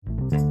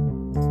Hello,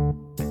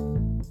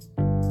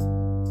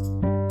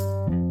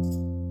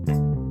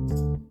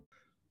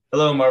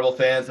 Marvel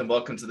fans, and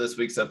welcome to this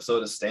week's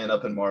episode of Stand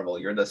Up and Marvel,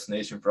 your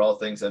destination for all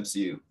things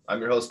MCU. I'm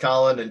your host,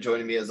 Colin, and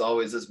joining me as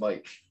always is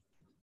Mike.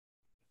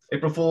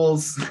 April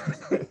Fools!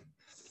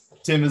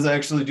 Tim is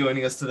actually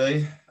joining us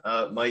today.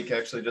 Mike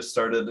actually just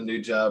started a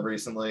new job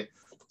recently,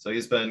 so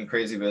he's been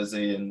crazy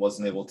busy and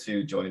wasn't able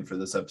to join for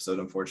this episode,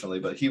 unfortunately,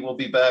 but he will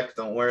be back,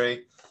 don't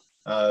worry.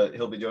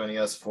 He'll be joining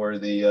us for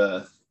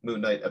the Moon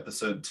Knight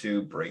Episode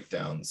 2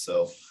 breakdown.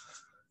 So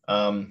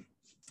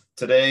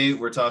today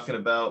we're talking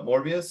about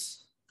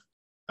Morbius.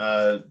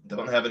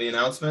 Don't have any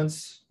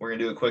announcements. We're going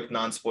to do a quick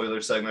non-spoiler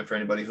segment for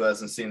anybody who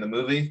hasn't seen the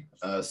movie.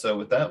 So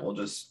with that, we'll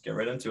just get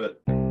right into it.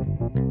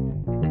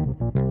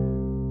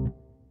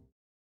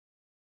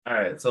 All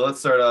right, so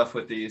let's start off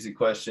with the easy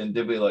question.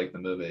 Did we like the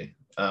movie?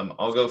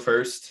 I'll go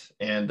first,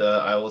 and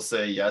I will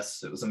say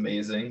yes, it was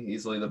amazing.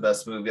 Easily the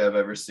best movie I've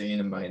ever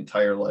seen in my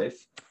entire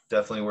life.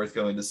 Definitely worth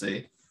going to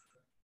see.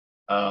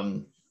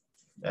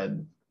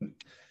 And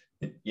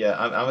yeah,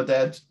 I'm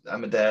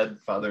a dad,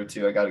 father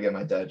too. I got to get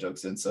my dad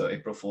jokes in. So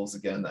April Fools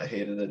again. I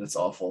hated it. It's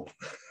awful.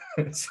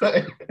 It's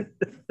like,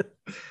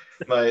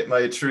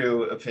 my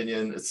true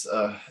opinion.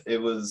 It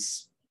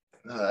was.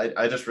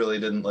 I just really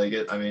didn't like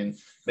it. I mean,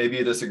 maybe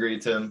you disagree,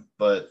 Tim,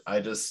 but I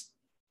just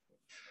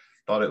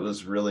thought it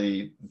was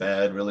really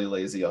bad, really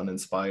lazy,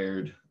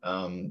 uninspired.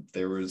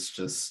 There was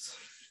just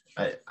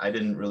I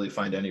didn't really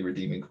find any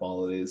redeeming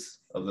qualities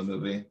of the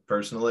movie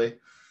personally,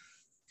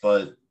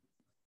 but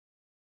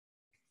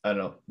I don't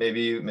know.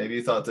 Maybe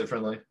you thought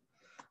differently,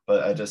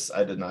 but I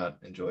did not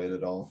enjoy it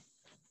at all.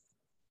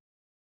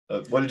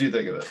 What did you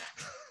think of it?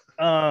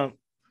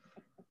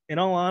 In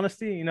all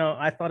honesty,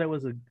 I thought it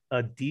was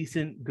a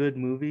decent, good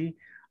movie.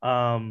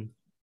 Not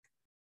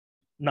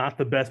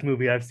the best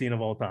movie I've seen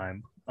of all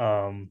time.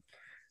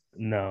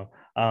 No.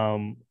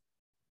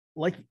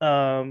 Like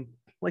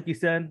you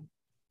said,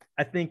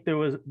 I think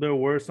there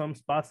were some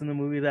spots in the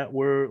movie that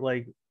were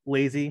like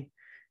lazy.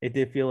 It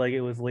did feel like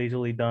it was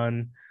lazily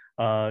done.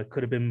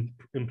 Could have been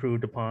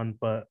improved upon,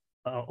 but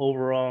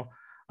overall,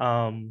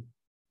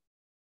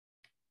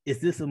 is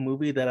this a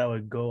movie that I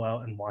would go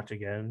out and watch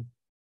again?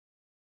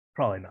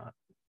 Probably not.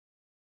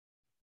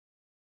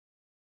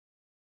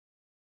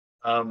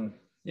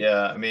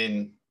 Yeah, I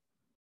mean,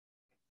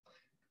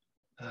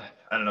 I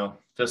don't know.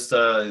 Just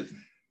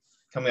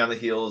coming on the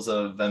heels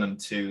of Venom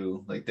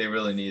 2, like they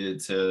really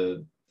needed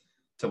to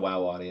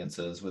wow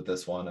audiences with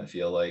this one, I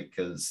feel like,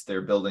 because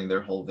they're building their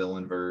whole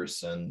villain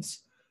verse, and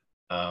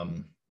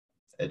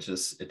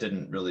it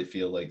didn't really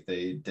feel like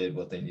they did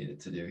what they needed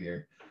to do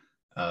here.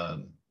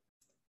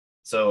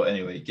 So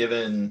anyway,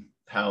 given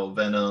how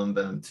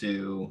Venom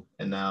 2,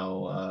 and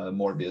now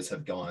Morbius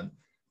have gone,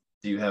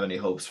 do you have any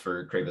hopes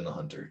for Kraven the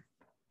Hunter?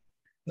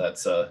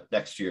 That's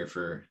next year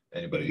for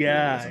anybody who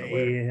isn't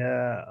aware.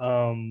 Yeah.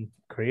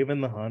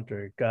 Kraven the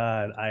Hunter.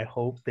 God, I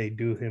hope they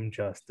do him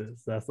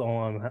justice. That's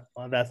all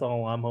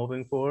I'm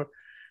hoping for,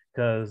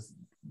 because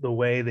the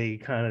way they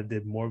kind of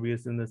did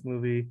Morbius in this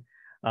movie,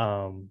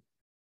 I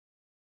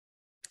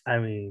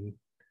mean,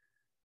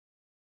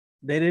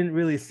 they didn't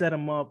really set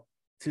him up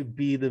to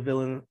be the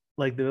villain,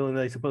 like the villain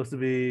that he's supposed to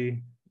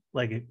be,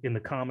 like in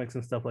the comics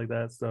and stuff like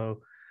that.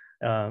 So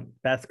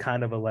that's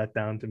kind of a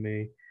letdown to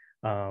me.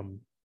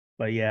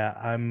 But yeah,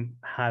 I'm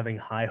having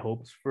high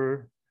hopes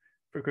for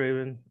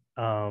Kraven.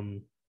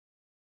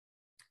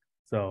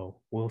 So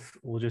we'll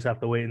just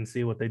have to wait and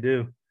see what they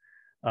do.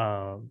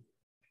 What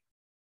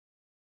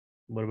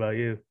about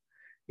you?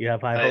 You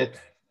have high hopes?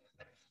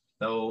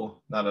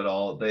 No, not at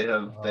all. They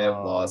have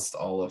lost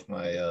all of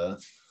my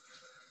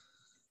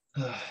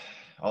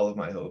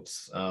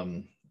hopes.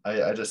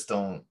 I just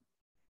don't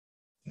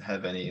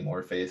have any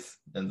more faith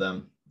in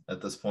them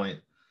at this point.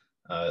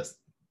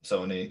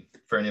 Sony,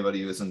 for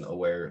anybody who isn't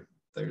aware,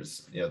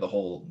 there's the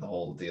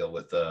whole deal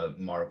with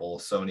Marvel.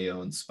 Sony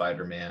owns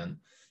Spider-Man,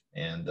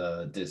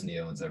 and Disney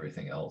owns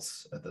everything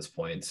else at this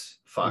point.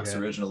 Fox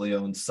originally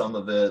owned some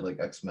of it,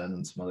 like X-Men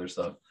and some other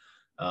stuff,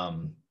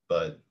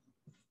 but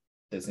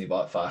Disney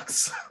bought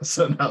Fox,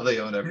 so now they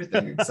own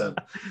everything except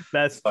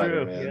that's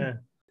Spider-Man. True. Yeah,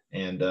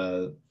 and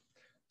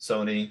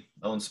Sony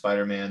owns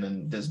Spider-Man,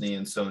 and Disney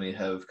and Sony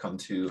have come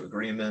to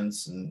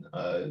agreements and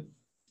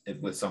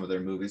with some of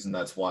their movies, and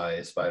that's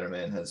why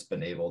Spider-Man has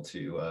been able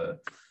to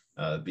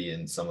be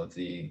in some of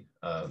the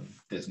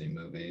Disney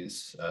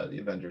movies, the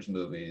Avengers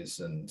movies,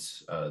 and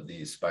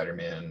the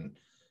Spider-Man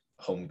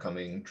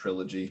Homecoming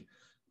trilogy.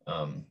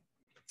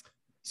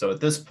 So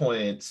at this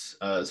point,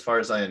 as far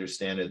as I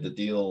understand it, the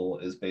deal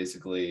is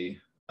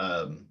basically,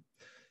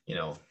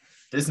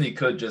 Disney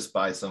could just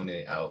buy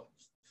Sony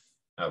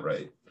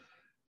outright,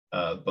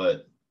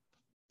 but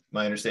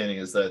my understanding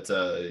is that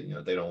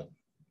they don't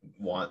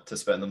want to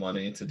spend the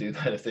money to do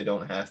that if they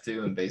don't have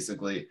to, and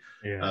basically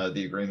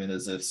the agreement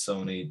is if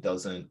Sony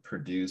doesn't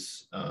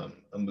produce a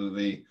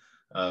movie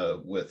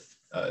with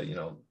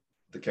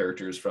the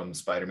characters from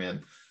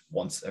Spider-Man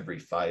once every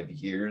 5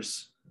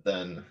 years,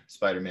 then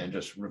Spider-Man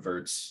just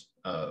reverts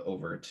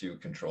over to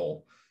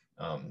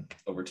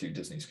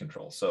Disney's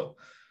control. So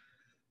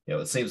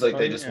It seems like Oh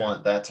they just yeah.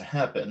 want that to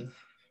happen,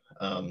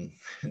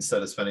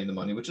 instead of spending the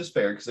money, which is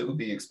fair because it would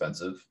be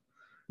expensive.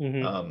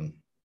 Hmm. Um,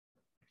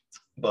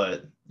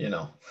 but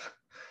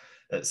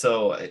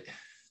so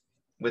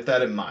with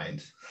that in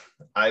mind,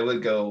 I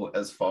would go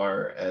as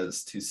far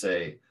as to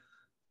say,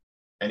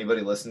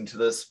 anybody listening to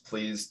this,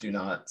 please do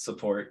not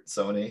support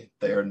Sony.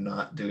 They are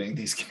not doing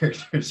these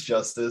characters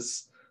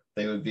justice.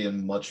 They would be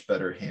in much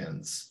better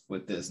hands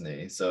with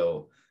Disney.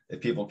 So if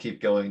people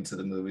keep going to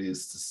the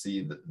movies to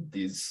see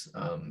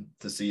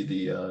to see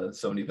the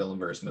Sony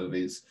Villainverse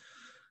movies,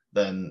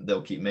 then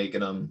they'll keep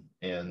making them,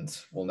 and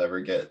we'll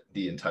never get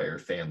the entire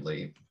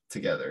family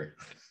together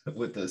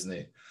with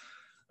Disney.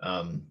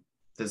 Um,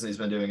 Disney's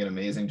been doing an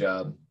amazing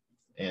job,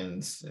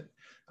 and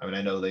I mean,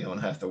 I know they own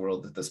half the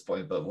world at this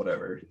point, but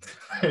whatever.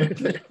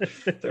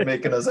 They're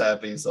making us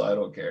happy, so I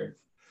don't care.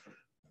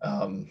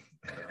 Um,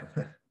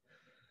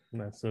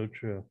 That's so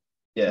true.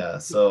 yeah,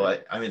 so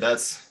I mean,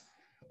 that's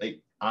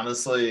like,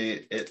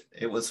 honestly,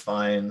 it was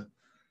fine.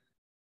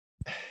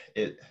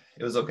 It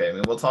was okay. I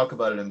mean, we'll talk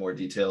about it in more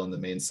detail in the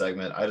main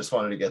segment. I just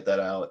wanted to get that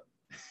out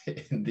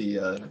in the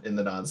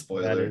That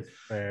non-spoiler. is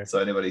fair. So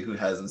anybody who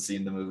hasn't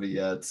seen the movie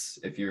yet,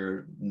 if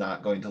you're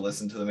not going to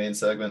listen to the main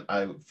segment,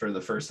 for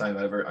the first time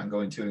ever, I'm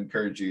going to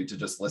encourage you to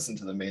just listen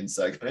to the main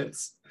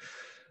segments,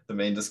 the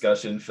main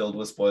discussion filled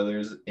with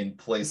spoilers, in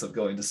place of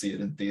going to see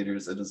it in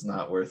theaters. It is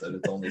not worth it.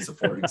 It's only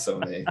supporting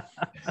Sony.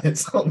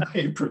 It's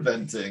only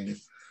preventing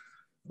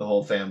the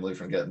whole family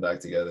from getting back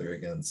together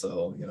again.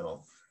 So,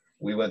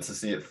 we went to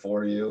see it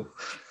for you.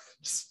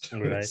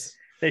 Right.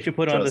 They should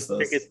put on the Trust us.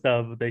 ticket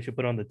stub. They should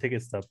put on the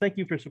ticket stub. Thank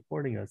you for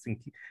supporting us and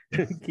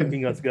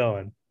keeping us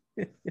going.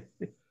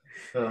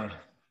 Uh,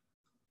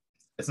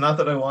 it's not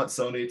that I want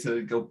Sony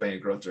to go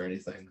bankrupt or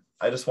anything.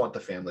 I just want the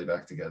family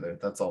back together.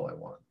 That's all I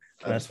want.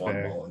 I That's just want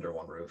them fair. all under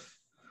one roof.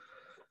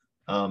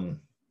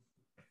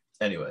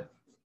 Anyway,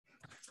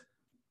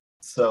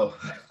 so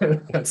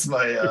that's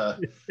my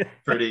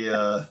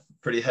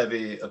pretty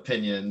heavy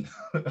opinion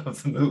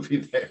of the movie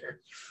there,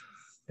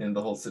 and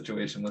the whole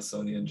situation with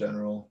Sony in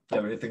general. You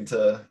have anything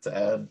to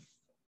add,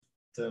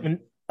 Tim? And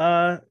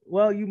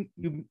well,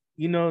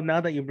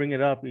 now that you bring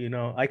it up,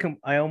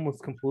 I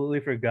almost completely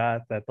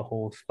forgot that the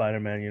whole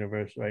Spider-Man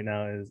universe right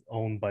now is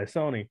owned by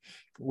Sony,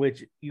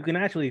 which you can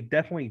actually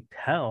definitely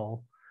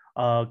tell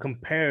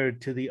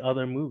compared to the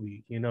other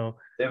movies, They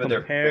have a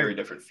very compared.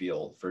 different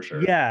feel for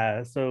sure.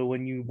 Yeah, so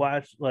when you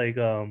watch like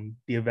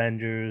the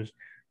Avengers,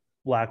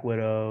 Black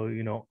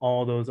Widow,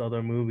 all those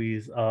other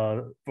movies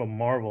from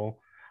Marvel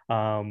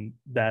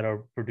that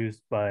are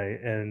produced by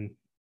and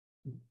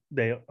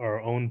they are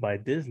owned by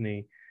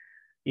Disney,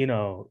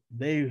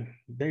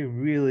 they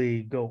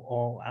really go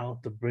all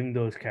out to bring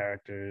those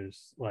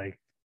characters like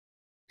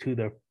to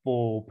their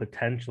full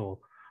potential.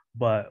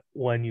 But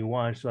when you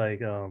watch like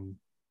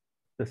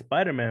the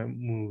Spider-Man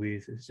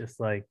movies, it's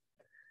like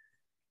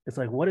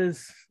what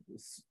is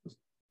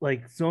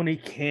like Sony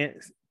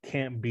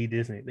can't be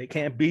Disney. They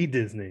can't be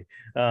Disney.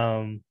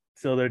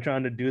 So they're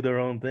trying to do their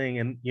own thing,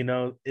 and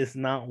it's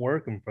not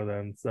working for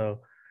them. So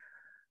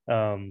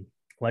um,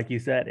 like you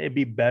said, it'd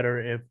be better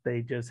if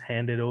they just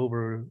handed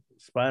over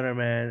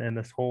Spider-Man and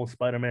this whole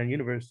Spider-Man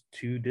universe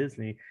to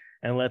Disney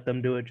and let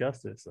them do it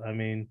justice. I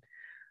mean,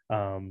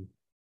 um,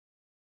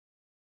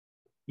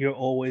 you're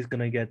always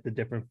gonna get the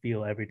different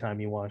feel every time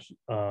you watch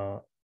a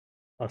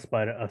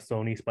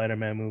Sony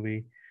Spider-Man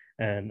movie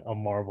and a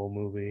Marvel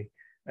movie,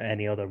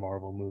 any other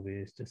Marvel movie.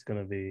 It's just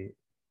gonna be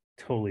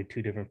totally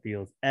two different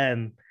feels,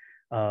 and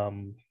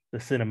the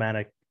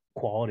cinematic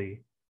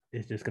quality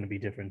is just gonna be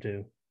different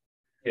too.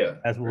 Yeah,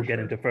 As we'll for get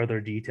sure. into further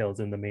details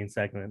in the main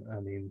segment. I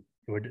mean,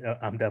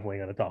 I'm definitely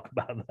going to talk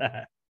about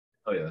that.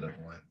 Oh yeah,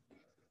 definitely.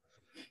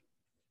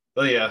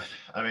 But yeah,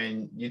 I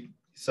mean, you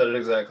said it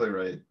exactly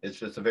right. It's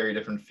just a very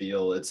different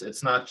feel.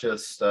 It's not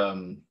just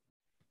the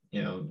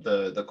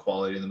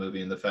quality of the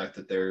movie and the fact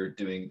that they're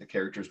doing the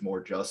characters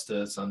more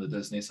justice on the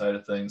Disney side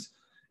of things.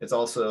 It's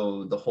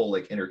also the whole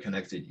like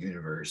interconnected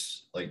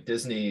universe. Like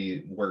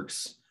Disney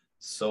works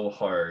so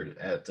hard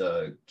at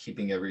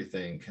keeping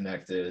everything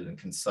connected and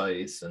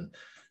concise. And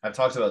I've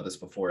talked about this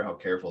before, how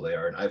careful they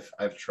are. And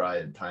I've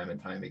tried time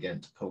and time again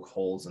to poke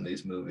holes in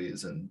these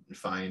movies and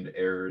find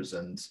errors.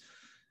 And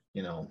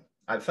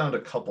I've found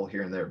a couple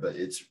here and there, but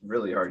it's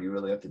really hard. You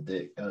really have to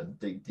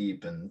dig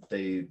deep, and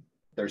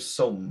there's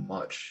so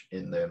much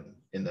in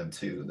them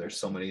too. There's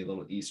so many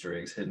little Easter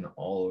eggs hidden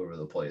all over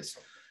the place.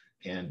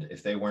 And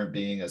if they weren't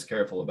being as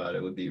careful about it,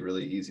 it would be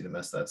really easy to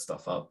mess that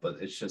stuff up. But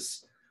it's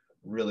just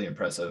really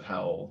impressive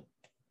how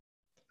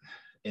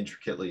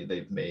intricately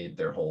they've made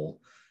their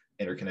whole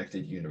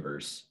interconnected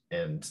universe.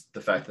 And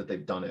the fact that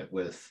they've done it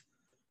with,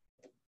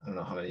 I don't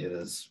know how many it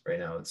is right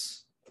now,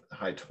 it's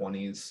high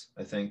 20s,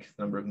 I think,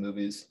 number of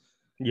movies.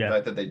 The Yeah.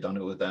 fact that they've done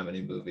it with that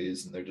many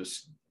movies, and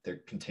they're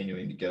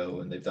continuing to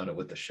go, and they've done it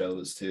with the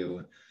shows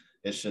too.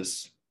 It's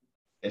just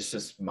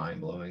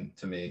mind blowing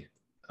to me.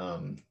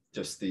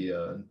 just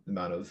the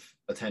amount of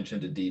attention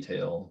to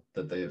detail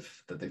that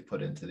they've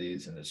put into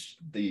these, and it's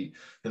the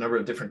number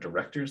of different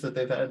directors that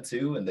they've had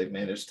too, and they've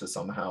managed to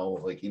somehow,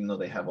 like, even though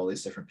they have all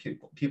these different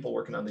people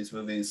working on these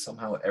movies,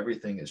 somehow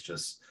everything is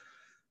just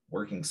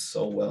working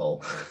so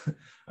well.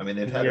 I mean,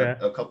 they've had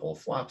a couple of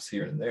flops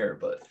here and there,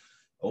 but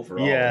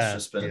overall it's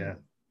just been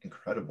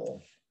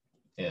incredible.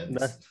 And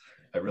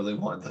I really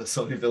want the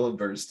Sony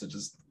Villainverse to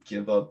just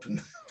give up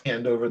and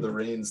hand over the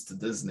reins to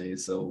Disney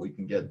so we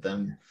can get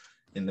them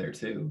in there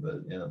too.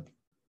 But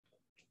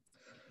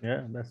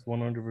that's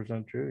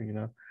 100%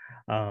 true.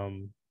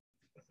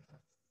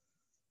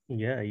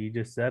 You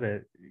just said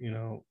it.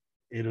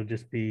 It'll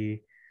just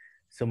be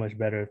so much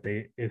better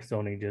if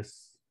Sony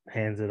just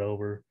hands it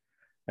over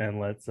and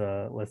let's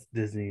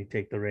Disney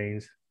take the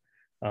reins.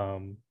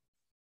 I'm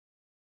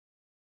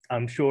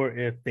sure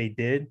if they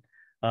did,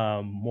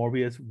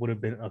 Morbius would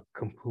have been a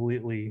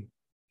completely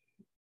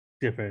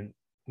different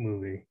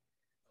movie.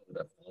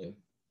 Definitely,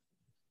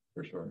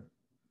 for sure.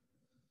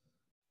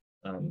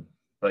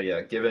 But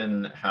yeah,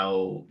 given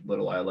how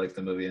little I like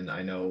the movie, and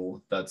I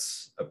know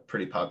that's a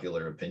pretty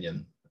popular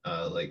opinion,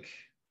 like,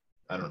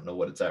 I don't know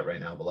what it's at right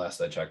now, but last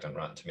I checked on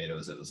Rotten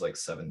Tomatoes, it was like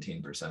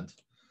 17%,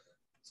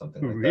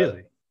 something like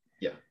that.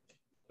 Yeah,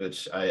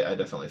 which I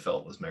definitely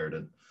felt was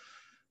merited.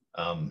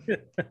 And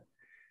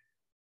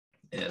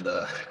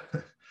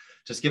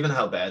just given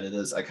how bad it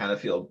is, I kind of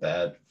feel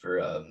bad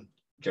for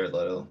Jared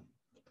Leto,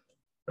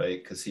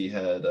 right? Because he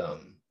had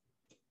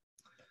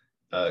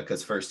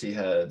because first he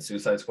had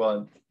Suicide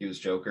Squad, he was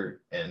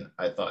Joker, and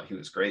I thought he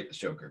was great as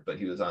Joker, but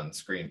he was on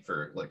screen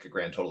for like a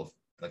grand total of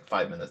like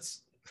 5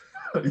 minutes,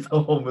 like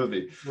the whole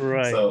movie.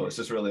 Right. So it's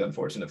just really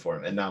unfortunate for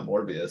him. And now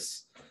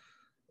Morbius,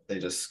 they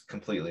just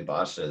completely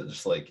botched it.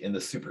 Just like in the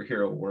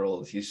superhero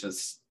world, he's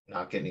just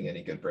not getting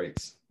any good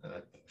breaks, and I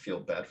feel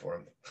bad for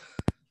him.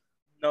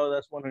 No,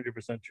 that's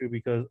 100% true,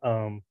 because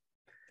and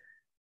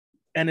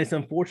it's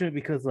unfortunate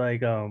because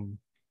like of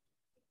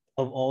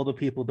all the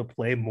people to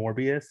play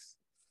Morbius,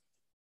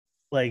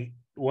 like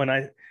when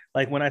I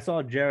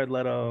saw Jared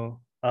Leto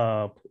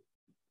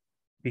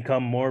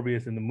become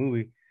Morbius in the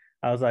movie,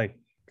 I was like,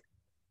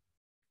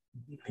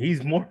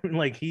 he's more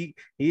like he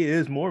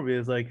is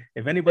Morbius. Like,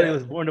 if anybody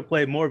was born to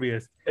play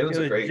Morbius, it was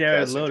a great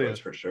Jared Leto choice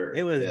for sure.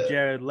 It was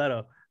Jared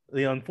Leto.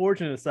 The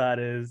unfortunate side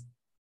is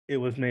it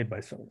was made by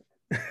Sony.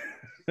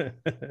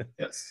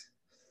 Yes.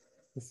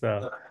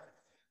 So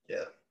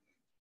yeah,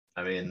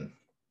 I mean,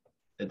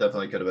 it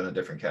definitely could have been a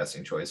different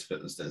casting choice if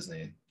it was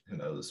Disney. Who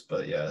knows?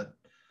 But yeah.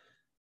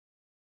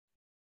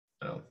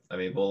 No, I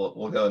mean,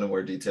 we'll go into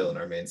more detail in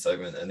our main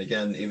segment. And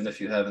again, even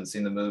if you haven't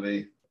seen the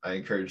movie, I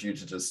encourage you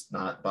to just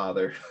not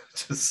bother.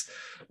 Just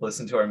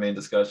listen to our main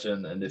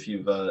discussion. And if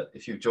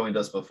you've joined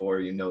us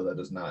before, you know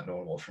that is not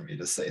normal for me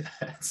to say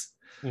that.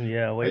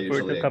 Yeah, wait for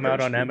it to come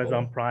out on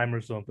Amazon Prime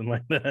or something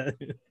like that.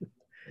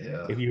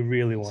 Yeah. If you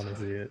really want to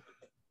see it.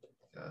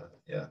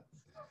 Yeah.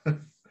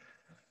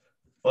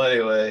 Well,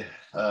 anyway,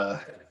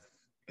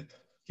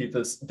 keep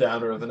this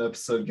downer of an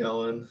episode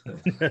going.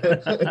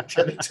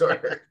 Get into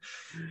our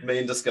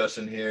main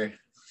discussion here.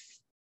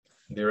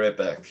 Be right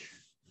back.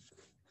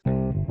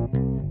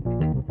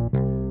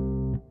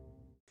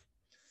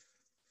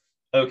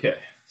 Okay,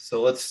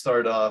 so let's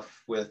start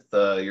off with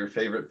your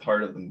favorite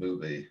part of the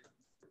movie.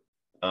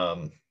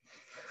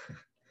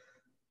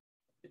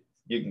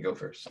 You can go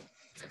first.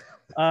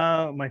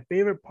 My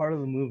favorite part of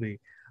the movie.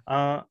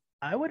 I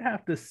would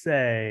have to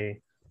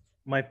say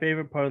my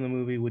favorite part of the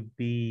movie would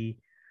be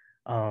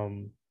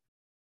kind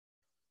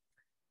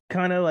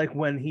of like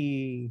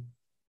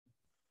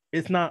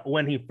it's not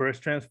when he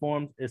first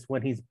transforms, it's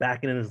when he's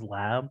back in his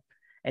lab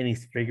and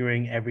he's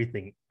figuring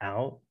everything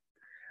out.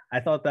 I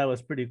thought that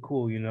was pretty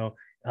cool.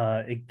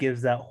 It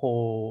gives that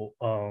whole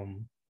I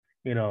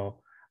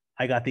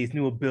got these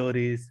new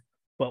abilities,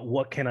 but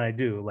what can I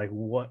do? Like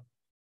what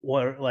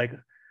like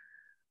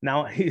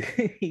now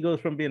he goes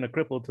from being a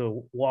cripple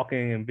to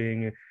walking and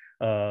being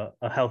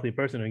a healthy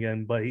person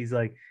again, but he's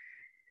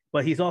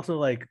also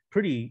like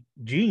pretty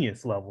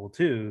genius level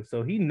too.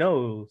 So he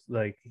knows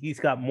like he's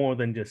got more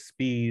than just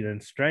speed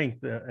and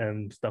strength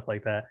and stuff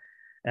like that.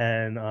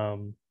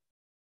 And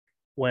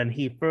when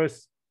he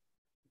first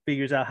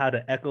figures out how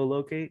to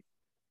echolocate,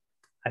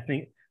 I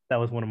think that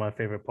was one of my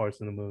favorite parts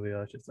in the movie.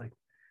 I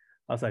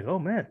was like, oh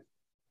man,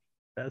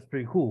 that's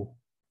pretty cool.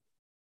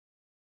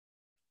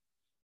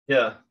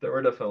 Yeah, there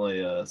were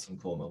definitely some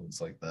cool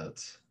moments like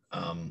that.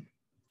 I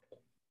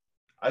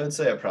would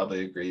say I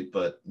probably agree,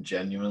 but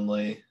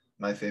genuinely,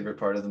 my favorite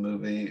part of the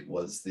movie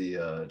was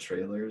the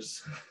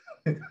trailers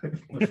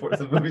before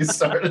the movie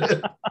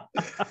started.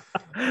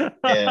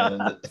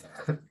 And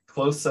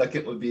close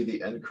second would be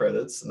the end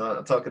credits.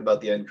 Not talking about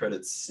the end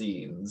credits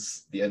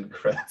scenes, the end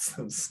credits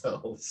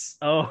themselves.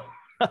 Oh.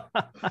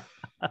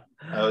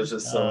 I was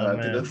just so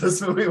happy that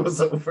this movie was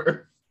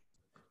over.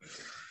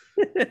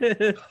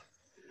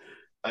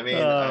 I mean,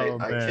 I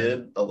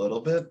kid a little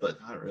bit, but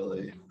not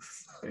really.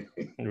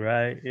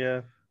 Right,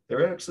 yeah. There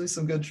were actually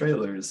some good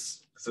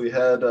trailers. So we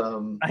had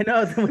I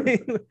know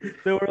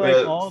there were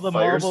like all the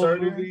Marvel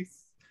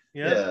movies.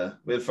 Yeah. Yeah,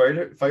 we had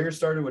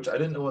Firestarter, which I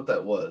didn't know what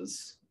that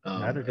was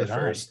Neither at did I.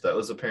 first. That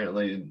was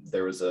apparently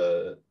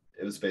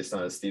it was based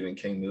on a Stephen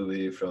King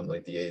movie from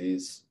like the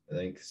 80s, I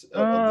think,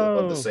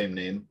 of the Oh, same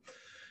name.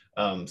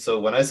 So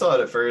when I saw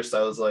it at first,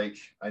 I was like,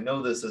 I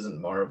know this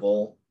isn't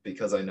Marvel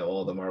because I know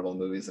all the Marvel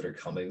movies that are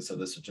coming, so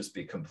this would just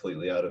be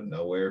completely out of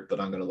nowhere, but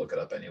I'm going to look it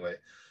up anyway.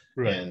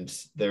 right. And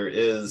there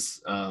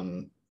is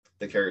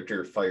the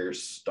character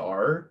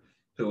Firestar,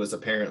 who was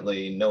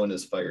apparently known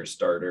as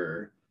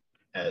Firestarter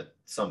at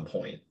some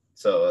point.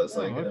 So I was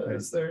Oh, like, okay.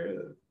 is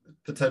there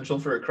potential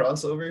for a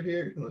crossover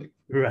here? Like,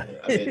 Right.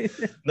 I mean,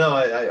 no,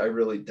 I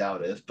really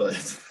doubt it, but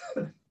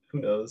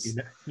who knows?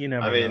 You I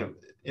never know.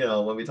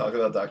 mean, when we talk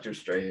about Doctor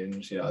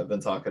Strange, I've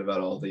been talking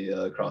about all the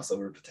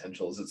crossover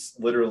potentials. It's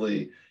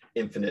literally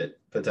infinite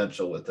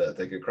potential with that.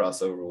 They could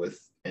cross over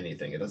with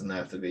anything. It doesn't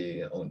have to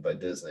be owned by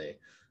Disney.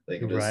 They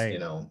can just, Right.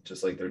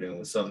 just like they're doing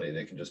with Sony,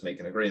 they can just make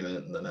an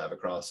agreement and then have a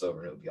crossover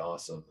and it would be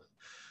awesome.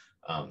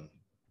 Um,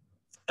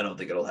 I don't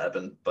think it'll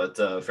happen, but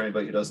for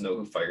anybody who doesn't know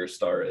who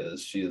Firestar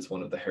is, she is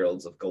one of the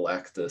heralds of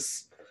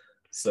Galactus.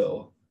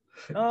 So,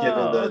 given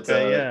Oh, that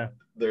okay. Yeah.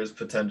 there's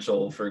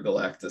potential for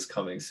Galactus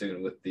coming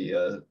soon with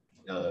the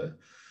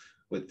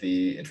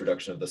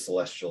introduction of the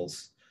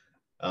Celestials,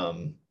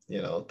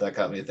 that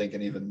got me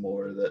thinking even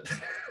more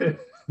that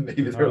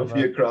maybe there will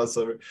be a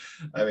crossover.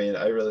 I mean,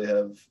 I really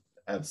have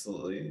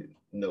absolutely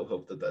no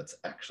hope that that's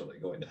actually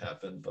going to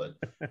happen, but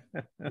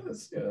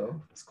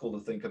it's cool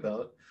to think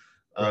about.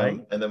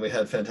 Right. And then we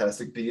had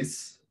Fantastic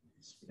Beasts.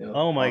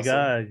 Oh my Awesome.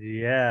 God.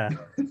 Yeah.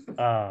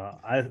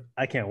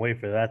 I can't wait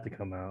for that to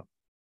come out.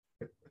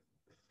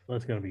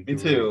 That's gonna be Me great.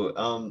 too.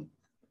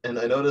 And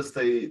I noticed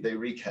they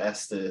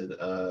recasted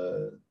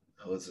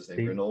what's his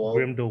name, Grindelwald.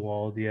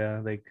 Grindelwald,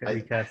 yeah, they recasted I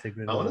want to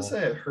Grindelwald.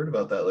 say I heard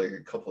about that like a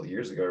couple of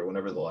years ago or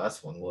whenever the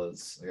last one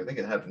was. Like, I think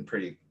it happened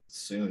pretty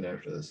soon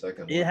after the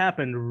second one. It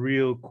happened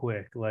real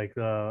quick, like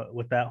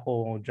with that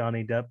whole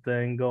Johnny Depp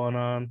thing going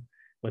on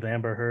with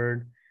Amber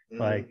Heard.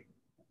 Like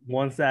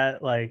once I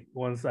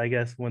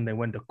guess when they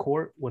went to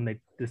court, when they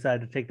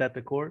decided to take that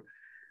to court,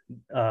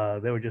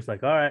 they were just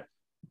like, all right,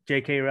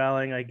 J.K.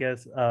 Rowling, I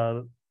guess.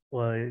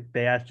 Well,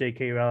 they asked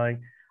J.K.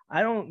 Rowling.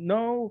 I don't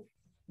know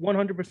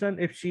 100%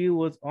 if she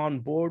was on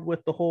board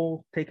with the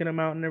whole taking him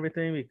out and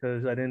everything,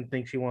 because I didn't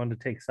think she wanted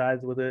to take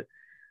sides with it,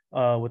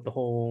 with the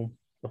whole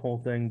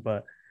thing.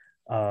 But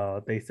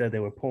they said they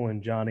were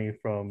pulling Johnny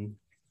from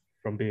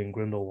being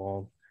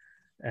Grindelwald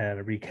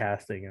and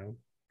recasting him.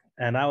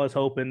 And I was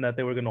hoping that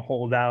they were going to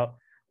hold out,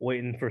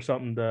 waiting for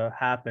something to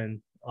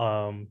happen,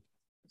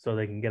 so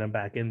they can get him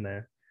back in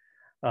there.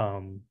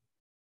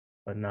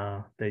 But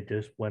nah, they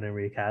just went and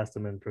recast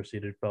him and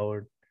proceeded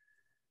forward.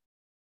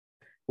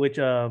 Which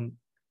the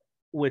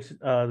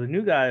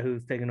new guy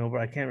who's taken over,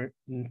 I can't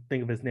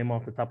think of his name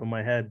off the top of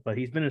my head, but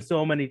he's been in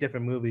so many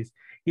different movies.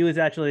 He was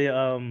actually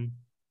the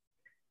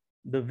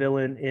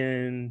villain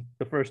in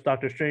the first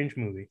Doctor Strange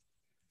movie.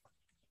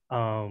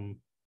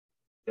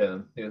 Yeah,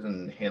 he was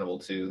in Hannibal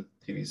 2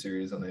 TV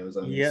series on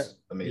Amazon. Yeah, He's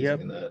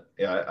amazing in that.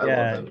 Yeah, I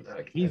yeah, love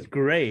him. he's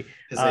great.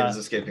 His name is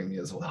escaping me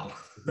as well.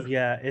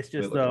 Yeah, it's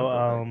just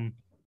though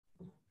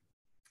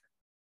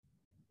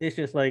it's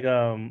just like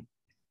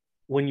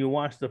when you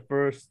watch the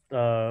first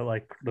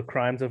like the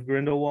Crimes of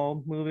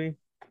Grindelwald movie,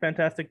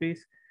 Fantastic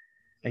Beasts,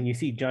 and you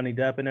see Johnny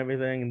Depp and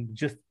everything, and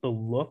just the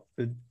look,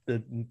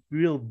 the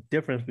real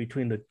difference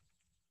between the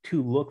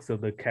two looks of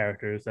the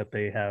characters that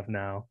they have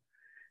now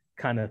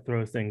kind of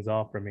throws things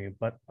off for me,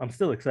 but I'm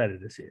still excited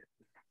to see it.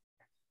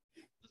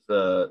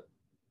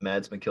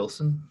 Mads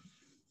Mikkelsen.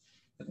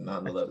 I did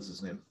not know that was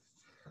his name.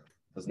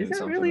 Doesn't even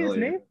sound really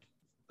familiar. His name?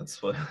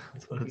 That's what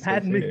it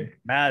says here.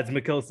 Mads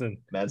Mikkelsen.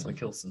 Mads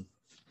Mikkelsen.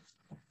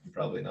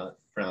 Probably not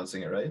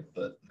pronouncing it right,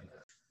 but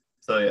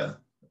so yeah.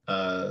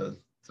 So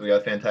we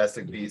got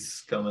Fantastic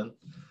Beasts coming.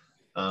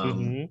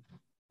 And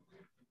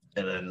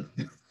then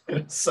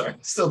sorry,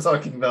 still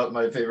talking about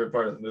my favorite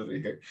part of the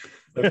movie here.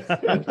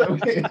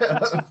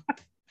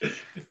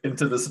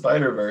 Into the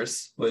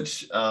Spider-Verse,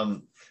 which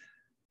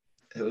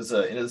it was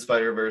Into the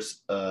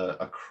Spider-Verse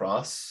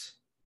across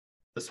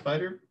the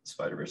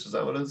Spider-Verse. Is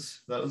that what it is?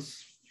 Is that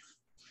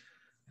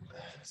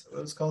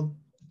what it's called?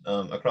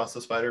 Across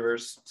the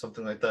Spider-Verse,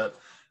 something like that.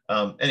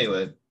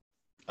 Anyway,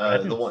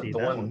 the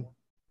one.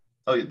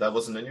 Oh, that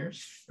wasn't in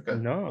yours? Okay.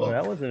 No, well,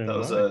 that wasn't in that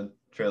was a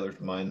trailer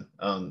for mine.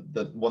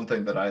 The one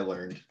thing that I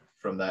learned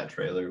from that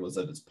trailer was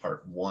that it's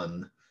part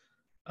one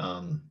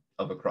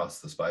of Across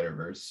the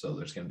Spider-Verse. So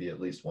there's going to be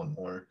at least one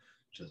more,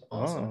 which is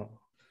awesome.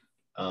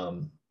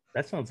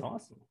 That sounds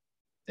awesome.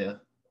 Yeah.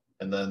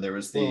 And then there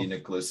was the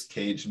Nicolas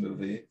Cage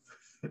movie.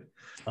 Nick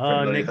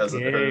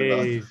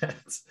Cage.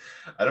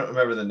 I don't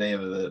remember the name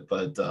of it,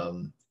 but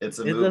it's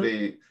a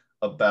movie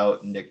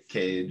about Nick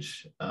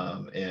Cage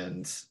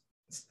and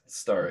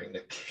starring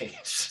Nick Cage.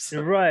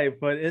 So. Right,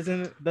 but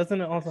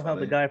doesn't it also have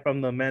the guy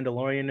from The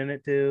Mandalorian in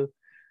it too?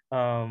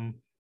 I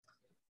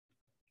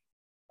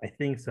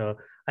think so.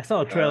 I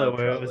saw a trailer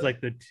where it was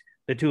like the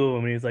two of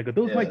them, and he's like, "Are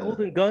those my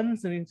golden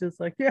guns?" And he's just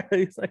like, "Yeah."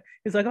 He's like,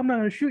 "I'm not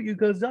gonna shoot you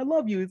because I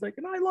love you." He's like,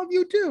 "And I love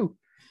you too."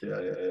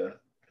 Yeah.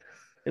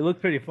 It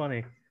looked pretty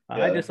funny. I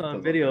Yeah, just it saw a does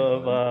look pretty video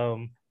of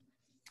fun.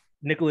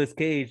 Nicolas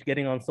Cage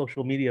getting on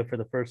social media for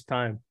the first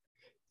time.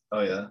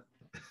 Oh yeah.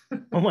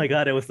 Oh my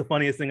god, it was the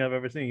funniest thing I've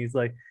ever seen. He's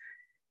like,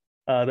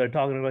 they're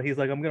talking about. He's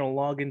like, I'm gonna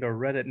log into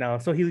Reddit now.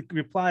 So he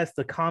replies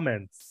to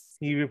comments.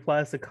 He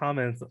replies to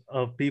comments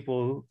of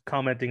people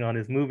commenting on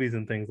his movies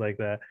and things like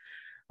that.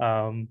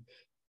 Um,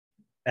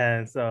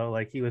 and so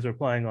like he was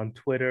replying on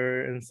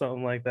Twitter and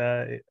something like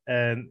that.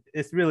 And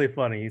it's really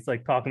funny. He's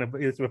like talking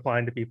about, he's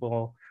replying to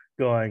people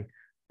going,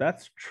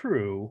 "That's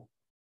true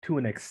to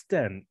an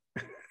extent."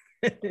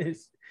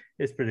 it's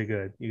it's pretty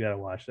good. You gotta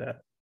watch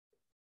that.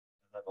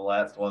 The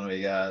last one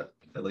we got,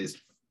 at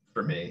least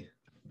for me,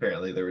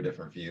 apparently there were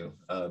different for you.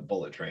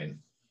 Bullet Train,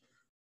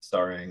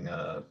 starring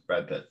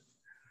Brad Pitt.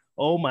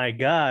 Oh my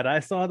god, I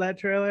saw that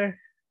trailer.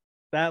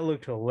 That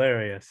looked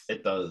hilarious.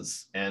 It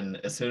does, and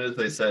as soon as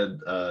they said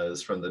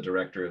it's from the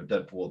director of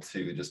Deadpool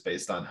 2, just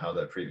based on how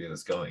that preview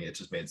was going, it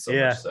just made so much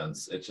Yeah,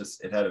 sense.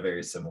 It had a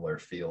very similar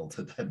feel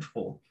to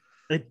Deadpool,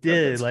 it Brad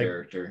did. Pitt's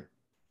character.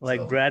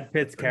 Like So Brad that's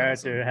Pitt's pretty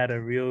character awesome. had a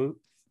real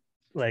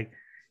like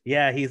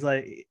yeah, he's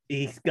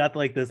got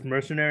like this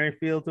mercenary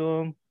feel to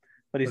him,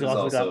 but he's But it's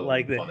also got also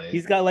like funny.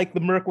 he's got like the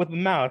merc with the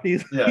mouth.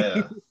 He's Yeah,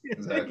 yeah,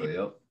 exactly.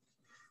 Yep.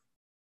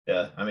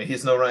 Yeah, I mean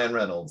he's no Ryan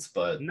Reynolds,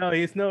 but no,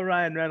 he's no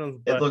Ryan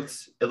Reynolds, but it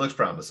looks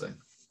promising.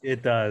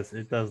 it does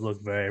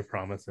look very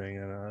promising,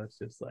 and it's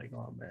just like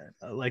oh man,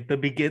 like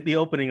the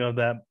opening of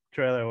that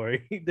trailer where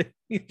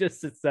he just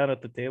sits down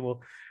at the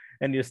table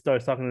and just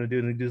starts talking to the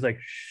dude, and the dude's like,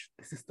 "Shh,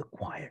 this is the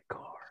quiet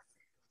car."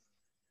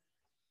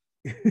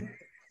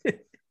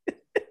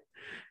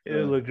 It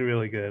Uh, looked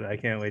really good. I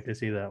can't wait to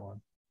see that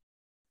one.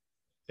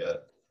 yeah.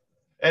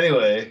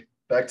 Anyway,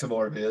 back to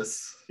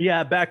Morbius.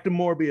 Yeah, back to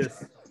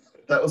Morbius.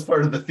 That was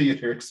part of the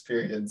theater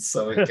experience,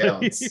 so it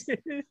counts.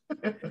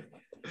 that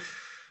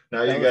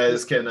Now you was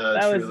guys can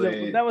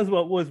truly that was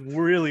what was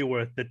really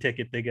worth the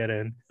ticket to get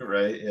in.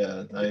 right,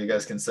 yeah. Now you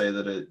guys can say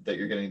that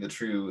you're getting the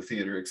true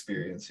theater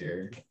experience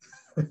here.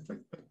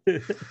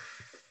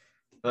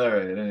 All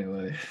right.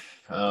 Anyway,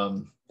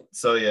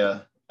 so yeah,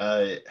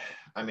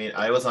 I mean,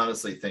 I was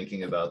honestly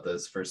thinking about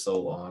this for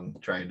so long,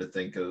 trying to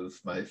think of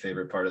my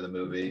favorite part of the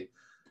movie.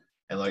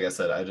 And like I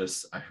said, I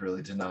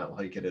really did not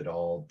like it at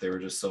all. There were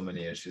just so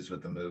many issues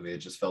with the movie. It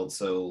just felt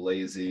so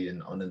lazy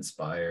and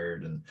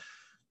uninspired. And,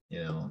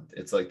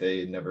 it's like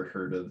they never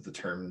heard of the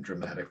term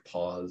dramatic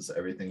pause.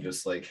 Everything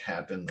just like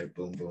happened like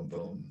boom, boom,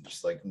 boom.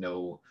 Just like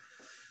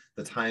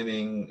the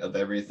timing of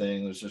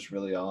everything was just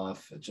really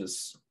off. It was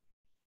just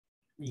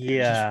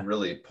Yeah.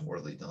 really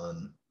poorly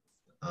done.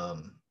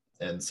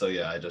 And so,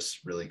 yeah, I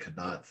just really could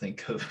not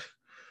think of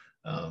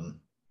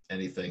um,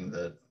 anything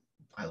that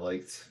I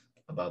liked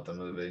about the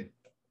movie.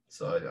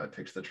 So I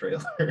picked the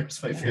trailer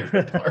as my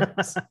favorite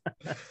parts.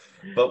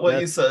 But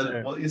That's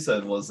fair. what you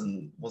said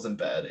wasn't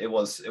bad. It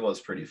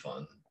was pretty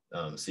fun.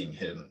 Seeing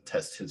him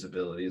test his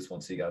abilities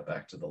once he got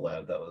back to the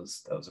lab, that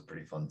was a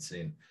pretty fun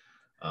scene.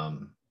 But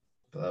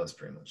that was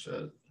pretty much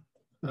it.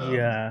 Um,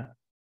 Yeah.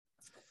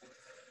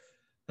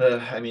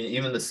 I mean,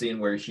 even the scene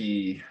where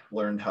he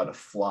learned how to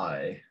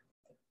fly,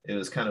 it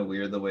was kind of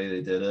weird the way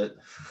they did it.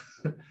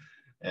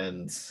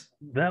 And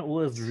That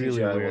was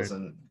really CGI weird.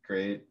 wasn't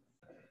great.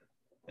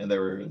 And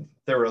there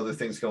were other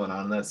things going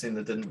on in that scene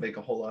that didn't make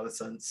a whole lot of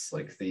sense,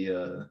 like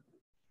the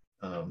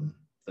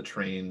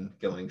train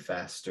going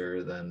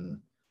faster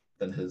than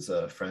his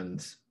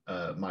friend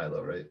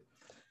Milo, right?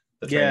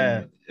 The Yeah.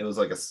 train, it was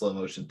like a slow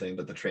motion thing,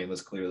 but the train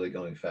was clearly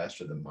going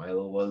faster than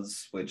Milo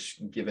was, which,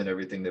 given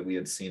everything that we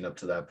had seen up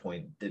to that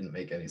point, didn't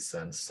make any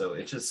sense. So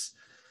it just,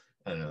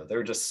 I don't know, there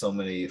were just so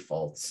many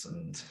faults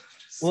and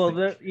just Well,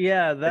 like things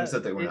that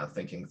that they were it, not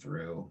thinking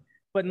through.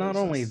 but It not was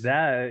only just,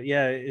 that,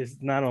 yeah, it's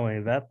not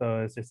only that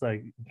though. It's just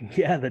like,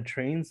 yeah, the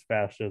train's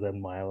faster than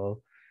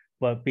Milo,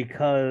 but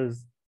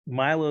because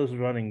Milo's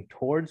running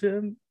towards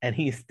him and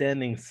he's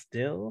standing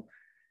still,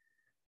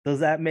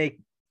 does that make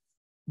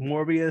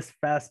Morbius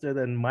faster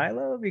than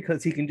Milo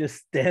because he can just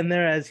stand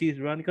there as he's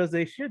running? Because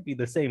they should be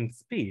the same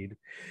speed,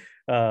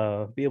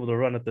 be able to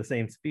run at the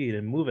same speed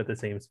and move at the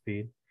same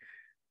speed.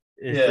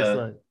 It's just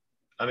yeah. like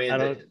I I mean,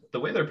 don't. the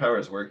way their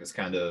powers work is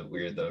kind of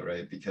weird though,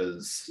 right?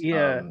 Because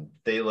Yeah,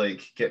 they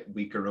like get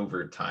weaker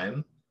over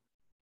time,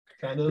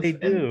 kind they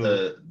of, and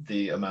do.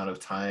 the amount of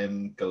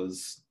time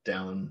goes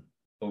down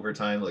over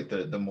time. Like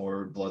the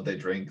more blood they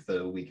drink,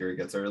 the weaker it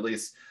gets, or at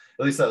least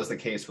that was the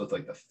case with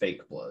like the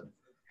fake blood,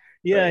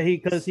 Yeah, right? he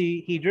because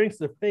he drinks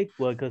the fake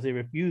blood because he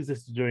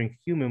refuses to drink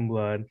human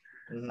blood,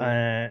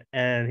 Mm-hmm.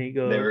 and he They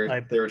goes, were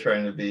 "I they were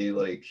trying to be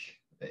like,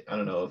 I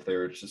don't know if they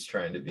were just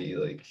trying to be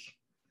like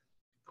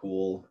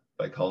cool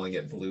by calling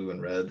it blue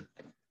and red.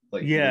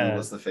 Like blue yeah,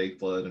 was the fake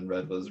blood and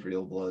red was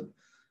real blood.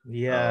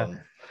 yeah, Um,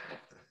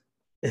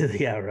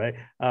 yeah, right."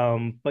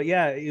 But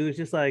yeah, it was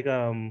just like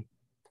the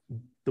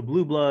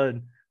blue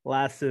blood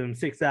lasts him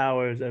 6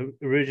 hours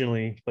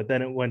originally, but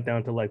then it went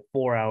down to like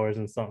 4 hours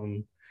and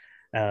something.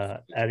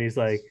 And he's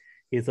like,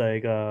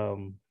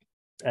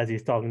 as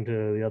he's talking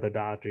to the other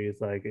doctor, he's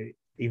like,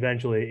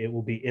 eventually it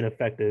will be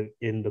ineffective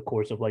in the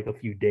course of like a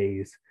few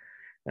days.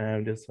 And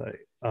I'm just like,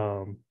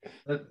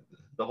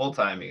 the the whole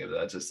timing of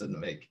that just didn't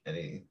make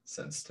any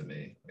sense to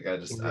me. Like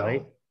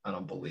Right. I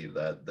don't believe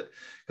that,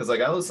 because like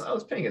I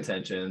was paying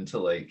attention to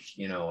like,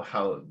 you know,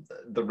 how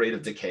the rate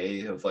of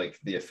decay of like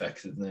the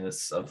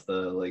effectiveness of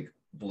the like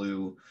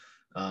blue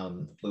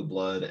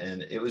blood,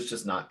 and it was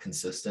just not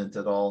consistent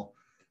at all,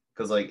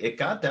 because like it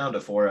got down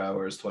to 4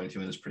 hours 22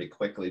 minutes pretty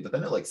quickly, but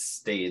then it like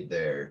stayed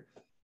there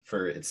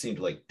for, it seemed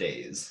like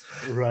days.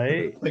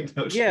 Right. Like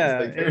no shit, Yeah,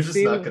 like they're it just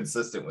not seemed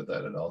consistent with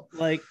that at all.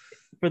 like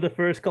for the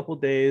first couple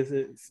days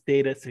it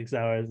stayed at 6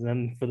 hours, and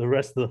then for the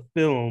rest of the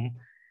film,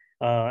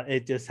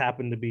 it just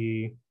happened to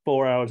be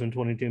 4 hours and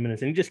 22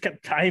 minutes, and he just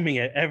kept timing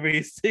it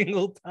every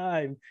single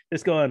time,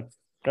 just going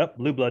up,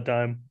 blue blood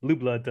time, blue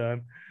blood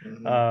time.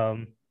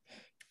 Mhm.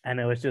 And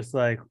it was just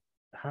like,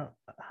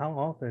 how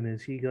often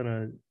is he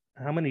gonna,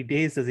 how many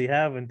days does he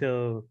have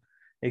until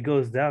it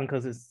goes down?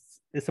 Because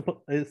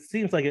it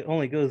seems like it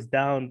only goes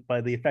down by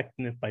the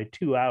effectiveness by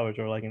 2 hours,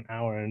 or like an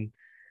hour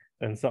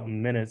and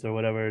something minutes, or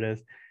whatever it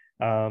is.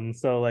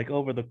 So like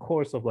over the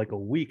course of like a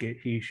week,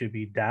 he should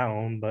be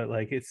down, but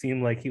like it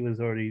seemed like he was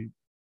already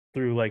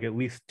through like at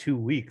least 2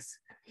 weeks.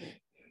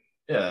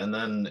 Yeah, and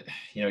then,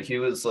 you know, he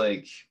was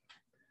like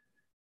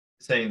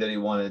saying that he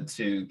wanted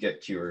to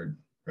get cured,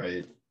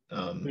 right?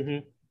 Mm-hmm.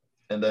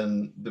 And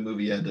then the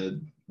movie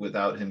ended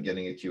without him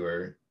getting a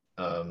cure.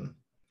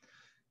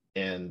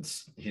 And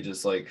he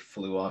just like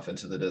flew off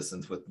into the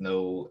distance with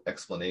no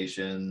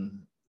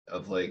explanation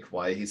of like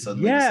why he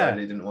suddenly decided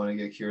Yeah. he didn't want to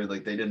get cured.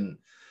 Like they didn't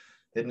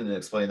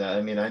explain that.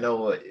 I mean, I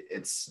know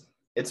it's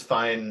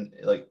fine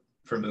like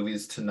for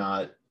movies to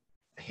not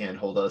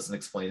handhold us and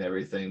explain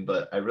everything,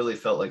 but I really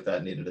felt like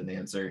that needed an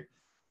answer.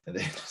 And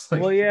they just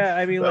like, Well, yeah.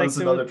 I mean, that like was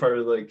there was, another part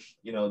of like,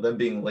 you know, them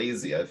being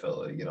lazy. I felt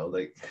like, you know,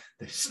 like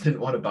they just didn't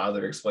want to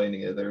bother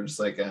explaining it. They were just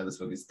like, this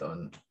movie's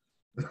done.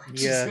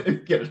 Just yeah,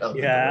 get it out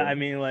the yeah. I door.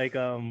 mean, like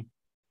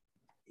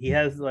he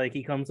has like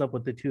he comes up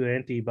with the two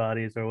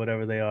antibodies or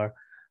whatever they are,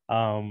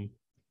 um,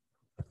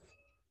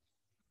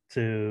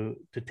 to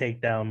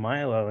take down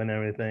Milo and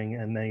everything,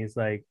 and then he's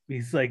like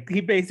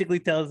he basically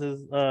tells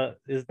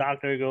his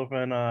doctor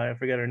girlfriend, I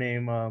forget her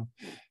name,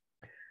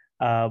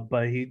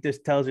 but he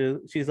just tells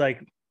you, she's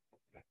like,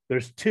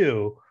 there's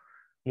two,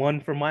 one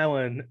for Milo,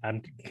 and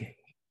I'm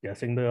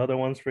guessing the other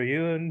one's for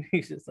you, and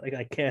he's just like,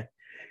 I can't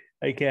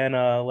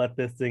let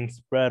this thing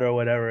spread or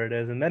whatever it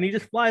is, and then he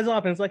just flies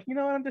off and it's like, you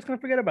know what, I'm just gonna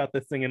forget about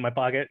this thing in my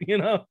pocket, you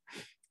know.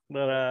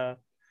 But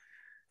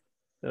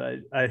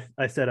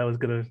I said I was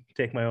gonna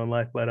take my own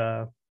life, but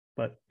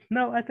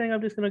no, I think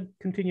I'm just gonna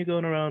continue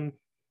going around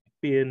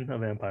being a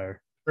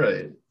vampire.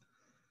 Right.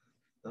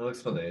 No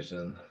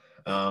explanation.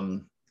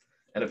 And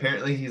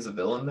apparently he's a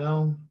villain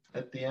now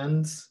at the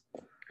end.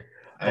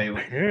 I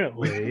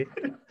Apparently,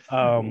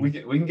 we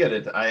can get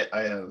it. I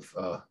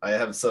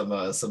have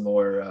some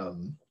more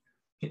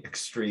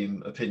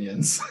extreme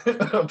opinions I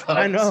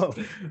about know. the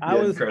end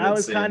I credits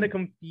was kind of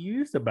scene.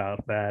 confused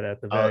about that at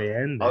the very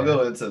end I'll there.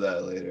 go into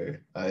that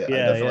later. I Yeah,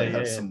 yeah, definitely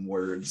have yeah, some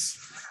words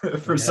for yeah.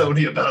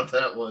 Sony about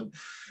that one.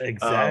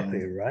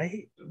 Exactly, Um,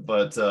 right?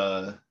 but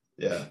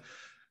yeah,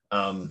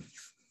 um,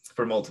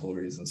 for multiple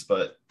reasons.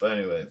 But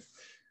anyway,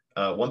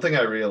 one thing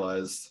I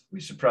realized we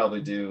should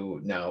probably do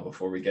now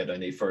before we get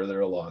any further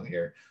along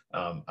here.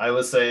 I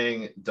was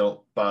saying don't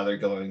bother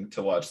going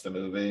to watch the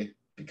movie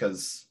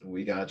because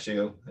we got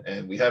you,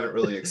 and we haven't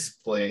really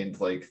explained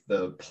like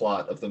the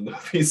plot of the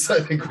movie. So I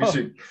think we Oh,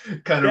 should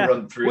kind of yeah.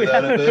 run through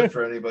that a bit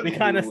for We anybody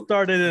kind of who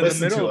started in the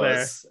listened middle to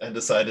there. us and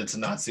decided to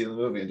not see the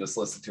movie and just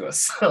listen to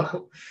us.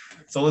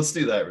 So let's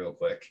do that real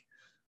quick.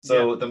 Yeah.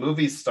 So the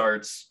movie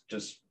starts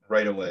just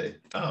right away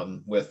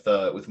with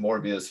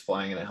Morbius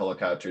flying in a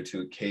helicopter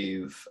to a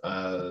cave.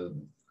 I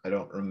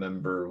don't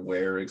remember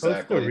where Costa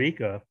exactly.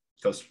 Rica.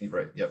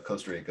 Right. Yep,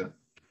 Costa Rica.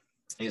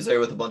 He's there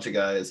with a bunch of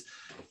guys,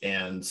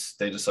 and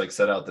they just like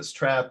set out this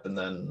trap, and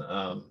then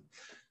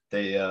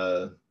they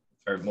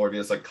or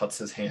Morbius like cuts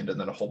his hand, and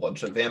then a whole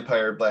bunch of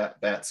vampire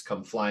bats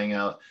come flying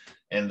out,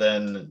 and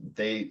then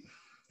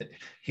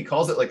he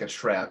calls it like a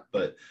trap,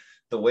 but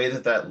the way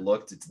that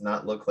looked, it did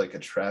not look like a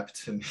trap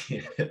to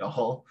me at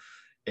all.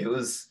 It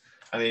was,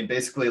 I mean,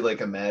 basically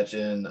like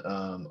imagine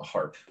a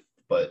harp,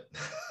 but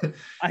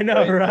I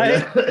know,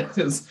 right? right?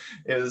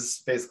 It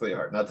was basically a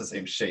harp, not the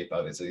same shape,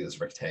 obviously, it was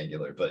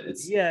rectangular, but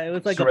it's Yeah, it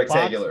was just like a a box.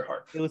 rectangular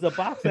harp. It was a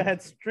box that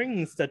had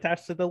strings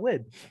attached to the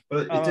lid.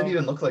 But it didn't Um,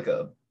 even look like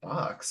a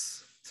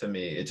box to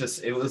me. It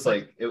was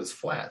like it was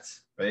flat,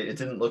 right? It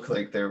didn't look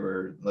like there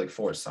were like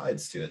four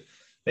sides to it.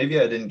 Maybe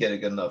I didn't get a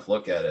good enough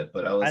look at it,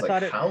 but I was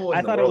like, how I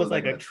in the thought it world was are they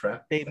like going to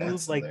trap they moved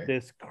bats in like there?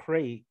 this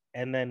crate,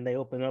 and then they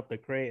open up the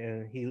crate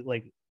and he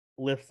like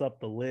lifts up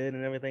the lid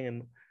and everything,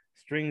 and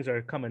strings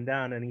are coming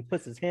down, and he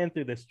puts his hand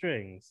through the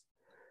strings.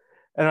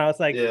 And I was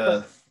like,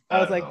 Yeah,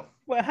 I don't know.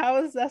 well,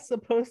 how is that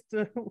supposed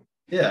to?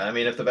 Yeah, I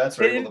mean, if the bats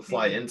were They able to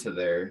fly didn't, into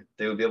there,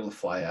 they would be able to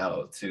fly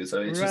out too.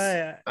 So it's just,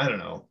 right. I don't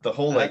know. The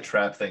whole Uh, like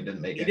trap thing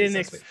didn't make he any didn't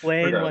sense to me.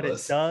 explain what it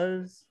Regardless,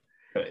 does.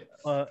 Right.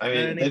 uh, I mean,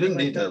 they anything didn't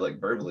like need to that. like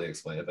verbally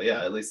explain it, but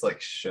yeah, at least like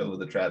show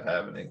the trap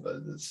happening. But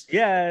it's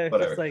Yeah, it's just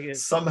whatever. like it.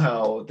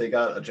 Somehow they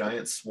got a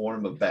giant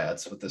swarm of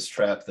bats with this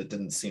trap that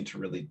didn't seem to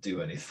really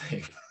do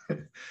anything.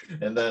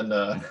 and then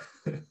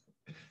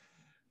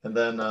and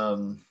then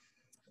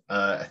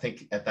I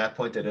think at that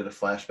point they did a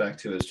flashback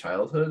to his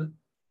childhood.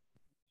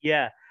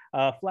 Yeah,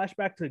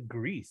 flashback to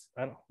Greece.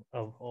 I don't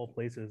of all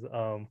places.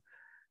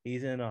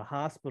 He's in a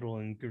hospital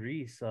in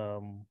Greece.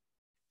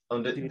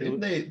 Due Didn't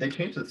to they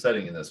changed the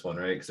setting in this one,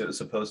 right? Because it was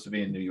supposed to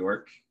be in New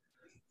York.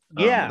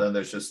 But yeah, then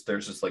there's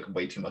just like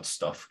way too much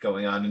stuff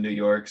going on in New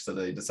York, so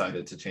they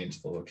decided to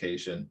change the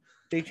location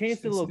they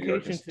changed the since New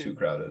York location is to too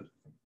crowded.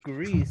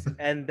 Greece,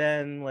 and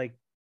then like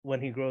when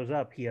he grows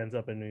up, he ends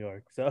up in New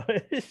York. So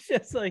it's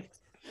just like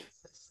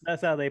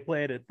that's how they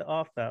played it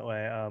off that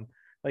way.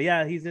 But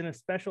yeah, he's in a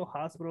special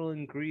hospital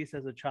in Greece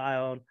as a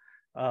child,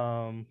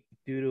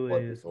 due to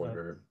Blood his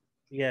disorder,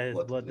 his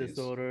blood blood disease.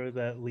 disorder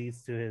that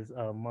leads to his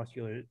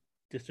muscular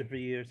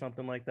dystrophy or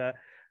something like that,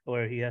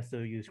 where he has to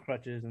use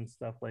crutches and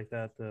stuff like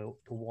that to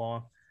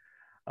walk.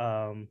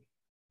 Um,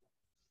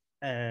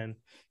 and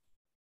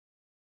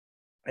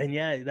and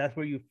yeah, that's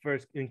where you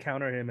first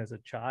encounter him as a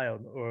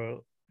child,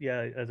 or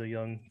yeah, as a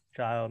young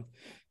child,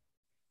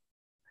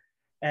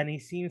 and he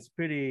seems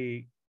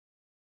pretty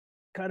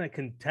kind of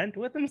content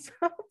with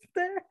himself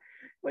there.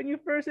 When you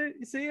first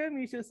see him,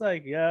 he's just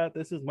like, yeah,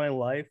 this is my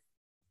life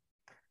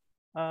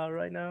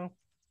right now,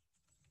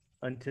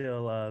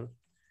 until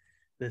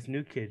this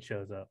new kid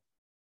shows up.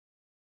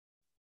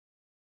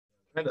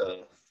 I'm trying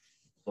to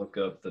look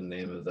up the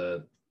name of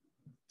that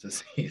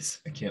disease.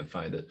 I can't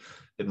find it.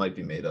 It might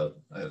be made up.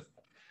 It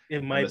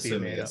I'm might be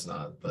assuming made up. it's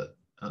not, but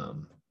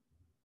I'm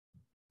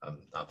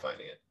not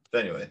finding it.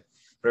 But anyway,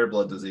 rare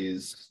blood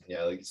disease.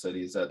 Yeah, like you said,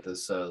 he's at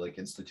this like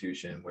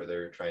institution where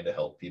they're trying to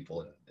help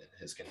people in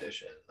his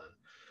condition.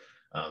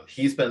 And,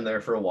 he's been there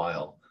for a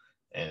while,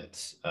 and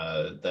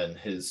then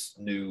his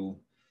new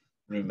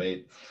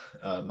roommate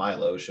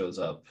Milo shows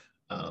up,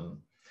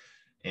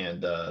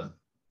 and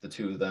the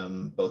two of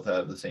them both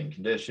have the same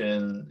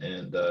condition,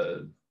 and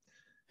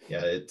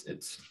yeah,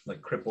 it's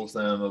like cripples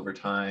them over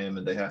time,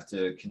 and they have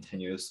to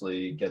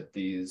continuously get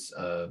these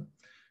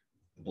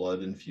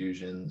blood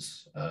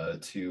infusions Yeah.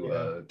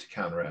 to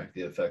counteract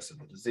the effects of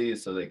the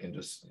disease, so they can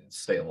just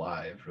stay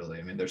alive. Really,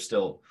 I mean, they're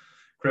still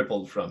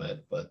crippled from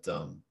it, but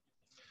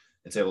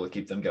it's able to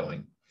keep them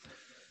going.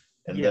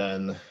 And Yeah.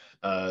 then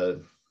I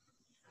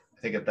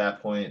think at that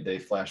point they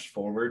flash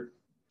forward.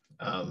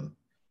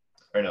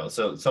 Or no,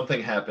 so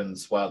something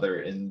happens while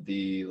they're in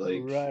the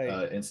like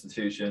Right.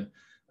 institution.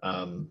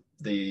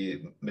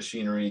 The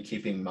machinery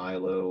keeping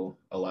Milo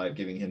alive,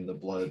 giving him the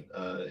blood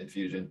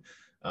infusion,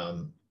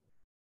 um,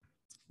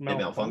 it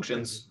Malfunctions.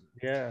 malfunctions.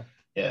 Yeah.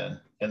 Yeah.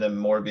 And then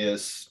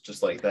Morbius,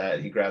 just like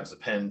that, he grabs a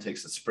pen,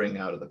 takes the spring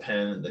out of the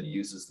pen, and then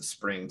uses the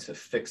spring to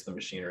fix the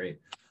machinery,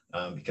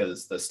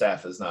 because the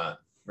staff is not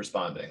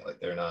responding. Like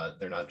they're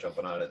not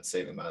jumping on it and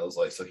saving Milo's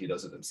life, so he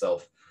does it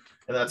himself.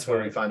 And that's where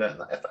we Right. find out.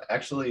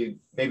 Actually,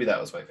 maybe that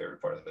was my favorite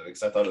part of the movie,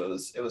 because I thought it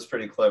was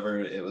pretty clever.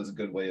 It was a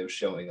good way of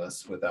showing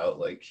us without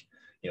like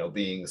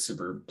being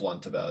super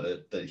blunt about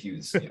it, that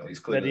he's That he's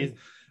clearly a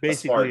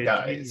basically smart a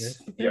guy.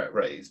 genius. Yeah,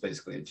 right. He's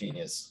basically a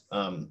genius.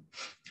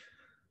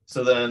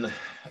 So then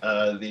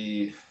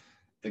the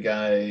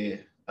guy,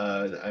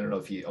 I don't know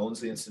if he owns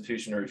the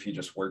institution or if he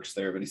just works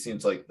there, but he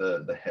seems like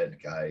the head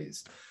guy.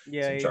 He's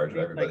Yeah, in he charge of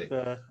seems like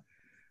everybody.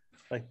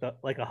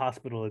 like a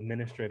hospital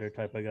administrator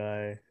type of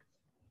guy.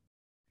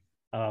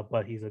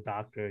 But he's a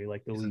doctor,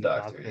 like the He's a lead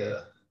doctor,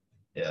 doctor.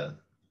 yeah, yeah.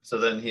 So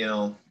then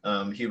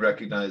he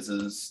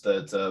recognizes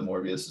that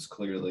Morbius is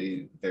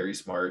clearly very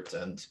smart,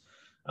 and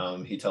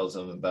he tells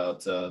him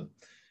about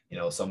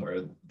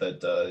somewhere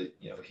that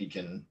he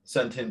can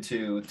send him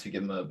to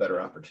give him a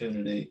better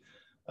opportunity.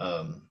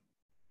 Um,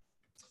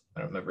 I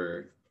don't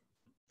remember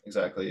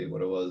exactly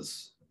what it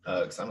was,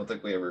 because I don't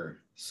think we ever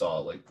saw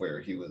like where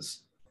he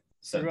was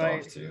sent off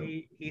Right.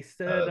 to. He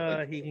said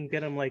Like he can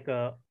get him like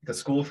a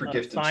school for a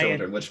gifted science.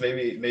 children, which made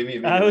me I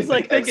immediately was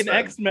like think thinking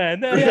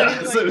X-Men. X-Men. Yeah,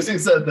 Yeah, as soon as he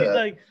said he's that.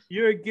 like,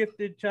 you're a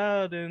gifted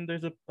child, and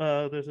there's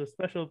a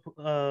special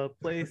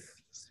place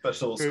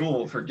Special for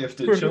school for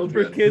gifted for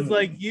children. kids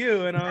like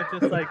you. And I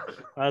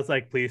was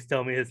like, please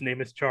tell me his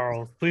name is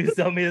Charles. Please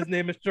tell me his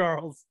name is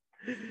Charles.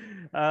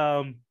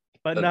 Um,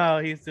 but But no,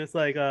 he's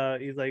like,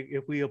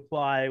 if we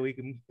apply, we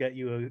can get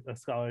you a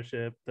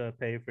scholarship to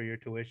pay for your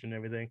tuition and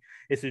everything.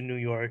 It's in New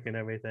York and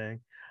everything.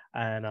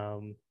 And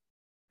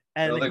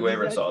I don't think we he's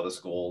ever actually saw the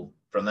school.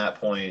 From that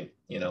point,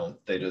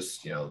 they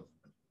just,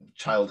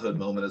 childhood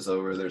moment is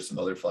over. There's some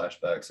other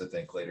flashbacks, I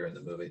think, later in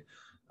the movie.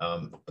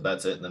 But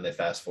that's it. And then they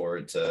fast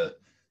forward to,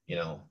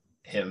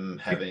 him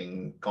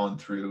having gone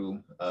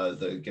through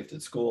the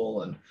gifted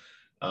school,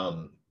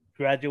 and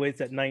graduates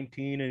at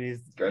 19, and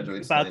he's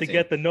graduates about to 19.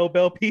 get the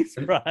Nobel Peace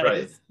Right.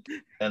 Prize.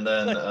 And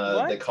then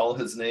Like, they what? call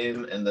his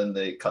name, and then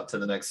they cut to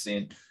the next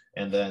scene,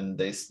 and then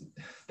they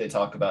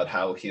talk about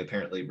how he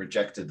apparently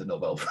rejected the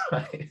Nobel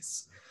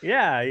Prize.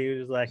 Yeah, he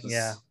was like,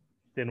 yeah, Just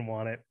didn't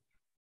want it.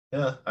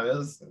 Yeah, I mean,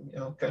 that's,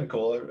 kind of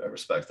cool. I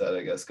respect that,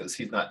 I guess, because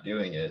he's not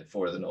doing it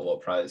for the Nobel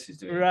Prize. He's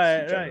doing it because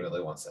he Right.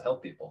 genuinely wants to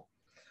help people,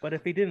 But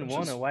if he didn't which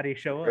want to, is why'd he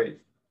show up? great.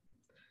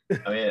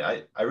 I mean,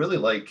 I really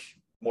like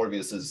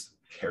Morbius's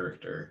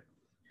character,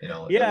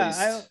 at Yeah,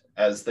 least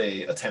as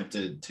they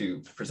attempted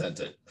to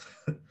present it.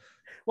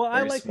 well, I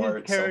Very like his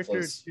smart,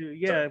 character selfless. too. Sorry,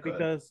 Yeah, go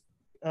ahead.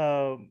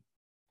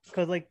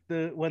 because like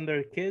when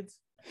they're kids,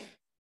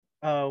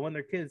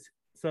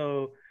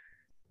 so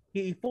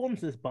he forms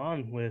this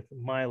bond with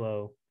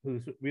Milo,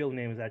 whose real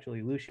name is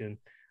actually Lucian,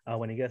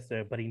 when he gets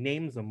there, but he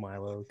names him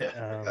Milo, Yeah,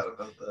 I forgot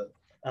about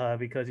that.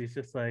 because he's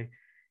just like,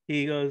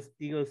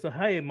 so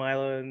hi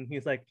Milo, and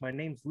he's like, my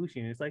name's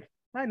Lucian. He's like,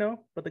 I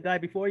know, but the guy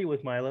before you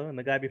was Milo, and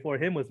the guy before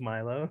him was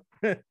Milo.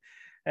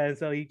 And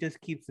so he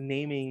just keeps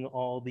naming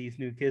all these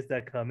new kids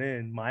that come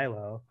in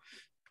Milo,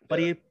 but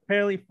Yeah, he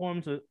apparently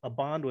forms a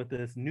bond with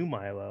this new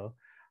Milo.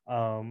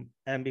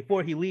 And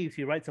before he leaves,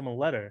 he writes him a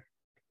letter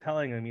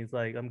telling him, he's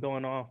like, I'm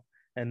going off.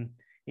 And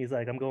he's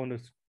like, I'm going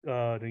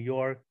to New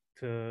York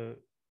to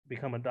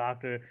become a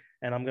doctor,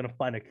 and I'm going to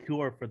find a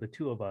cure for the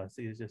two of us.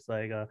 He's just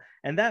like,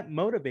 and that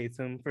motivates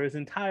him for his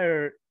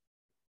entire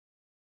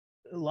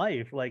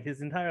life. Like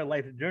his entire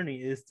life journey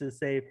is to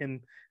save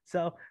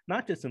himself,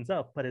 not just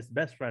himself, but his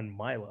best friend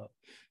Milo.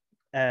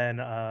 And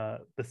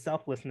the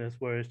selflessness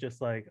where it's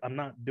just like, I'm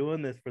not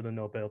doing this for the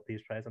Nobel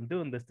Peace Prize, I'm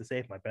doing this to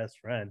save my best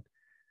friend.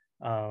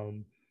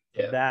 um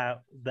yeah,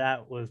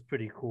 that was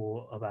pretty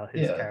cool about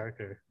his yeah.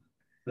 character.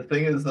 The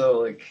thing is though,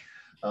 like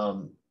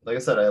I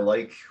said, I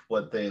like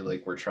what they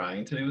were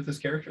trying to do with this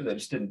character. They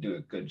just didn't do a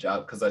good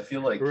job, because I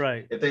feel like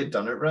Right. if they'd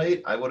done it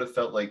right, I would have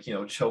felt like,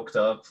 choked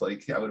up.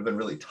 Like I would have been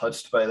really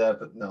touched by that,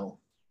 but no.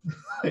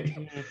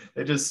 Mhm.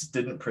 They just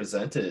didn't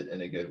present it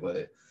in a good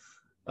way.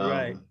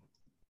 Right. Um,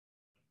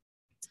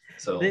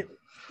 so They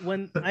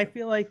when I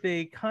feel like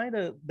they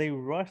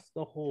rushed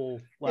the whole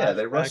yeah,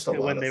 they rushed flashback a to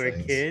lot when of they were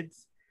things.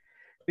 kids,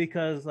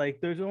 because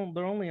like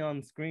they're only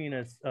on screen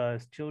as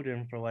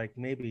children for like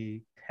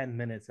maybe 10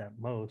 minutes at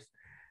most,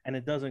 and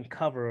it doesn't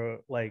cover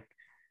like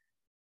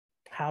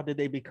how did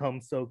they become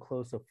so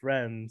close of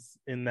friends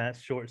in that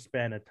short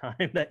span of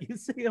time that you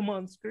see them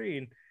on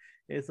screen.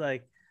 It's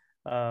like,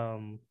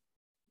 um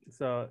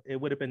so it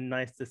would have been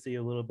nice to see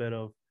a little bit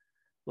of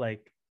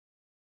like,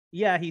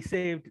 yeah, he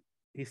saved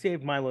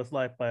Milo's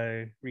life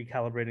by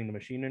recalibrating the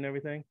machine and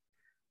everything,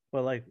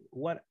 but like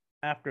what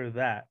after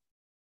that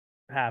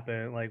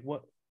happened, like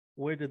what,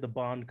 where did the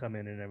bond come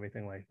in and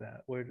everything like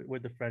that, where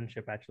the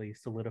friendship actually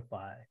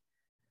solidify.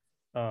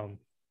 um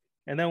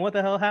and then what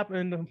the hell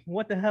happened,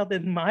 what the hell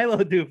did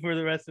Milo do for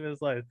the rest of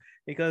his life,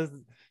 because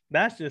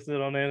that's just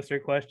an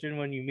unanswered question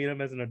when you meet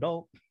him as an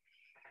adult.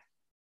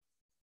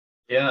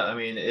 Yeah, I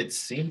mean, it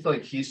seems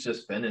like he's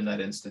just been in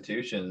that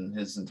institution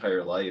his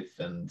entire life,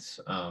 and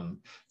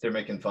they're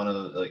making fun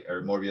of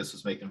or Morbius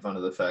was making fun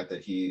of the fact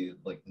that he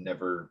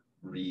never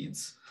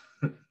reads,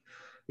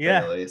 Yeah.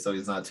 apparently, so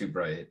he's not too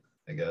bright,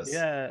 I guess.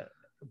 Yeah,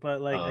 but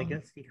like I Um,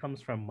 guess he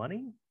comes from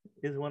money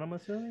is what I'm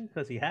assuming,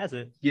 because he has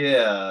it.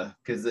 yeah,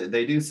 because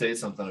they do say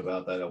something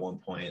about that at one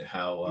point.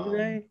 How Do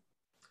they?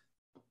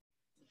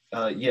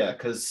 yeah,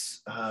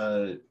 because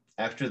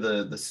after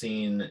the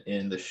scene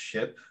in the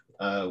ship,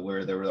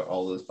 where there were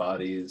all those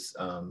bodies,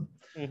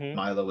 Mm-hmm.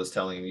 Milo was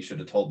telling him, "You should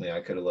have told me.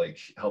 I could have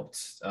helped,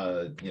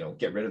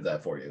 get rid of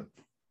that for you."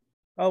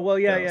 Oh well,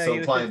 yeah, yeah. So He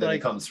was implying just that he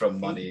like, comes from he,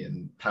 money and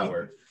he.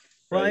 power,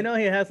 Well, I right? know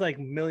he has like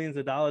millions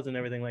of dollars and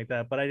everything like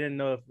that, but I didn't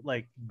know if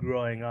like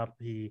growing up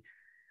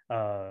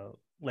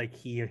like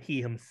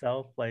he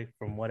himself, like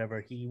from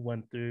whatever he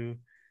went through,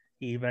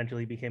 he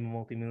eventually became a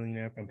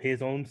multimillionaire from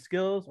his own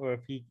skills, or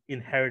if he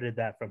inherited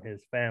that from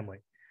his family.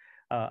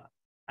 Uh,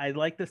 I'd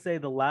like to say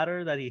the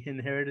latter, that he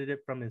inherited it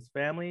from his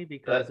family,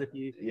 because That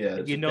Yeah, if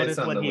you just based notice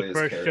on when the he way his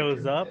first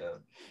shows character, up, yeah,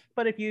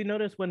 but if you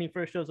notice when he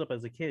first shows up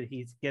as a kid,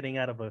 he's getting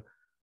out of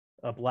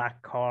a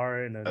black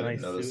car in a I didn't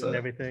nice notice suit and that.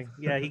 everything.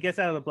 Yeah, he gets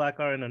out of the black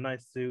car in a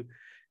nice suit,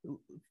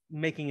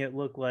 making it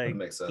look That like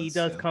makes he sense.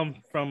 does Yeah, come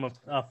from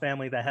a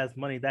family that has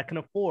money that can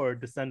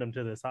afford to send him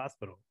to this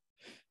hospital.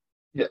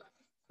 yeah.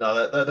 No,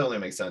 that only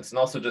makes sense, and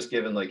also just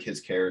given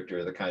his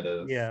character, the kind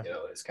of Yeah.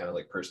 his kind of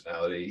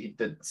personality, he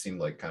did seem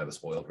like kind of a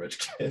spoiled rich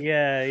kid.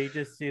 Yeah, he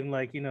just seemed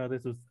like,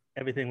 this was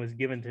everything was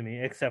given to me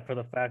except for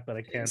the fact that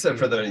I can't Except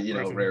be a for the normal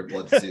person. rare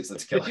blood disease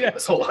that's killing him Yeah,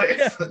 his whole yeah,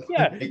 life,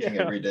 yeah, making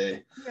yeah,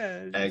 everyday yeah.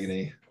 Just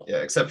agony. Yeah,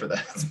 except for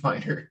that, it's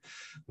minor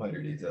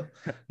detail.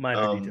 minor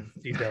Um,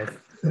 details.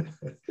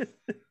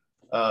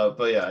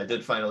 but yeah, I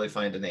did finally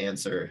find an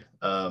answer.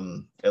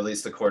 At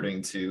least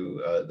according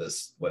to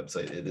this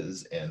website, it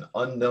is an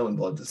unknown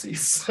blood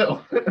disease.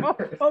 So, Oh,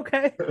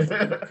 okay.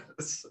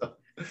 so,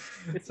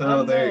 It's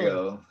so there you unknown.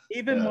 go.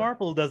 Even Yeah,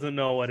 Marvel doesn't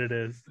know what it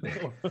is.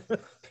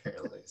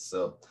 apparently.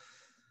 So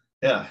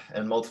yeah,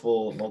 and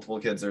multiple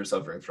kids are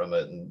suffering from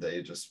it, and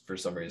they just for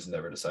some reason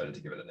never decided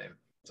to give it a name.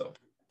 So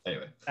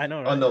anyway, I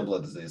know, right? unknown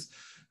blood disease.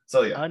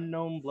 So yeah,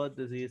 Unknown blood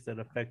disease that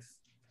affects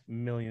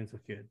millions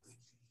of kids.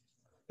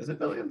 is it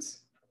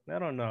billions? I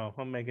don't know.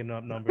 I'm making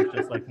up numbers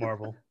just like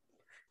Marvel.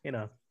 You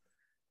know.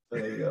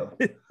 There you go.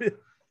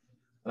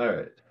 All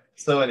right.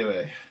 So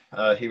anyway,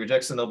 he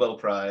rejects the Nobel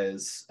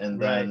Prize, and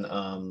Right.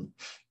 then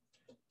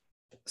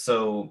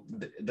so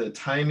the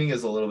timing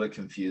is a little bit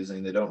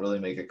confusing. They don't really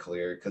make it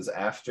clear because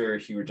after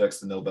he rejects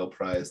the Nobel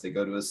Prize, they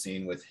go to a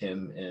scene with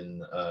him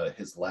in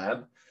his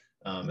lab,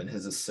 and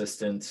his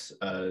assistant.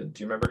 Do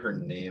you remember her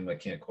name? I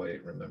can't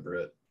quite remember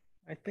it.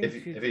 I think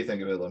If she's you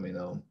think of it, let me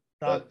know.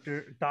 But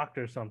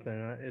Doctor something.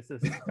 It's a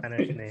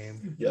Spanish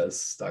name.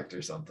 yes,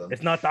 Doctor something.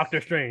 It's not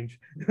Doctor Strange.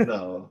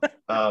 No.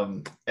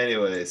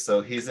 Anyway,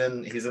 so he's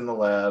in the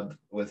lab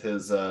with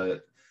his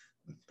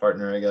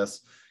partner, I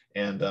guess,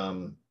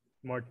 and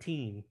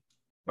Martine.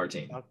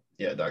 Martine.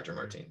 Yeah, Dr.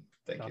 Martine.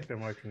 Thank you. Dr.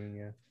 Martine,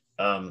 yeah.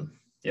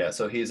 Yeah,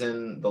 so he's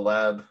in the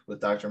lab with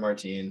Dr.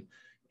 Martine,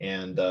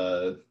 and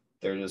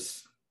they're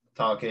just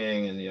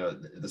talking,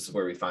 and this is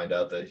where we find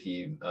out that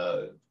he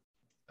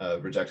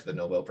rejected the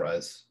Nobel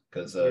Prize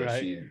because Right.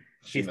 she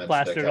He's mentioned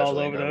plastered it all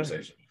casually over in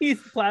conversation.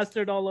 He's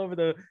plastered all over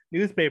the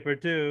newspaper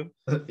too.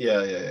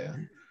 Yeah.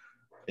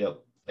 Yep.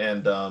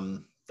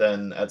 And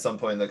then at some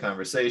point in the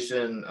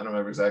conversation, I don't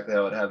remember exactly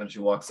how it happened. She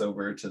walks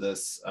over to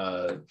this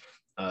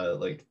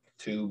like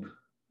tube,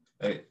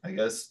 I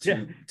guess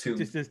tube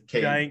just this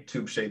cage, giant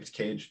tube shaped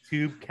cage,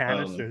 tube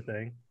canister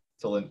thing,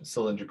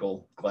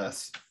 cylindrical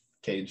glass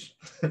cage,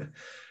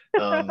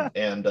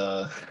 and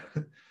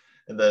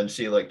and then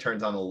she like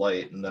turns on the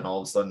light, and then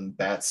all of a sudden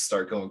bats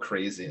start going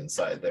crazy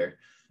inside there.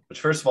 Which,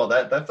 first of all,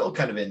 that felt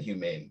kind of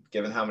inhumane,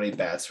 given how many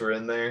bats were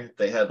in there.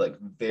 They had like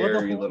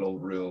very little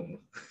room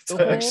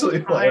to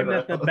actually fly around.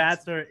 That the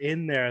bats are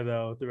in there,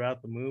 though,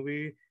 throughout the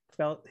movie,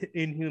 felt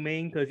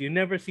inhumane because you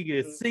never see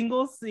a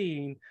single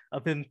scene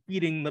of him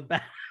feeding the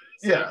bats.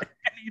 Yeah.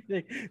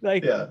 Anything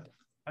like. Yeah.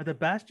 Are the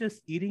bats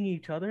just eating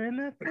each other in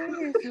that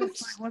thing? It's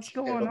just like, what's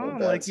going on?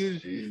 Bats,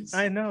 like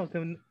I know,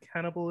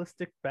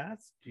 cannibalistic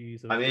bats.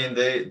 Jesus. I mean,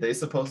 they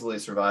supposedly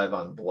survive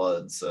on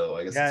blood, so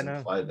I guess it's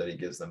implied that he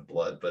gives them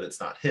blood, but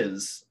it's not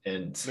his,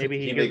 and maybe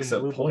he makes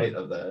a point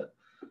of that.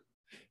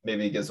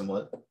 Maybe he gives them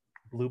what?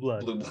 Blue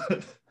blood. Blue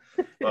blood.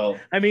 Well,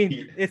 I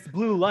mean, it's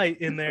blue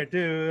light in there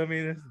too. I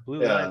mean, it's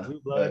blue light,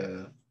 blue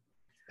blood.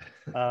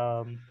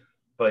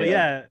 But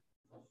yeah,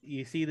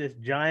 you see this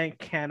giant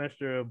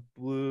canister of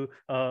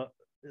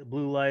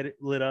blue light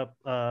lit up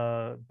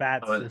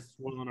bats just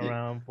swirling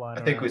around, flying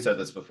around. I think we said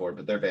this before,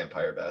 but they're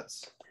vampire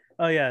bats.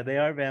 Oh yeah, they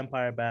are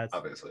vampire bats.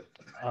 Obviously.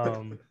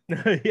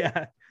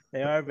 Yeah,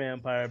 they are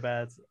vampire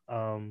bats.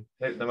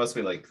 There must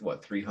be like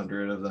what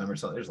 300 of them or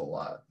something. There's a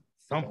lot.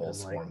 Something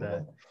like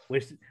that.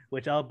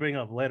 Which I'll bring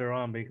up later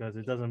on because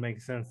it doesn't make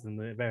sense in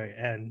the very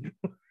end.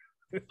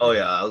 Oh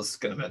yeah, I was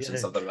gonna mention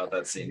something about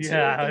that scene too.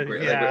 Yeah, I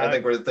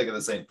think we're thinking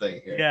the same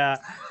thing here. Yeah.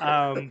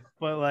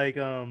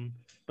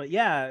 But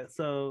yeah,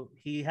 so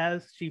she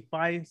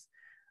finds,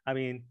 I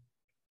mean,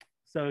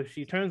 so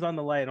she turns on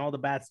the light and all the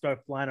bats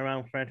start flying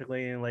around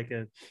frantically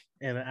in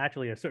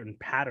actually a certain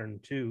pattern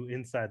too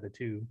inside the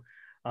tube.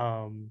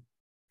 And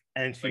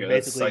she like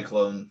basically a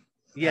cyclone.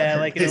 Yeah,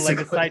 like a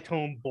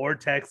cyclone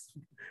vortex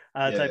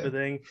type of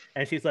thing.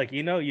 And she's like,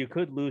 you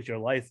could lose your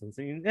license.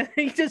 And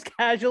he just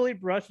casually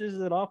brushes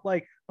it off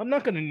like, I'm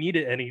not going to need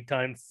it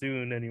anytime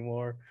soon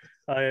anymore.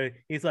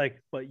 He's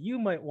like, but you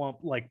might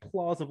want like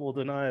plausible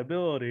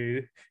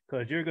deniability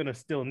because you're going to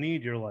still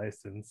need your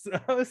license.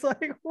 I was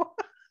like, what?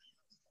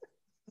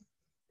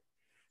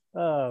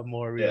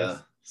 Morbius. Yeah.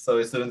 So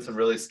he's doing some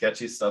really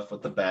sketchy stuff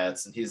with the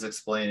bats, and he's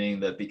explaining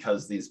that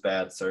because these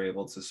bats are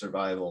able to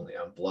survive only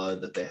on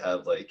blood, that they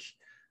have like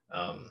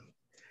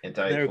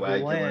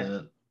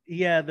anticoagulant.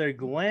 Their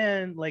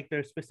gland, like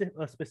a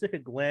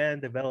specific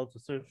gland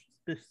develops a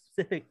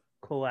specific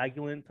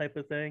coagulant type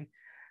of thing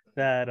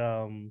that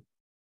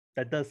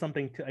that does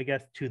something to, I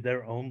guess, to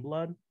their own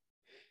blood.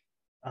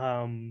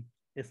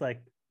 It's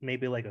like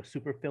maybe like a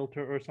super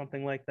filter or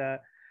something like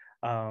that.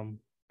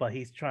 But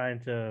he's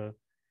trying to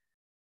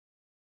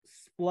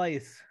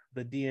splice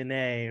the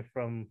DNA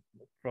from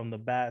the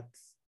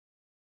bats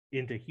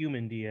into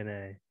human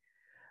DNA.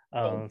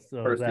 First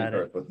he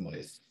starts with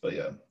mice, but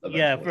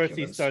first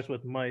he starts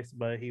with mice,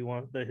 but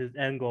his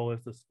end goal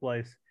is to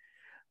splice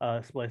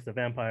the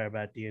vampire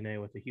bat DNA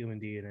with the human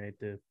DNA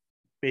to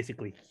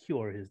basically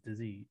cure his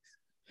disease.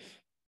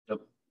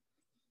 Yep.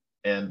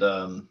 And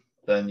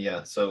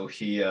then so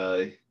he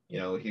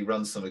he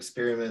runs some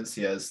experiments.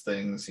 He has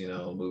things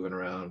moving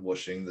around,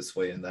 whooshing this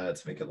way and that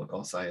to make it look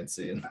all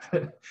sciencey, and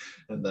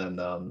then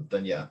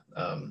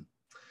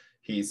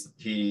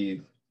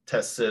he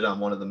tests it on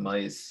one of the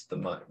mice.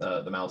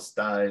 The mouse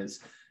dies,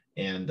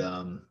 and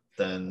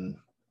then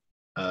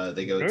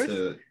they go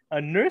to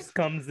a nurse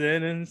comes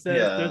in and says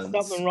there's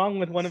something wrong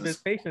with one of his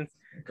patients.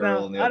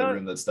 Girl in the other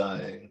room that's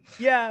dying.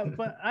 Yeah,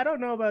 but I don't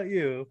know about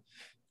you,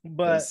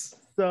 but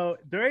so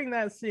during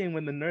that scene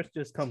when the nurse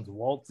just comes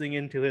waltzing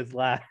into his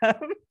lab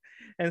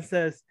and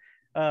says,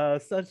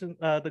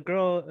 the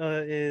girl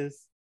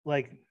is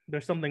like,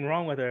 there's something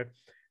wrong with her.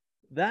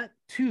 That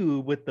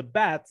tube with the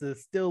bats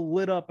is still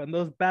lit up and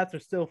those bats are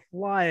still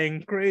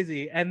flying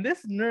crazy. And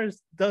this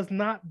nurse does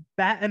not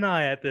bat an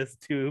eye at this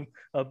tube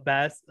of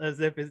bats as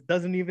if it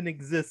doesn't even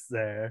exist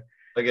there.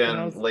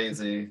 Again,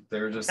 lazy. They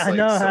were just like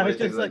so many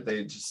things like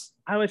they just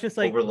I was just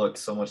like, overlooked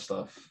so much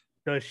stuff.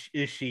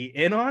 is she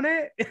in on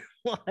it?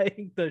 Like,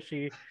 does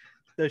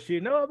she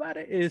know about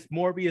it? Is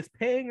Morbius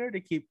paying her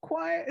to keep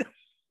quiet?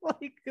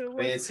 Like, I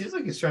mean, it seems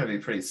like he's trying to be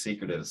pretty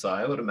secretive, so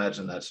I would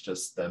imagine that's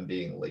just them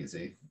being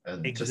lazy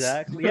and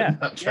exactly. just Yeah,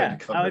 not trying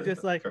yeah. to I was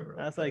just like, cover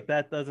I was that. like,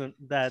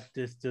 that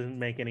just doesn't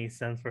make any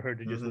sense for her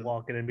to just Mm-hmm.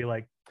 walk in and be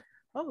like,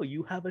 oh,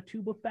 you have a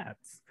tube of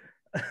bats.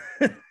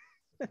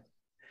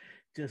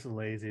 Just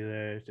lazy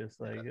there. It's just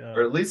like,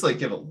 Or at least like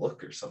give a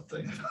look or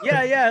something.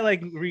 yeah, yeah,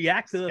 like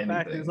react to the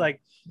fact it's Anything.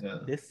 like, Yeah.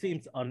 this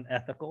seems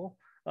unethical.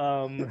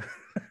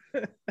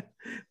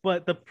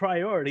 But the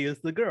priority is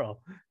the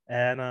girl.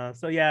 And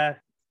so yeah,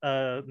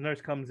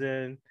 nurse comes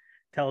in,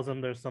 tells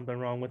him there's something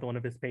wrong with one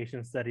of his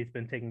patients that he's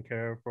been taking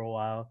care of for a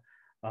while.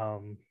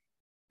 Um,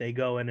 they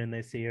go in and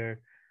they see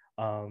her.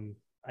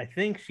 I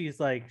think she's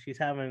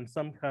having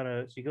some kind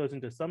of, she goes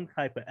into some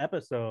type of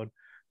episode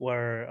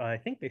where I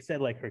think they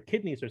said like her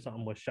kidneys or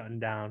something was shutting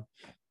down,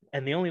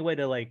 and the only way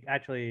to like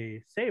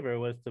actually save her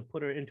was to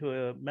put her into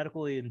a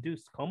medically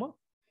induced coma.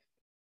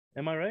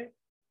 Am I right?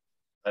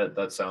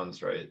 That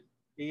sounds right.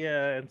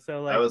 Yeah, and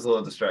so I like, was a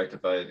little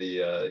distracted by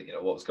the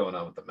what was going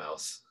on with the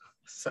mouse.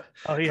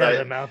 oh, he had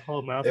I, the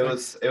whole mouse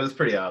it thing. was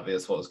pretty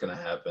obvious what was going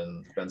to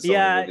happen. There's been so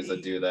many Yeah, movies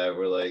that do that,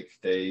 where like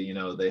they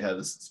have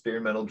this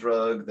experimental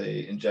drug,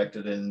 they inject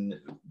it in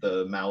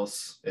the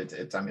mouse.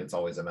 It's I mean it's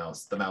always a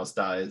mouse. The mouse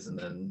dies, and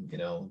then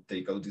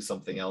they go do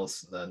something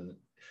else, and then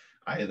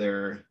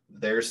either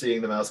they're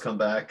seeing the mouse come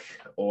back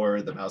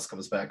or the mouse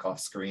comes back off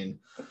screen,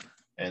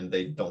 and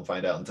they don't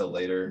find out until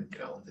later.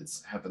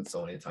 It's happened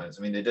so many times.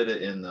 I mean, they did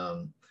it in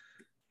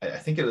I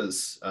think it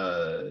was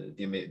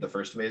the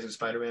first Amazing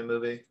Spider-Man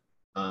movie.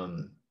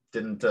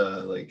 Didn't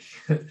like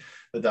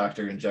the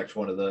doctor inject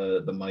one of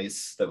the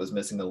mice that was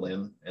missing a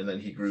limb, and then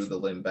he grew the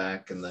limb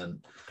back, and then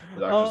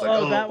the doctor was like,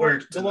 oh, "Oh, it that one,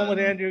 worked." the And one with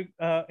then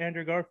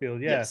Andrew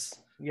Garfield. Yeah, yes,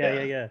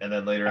 yeah, yeah. and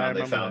then later I on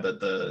they remember found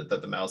that.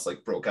 that the mouse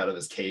like broke out of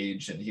his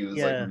cage, and he was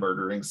like Yeah,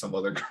 murdering some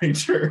other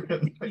creature.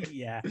 And, like,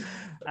 yeah.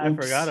 I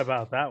forgot oops.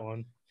 about that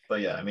one. But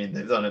yeah, I mean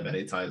they've done it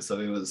many times, so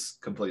it was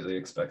completely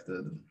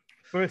expected.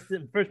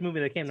 First movie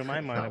that came to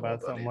my mind Not well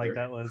about done something like either.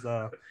 that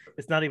was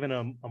it's not even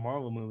a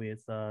Marvel movie.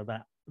 It's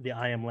that the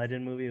I Am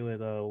Legend movie with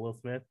Will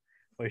Smith,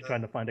 where he's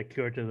trying to find a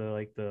cure to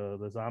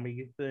the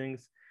zombie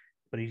things,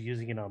 but he's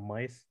using it on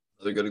mice.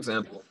 Another good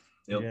example.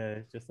 Yep. Yeah,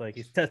 it's just like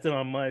he's testing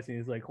on mice, and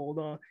he's like, hold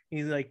on,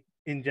 he's like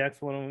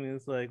injects one of them, and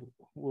it's like,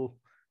 well,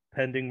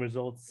 pending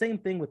results. Same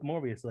thing with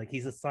Morbius. Like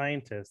he's a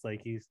scientist,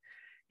 like he's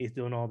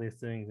doing all these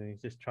things, and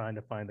he's just trying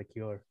to find a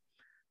cure.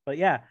 But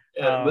yeah,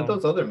 Yeah, with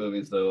those other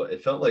movies though,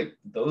 it felt like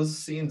those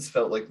scenes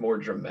felt like more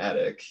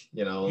dramatic,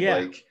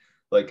 yeah,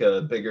 like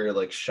a bigger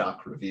like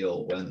shock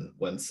reveal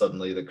when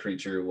suddenly the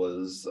creature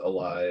was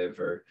alive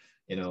or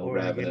or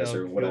ravenous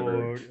or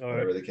cured,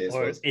 whatever the case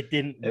or was. it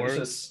didn't It was work.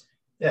 just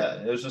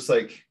it was just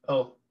like,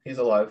 oh, he's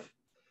alive.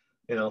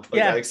 Like I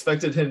Yeah,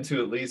 expected him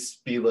to at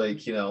least be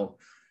like,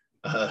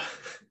 uh,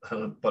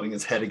 butting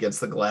his head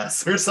against the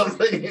glass or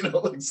something,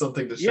 like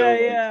something to show like,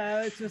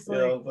 yeah. It's just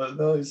like, but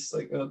no, he's just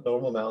like a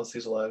normal mouse.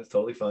 He's alive,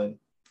 totally fine.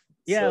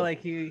 yeah, So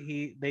like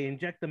he they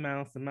inject the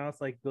mouse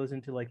like goes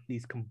into like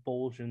these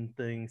convulsion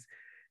things,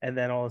 and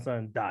then all of a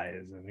sudden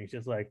dies, and he's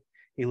just like,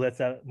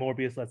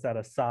 Morbius lets out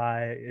a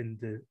sigh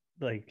into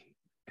like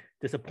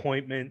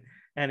disappointment,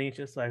 and he's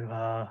just like,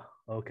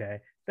 okay.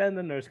 Then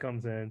the nurse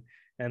comes in,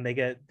 and they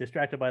get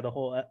distracted by the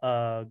whole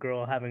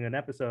girl having an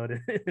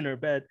episode in her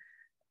bed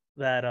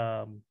that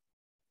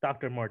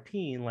Dr.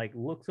 Martine like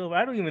looks over.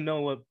 I don't even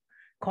know what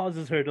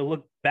causes her to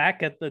look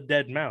back at the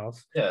dead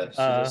mouse. yeah, she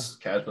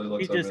just casually She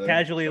looks over just there.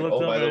 casually Like,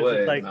 looks oh, by over the and it's just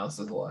way, the like, mouse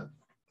is alive.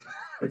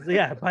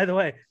 yeah, by the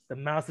way, the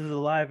mouse is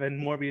alive,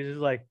 and Morbius is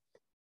like,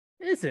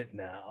 is it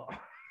now?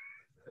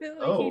 Like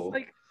he's Oh,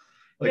 like,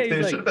 yeah, like he's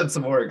there should like, have been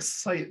some more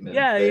excitement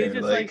yeah, he's there.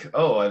 just like, Like,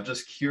 oh, I've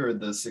just cured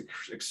this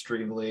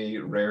extremely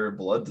rare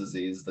blood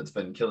disease that's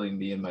been killing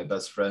me and my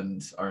best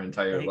friend our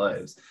entire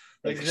lives.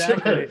 Like, there should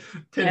have been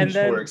exactly. a And tinge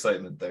more then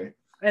excitement there.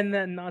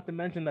 not to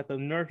mention that the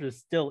nurse is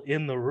still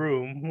in the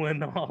room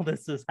when all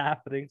this is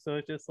happening.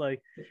 So it's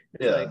like,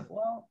 Yeah.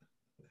 well,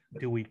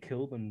 do we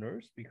kill the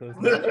nurse because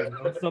now she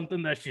knows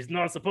something that she's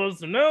not supposed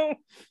to know?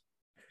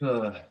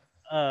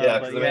 Yeah, But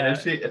because I mean,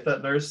 yeah, if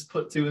that nurse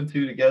put two and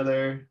two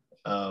together,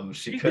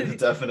 she she could have could.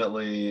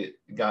 definitely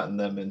gotten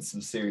them in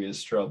some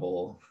serious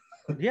trouble.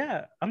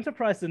 Yeah, I'm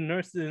surprised the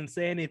nurse didn't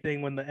say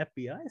anything when the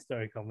FBI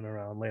started coming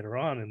around later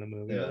on in the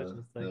movie. It was Yeah,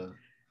 just like, yeah.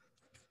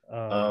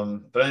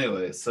 but But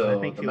anyway, I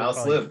so think the she was mouse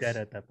probably lived. dead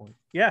at that point.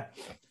 Yeah,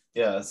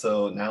 Yeah,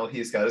 so now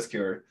he's got his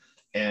cure,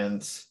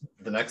 and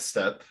the next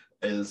step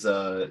is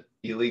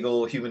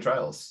illegal human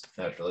trials,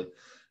 naturally,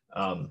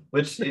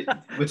 which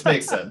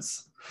makes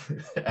sense,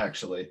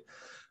 actually,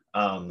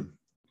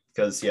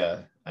 because yeah,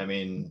 I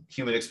mean,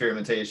 human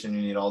experimentation,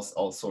 you need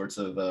all sorts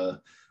of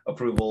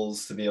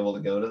approvals to be able to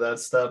go to that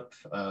step.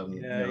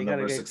 yeah, you gotta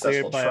Number of get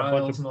successful cleared by a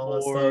bunch of trials and all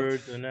that stuff.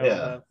 boards and all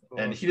Yeah, that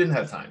and stuff. he didn't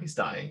have time. He's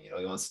dying.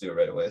 He wants to do it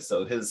right away.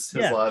 So his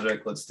Yeah,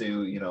 logic, let's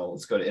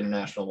go to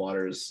international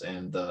waters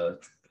and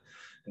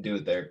do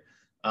it there.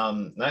 I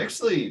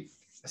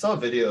saw a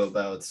video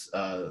about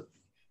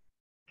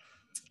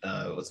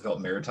what's it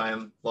called,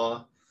 maritime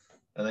law,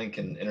 I think,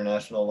 and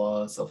international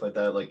law and stuff like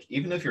that. Like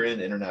even if you're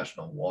in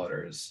international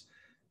waters,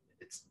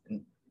 it's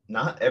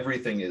not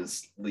everything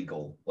is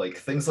legal. Like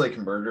things like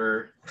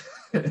murder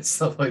and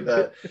stuff like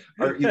that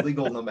are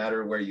illegal no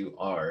matter where you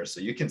are.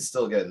 So you can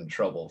still get in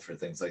trouble for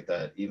things like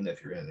that, even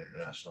if you're in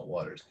international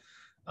waters.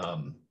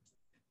 So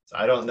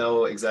I don't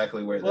know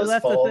exactly where this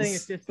that's falls, the thing.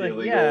 It's just the like,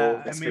 illegal yeah, I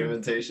mean,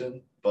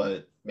 experimentation,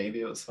 but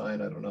maybe it was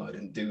fine. I don't know. I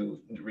didn't do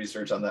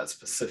research on that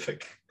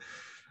specific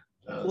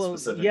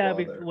specific yeah, law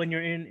there. when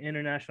you're in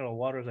international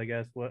waters, I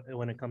guess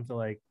when it comes to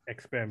like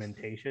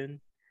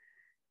experimentation,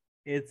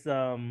 it's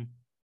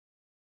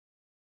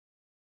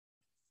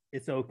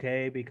it's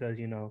okay because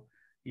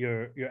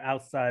you're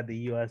outside the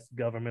U.S.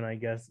 government, I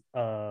guess.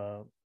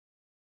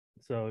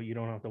 So you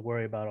don't have to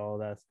worry about all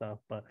that stuff.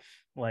 But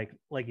like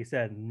you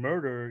said,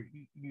 murder,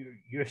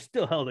 you're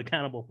still held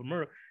accountable for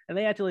murder. And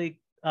they actually,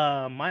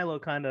 Milo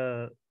kind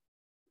of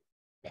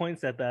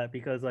points at that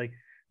because like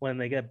when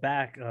they get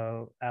back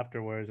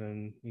afterwards,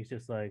 and he's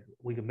just like,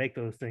 we can make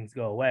those things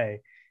go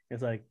away.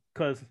 It's like,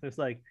 because it's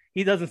like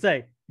he doesn't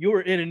say you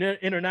were in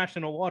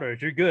international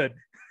waters, you're good.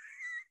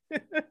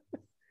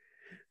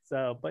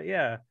 So, but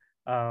yeah,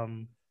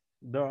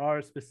 there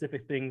are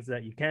specific things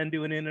that you can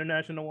do in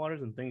international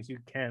waters and things you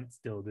can't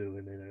still do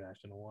in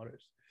international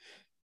waters.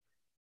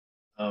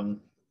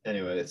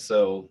 Anyway,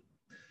 so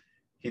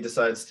he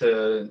decides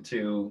to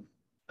do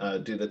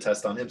the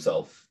test on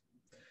himself,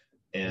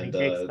 and he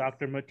takes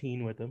Dr.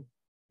 Martine with him.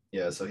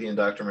 Yeah, so he and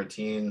Dr.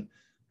 Martine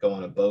go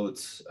on a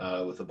boat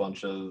with a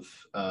bunch of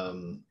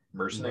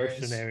mercenaries.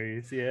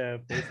 Mercenaries, yeah,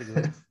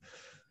 basically.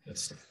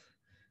 It's,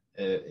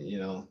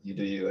 you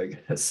do you, I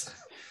guess.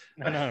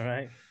 I know,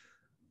 right?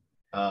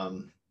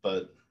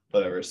 But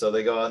whatever. So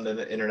they go on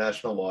to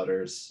international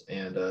waters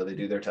and they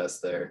do their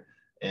test there,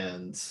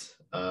 and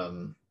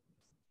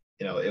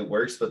it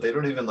works. But they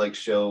don't even like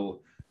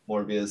show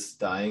Morbius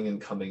dying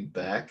and coming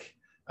back.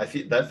 I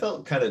feel that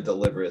felt kind of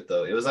deliberate,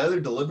 though. It was either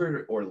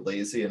deliberate or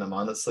lazy, and I'm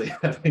honestly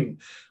having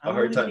a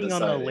hard time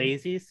deciding. On the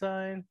lazy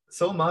side.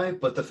 So am I,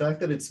 but the fact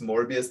that it's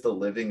Morbius the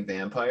living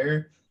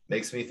vampire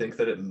makes me think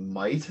that it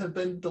might have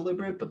been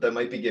deliberate, but that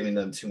might be giving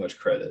them too much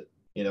credit.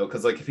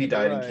 Because like if he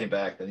died and came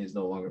back, then he's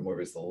no longer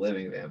Morbius the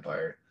living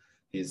vampire.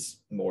 He's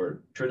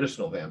more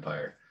traditional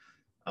vampire.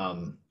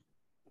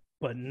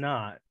 But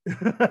not.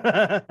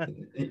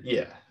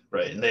 Yeah,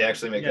 right. And they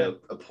actually make a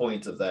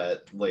point of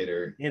that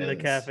later in the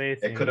cafe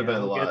scene. It could have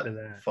been a lot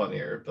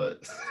funnier,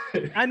 but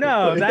I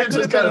know that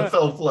just kind of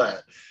fell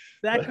flat.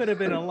 That could have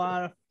been a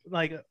lot of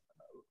like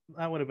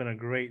that would have been a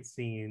great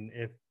scene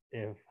if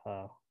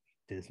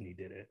Disney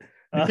did it.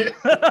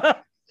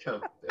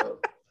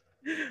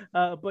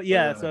 But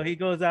yeah, so he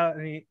goes out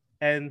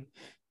and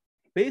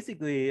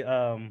basically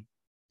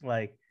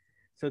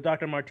so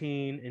Dr.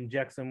 Martine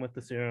injects him with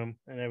the serum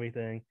and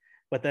everything,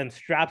 but then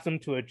straps him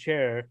to a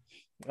chair,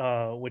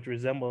 which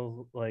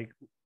resembles like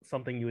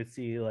something you would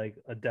see like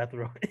a death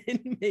row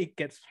inmate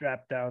get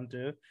strapped down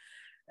to.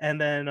 And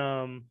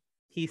then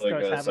he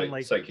starts having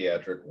like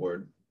psychiatric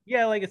ward.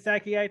 Yeah, like a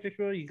psychiatric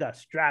ward. He's got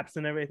straps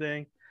and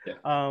everything.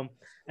 Yeah.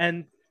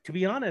 And to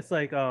be honest,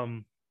 like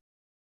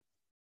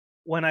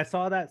when I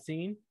saw that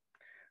scene,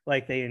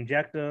 like they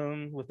inject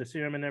him with the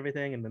serum and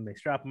everything, and then they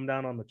strap him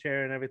down on the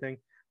chair and everything,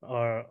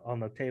 or on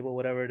the table,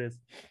 whatever it is.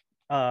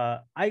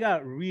 I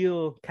got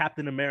real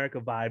Captain America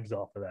vibes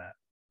off of that.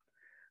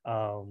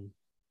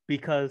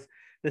 Because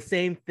the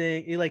same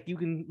thing, like you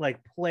can like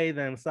play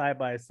them side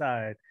by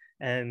side,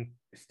 and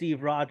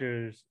Steve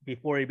Rogers,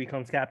 before he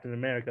becomes Captain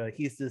America,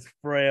 he's this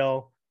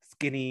frail,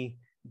 skinny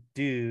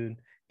dude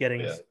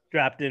getting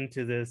strapped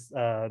into this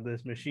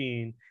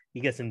machine. He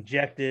gets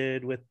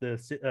injected with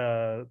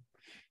the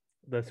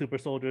super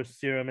soldier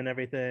serum and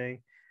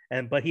everything,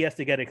 but he has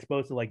to get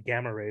exposed to like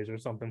gamma rays or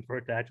something for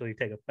it to actually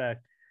take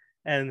effect.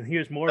 And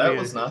here's Morbius. That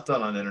was not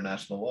done on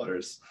international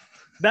waters.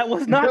 That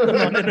was not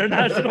done on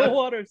international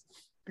waters.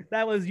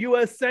 That was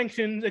U.S.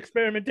 sanctioned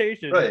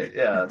experimentation. Right,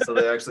 yeah. So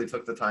they actually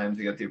took the time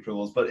to get the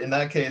approvals. But in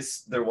that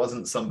case, there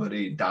wasn't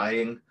somebody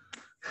dying.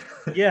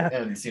 Yeah.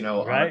 And,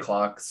 on a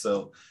clock.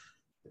 So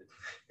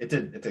it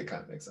did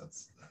kind of make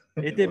sense.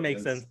 It did make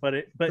sense, but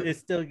it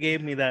still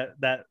gave me that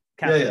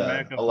Captain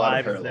America a lot vibes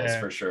of parallels there.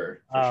 For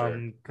sure.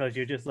 Because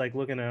you're just like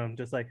looking at him,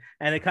 just like,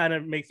 and it kind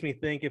of makes me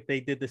think if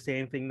they did the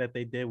same thing that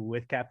they did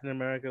with Captain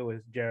America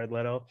with Jared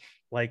Leto,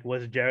 like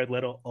was Jared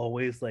Leto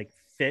always like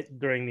fit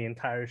during the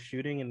entire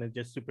shooting and then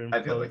just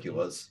superimposed? I feel like he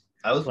was.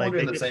 I was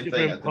wondering the same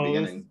thing at the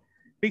beginning.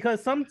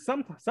 Because some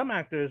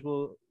actors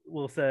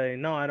will say,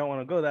 no, I don't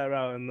want to go that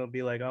route, and they'll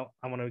be like, oh,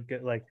 I want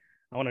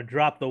to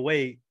drop the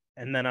weight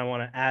and then I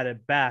want to add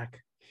it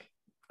back.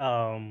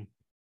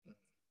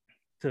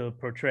 To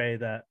portray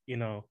that,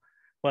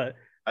 but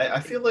I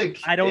feel like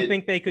I don't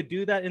think they could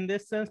do that in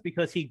this sense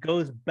because he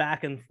goes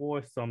back and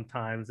forth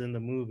sometimes in the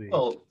movie.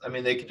 Well, I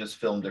mean, they could just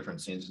film different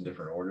scenes in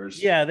different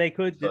orders. Yeah, they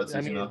could.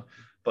 So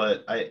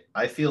but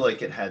I feel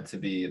like it had to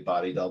be a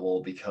body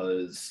double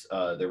because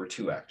there were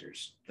two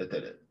actors that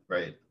did it,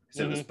 right?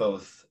 So it was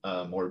both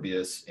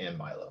Morbius and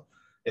Milo.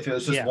 If it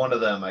was just one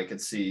of them, I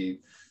could see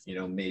you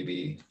know,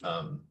 maybe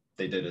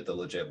they did it the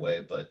legit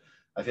way, but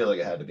I feel like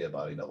it had to be a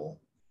body double.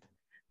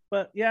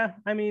 But yeah,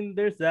 I mean,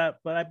 there's that.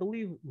 But I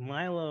believe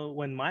Milo,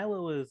 when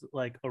Milo was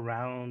like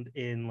around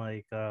in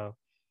like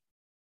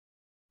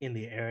in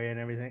the area and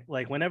everything,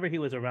 like whenever he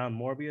was around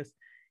Morbius,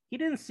 he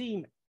didn't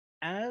seem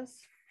as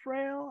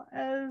frail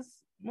as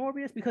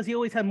Morbius because he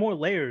always had more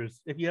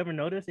layers. If you ever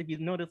notice, if you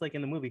notice, like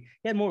in the movie,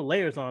 he had more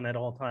layers on at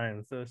all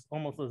times. So it's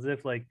almost as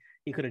if like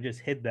he could have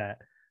just hid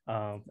that.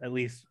 At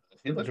least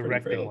He looks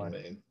pretty frail to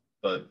me,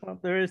 but well,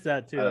 there is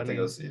that too. I have to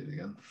go see it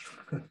again.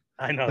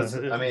 I know.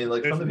 I mean,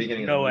 like from the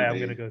beginning no of the way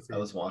movie, I'm gonna go see I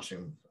was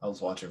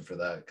watching for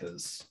that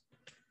because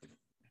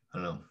I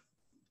don't know.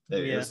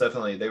 Yeah. It was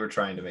definitely, they were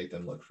trying to make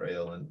them look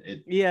frail, and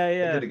they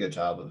did a good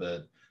job of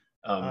it.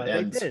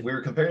 And we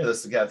were comparing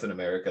this to Captain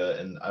America,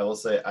 and I will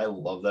say I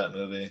love that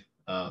movie.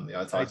 You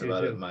know, I talked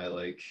about it in my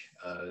like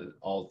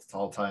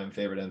all-time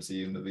favorite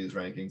MCU movies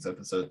rankings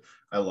episode.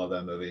 I love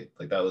that movie.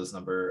 Like that was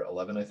number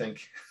 11, I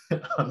think,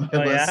 on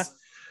my list.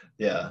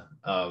 Yeah,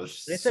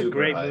 it's a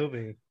great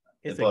movie.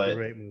 It's a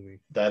great movie.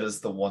 That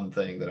is the one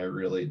thing that I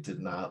really did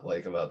not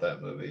like about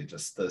that movie.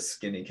 Just the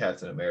skinny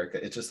Captain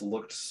America. It just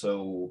looked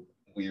so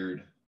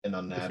weird and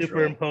unnatural. The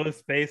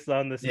superimposed face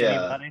on the skinny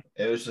body.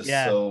 It was just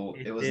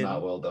it was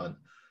not well done.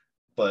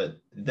 But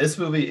this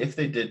movie, if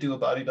they did do a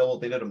body double,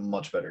 they did a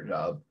much better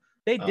job.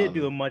 They did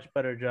do a much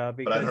better job.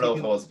 But I don't know if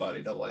it was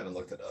body double. I haven't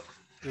looked it up.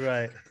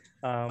 Right.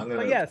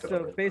 But yeah,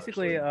 so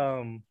basically,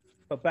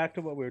 but back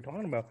to what we were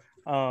talking about.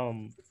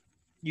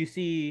 You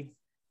see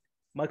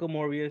Michael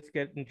Morbius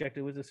get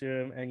injected with the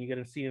serum, and you get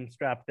to see him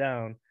strapped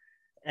down,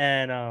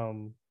 and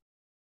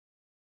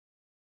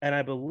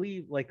I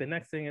believe like the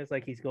next thing is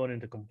like he's going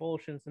into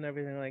convulsions and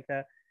everything like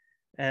that,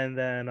 and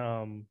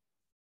then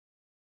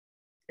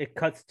it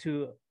cuts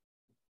to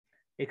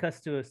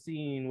a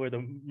scene where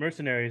the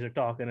mercenaries are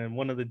talking, and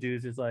one of the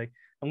dudes is like,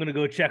 "I'm gonna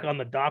go check on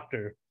the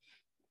doctor,"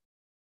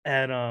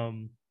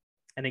 and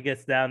he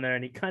gets down there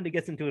and he kind of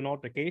gets into an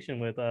altercation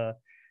with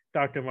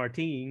Dr.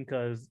 Martine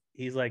because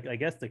he's like, I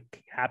guess the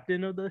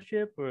captain of the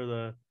ship or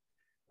the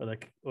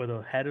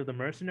head of the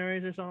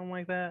mercenaries or something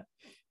like that.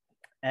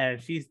 And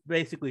she's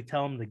basically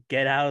telling him to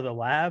get out of the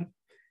lab.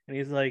 And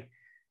he's like,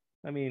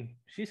 I mean,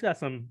 she's got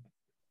some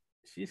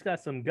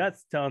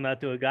guts telling that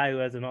to a guy who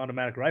has an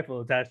automatic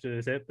rifle attached to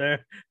his hip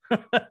there.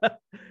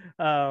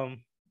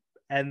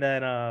 And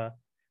then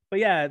but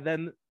yeah,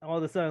 then all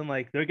of a sudden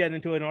like they're getting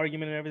into an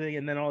argument and everything,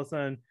 and then all of a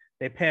sudden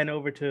they pan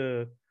over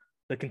to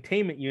the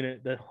containment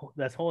unit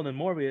that's holding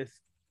Morbius,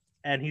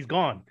 and he's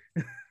gone.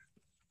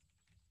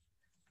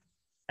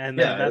 And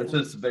yeah, it was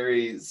just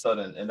very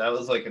sudden, and that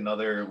was like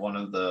another one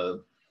of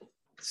the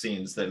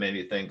scenes that made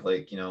me think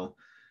like, you know,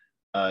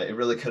 it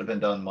really could have been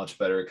done much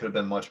better. It could have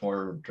been much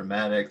more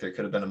dramatic. There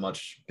could have been a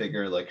much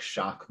bigger like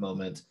shock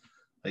moment.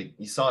 Like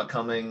you saw it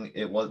coming.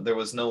 There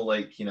was no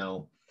like, you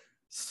know,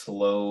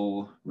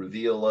 slow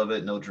reveal of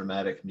it, no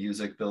dramatic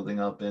music building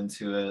up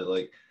into it.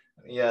 Like,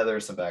 yeah,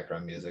 there's some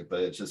background music,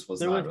 but it just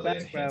was not really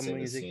enhancing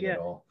the scene at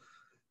all.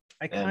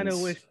 I kind of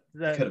wish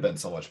that it could have been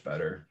so much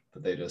better,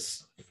 but it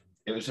was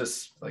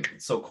just like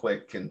so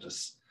quick and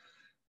just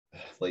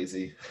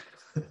lazy.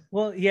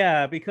 Well,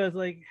 yeah, because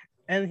like,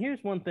 and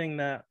here's one thing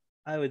that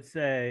I would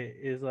say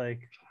is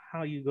like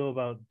how you go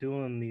about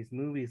doing these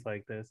movies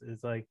like this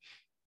is like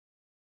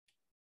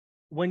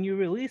when they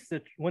released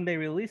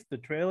the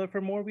trailer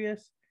for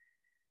Morbius,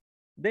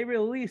 they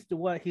released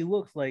what he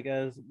looks like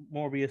as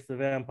Morbius the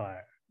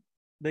vampire.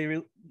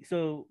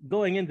 So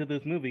going into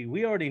this movie,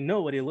 we already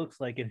know what he looks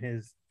like in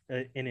his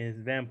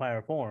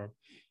vampire form,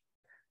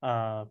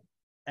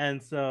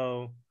 and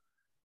so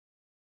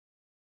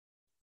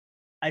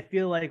I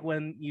feel like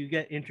when you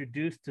get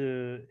introduced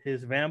to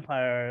his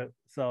vampire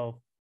self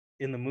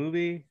in the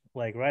movie,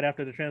 like right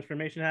after the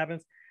transformation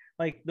happens,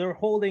 like they're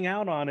holding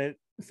out on it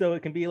so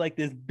it can be like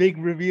this big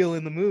reveal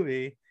in the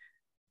movie.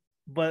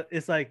 But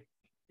it's like,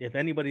 if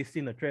anybody's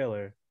seen the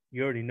trailer,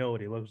 you already know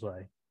what he looks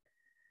like.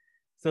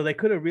 So they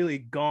could have really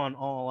gone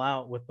all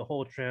out with the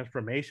whole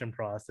transformation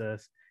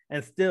process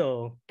and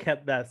still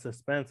kept that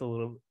suspense a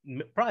little,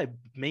 probably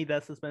made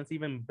that suspense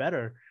even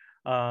better,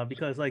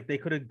 because like they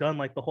could have done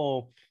like the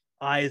whole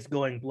eyes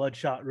going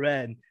bloodshot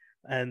red,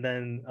 and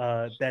then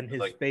his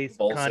like face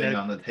kind of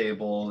on the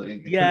table.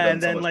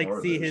 And then like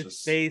see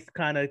his face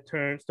kind of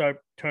start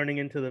turning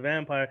into the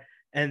vampire,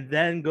 and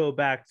then go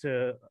back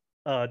to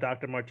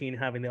Dr. Martine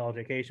having the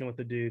altercation with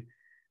the dude,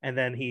 and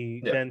then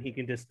he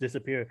can just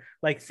disappear.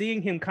 Like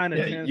seeing him kind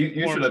of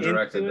you should have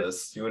directed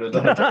this. You would have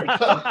done a better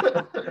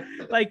job.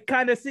 Like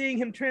kind of seeing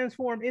him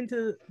transform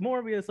into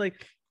Morbius, like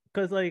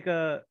because like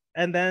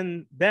and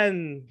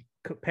then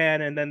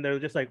pan, and then they're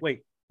just like,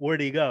 wait,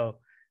 where'd he go?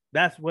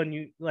 That's when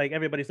you like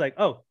everybody's like,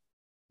 oh,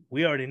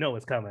 we already know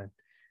what's coming.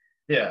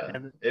 Yeah,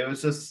 and it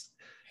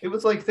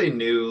was like they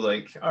knew,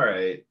 like, all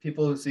right,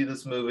 people who see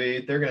this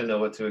movie, they're gonna know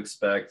what to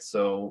expect,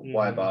 so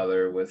why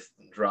bother with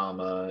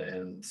drama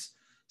and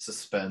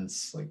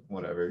suspense? Like,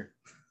 whatever.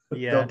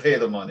 Yeah, they'll pay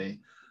the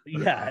money.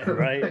 Yeah,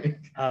 right.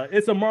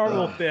 It's a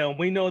Marvel film.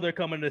 We know they're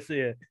coming to see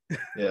it.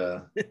 Yeah,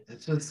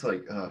 it's just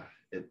like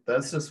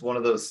that's just one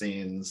of those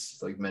scenes,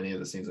 like many of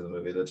the scenes in the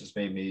movie, that just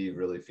made me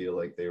really feel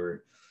like they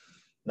were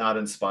not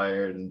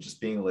inspired and just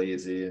being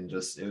lazy, and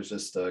just it was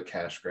just a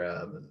cash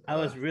grab. And I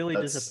was really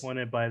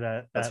disappointed by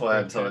that's that why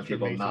I'm first telling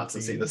people transformation not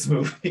to see scene. this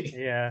movie.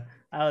 Yeah,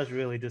 I was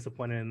really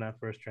disappointed in that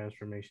first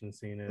transformation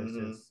scene. It's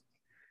Mm-hmm. just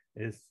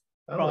it's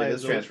Not only probably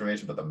his the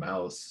transformation, but the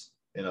mouse,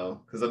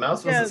 because the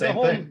mouse was yeah the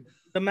same thing.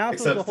 the mouse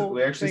was the Except whole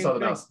we actually same saw the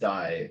thing. mouse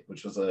die,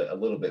 which was a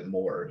little bit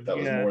more. That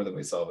was Yeah, more than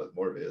we saw with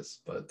Morbius,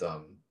 but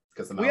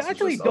because the we mouse was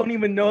actually just don't up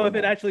even know if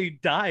it normal. actually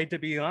died. To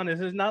be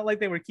honest, it's not like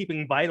they were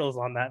keeping vitals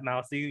on that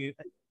mouse too.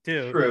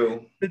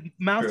 True. The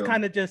mouse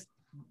kind of just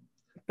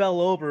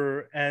fell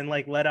over and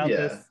like let out Yeah.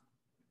 this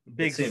It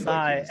big seemed like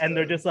he sigh, was and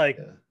they're dead. just like,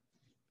 Yeah.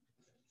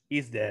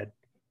 he's dead.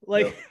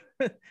 Like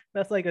Yep.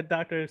 that's like a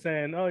doctor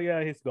saying, "Oh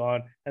yeah, he's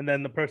gone," and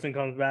then the person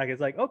comes back.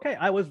 It's like, okay,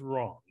 I was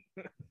wrong.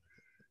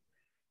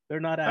 They're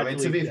not I mean, to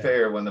actually be dead.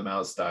 fair, when the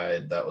mouse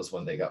died, that was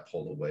when they got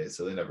pulled away,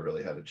 so they never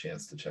really had a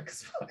chance to check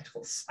his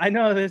vitals. I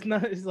know there's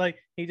not. It's like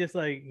he's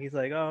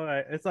like, oh,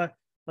 right. It's not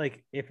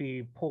like if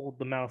he pulled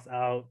the mouse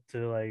out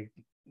to like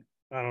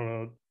I don't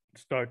know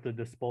start the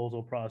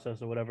disposal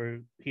process or whatever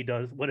he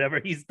does,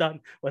 whatever he's done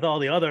with all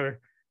the other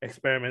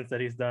experiments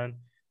that he's done.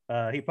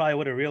 He probably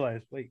would have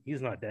realized, wait,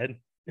 he's not dead.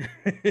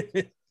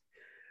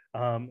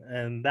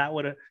 And that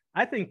would have,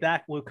 I think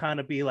that would kind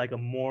of be like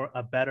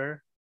a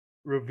better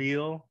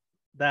reveal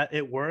that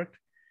it worked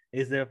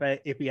is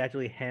if he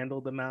actually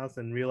handled the mouse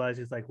and realized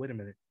he's like, wait a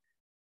minute,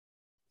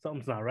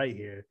 something's not right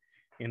here.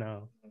 You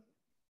know,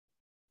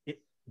 it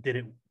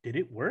did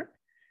it work?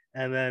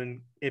 And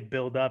then it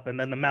build up, and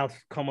then the mouse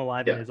come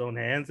alive in his own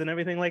hands and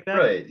everything like that.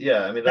 Right.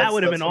 Yeah. I mean, that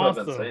would have that's been what I've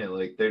been awesome. saying.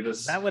 Like, they're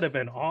just That would have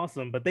been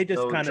awesome, but they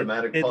just no kind of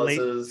dramatic did late.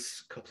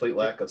 pauses, complete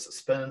lack of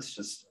suspense,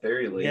 just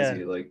very lazy.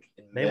 Yeah, Like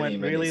in they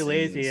went many really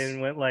lazy scenes.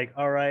 and went like,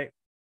 all right,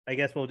 I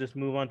guess we'll just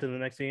move on to the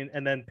next scene,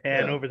 and then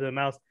pan Yeah. over to the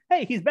mouse.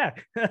 Hey, he's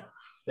back.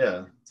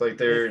 Yeah. It's like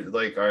they're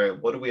like, all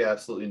right, what do we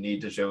absolutely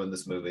need to show in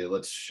this movie?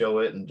 Let's show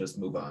it and just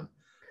move on.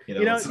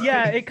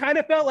 Yeah, it kind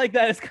of felt like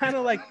that. It's kind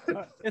of like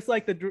it's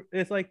like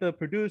the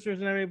producers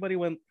and everybody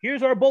went,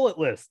 here's our bullet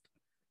list,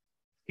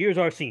 here's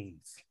our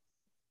scenes,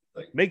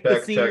 like, make check,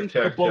 the scenes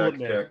check, the check, bullet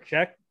check,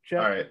 check. All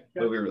right,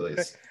 check, movie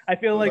release. I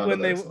feel Move like on to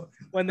the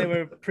when they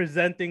were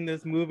presenting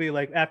this movie,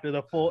 like after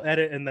the full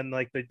edit, and then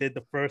like they did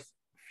the first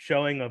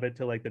showing of it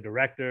to like the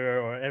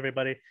director or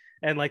everybody,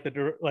 and like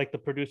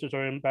the producers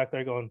are in back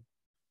there going,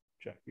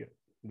 check,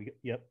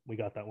 we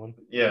got that one.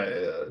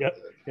 Yeah.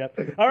 Yep.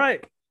 All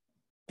right,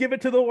 give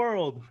it to the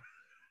world.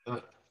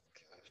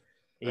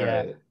 Yeah,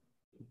 right.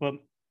 but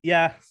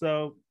yeah,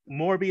 so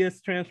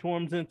Morbius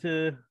transforms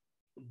into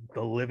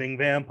the living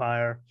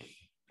vampire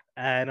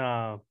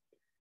and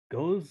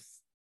goes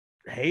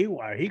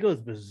haywire. He goes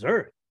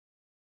berserk.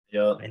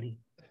 Yeah. And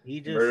he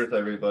just murders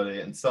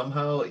everybody, and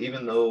somehow,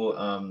 even though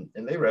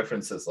and they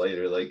reference this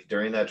later, like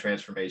during that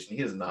transformation,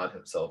 he is not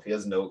himself. He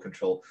has no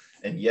control,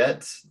 and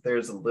yet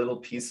there's a little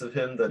piece of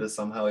him that is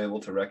somehow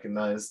able to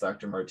recognize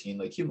Dr. Martine.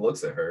 Like, he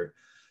looks at her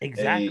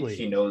exactly. and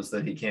he knows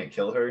that he can't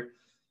kill her,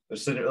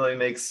 which didn't really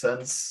make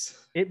sense.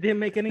 It didn't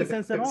make any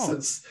sense at all.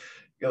 Since,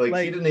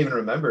 like he didn't even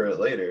remember it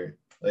later.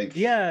 Like,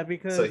 yeah,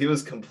 because so he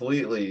was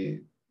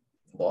completely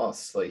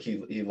lost. Like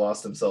he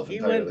lost himself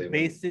entirely.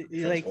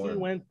 He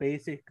went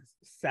basic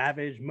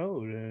savage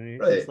mode, and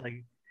it's right. just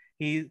like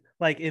he's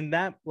in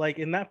that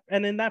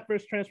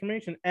first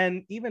transformation.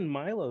 And even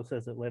Milo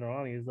says it later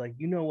on. He's like,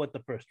 you know what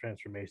the first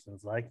transformation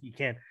is like. You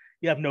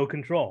have no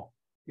control.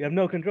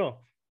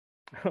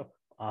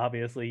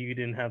 Obviously, you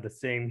didn't have the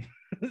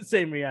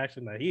same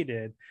reaction that he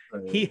did.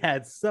 Right. He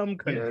had some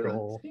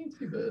control.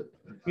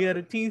 He had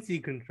a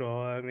teensy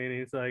control. I mean,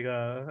 he's like,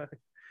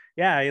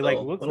 yeah, he like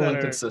looks little at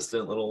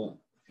inconsistent, little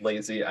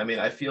lazy. I mean,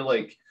 I feel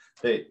like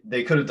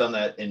they could have done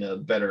that in a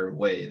better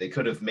way. They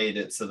could have made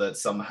it so that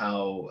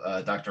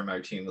somehow Dr.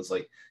 Martine was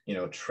like,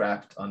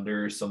 trapped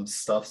under some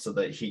stuff so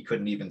that he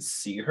couldn't even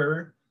see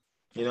her.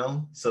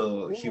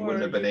 So he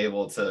wouldn't have been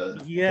able to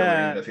kill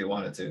her even if he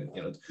wanted to.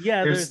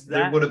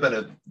 There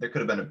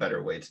could have been a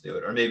better way to do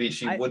it, or maybe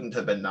she wouldn't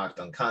have been knocked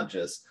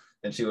unconscious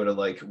and she would have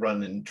like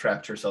run and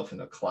trapped herself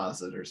in a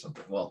closet or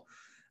something. Well,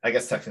 I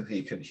guess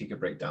technically he could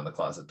break down the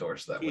closet door,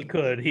 so that he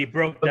could. He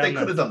broke but down. They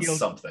could have done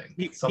something.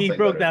 He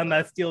broke down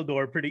that steel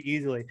door pretty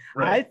easily.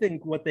 Right. I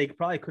think what they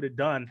probably could have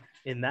done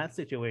in that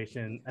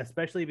situation,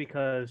 especially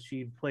because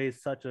she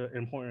plays such an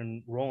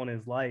important role in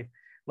his life,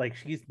 like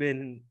she's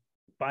been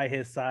by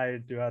his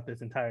side throughout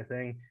this entire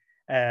thing,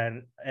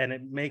 and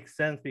it makes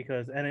sense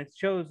because it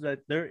shows that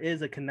there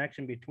is a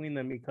connection between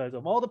them because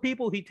of all the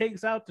people he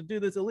takes out to do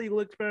this illegal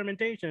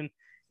experimentation.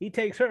 He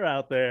takes her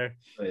out there,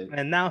 right.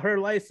 And now her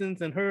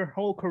license and her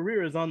whole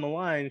career is on the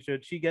line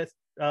should she get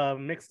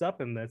mixed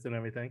up in this and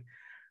everything.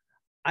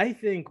 I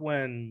think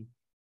when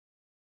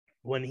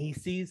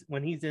he's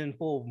in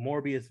full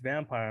Morbius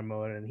vampire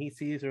mode and he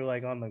sees her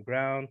like on the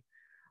ground,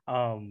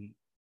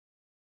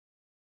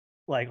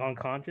 like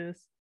unconscious,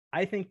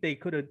 I think they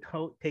could have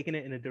taken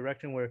it in a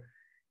direction where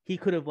he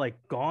could have like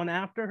gone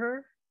after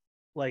her,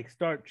 like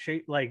start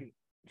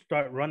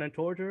running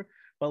towards her.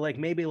 but like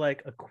maybe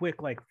like a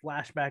quick like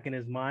flashback in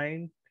his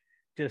mind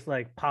just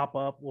like pop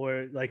up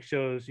or like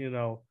shows, you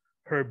know,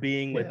 her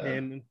being with Yeah.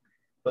 him,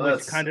 But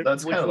that's kind which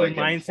of like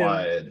reminds him.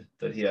 implied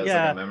that he has like a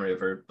Yeah, memory of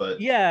her, but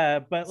yeah,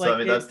 but so I like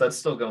mean it, that's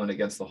still going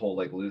against the whole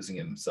like losing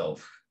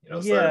himself, you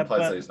know. So that yeah, implies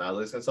that but he's not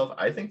losing himself.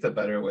 I think the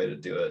better way to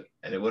do it,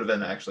 and it would have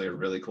been actually a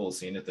really cool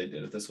scene if they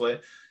did it this way,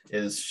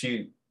 is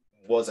she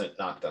wasn't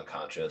knocked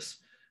unconscious.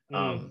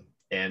 mm,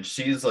 And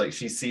she's like,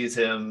 she sees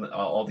him,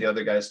 all the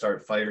other guys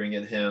start firing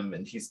at him,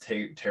 and he's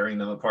tearing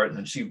them apart, and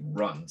then she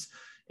runs.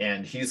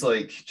 And he's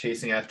like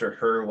chasing after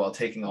her while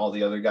taking all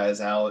the other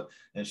guys out.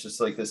 And it's just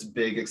like this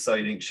big,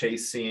 exciting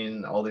chase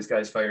scene. All these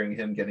guys firing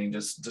him, getting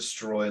just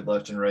destroyed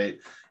left and right.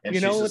 And you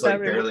know she's what just that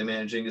like barely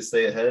managing to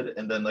stay ahead.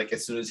 And then, like,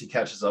 as soon as he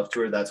catches up to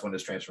her, that's when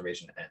his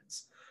transformation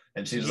ends.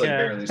 And she just like yeah.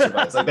 barely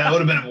survives. Like, that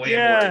would have been way more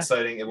Yeah,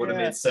 exciting. It would have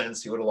yeah. made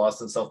sense. He would have lost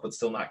himself, but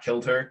still not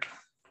killed her. It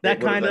That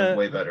would have kind been of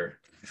way better.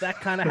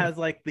 that kind of has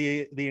like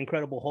the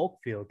Incredible Hulk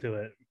feel to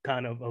it,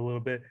 kind of a little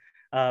bit,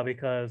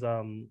 because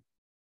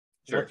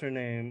Sure. what's her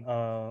name?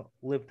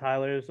 Liv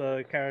Tyler's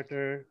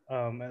character.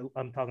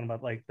 I'm talking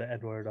about like the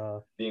Edward,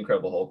 The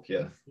Incredible Hulk,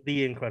 yeah.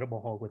 the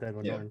Incredible Hulk with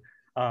Edward Yeah.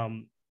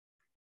 Norton.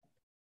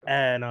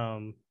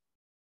 And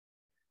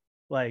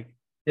like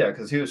Yeah,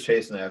 because he was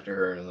chasing after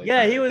her and like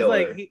yeah, trying he to was kill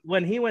like her.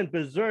 when he went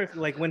berserk,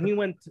 like when he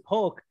went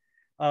Hulk,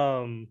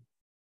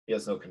 He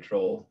has no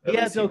control. he At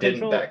has least he no didn't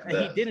control. back He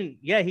then. didn't.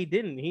 Yeah, he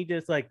didn't. He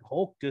just like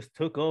Hulk just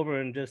took over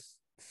and just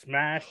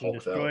smashed and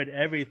Hulked out. destroyed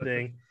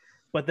everything.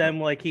 But then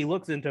like he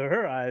looks into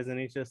her eyes and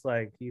he's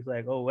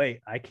like, oh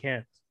wait, I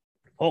can't.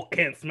 Hulk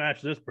can't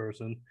smash this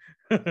person.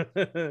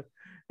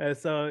 And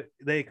so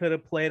they could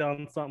have played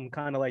on something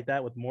kind of like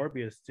that with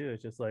Morbius too.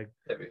 It's just like,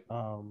 Maybe.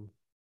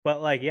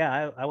 but like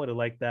yeah, I would have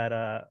liked that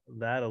a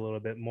little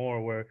bit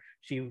more where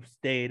she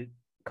stayed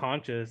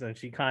conscious and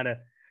she kind of,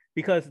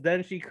 because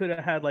then she could have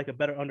had like a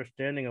better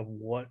understanding of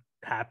what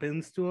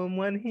happens to him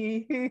when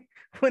he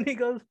when he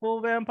goes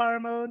full vampire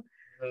mode.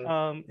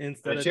 I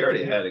Instead mean, of she just already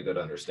being, had a good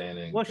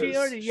understanding well, she because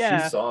already, she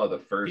yeah, saw the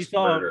she first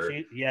saw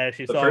murder.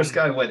 she The saw first him.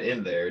 guy went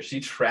in there. She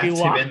trapped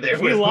him in there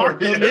She with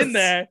locked him in Morbius.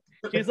 there.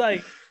 She's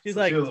like So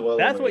she was well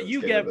that's aware of what his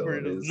you get for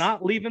capabilities.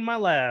 not leaving my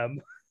lab.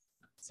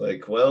 It's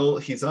like, well,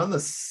 he's on the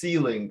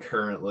ceiling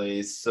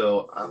currently,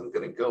 so I'm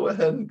gonna go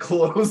ahead and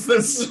close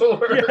this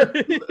door.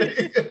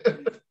 Yeah.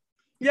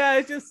 Yeah,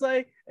 it's just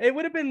like it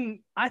would have been.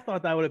 I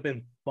thought that would have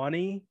been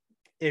funny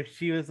if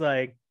she was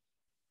like,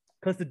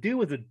 because the dude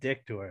was a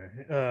dick to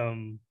her.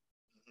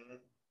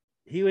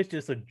 He was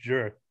just a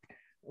jerk,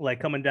 like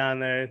coming down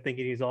there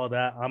thinking he's all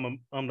that.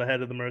 I'm the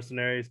head of the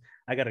mercenaries.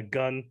 I got a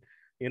gun,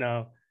 you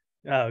know.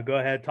 Go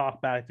ahead, talk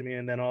back to me,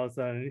 and then all of a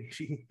sudden,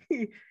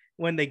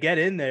 when they get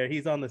in there,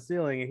 he's on the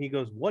ceiling, and he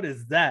goes, "What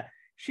is that?"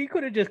 She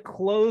could have just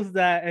closed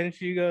that, and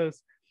she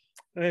goes,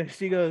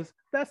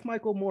 "That's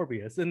Michael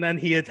Morbius," and then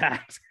he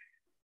attacks.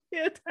 He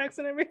attacks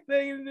and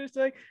everything, and just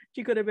like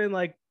she could have been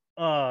like,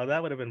 "Oh,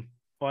 that would have been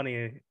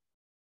funny.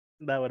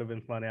 That would have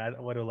been funny. I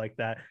would have liked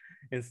that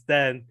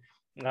instead."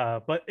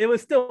 But it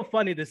was still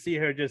funny to see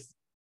her just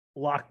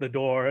lock the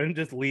door and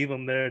just leave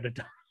him there to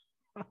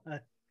die.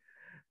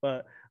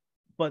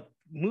 but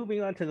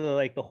moving on to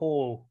the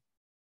whole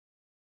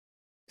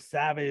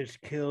savage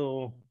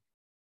kill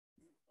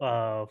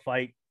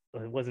fight.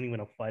 It wasn't even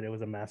a fight, it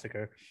was a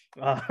massacre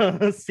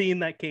scene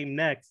that came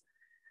next.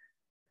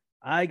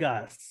 I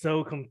got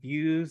so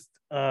confused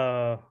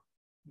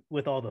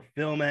with all the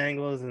film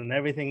angles and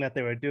everything that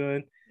they were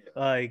doing.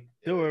 Like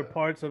there were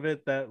parts of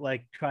it that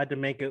like tried to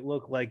make it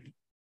look like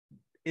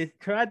it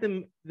tried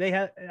to, they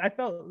had, I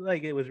felt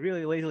like it was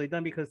really lazily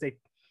done because they,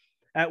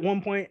 at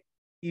one point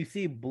you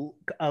see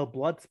a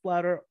blood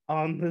splatter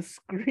on the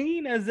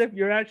screen as if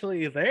you're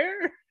actually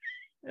there.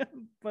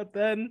 But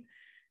then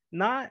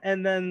not,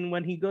 and then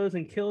when he goes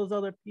and kills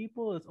other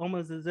people, it's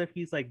almost as if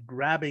he's like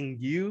grabbing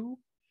you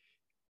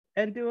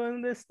and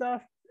doing this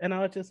stuff. And I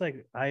was just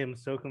like, I am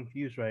so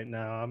confused right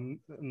now. I'm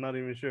not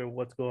even sure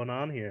what's going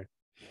on here.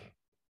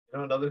 You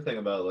know, another thing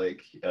about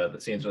like the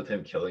scenes with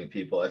him killing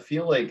people, I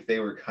feel like they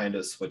were kind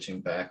of switching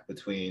back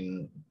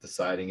between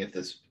deciding if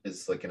this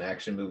is like an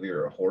action movie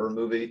or a horror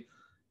movie.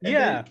 And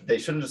Yeah, they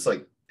should have just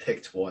like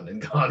picked one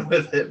and gone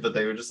with it, but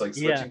they were just like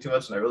switching too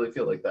much. And I really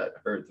feel like that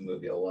hurt the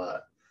movie a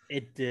lot.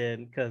 It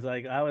did, because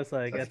like I was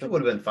like, I think it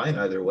would have been fine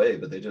either way,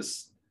 but they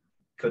just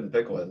couldn't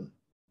pick one.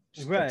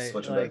 Just kept right,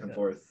 switching like back and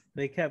forth.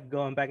 they kept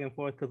going back and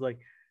forth because like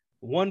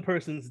one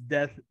person's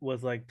death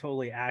was like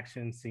totally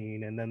action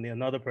scene, and then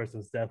another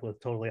person's death was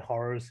totally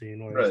horror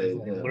scene where Right, he's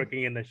like yeah.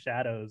 lurking in the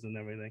shadows and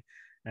everything.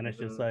 And it's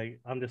just like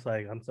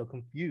I'm so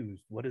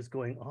confused. What is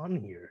going on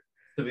here?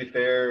 To be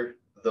fair,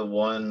 the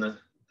one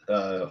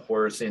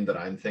horror scene that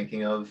I'm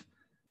thinking of,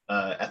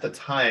 at the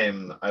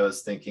time, I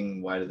was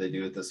thinking, why did they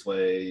do it this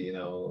way? You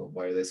know,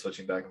 why are they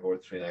switching back and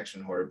forth between action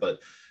and horror? But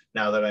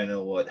now that I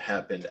know what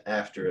happened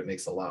after, it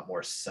makes a lot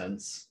more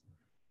sense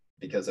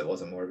because it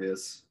wasn't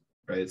Morbius,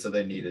 right? So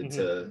they needed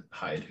to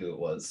hide who it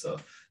was. So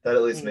that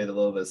at least made a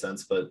little bit of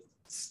sense, but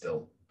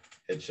still,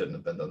 it shouldn't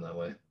have been done that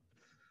way.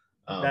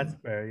 That's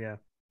fair, yeah.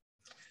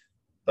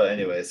 But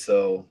anyway,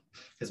 so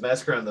his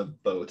massacre on the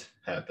boat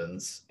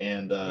happens,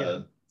 and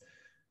Yeah.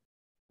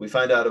 we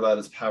find out about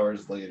his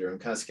powers later. I'm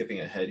kind of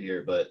skipping ahead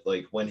here, but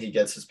like when he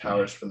gets his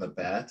powers from the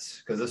bats,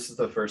 because this is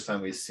the first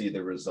time we see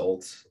the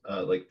result,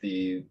 like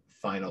the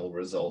final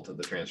result of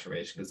the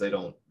transformation, because they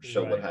don't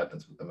show what Right.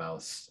 happens with the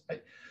mouse.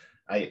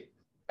 I,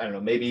 I don't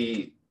know.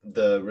 Maybe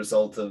the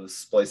result of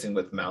splicing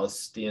with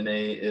mouse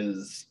DNA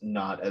is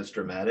not as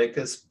dramatic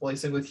as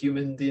splicing with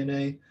human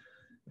DNA,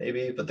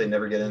 maybe, but they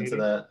never get into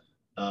Maybe. that.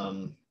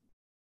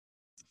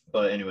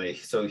 But anyway,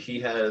 so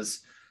he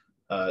has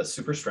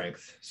super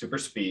strength, super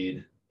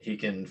speed. He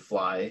can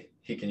fly.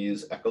 He can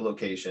use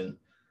echolocation.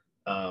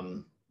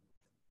 Um,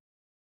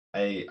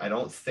 I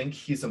don't think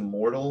he's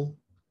immortal.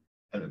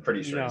 I'm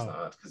pretty sure he's No.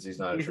 not because he's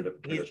not a He's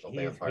traditional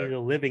he's vampire. a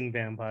living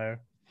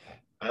vampire.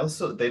 I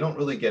also they don't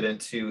really get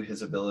into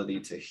his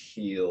ability to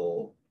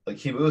heal. Like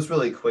he moves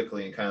really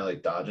quickly and kind of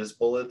like dodges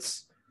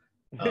bullets.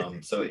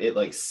 So it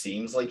like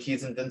seems like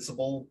he's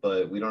invincible,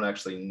 but we don't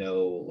actually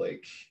know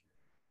like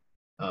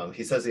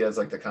he says he has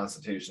like the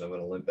constitution of an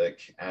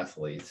Olympic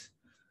athlete,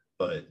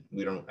 but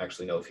we don't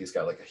actually know if he's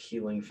got like a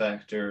healing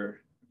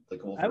factor, like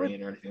I would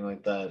Wolverine or anything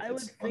like that. I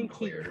would It's think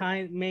unclear.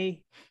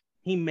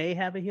 he may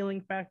have a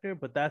healing factor,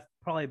 but that's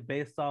probably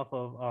based off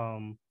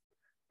of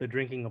the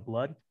drinking of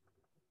blood.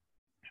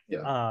 Yeah,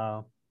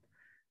 Uh what I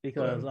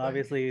because would think.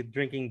 obviously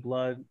drinking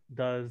blood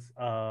does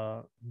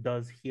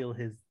heal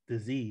his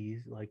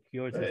disease, like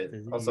cures his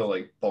Right. Also, disease.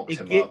 like bulks It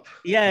him get up,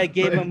 Yeah, it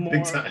gave him big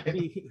more time.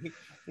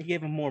 it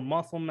gave him more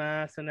muscle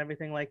mass and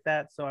everything like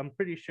that. So I'm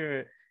pretty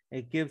sure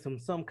it gives him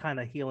some kind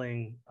of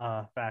healing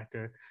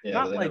factor. Yeah, but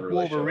Not they like never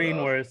really show it Wolverine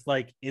off. where it's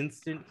like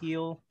instant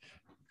heal.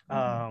 Mm-hmm.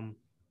 Um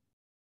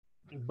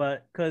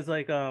but because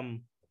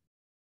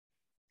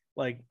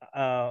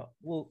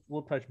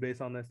we'll touch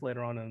base on this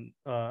later on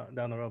and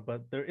down the road,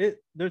 but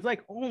there's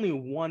like only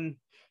one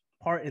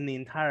part in the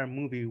entire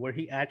movie where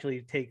he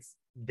actually takes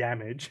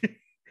damage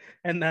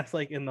and that's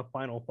like in the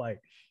final fight.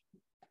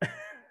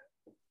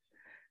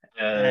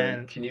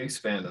 And Can you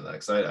expand on that?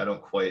 Because I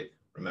don't quite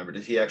remember.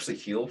 Did he actually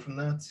heal from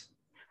that?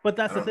 but I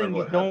that's the don't thing,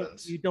 remember what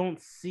happens. you don't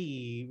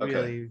see Okay,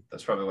 really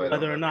that's probably why I don't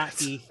whether or remember not it.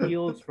 he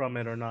heals from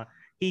it or not.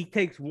 He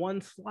takes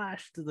one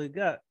slash to the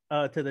gut,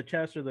 to the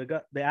chest or the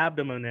gut, the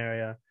abdomen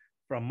area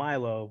from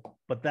Milo,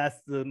 but that's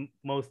the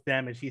most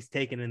damage he's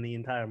taken in the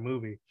entire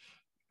movie.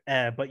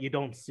 But you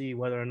don't see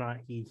whether or not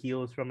he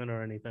heals from it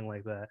or anything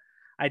like that.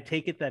 I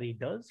take it that he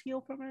does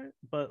heal from it,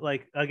 but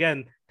like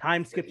again,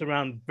 time skips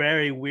around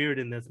very weird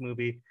in this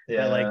movie.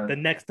 That like Yeah, the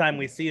next time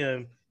we see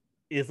him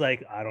is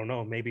like I don't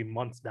know, maybe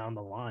months down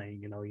the line.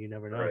 You know, you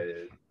never know.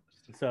 right.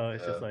 So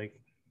it's Yeah, just like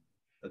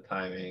the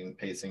timing,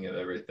 pacing of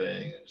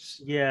everything,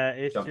 just yeah,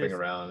 it's jumping just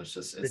around. It's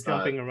just the it's not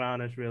jumping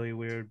around is really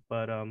weird.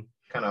 kind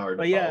of hard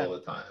to But yeah, follow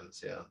at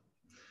times. Yeah.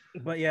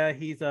 but yeah,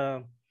 he's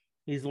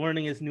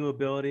learning his new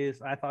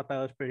abilities. I thought that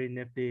was pretty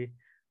nifty.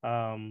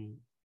 Um,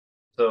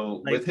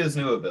 So with like his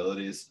new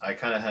abilities, I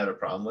kind of had a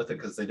problem with it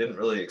because they didn't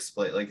really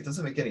explain. Like, it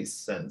doesn't make any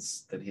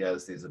sense that he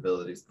has these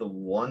abilities. The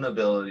one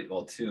ability,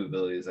 well, two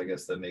abilities, I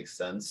guess, that makes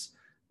sense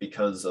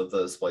because of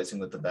the splicing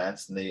with the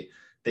bats. And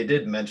they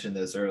did mention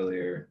this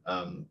earlier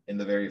in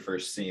the very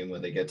first scene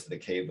when they get to the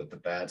cave with the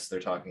bats. They're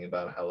talking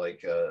about how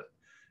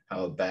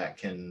a bat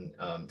can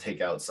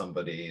take out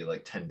somebody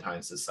like 10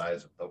 times the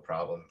size with no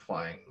problem,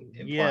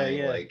 yeah, implying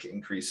yeah. like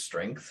increased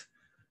strength,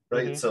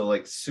 right? Mm-hmm, So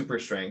like super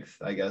strength,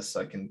 I guess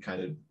I can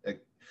kind of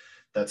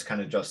that's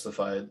kind of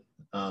justified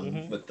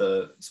mm-hmm. with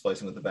the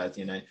splicing with the bat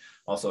DNA.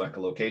 Also,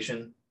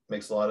 echolocation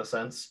makes a lot of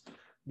sense.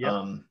 Yep.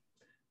 Um,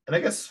 and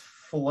I guess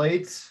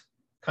flight,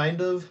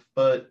 kind of,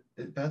 but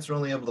bats are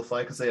only able to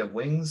fly because they have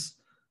wings.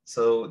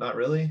 So not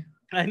really,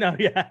 I know,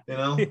 yeah. you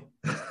know?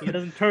 He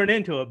doesn't turn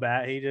into a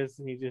bat. He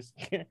just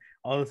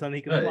all of a sudden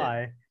he can Right.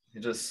 fly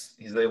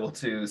He's able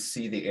to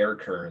see the air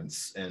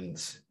currents and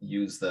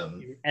use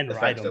them and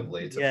ride them.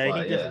 effectively to Yeah, he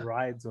fly. just Yeah.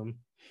 rides them.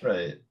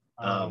 Right.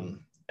 Um,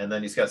 And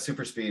then he's got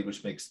super speed,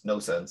 which makes no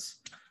sense.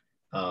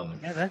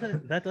 yeah,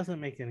 that doesn't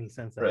make any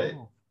sense at Right.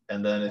 all.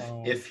 And then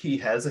Um, if he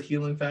has a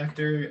healing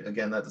factor,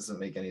 again, that doesn't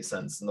make any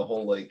sense. And the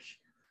whole like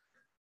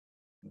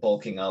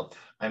bulking up.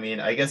 I mean,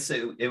 I guess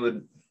it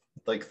would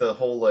like the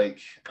whole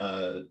like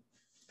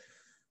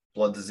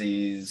blood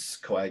disease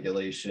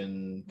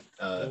coagulation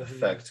mhm.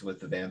 effect with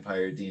the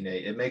vampire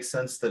DNA. It makes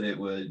sense that it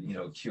would,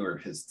 cure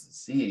his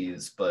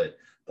disease, but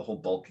the whole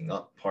bulking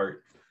up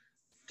part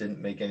didn't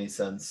make any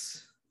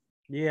sense.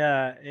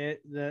 Yeah,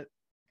 it that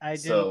I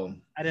didn't So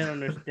I didn't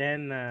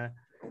understand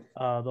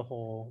the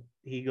whole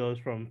he goes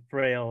from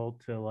frail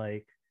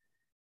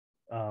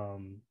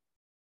um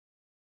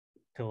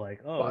to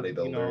like oh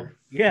bodybuilder.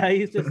 yeah,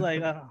 he's just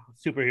like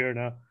superhero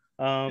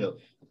now. Yep.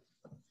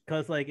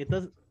 Because like it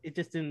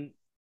just didn't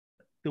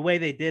the way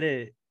they did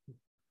it,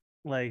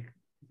 like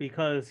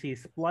because he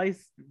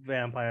spliced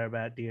vampire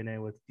bat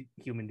DNA with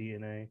human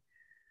DNA.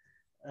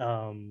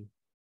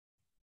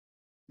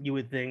 You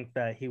would think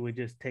that he would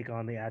just take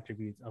on the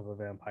attributes of a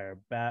vampire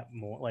bat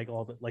more, like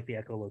all the like the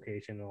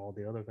echolocation and all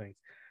the other things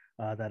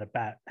that a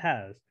bat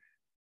has.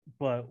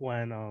 But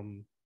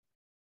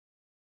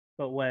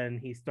But when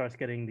he starts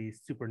getting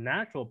these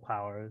supernatural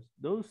powers,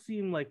 those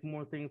seem like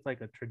more things like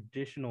a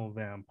traditional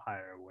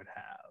vampire would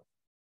have.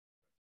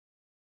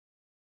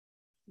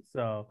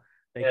 So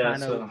they Yeah,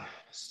 kind of so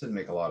this didn't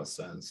make a lot of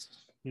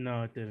sense.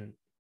 no, it didn't.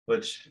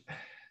 Which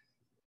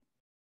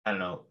I don't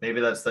know. Maybe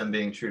that's them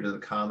being true to the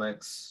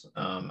comics.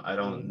 I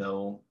don't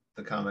know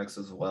the comics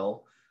as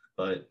well,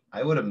 but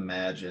I would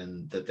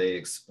imagine that they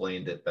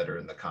explained it better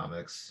in the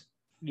comics.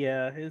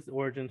 Yeah, his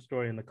origin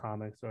story in the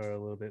comics are a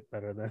little bit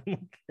better than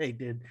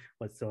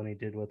what Sony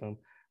did with him.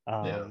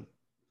 Yeah.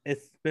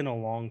 It's been a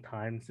long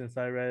time since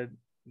I read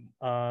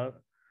uh,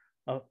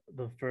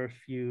 the first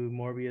few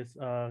Morbius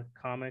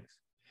comics.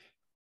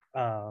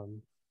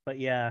 But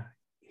yeah,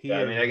 he Yeah,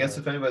 I mean, is. I guess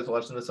if anybody's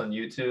watching this on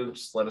YouTube,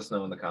 just let us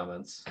know in the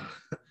comments.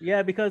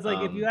 Yeah, because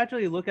like if you Um,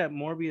 actually look at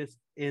Morbius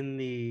in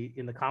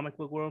the comic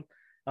book world,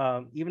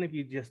 even if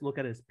you just look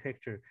at his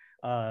picture,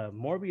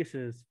 Morbius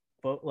is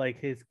like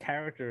his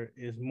character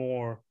is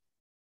more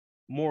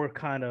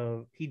kind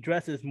of he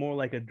dresses more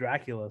like a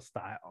Dracula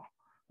style.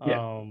 yeah.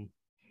 I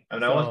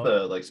mean, I watched So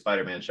the like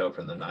Spider-Man show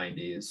from the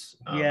 90s.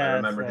 I yeah,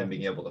 remember him so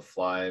being able to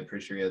fly. I'm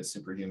pretty sure he had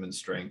superhuman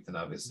strength, and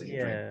obviously he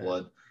drank yeah,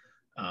 blood.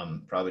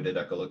 Probably did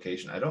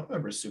echolocation. I don't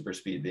remember super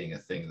speed being a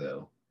thing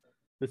though.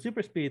 the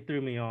super speed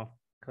threw me off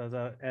because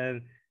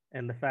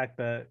and the fact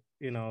that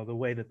the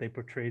way that they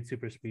portrayed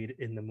super speed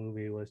in the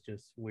movie was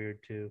just weird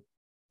too.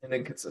 And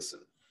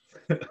inconsistent.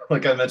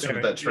 Like I mentioned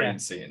with Very, that train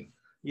scene.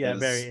 yeah,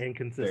 very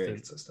inconsistent. Very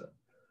inconsistent.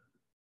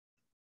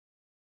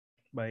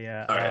 But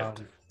yeah, all right.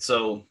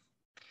 So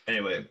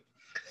anyway,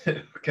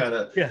 kind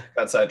of yeah,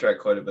 got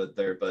sidetracked quite a bit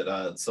there,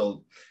 but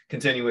so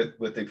continue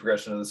with the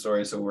progression of the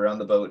story. So we're on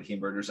the boat, he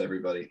murders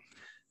everybody,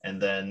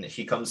 and then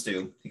he comes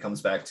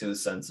back to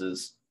his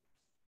senses.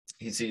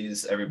 He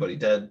sees everybody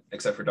dead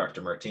except for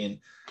Dr. Martine,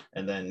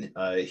 and then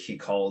he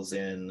calls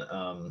in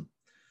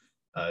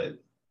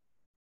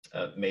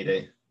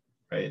Mayday,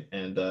 right,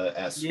 and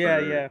asks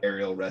for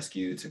aerial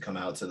rescue to come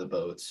out to the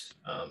boat.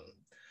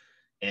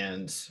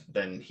 And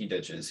then he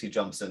ditches. He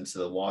jumps into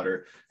the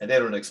water, and they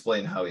don't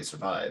explain how he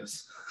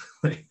survives.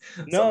 Like,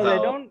 no, somehow,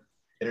 they don't.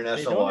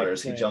 International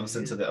waters. He jumps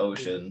into the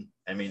ocean.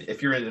 I mean,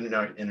 if you're in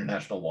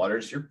international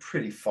waters, you're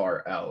pretty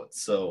far out.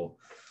 So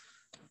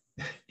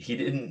he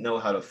didn't know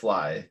how to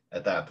fly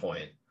at that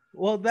point.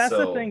 Well, that's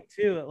the thing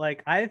too.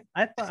 Like I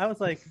thought I was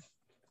like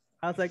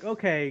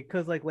okay,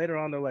 because like later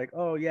on they're like,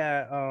 oh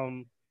yeah,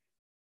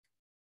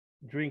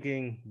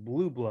 drinking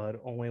blue blood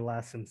only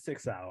lasts him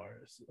 6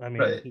 hours. I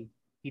mean, right.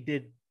 he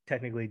did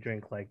technically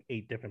drink like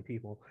 8 different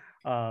people.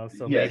 So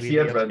yeah, maybe he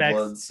had red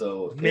blood,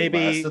 so maybe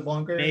it lasted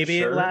longer. Maybe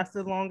sure. it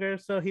lasted longer,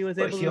 so he was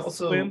able to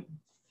swim.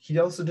 He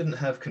also didn't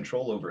have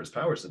control over his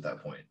powers at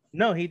that point.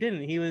 No, he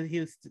didn't.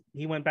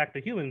 He went back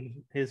to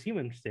his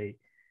human state.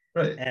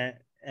 Right.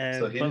 And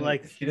so he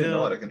didn't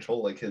know how to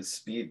control like his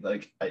speed.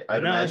 Like I'd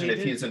imagine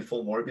if he's in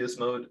full Morbius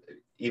mode,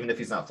 even if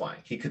he's not flying,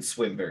 he could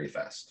swim very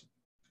fast.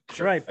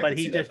 Sure, right, but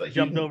he just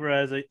jumped over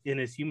in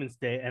his human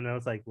state, and I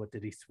was like, what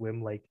did he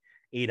swim like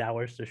 8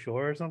 hours to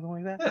shore or something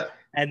like that? Yeah.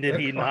 And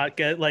did he not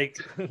get like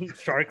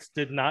sharks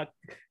did not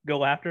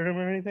go after him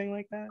or anything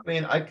like that? I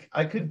mean,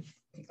 I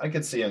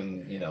could see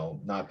him,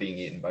 not being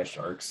eaten by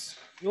sharks.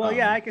 Well,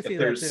 yeah, I could see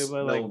that too.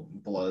 But no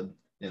blood,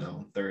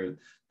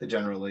 they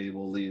generally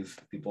will leave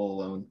people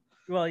alone.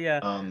 Well, yeah.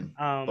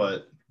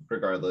 But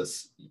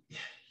regardless, you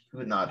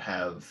would not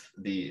have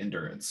the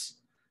endurance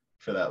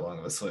for that long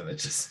of a swim.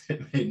 It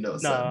made no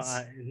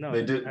sense.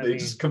 They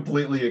just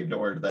completely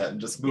ignored that and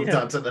just moved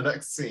on to the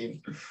next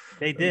scene.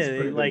 They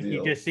did. Like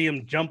you just see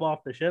him jump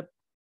off the ship.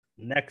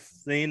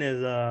 Next scene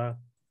is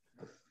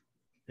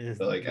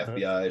like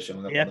FBI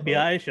showing up. The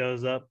FBI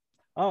shows up.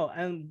 Oh,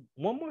 and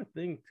one more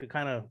thing to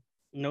kind of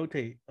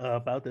notate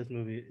about this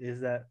movie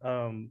is that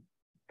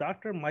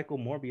Dr. Michael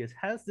Morbius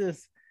has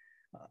this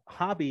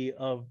hobby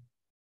of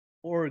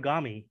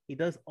origami. He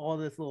does all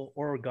this little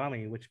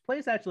origami, which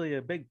plays actually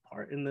a big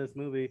part in this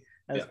movie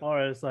as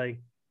far as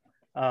like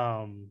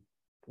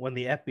when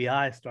the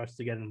FBI starts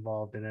to get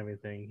involved in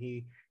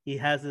everything. He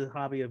has this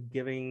hobby of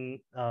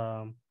giving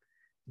them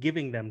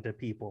to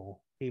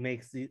people. He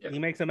makes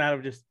them out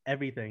of just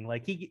everything.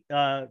 Like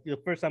the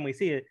first time we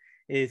see it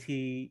is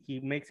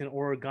he makes an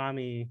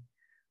origami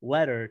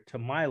letter to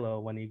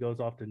Milo when he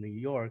goes off to New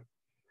York.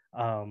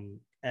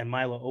 And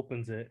Milo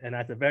opens it, and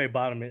at the very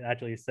bottom it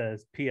actually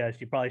says, "P.S.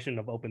 You probably shouldn't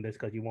have opened this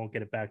because you won't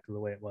get it back to the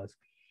way it was."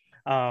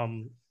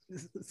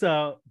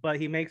 But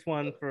he makes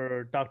one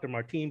for Dr.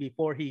 Martine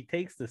before he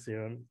takes the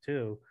serum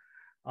too,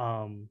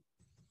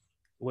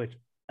 which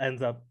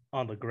ends up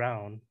on the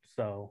ground.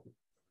 So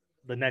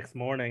the next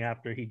morning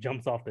after he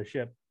jumps off the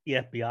ship, the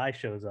FBI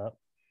shows up.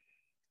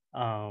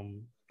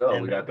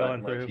 We got Dr.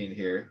 Martine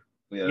here.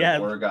 We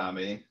have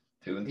origami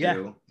 2 and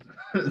 2.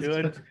 2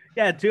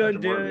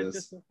 and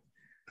 2.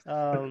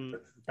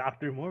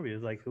 Dr.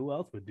 Morbius, like who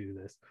else would do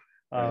this?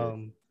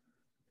 And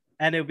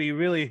it'd be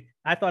really,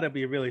 I thought it'd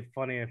be really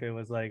funny if it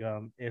was like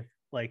if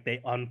like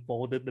they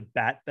unfolded the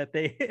bat that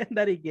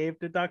that he gave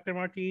to Dr.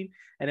 Martine,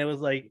 and it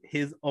was like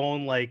his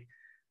own like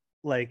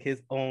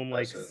his own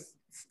like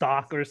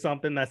stock or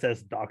something that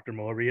says Dr.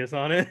 Morbius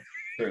on it.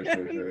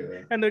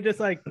 Sure. And they're just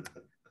like,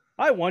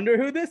 I wonder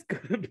who this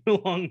could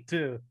belong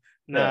to.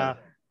 Nah. Yeah.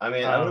 I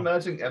mean, I would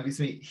imagine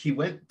obviously he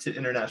went to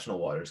international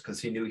waters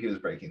because he knew he was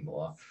breaking the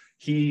law.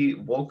 He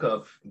woke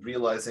up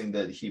realizing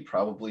that he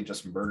probably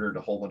just murdered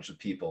a whole bunch of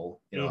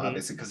people,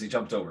 obviously because he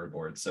jumped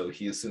overboard. So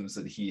he assumes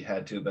that he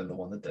had to have been the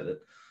one that did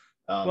it.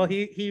 Well,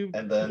 he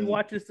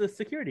watches the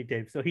security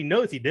tape, so he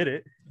knows he did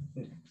it.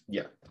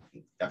 Yeah,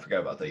 I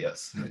forgot about that.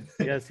 Yes.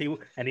 Yes,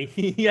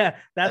 yeah.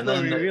 That's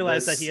when we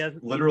realized that he has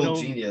literal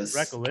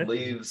genius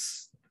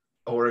leaves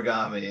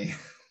origami.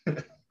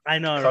 I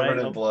know, covered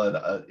right? in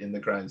blood in the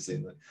crime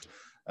scene.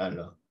 I don't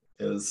know.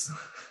 It was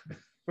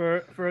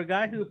for a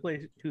guy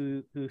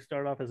who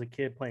started off as a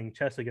kid playing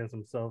chess against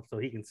himself, so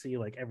he can see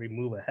like every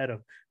move ahead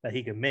of that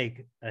he can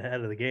make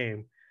ahead of the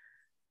game.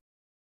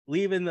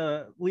 Leaving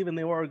the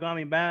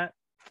origami bat,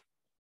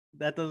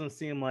 that doesn't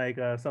seem like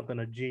something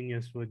a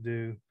genius would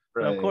do.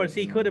 Right. But of course,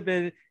 he could have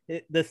been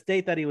the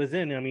state that he was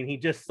in. I mean, he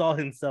just saw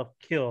himself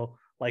kill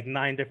like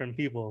 9 different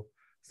people,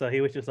 so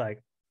he was just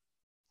like,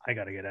 "I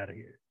got to get out of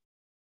here."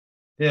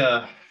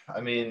 Yeah,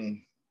 I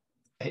mean,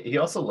 he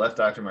also left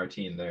Dr.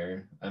 Martine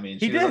there. I mean,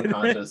 she was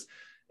unconscious,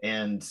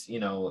 and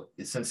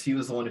since he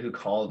was the one who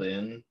called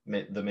in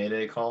the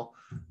Mayday call,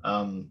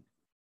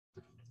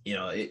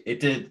 it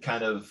did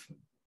kind of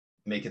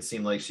make it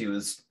seem like she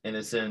was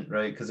innocent,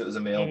 right? Because it was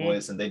a male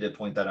voice, and they did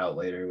point that out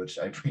later, which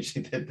I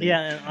appreciated. Yeah,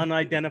 an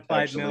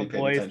unidentified male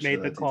voice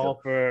made the call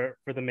for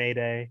the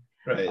Mayday.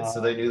 Right,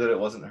 so they knew that it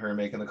wasn't her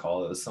making the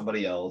call; it was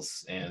somebody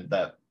else, and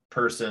that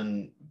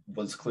person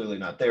was clearly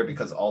not there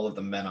because all of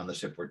the men on the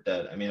ship were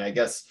dead. I mean, I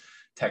guess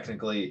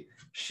technically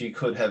she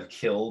could have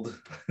killed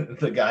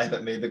the guy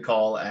that made the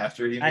call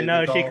after he made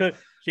the call.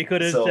 She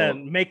could have said,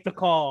 "Make the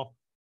call."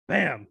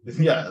 Bam.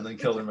 Yeah, and then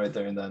killed him right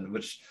there and then,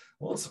 which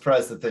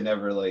surprised that they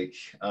never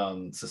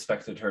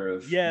suspected her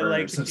of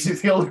murder since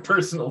she's the only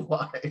person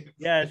alive.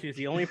 Yeah, she's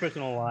the only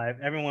person alive.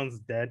 Everyone's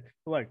dead.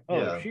 They're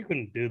like, she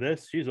couldn't do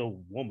this. She's a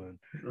woman.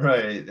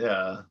 Right,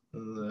 yeah.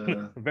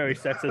 A very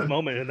sexist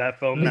moment in that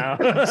film now.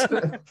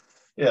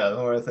 Yeah, the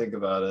more I think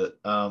about it.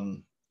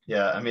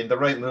 Yeah, I mean, the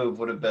right move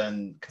would have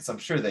been, because I'm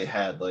sure they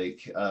had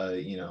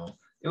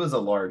it was a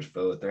large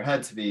boat. There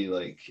had to be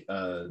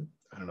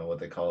I don't know what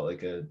they call it,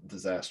 like a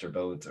disaster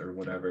boat or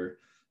whatever.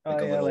 A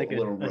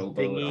little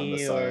rowboat on the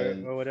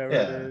side or whatever.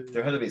 Yeah,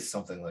 there had to be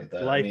something like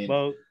that.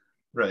 Lifeboat.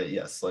 Right,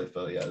 yes,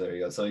 lifeboat. Yeah, there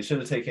you go. So he should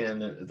have taken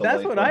the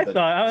That's what I thought.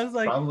 I was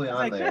like, probably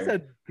on there. That's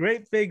a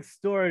great big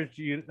storage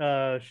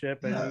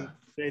ship, and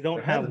they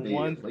don't have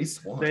one. At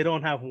least one. They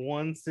don't have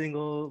one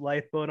single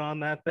lifeboat on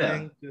that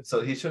thing. Yeah.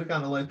 So he should have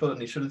gotten a lifeboat,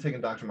 and he should have taken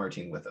Dr.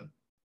 Martine with him.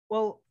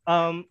 Well,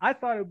 I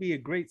thought it would be a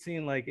great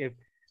scene,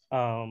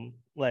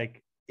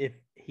 if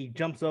he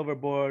jumps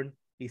overboard,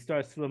 he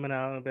starts swimming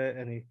out a bit,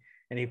 and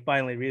he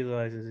finally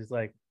realizes, he's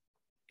like,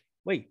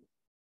 wait,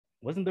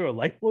 wasn't there a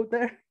lifeboat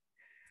there?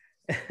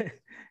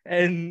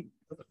 And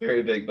it's a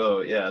very big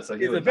boat, yeah. So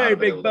he was a very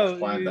big boat.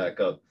 Climb back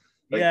up,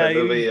 that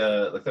movie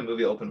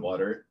Open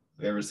Water.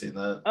 Have you ever seen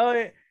that? Oh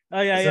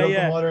yeah,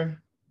 Open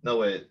Water? No,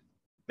 wait.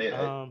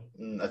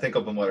 I think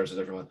Open Water is a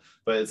different one,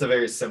 but it's a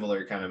very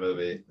similar kind of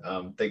movie.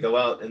 They go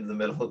out into the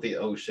middle of the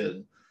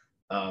ocean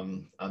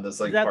on this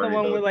Is that the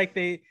one where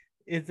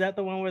Is that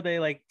the one where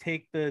they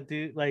take the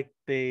dude,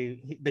 the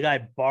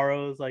guy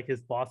borrows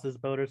his boss's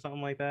boat or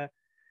something like that?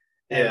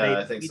 And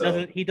I think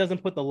so. He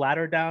doesn't put the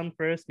ladder down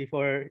first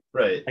before.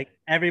 Right.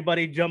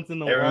 Everybody jumps in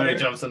the water. Everybody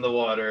jumps in the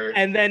water.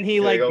 And then he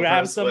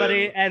grabs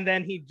somebody, and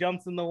then he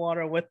jumps in the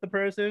water with the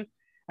person.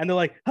 And they're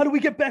like, "How do we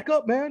get back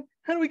up, man?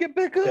 How do we get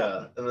back up?"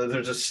 Yeah, and then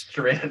they're just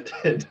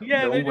stranded.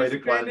 Yeah, no way to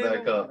climb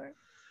back up.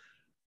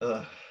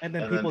 And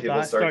then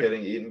people start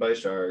getting eaten by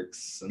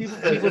sharks.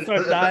 People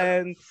start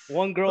dying.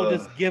 One girl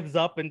just gives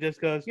up and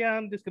just goes, "Yeah,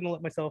 I'm just gonna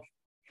let myself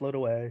float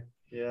away.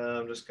 Yeah,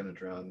 I'm just gonna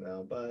drown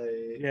now.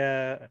 Bye."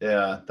 Yeah.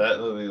 That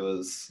movie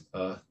was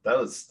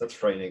that's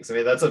frightening. Because I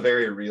mean, that's a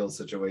very real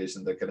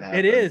situation that could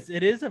happen.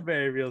 It is a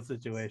very real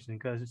situation,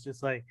 because it's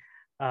just and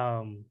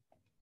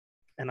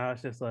I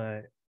was just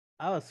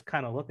I was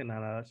kind of looking at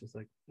it. I was just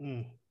like,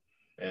 And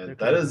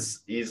that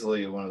is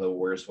easily one of the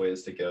worst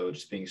ways to go,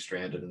 just being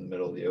stranded in the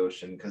middle of the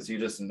ocean, because you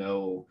just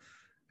know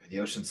the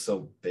ocean's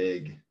so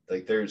big.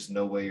 There's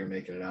no way you're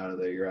making it out of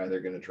there. You're either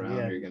going to drown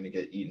or you're going to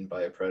get eaten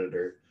by a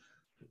predator.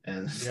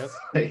 And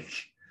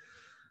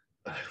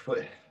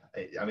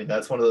I mean,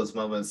 that's one of those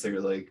moments that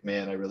you're like,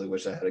 man, I really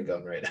wish I had a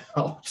gun right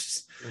now.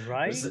 just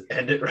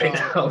end it right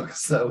now,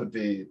 because that would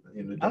be.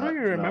 I don't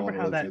even remember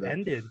how that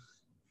ended.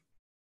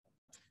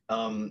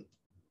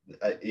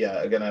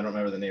 Again, I don't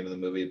remember the name of the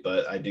movie,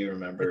 but I do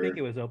remember. I think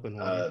it was Open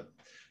Water.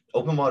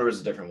 Open Water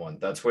was a different one.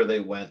 That's where they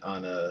went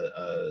on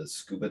a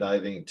scuba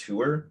diving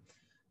tour,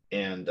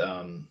 and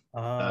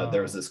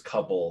there was this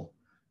couple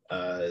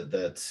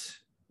that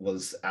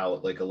was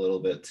out a little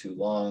bit too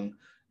long,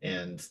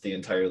 and the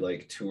entire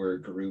tour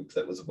group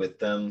that was with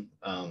them,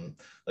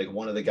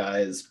 one of the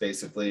guys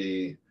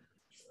basically,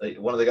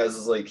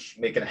 was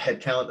making a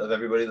head count of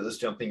everybody that was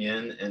jumping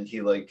in, and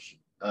he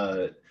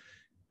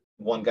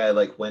one guy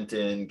like went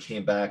in,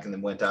 came back, and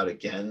then went out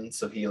again.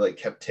 So he like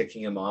kept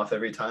ticking him off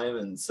every time.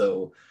 And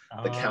so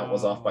the count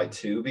was off by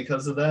 2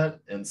 because of that.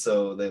 And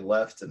so they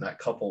left, and that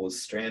couple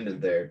was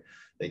stranded there.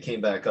 They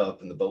came back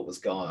up, and the boat was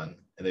gone,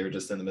 and they were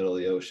just in the middle of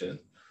the ocean.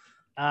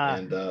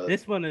 And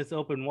this one is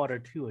open water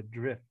too,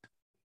 Adrift.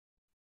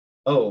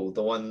 Oh,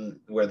 the one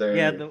where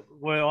they're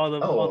where all the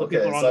okay.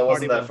 people are on so the I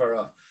wasn't party that far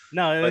off.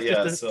 No, it's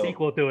just a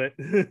sequel to it.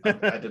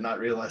 I did not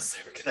realize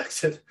they were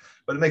connected,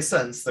 but it makes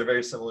sense. They're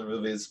very similar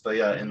movies. But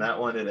yeah, in that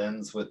one, it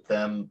ends with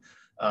them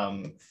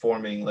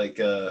forming like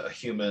a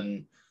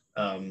human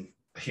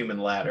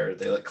ladder.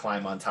 They like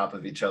climb on top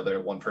of each other.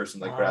 One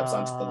person like grabs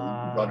onto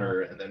the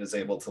rudder and then is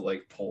able to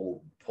like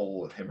pull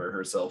him or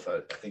herself.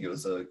 I think it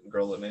was a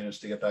girl that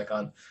managed to get back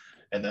on.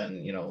 And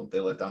then, they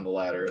let down the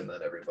ladder and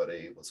then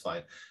everybody was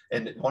fine.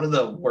 And one of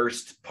the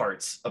worst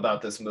parts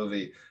about this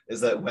movie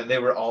is that when they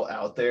were all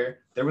out there,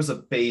 there was a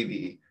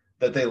baby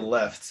that they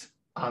left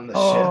on the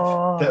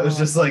ship that was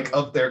just like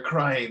up there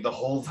crying the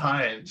whole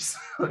time. Just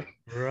like,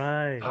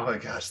 right. Oh my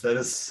gosh, that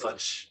is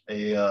such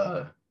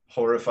a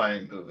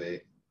horrifying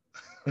movie.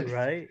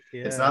 Right.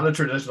 Yeah. It's not a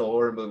traditional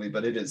horror movie,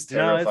 but it is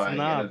terrifying in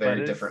a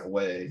very different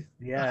way.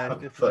 Yeah,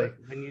 it's just like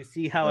when you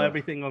see how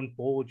everything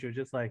unfolds, you're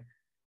just like,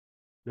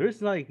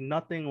 there's like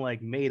nothing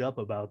like made up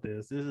about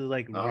this. This is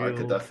like real, it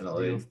could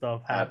definitely real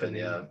stuff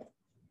happening. Yeah,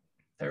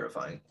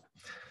 terrifying.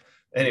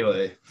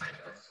 Anyway,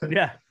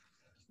 yeah.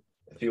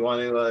 If you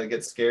want to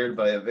get scared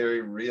by a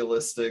very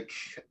realistic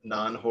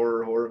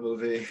non-horror horror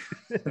movie,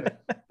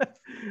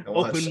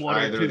 watch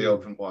either of the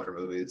open water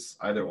movies.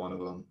 Either one of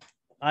them.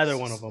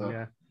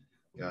 Yeah.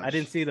 Gosh. I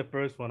didn't see the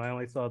first one. I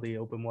only saw the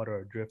open water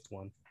or drift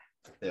one.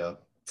 Yeah.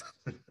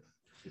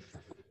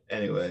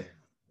 Anyway,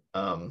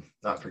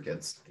 not for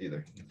kids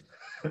either.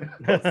 You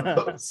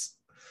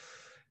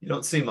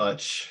don't see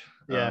much.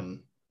 Yeah.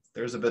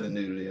 There's a bit of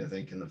nudity, I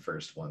think, in the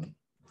first one.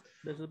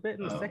 There's a bit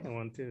in the second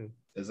one too.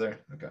 Is there?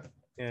 Okay.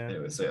 Yeah.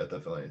 Anyway, so yeah,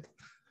 definitely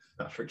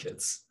not for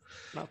kids.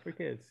 Not for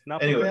kids.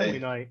 Not for family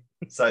night.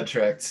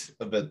 Sidetracked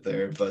a bit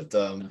there, but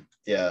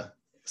yeah.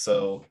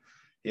 So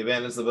he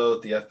abandons the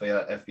boat. The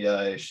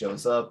FBI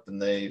shows up,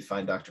 and they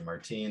find Dr.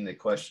 Martine. They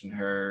question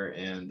her,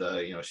 and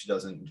she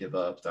doesn't give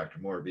up. Dr.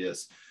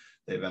 Morbius.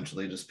 They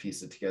eventually just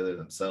piece it together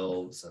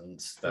themselves, and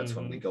that's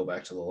when we go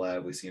back to the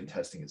lab. We see him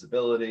testing his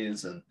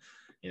abilities, and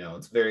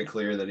it's very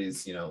clear that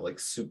he's like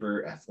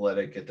super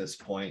athletic at this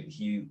point.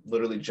 He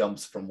literally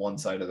jumps from one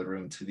side of the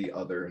room to the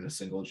other in a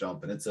single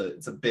jump, and it's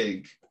a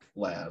big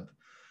lab.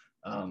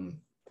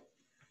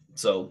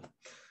 So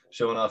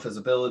showing off his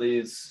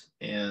abilities,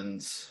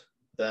 and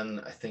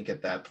then I think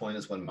at that point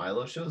is when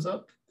Milo shows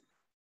up,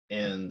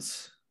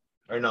 that's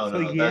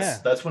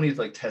when he's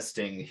like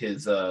testing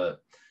his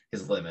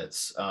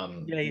limits,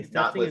 he's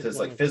not with his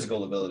like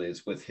physical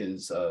abilities, with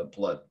his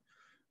blood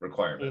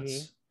requirements.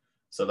 Mm-hmm.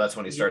 So that's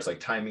when he starts like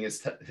timing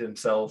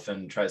himself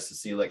and tries to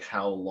see like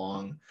how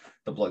long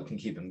the blood can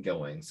keep him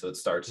going. So it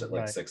starts at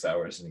like 6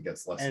 hours, and he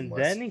gets less and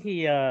less. And then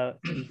he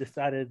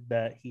decided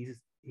that he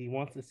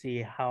wants to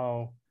see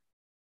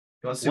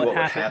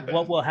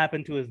what will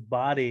happen to his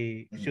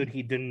body should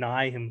he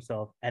deny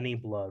himself any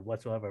blood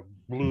whatsoever,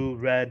 blue,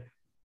 red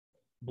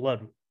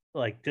blood.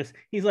 Like, just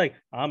he's like,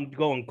 I'm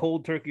going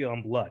cold turkey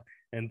on blood,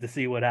 and to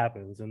see what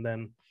happens. And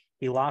then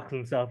he locks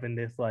himself in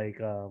this like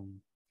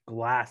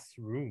glass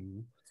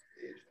room,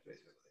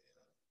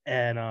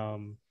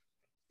 and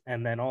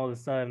then all of a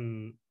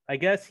sudden, I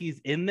guess he's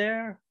in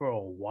there for a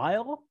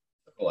while.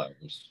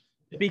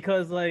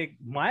 Because like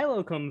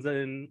Milo comes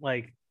in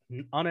like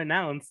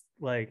unannounced,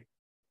 like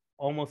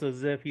almost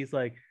as if he's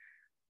like,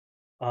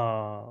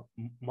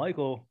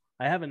 Michael,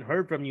 I haven't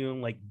heard from you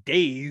in like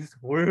days.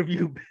 Where have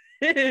you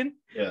been?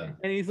 Yeah.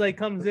 And he's like,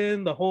 comes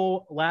in, the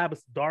whole lab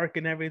is dark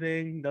and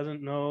everything,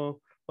 doesn't know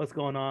what's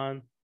going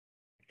on.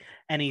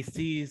 And he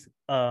sees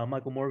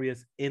Michael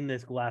Morbius in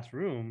this glass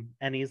room,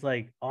 and he's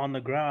like on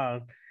the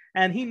ground,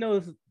 and he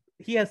knows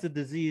he has the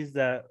disease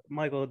that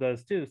Michael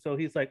does too. So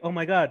he's like, oh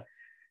my God,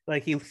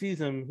 like he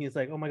sees him, he's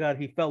like, oh my God,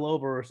 he fell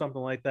over or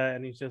something like that.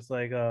 And he's just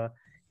like,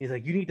 he's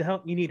like, you need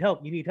help, you need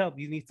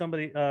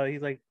somebody.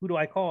 He's like, who do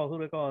I call?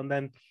 And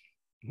then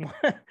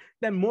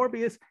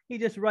Morbius, he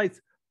just writes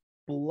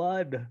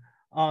blood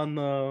on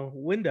the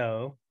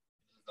window,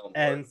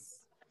 and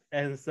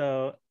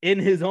so in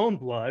his own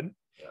blood,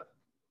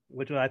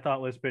 which I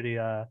thought was pretty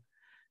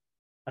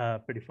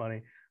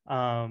funny.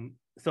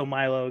 So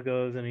Milo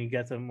goes and he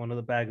gets him one of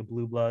the bag of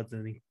blue bloods,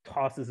 and he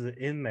tosses it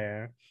in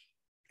there.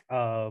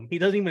 He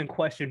doesn't even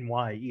question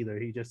why either.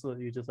 He's just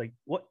like,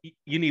 what,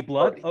 you need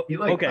blood? He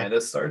kind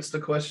of starts to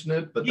question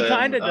it, but he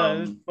kind of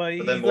does.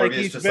 But then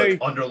Morbius just like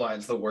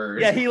underlines the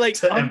word. Yeah, he like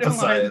to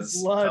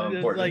underlines blood. How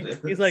important it is.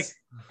 He's like,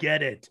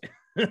 get it.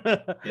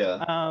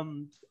 Yeah.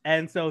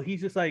 And so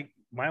he's just like,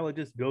 Milo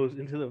just goes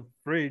into the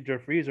fridge or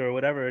freezer or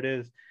whatever it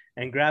is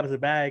and grabs a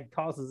bag,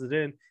 tosses it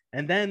in,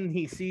 and then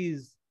he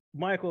sees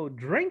Michael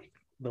drink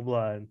the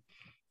blood.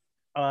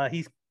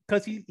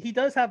 Because he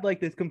does have like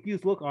this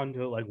confused look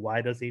onto it, like,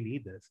 why does he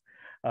need this?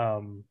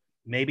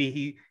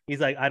 Maybe he's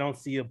like, I don't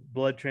see a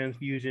blood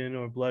transfusion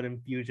or blood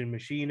infusion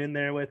machine in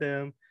there with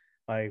him.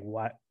 like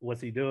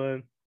what's he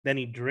doing? Then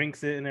he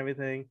drinks it and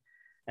everything,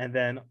 and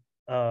then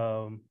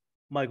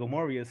Michael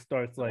Morbius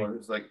starts like,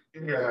 It's like,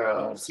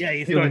 yeah, yeah,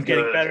 he feeling starts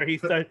getting good. better.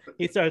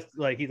 He starts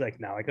like, he's like,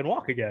 now I can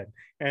walk again,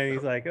 and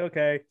he's like,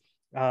 okay,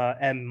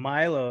 and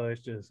Milo is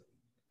just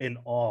in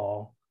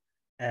awe,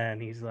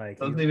 and he's like,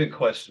 Doesn't even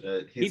question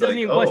it. he He's doesn't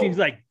like, even question. He's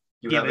oh, like,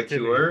 you give have a it to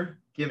me. cure?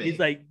 Give He's me.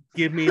 like,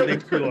 give me the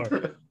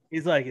cure.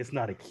 He's like, it's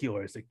not a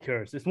cure, it's a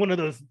curse. It's one of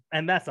those,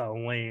 and that's a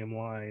lame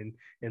line,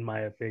 in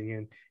my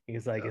opinion.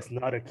 He's like, it's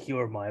not a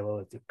cure, Milo,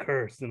 it's a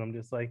curse. And I'm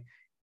just like,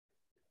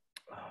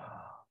 oh,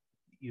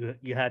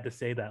 you had to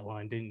say that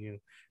line, didn't you?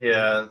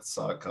 Yeah,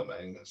 saw it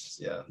coming. It's just,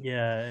 yeah.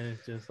 Yeah, and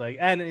it's just like,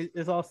 and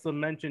it's also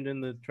mentioned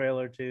in the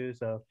trailer too.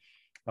 So,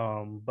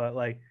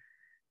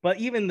 but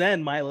even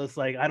then, Milo's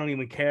like, I don't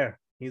even care.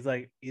 He's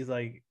like,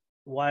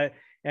 why?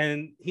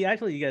 And he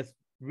actually gets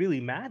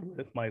really mad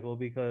with Michael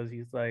because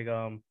he's like,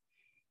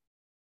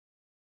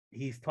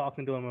 he's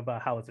talking to him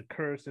about how it's a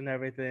curse and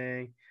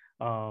everything.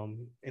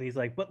 And he's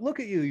like, but look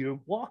at you, you're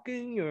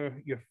walking,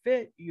 you're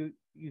fit, you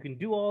can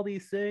do all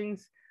these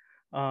things.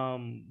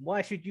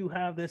 Why should you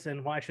have this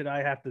and why should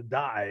I have to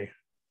die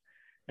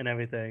and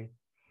everything?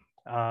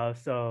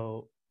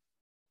 So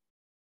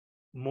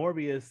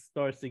Morbius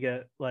starts to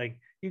get like,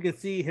 you can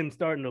see him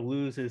starting to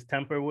lose his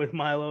temper with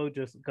Milo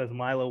just because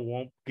Milo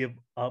won't give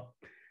up.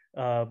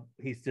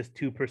 He's just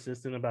too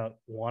persistent about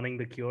wanting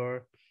the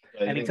cure.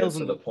 Yeah, and he tells tells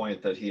him him to the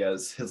point that he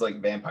has his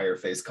like vampire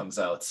face comes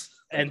out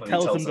and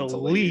tells him to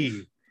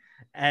leave.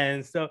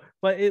 And so,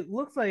 but it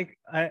looks like,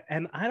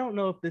 and I don't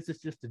know if this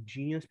is just a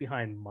genius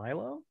behind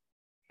Milo,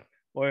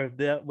 or if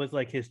that was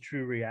like his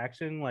true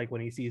reaction, like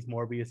when he sees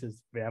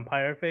Morbius's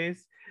vampire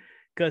face,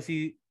 because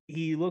he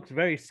looks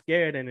very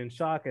scared and in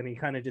shock, and he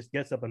kind of just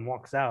gets up and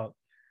walks out.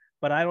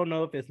 But I don't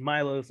know if it's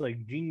Milo's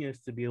like genius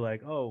to be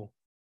like, oh,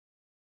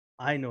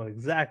 I know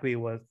exactly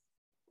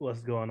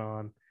what's going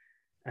on,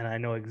 and I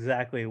know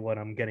exactly what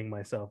I'm getting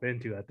myself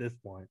into at this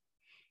point.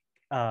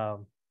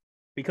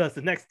 Because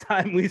the next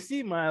time we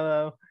see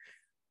Milo,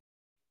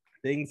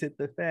 things hit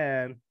the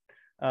fan.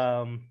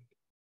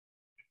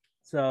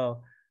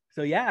 So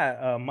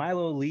yeah,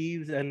 Milo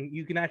leaves, and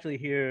you can actually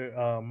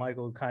hear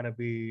Michael kind of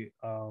be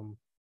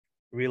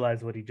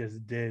realize what he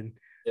just did.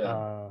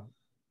 Yeah.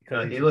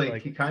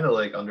 He kind of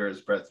like under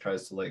his breath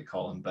tries to like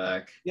call him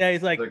back. Yeah,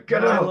 he's like,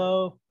 get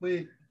Milo. Out.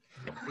 Wait.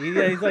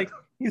 Yeah, he's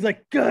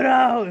like get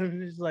out,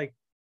 and he's like,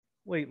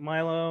 wait,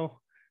 Milo.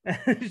 And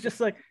it's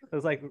just like, I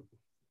was like,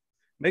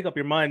 make up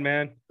your mind,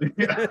 man.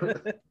 Yeah.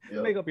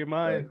 Make up your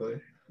mind. Exactly.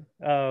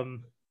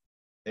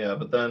 Yeah,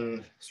 but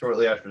then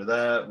shortly after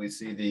that, we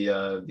see the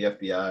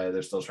FBI.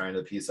 They're still trying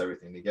to piece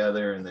everything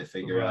together, and they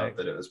figure out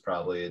that it was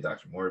probably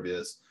Dr.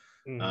 Morbius.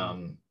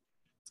 Mm-hmm.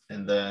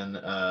 And then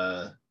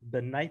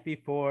the night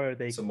before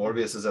so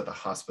Morbius is at the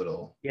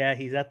hospital. Yeah,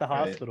 he's at the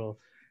hospital.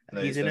 And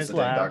he's in his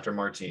lab. Dr.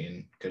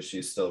 Martine, because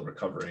she's still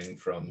recovering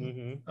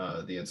from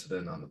the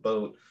incident on the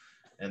boat.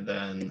 And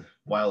then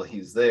while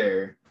he's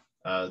there,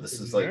 this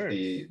is like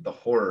the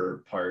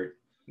horror part.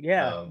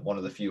 Yeah. One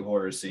of the few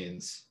horror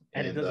scenes.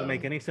 And it doesn't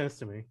make any sense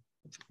to me.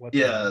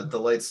 Yeah, the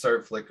lights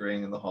start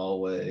flickering in the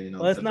hallway.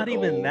 Well, it's not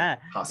even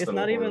that. It's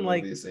not even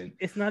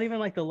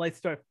like the lights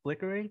start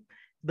flickering.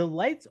 The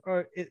lights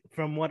are,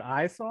 from what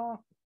I saw,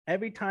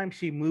 every time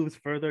she moves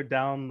further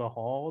down the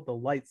hall, the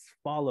lights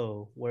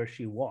follow where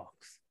she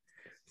walks.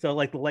 So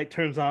like the light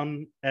turns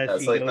on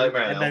as she goes,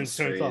 and then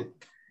turns off.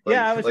 Like,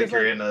 yeah, I was like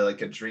you're in a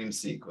dream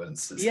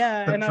sequence.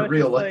 Yeah, and for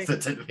real life, it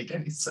didn't make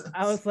any sense.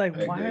 I was like,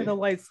 why are the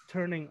lights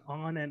turning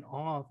on and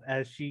off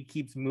as she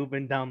keeps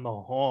moving down the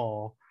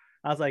hall?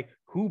 I was like,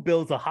 who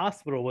builds a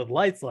hospital with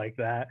lights like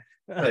that?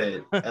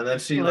 Right. And then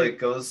she like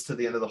goes to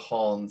the end of the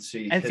hall and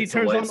she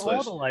turns on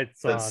all the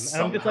lights on. And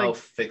somehow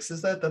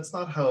fixes that. That's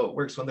not how it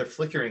works when they're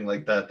flickering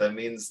like that. That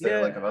means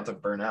they're like about to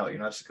burn out.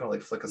 You're not just gonna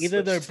like flick a switch.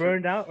 Either they're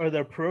burned out or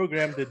they're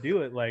programmed to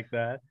do it like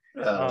that.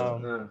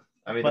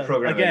 I mean, the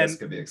program again, I guess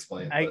could be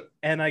explained. I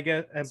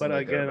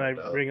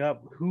bring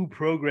up, who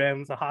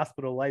programs the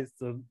hospital lights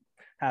to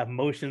have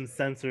motion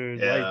sensor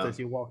lights as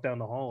you walk down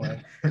the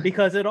hallway?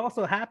 Because it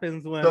also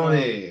happens when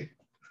Tony.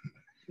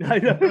 I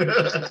know.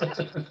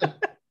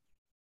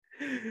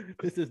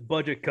 This is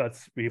budget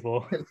cuts,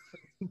 people.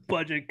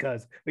 Budget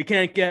cuts. We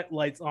can't get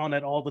lights on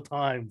at all the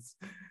times.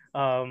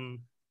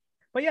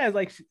 But yeah,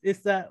 it's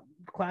that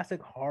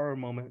classic horror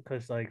moment,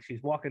 because like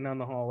she's walking down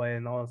the hallway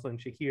and all of a sudden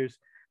she hears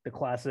the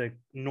classic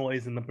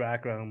noise in the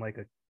background, like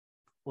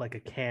a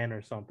can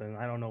or something.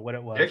 I don't know what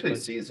it was. She actually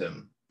sees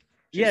him.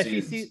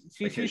 She sees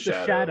the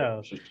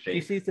shadow.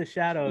 She sees the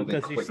shadow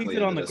because she sees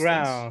it on the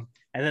ground,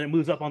 and then it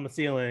moves up on the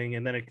ceiling,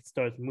 and then it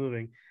starts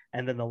moving,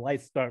 and then the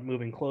lights start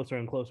moving closer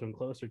and closer and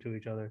closer to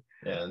each other.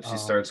 Yeah, and she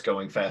starts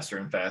going faster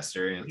and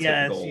faster. And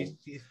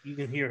you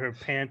can hear her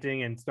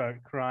panting and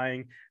start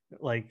crying,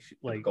 like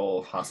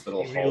goal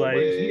hospital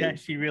hallway.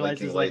 She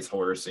realizes lights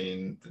horror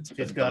scene.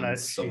 It's gonna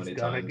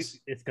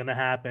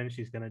happen.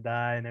 She's gonna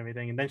die and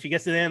everything. And then she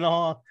gets to the end of the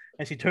hall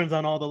and she turns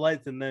on all the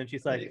lights, and then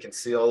she's like, you can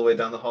see all the way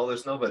down the hall.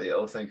 There's nobody.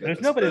 Oh, thank goodness.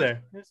 There's nobody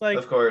there. It's like,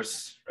 of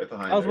course, right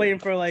behind. I was waiting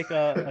for like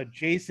a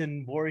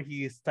Jason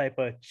Voorhees type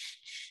of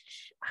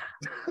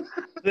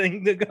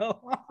thing to go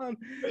on.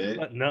 Right?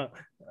 But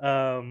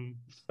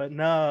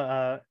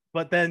no,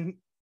 but then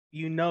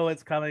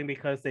it's coming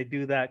because they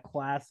do that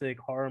classic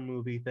horror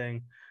movie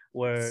thing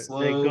where they go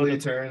Slowly to,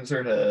 turns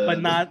her but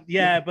head. not,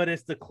 yeah, but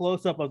it's the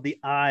close up of the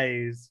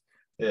eyes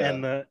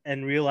Yeah.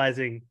 and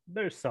realizing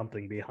there's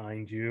something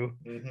behind you,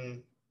 Mm-hmm.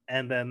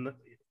 and then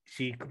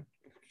she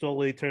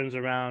slowly turns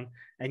around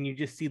and you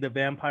just see the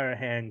vampire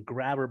hand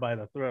grab her by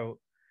the throat,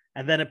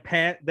 and then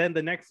then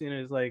the next scene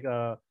is like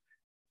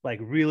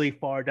really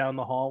far down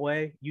the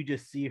hallway. You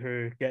just see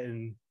her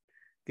getting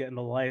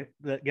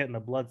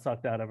the blood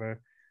sucked out of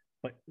her,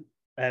 but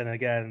and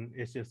again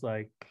it's just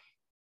like,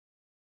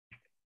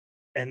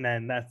 and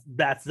then that's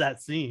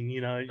that scene.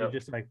 You're Yep.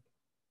 just like,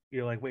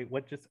 you're like, wait,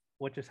 what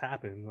just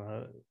happened?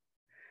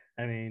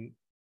 I mean,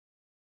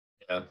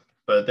 Yeah.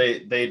 But they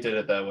did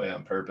it that way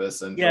on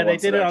purpose, and for yeah, they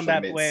once it did it on actually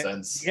that made way.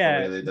 sense the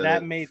way Yeah, they did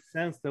that it. made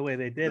sense the way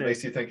they did It it.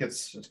 makes you think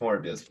it's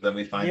Morbius, but then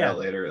we find Yeah, out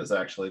later it was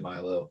actually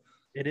Milo.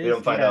 it We is.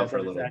 don't find Yeah, out for a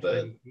that it's little bit,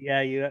 actually,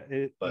 yeah.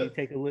 You but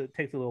take it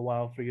takes a little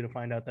while for you to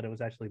find out that it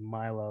was actually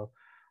Milo.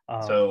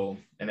 so,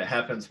 and it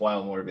happens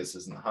while Morbius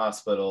is in the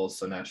hospital,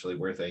 so naturally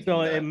we're So thinking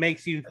it that,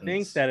 makes you and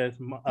think that it's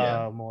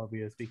yeah,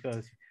 Morbius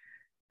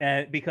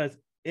because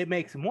it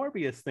makes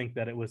Morbius think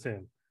that it was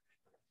him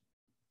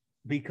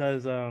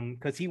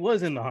because he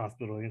was in the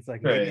hospital. It's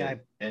like right,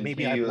 and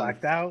maybe I he was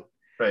blacked out.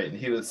 right, and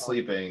he was Um,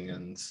 sleeping,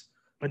 and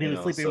but he was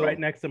sleeping right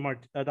so next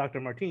to Dr.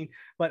 Martin.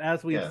 But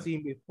as we've yeah,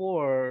 seen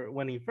before,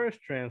 when he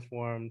first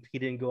transformed, he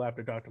didn't go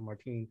after Dr.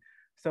 Martin.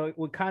 So it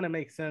would kind of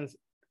make sense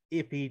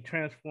if he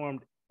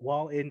transformed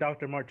while in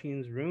Dr.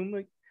 Martin's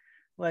room,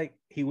 like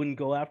he wouldn't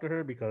go after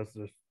her because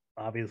there's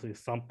obviously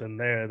something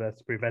there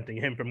that's preventing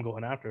him from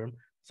going after him.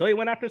 So he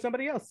went after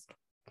somebody else.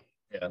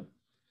 yeah.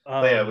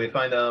 But yeah, we Um,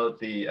 find out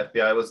the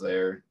FBI was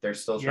there. They're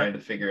still trying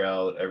yep. to figure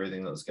out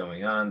everything that was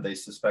going on. They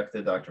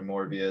suspected Dr.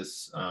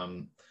 Morbius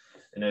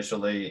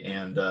initially,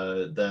 and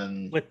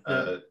then With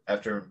the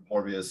after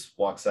Morbius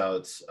walks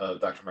out of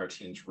Dr.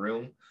 Martin's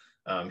room,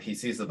 he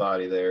sees the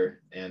body there,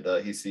 and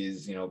he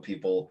sees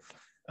people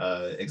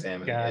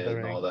examining it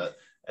and all gathering, that.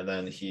 And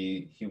then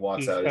he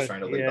walks he out. He's starts,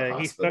 trying to leave the yeah,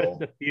 he starts hospital.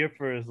 to fear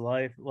for his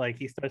life. Like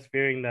he starts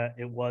fearing that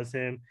it was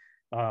him,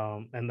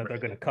 and that they're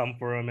gonna Right. come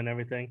for him and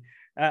everything.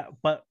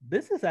 But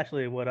this is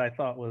actually what I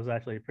thought was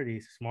actually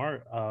pretty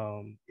smart.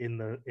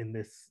 In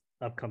this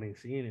upcoming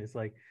scene is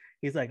like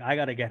he's like, I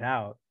gotta get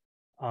out.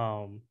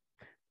 Um,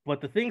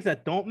 but the things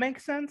that don't make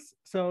sense,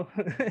 so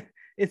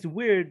it's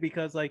weird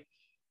because like,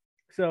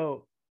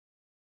 so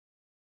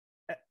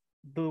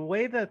the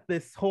way that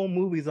this whole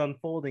movie's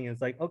unfolding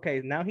is like,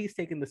 okay, now he's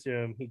taking the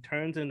serum, he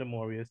turns into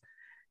Morbius,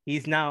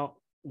 he's now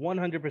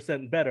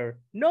 100% better.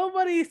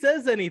 Nobody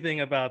says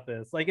anything about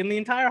this. Like in the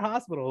entire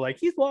hospital, like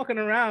he's walking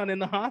around in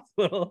the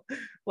hospital,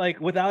 like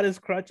without his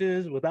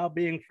crutches, without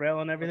being frail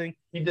and everything.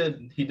 He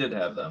did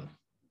have them.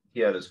 He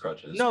had his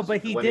crutches No, because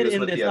but he when he did was in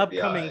with the this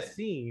upcoming FBI.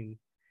 scene.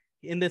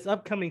 In this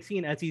upcoming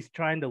scene, as he's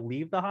trying to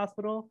leave the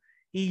hospital,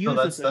 he No,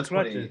 uses that's the that's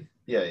when crutches.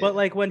 he. Yeah, But yeah.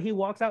 like when he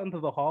walks out into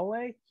the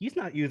hallway, he's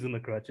not using the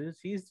crutches.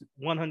 He's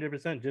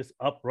 100% just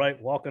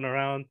upright walking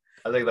around.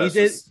 I think He's that's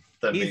in just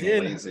them he's being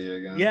in lazy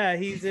again. yeah,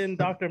 he's in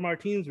Dr.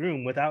 Martin's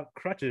room without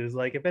crutches.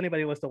 Like if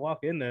anybody was to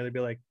walk in there, they'd be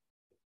like,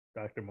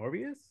 Dr.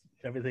 Morbius,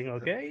 everything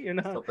okay?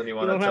 Something you You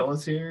want don't to have tell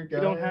us here,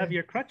 you don't have guy?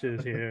 your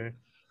crutches here.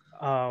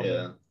 Um,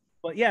 Yeah.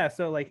 but yeah,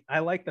 so like I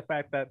like the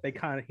fact that they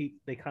kind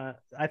of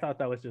I thought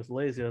that was just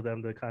lazy of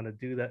them to kind of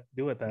do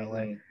it that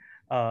way.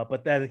 Mm-hmm.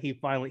 But then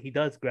he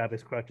does grab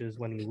his crutches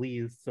when he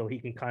leaves, so he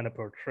can kind of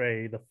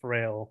portray the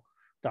frail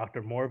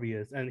Dr.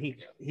 Morbius, and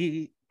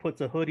he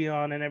puts a hoodie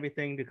on and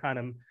everything to kind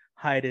of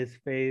hide his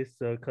face,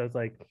 so because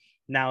like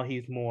now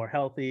he's more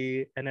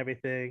healthy and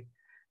everything,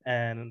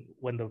 and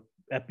when the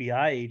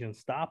FBI agents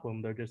stop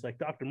him, they're just like,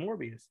 Dr.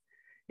 Morbius,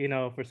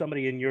 for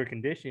somebody in your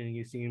condition,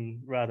 you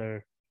seem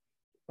rather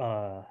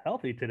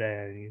healthy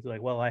today. And he's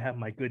like, well, I have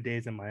my good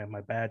days and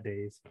my bad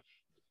days.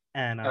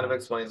 And Kind of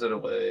explains it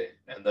away,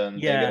 and then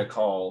they get a yeah,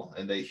 call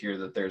and they hear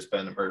that there's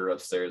been a murder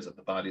upstairs, that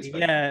the body's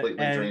been yeah,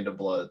 completely drained of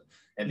blood,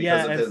 and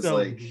because of and his so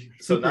like,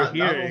 so super not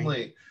hearing.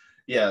 only,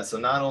 yeah, so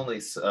not only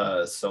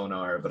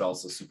sonar but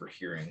also super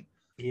hearing,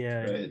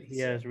 Yeah, right? he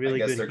So has I really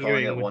guess good they're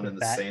calling hearing it with one the and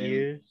the bat same.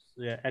 ears,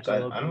 yeah, Which I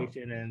don't,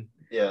 echolocation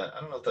yeah,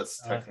 I don't know if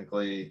that's uh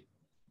technically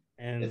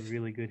and if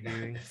really good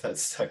hearing. if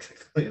that's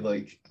technically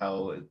like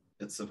how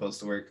it's supposed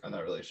to work. I'm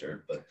not really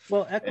sure, but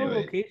Well,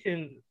 anyway,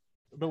 echolocation,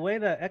 the way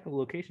that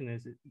echolocation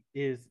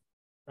is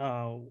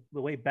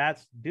the way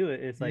bats do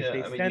it is like yeah,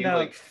 they I mean send you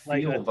like out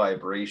like feel a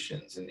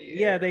vibrations in the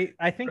yeah, air, they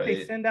I think they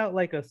right? send out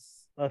like a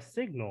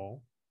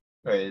signal,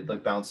 Right, it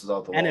like bounces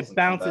off the and walls it and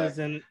come bounces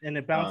back. and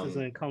it bounces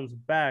and Um, it comes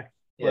back,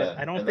 but yeah,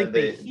 I don't and then think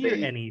they they hear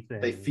they they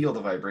anything. feel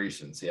the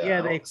vibrations. Yeah,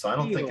 Yeah, they I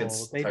don't think feel.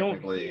 it's They don't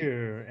technically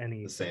hear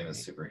the same as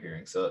anything. super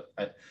hearing. So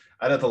I'd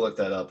have to look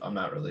that up. I'm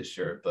not really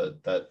sure,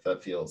 but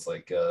that feels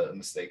like a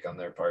mistake on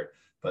their part.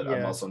 But I'm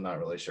Yeah, also not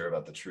really sure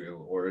about the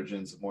true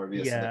origins of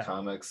Morbius in the yeah,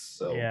 comics.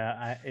 So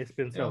yeah. It's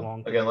been so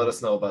long again, let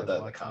us know since I about that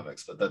in the watched it.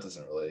 comics. But that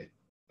doesn't really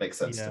make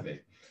sense to Yeah. me.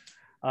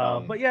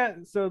 But Um, yeah,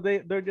 so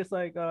they're just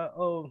like,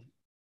 oh,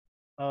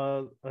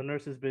 a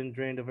nurse has been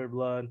drained of her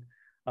blood,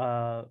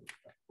 uh,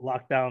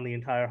 locked down the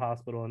entire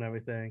hospital and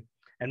everything.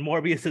 And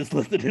Morbius is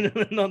listening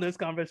in on this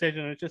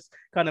conversation. And it just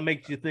kind of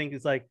makes you think,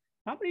 it's like,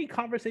 how many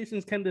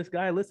conversations can this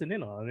guy listen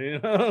in on? You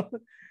know?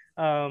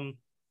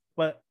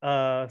 But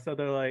so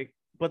they're like,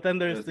 but then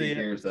there's he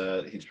hears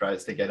that, he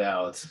tries to get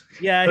out.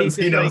 Yeah,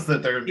 he knows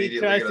that they're he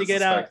immediately tries going to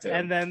get out, him.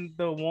 and then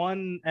the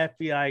one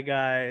FBI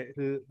guy,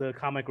 who the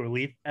comic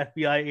relief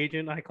FBI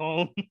agent, I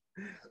call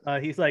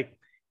him, he's like,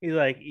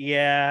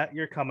 yeah,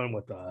 you're coming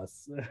with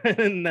us.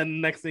 And then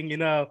next thing you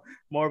know,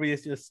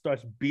 Morbius just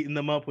starts beating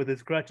them up with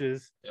his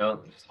crutches. Yeah,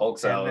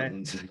 hulks out,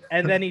 and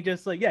then he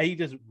just like, he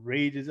just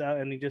rages out,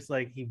 and he just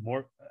like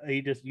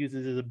he just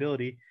uses his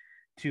ability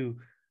to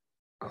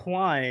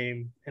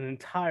climb an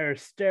entire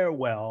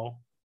stairwell.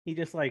 He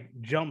just like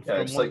jumps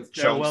from one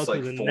stairwell to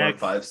the 4 next. or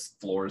 5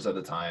 floors at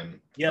a time.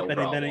 Yep,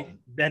 no, and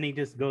then he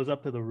just goes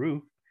up to the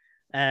roof,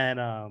 and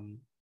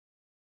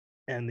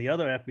the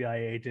other FBI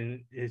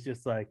agent is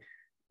just like,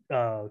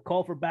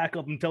 call for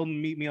backup and tell him to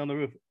meet me on the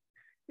roof.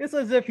 It's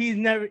as if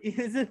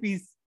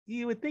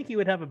you would think he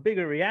would have a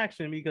bigger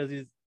reaction, because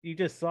you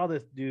just saw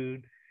this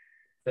dude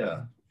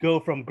go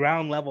from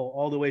ground level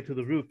all the way to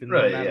the roof in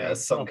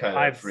some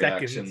kind of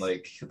reaction,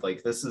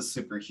 like this is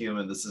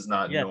superhuman, this is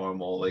not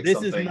normal, like this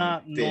something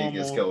big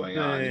is going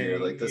on here,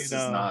 like this is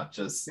not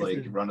just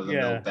like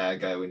run-of-the-mill bad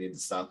guy, we need to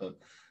stop him.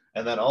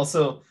 And then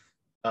also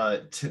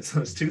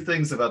there's 2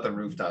 things about the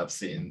rooftop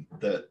scene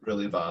that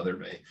really bother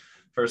me.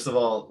 First of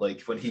all,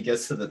 like when he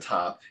gets to the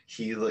top,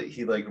 he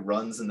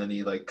runs, and then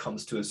he like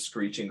comes to a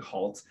screeching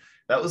halt.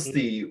 That was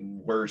the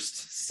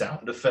worst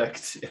sound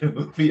effect in a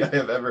movie I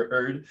have ever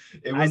heard.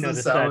 It was the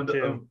sound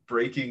of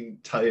breaking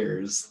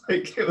tires.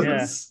 Like it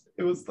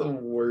was the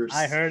worst.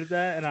 I heard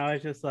that, and I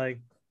was just like,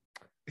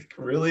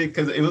 really?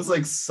 Because it was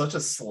like such a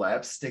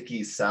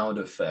slapsticky sound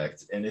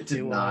effect, and it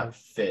did not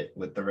fit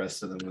with the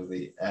rest of the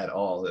movie at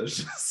all. It was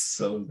just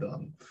so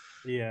dumb.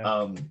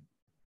 Yeah.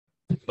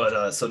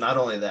 But so not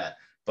only that,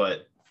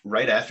 but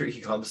right after he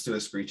comes to a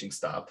screeching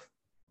stop,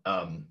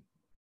 the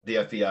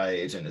FBI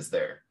agent is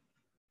there.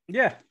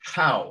 Yeah.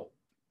 How?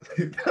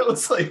 That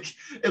was like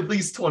at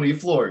least 20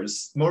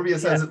 floors.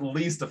 Morbius has at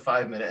least a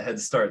 5-minute head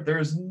start.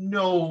 There's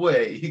no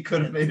way he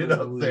could have made it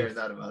up there in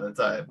that amount of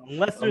time.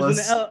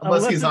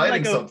 Unless he's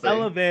hiding something.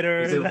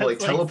 Elevator. He's able to like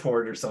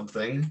teleport or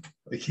something.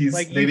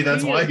 Like maybe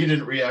that's why he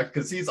didn't react,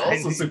 because he's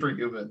also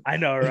superhuman. I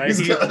know, right?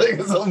 He's got like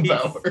his own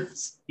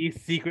powers.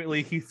 He's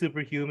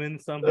superhuman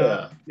somehow.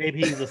 Yeah. Maybe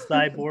he's a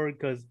cyborg,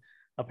 because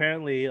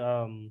apparently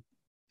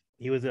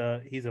he's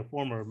a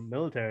former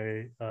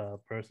military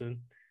person.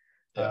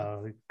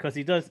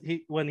 Because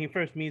when he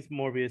first meets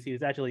Morbius, he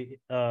was actually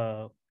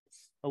a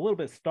little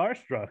bit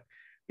starstruck,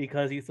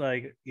 because he's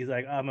like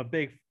I'm a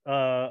big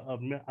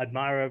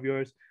admirer of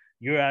yours.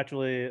 You're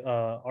actually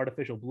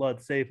artificial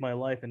blood saved my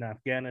life in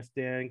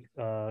Afghanistan.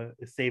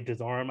 It saved his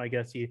arm. I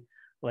guess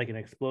like an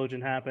explosion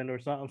happened or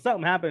something.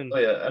 Something happened. Oh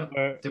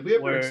yeah. Did we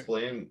ever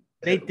explain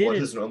what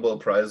his Nobel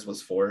Prize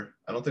was for?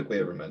 I don't think we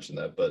ever mentioned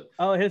that, but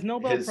his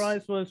Nobel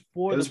Prize was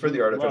for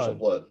the artificial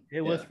blood.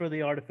 It was for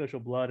the artificial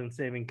blood and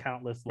saving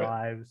countless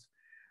lives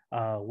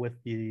with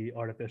the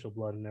artificial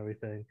blood and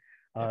everything.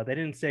 They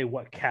didn't say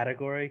what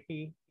category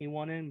he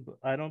won in,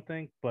 I don't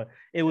think, but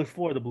it was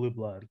for the blue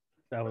blood.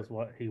 That was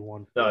what he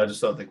won for. No, I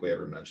just don't think we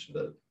ever mentioned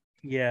it.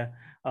 Yeah.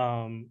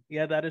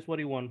 That is what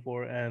he won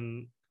for.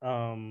 And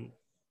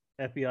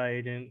FBI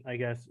agent, I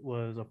guess,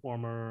 was a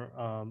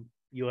former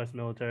U.S.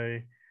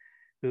 military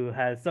who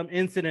had some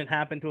incident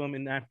happen to him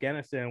in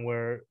Afghanistan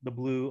where the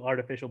blue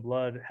artificial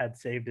blood had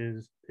saved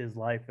his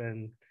life.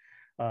 And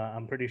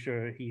I'm pretty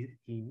sure he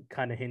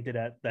kind of hinted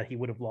at that he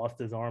would have lost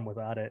his arm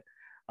without it.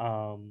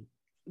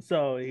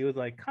 So he was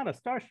like kind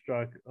of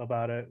starstruck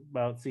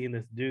about seeing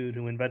this dude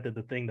who invented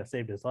the thing that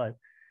saved his life.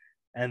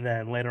 And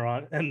then later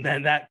on, and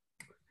then that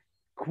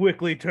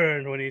quickly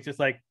turned when he's just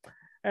like,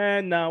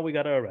 and now we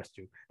got to arrest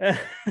you.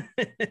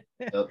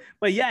 Yep.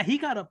 But yeah, he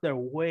got up there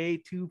way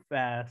too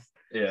fast.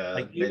 Yeah,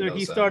 like either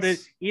he started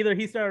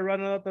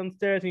running up them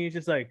stairs, and he's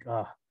just like,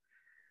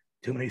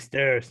 too many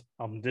stairs.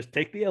 Just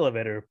take the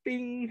elevator.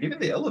 Bing. Even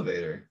the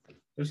elevator.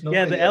 There's no.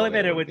 Yeah, the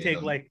elevator would take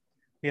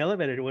the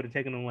elevator would have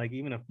taken him like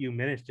even a few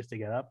minutes just to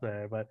get up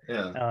there. But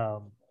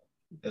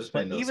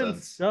but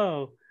even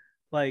so,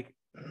 like,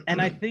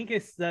 and I think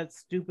it's that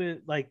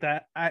stupid like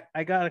that.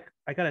 I gotta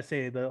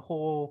say the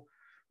whole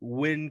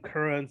wind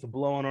currents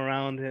blowing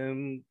around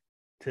him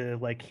to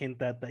like hint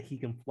that he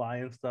can fly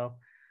and stuff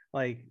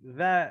like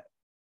that.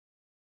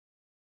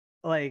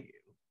 Like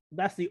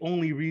that's the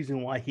only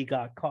reason why he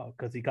got caught,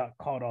 because he got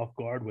caught off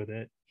guard with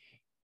it.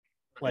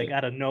 Like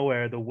out of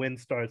nowhere, the wind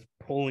starts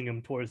pulling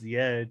him towards the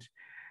edge,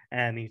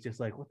 and he's just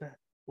like,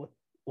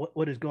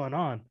 "What is going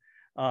on?"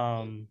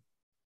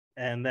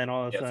 And then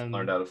all of a sudden,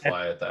 learned how to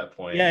fly at that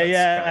point.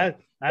 I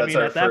mean,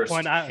 at that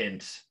point,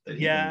 hint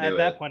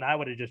that point, I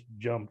would have just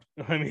jumped.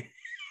 I mean,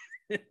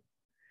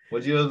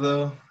 would you have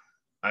though?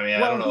 I mean, I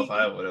don't know if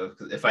I would have,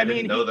 because if I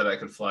didn't know that I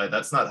could fly,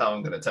 that's not how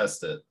I'm going to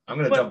test it. I'm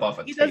going to jump off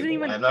a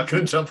table. I'm not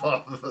going to jump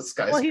off of a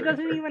skyscraper. Well, he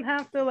doesn't even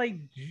have to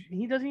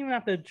he doesn't even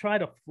have to try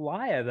to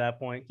fly at that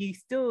point. He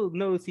still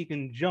knows he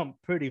can jump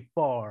pretty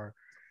far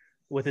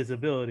with his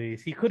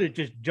abilities. He could have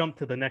just jumped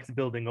to the next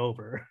building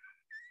over.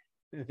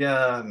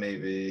 Yeah,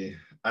 maybe.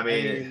 I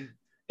mean,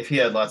 if he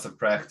had lots of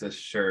practice,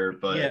 sure,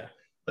 but yeah.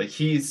 Like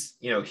he's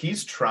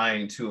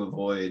trying to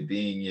avoid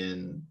being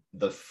in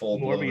the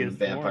full-blown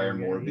vampire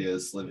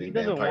Morbius living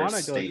vampire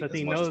state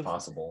as much as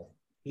possible.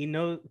 He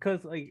knows,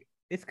 because like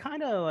it's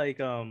kind of like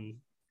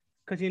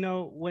because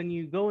when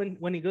he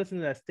goes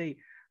into that state,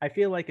 I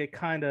feel like it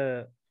kind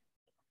of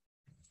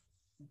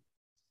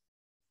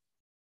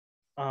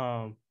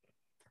so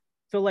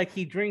like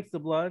he drinks the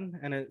blood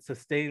and it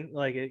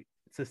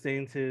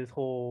sustains his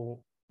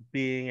whole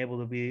being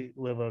able to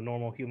live a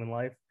normal human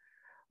life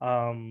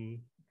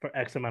for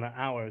X amount of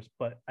hours.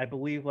 But I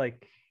believe I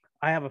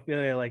have a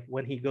feeling like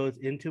when he goes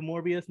into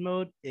Morbius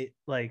mode, it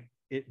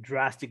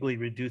drastically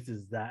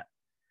reduces that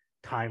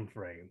time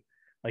frame.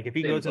 Like if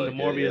he goes into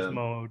Morbius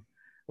mode,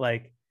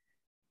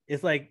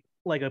 it's like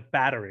a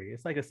battery.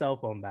 It's like a cell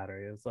phone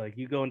battery. It's like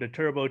you go into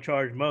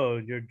turbocharged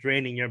mode, you're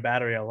draining your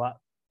battery a lot.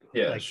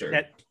 Yeah, sure.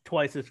 At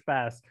twice as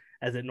fast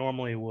as it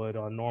normally would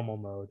on normal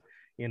mode.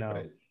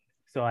 Right.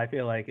 So I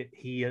feel like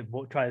he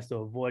tries to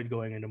avoid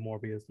going into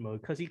Morbius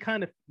mode because he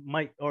kind of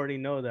might already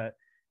know that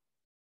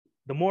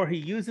the more he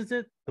uses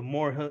it, the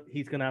more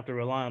he's going to have to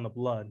rely on the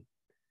blood.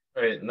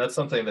 Right. And that's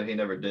something that he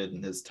never did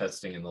in his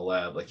testing in the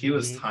lab. Like he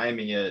was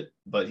timing it,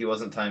 but he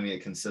wasn't timing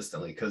it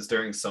consistently because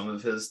during some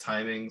of his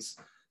timings,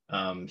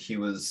 he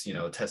was,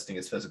 testing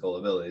his physical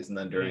abilities. And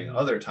then during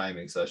other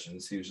timing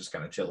sessions, he was just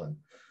kind of chilling.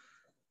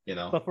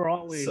 But for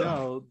all we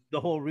know, the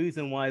whole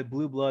reason why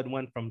Blue Blood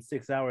went from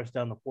 6 hours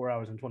down to 4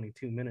 hours and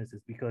 22 minutes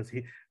is because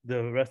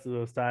the rest of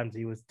those times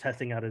he was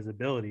testing out his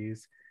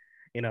abilities.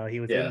 He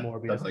was in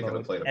Morbius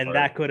mode, and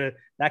that could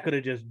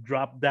have just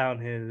dropped down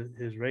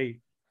his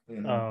rate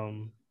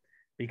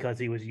because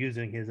he was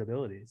using his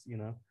abilities.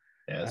 Yeah,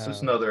 it's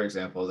just another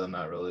example of them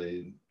not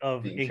really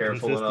being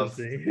careful enough.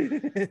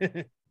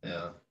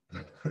 Yeah.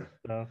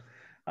 So,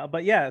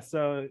 but yeah,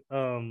 so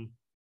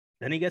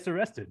then he gets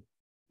arrested.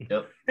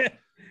 Yep.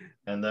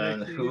 And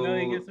then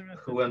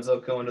who ends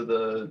up going to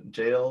the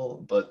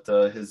jail but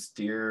his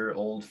dear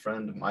old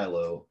friend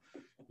Milo.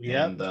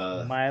 Yeah.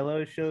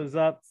 Milo shows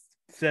up,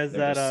 says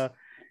that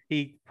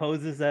he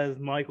poses as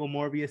Michael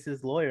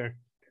Morbius's lawyer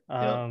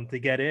to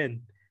get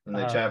in. And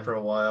they chat for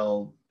a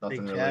while,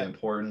 nothing really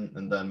important,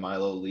 and then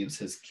Milo leaves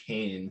his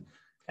cane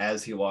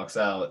as he walks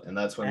out, and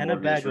that's when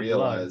Morbius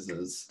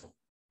realizes.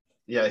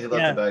 Yeah, he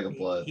left a bag of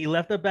blood. He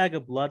left a bag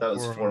of blood. That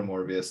was for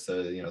Morbius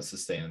to,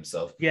 sustain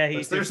himself. Yeah,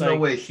 there's no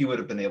way he would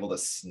have been able to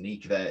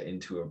sneak that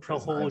into a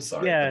prison. I'm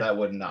sorry, but that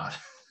would not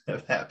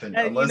have happened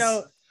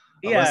unless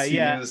he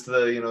used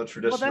the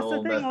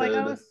traditional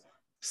method,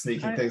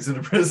 sneaking things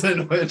into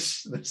prison,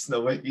 which there's no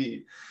way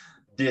he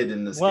did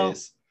in this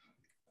case.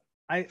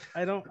 I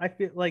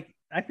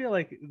feel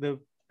like the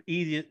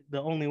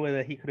only way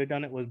that he could have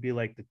done it would be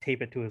to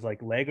tape it to his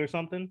leg or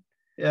something.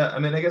 Yeah, I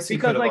mean, I guess he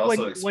could have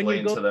also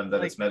explained to them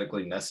that it's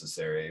medically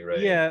necessary,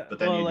 right? Yeah, but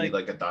then you need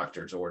a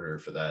doctor's order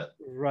for that,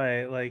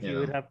 right? You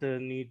would have to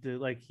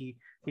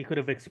he could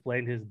have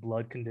explained his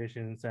blood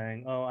condition,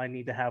 saying, "Oh, I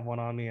need to have one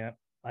on me at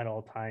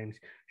all times.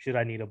 Should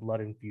I need a blood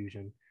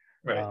infusion?"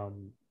 Right.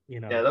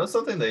 Yeah, that was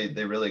something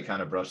they really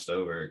kind of brushed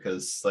over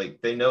because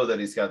they know that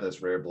he's got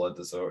this rare blood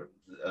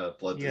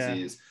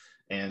disease,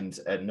 and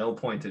at no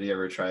point did he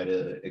ever try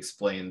to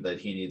explain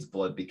that he needs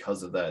blood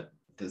because of that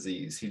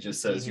disease. He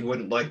just says, "You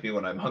wouldn't like me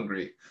when I'm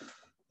hungry."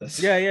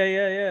 Yeah.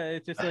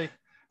 It's just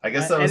I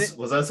guess that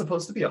was that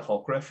supposed to be a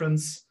Hulk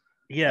reference?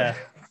 Yeah,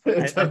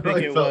 I think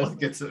it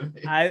was.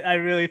 I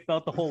really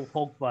felt the whole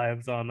Hulk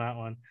vibes on that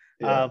one.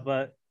 Yeah.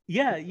 But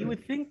yeah, you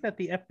would think that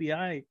the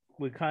FBI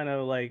would kind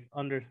of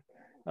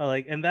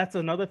and that's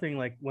another thing.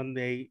 When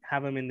they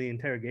have him in the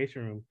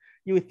interrogation room,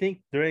 you would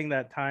think during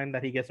that time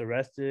that he gets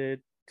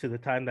arrested to the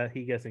time that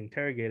he gets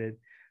interrogated,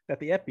 that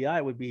the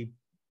FBI would be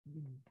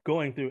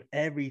going through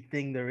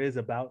everything there is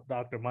about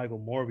Dr. Michael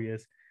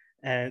Morbius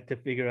and to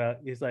figure out,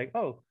 he's they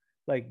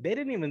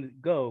didn't even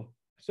go,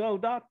 "So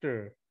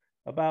doctor,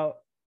 about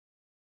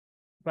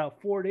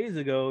 4 days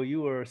ago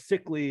you were a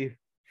sickly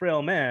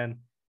frail man,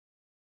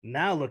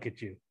 now look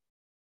at you."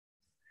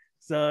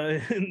 So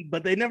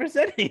but they never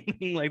said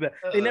anything like that.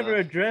 They never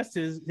addressed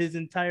his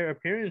entire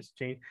appearance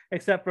change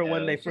except for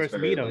when they first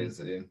meet him.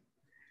 Lazy.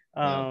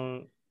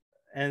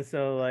 And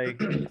so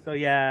so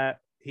yeah,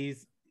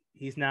 he's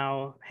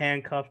now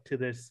handcuffed to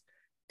this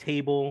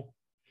table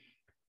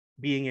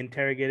being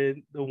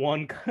interrogated. The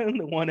one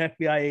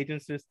FBI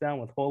agent sits down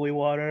with holy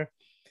water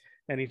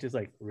and he's just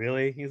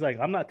really? He's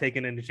 "I'm not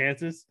taking any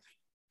chances."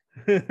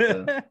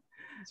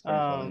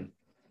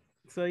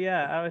 So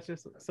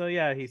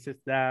yeah, he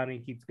sits down, he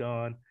keeps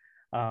going.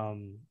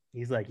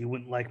 He's "You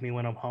wouldn't like me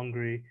when I'm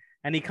hungry."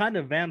 And he kind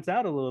of vamps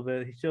out a little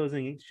bit. He's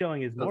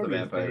showing his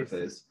Morbius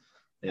face.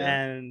 Yeah.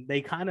 And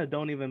they kind of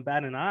don't even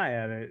bat an eye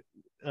at it.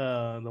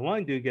 The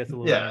one dude gets a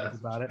little nervous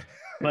about it,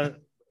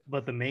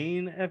 but the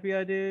main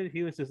FBI dude,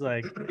 he was just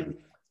like,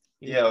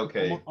 Yeah,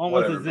 okay,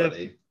 almost whatever, as if,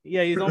 buddy.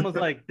 yeah, he's almost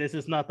like, this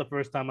is not the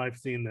first time I've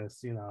seen this,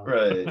 you know.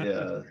 Right,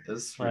 yeah,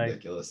 it's Like,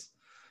 ridiculous.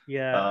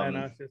 yeah, and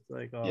I was just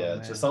like, oh Yeah,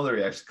 just man. all the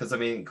reactions, because I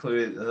mean,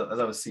 clearly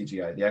that was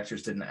CGI. The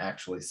actors didn't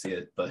actually see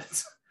it, but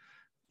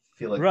I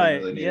feel like they Right,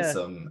 really needed yeah.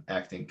 some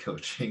acting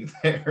coaching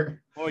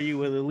there. Or you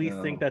would at You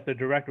least think know, that the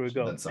director would should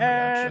have go, been some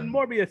and reaction.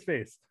 Morbius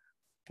face.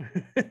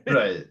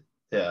 Right.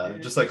 Yeah.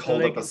 Just like So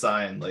hold they up a can,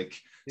 sign, like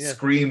yeah,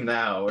 scream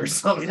now or yeah.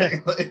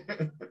 something.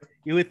 Like,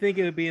 You would think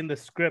it would be in the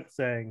script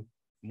saying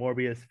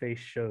Morbius face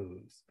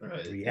shows.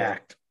 right. Yeah.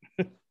 React.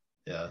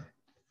 Yeah.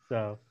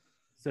 So,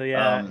 so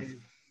yeah.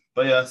 Um,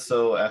 but yeah,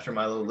 so after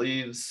Milo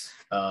leaves,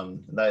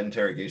 that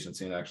interrogation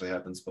scene actually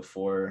happens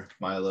before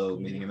Milo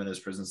meeting him in his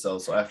prison cell.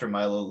 So after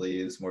Milo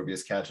leaves,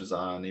 Morbius catches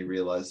on. He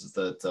realizes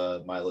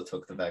that Milo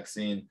took the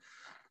vaccine.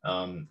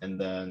 And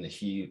then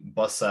he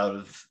busts out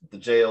of the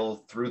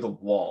jail through the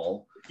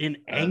wall In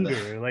and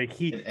anger, like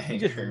he just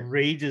anger.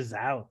 rages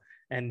out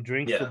and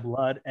drinks the Yeah.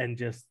 blood and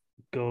just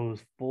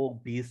goes full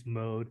beast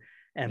mode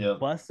and Yep.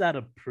 busts out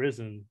of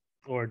prison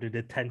or the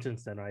detention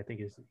center. I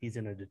think he's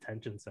in a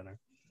detention center.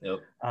 Yep.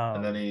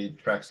 And then he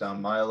tracks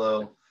down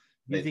Milo.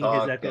 They Using his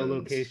talk and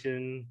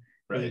echolocation,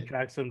 he right.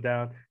 tracks him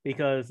down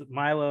because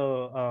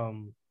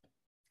Milo,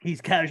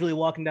 he's casually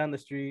walking down the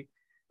street,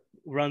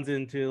 runs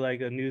into like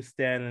a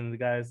newsstand, and the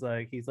guy's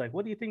like, he's like,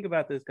 "What do you think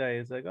about this guy?"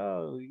 He's like,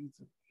 "Oh, he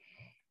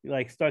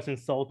like starts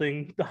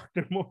insulting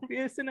Dr.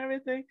 Morbius and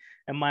everything."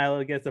 And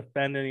Milo gets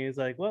offended. And he's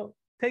like, "Well,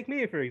 take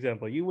me for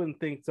example. You wouldn't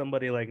think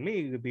somebody like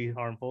me would be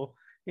harmful."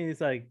 And he's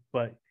like,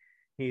 "But."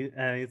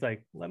 He's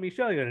like, "Let me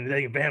show you." And then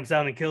he bams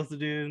out and kills the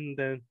dude. And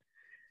then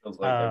Feels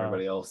like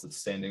everybody else that's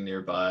standing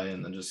nearby,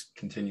 and then just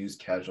continues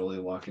casually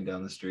walking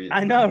down the street.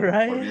 I know,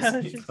 right?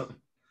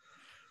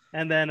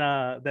 And then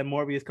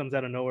Morbius comes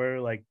out of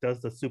nowhere, like does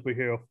the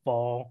superhero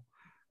fall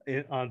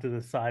onto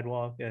the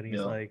sidewalk, and he's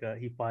like,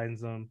 he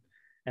finds them,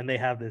 and they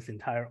have this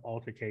entire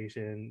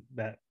altercation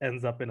that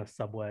ends up in a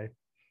subway,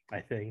 I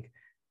think.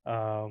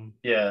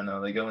 Yeah,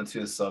 no, they go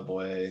into a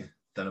subway.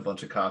 Then a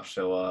bunch of cops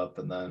show up,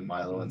 and then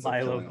Milo ends up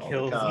killing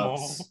all the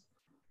cops.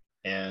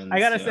 And I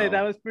gotta say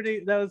that was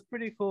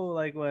pretty cool.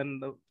 Like when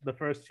the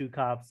first two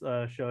cops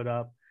showed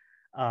up,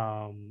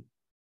 and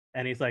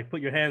he's like,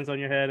 "Put your hands on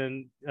your head,"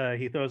 and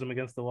he throws them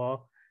against the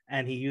wall,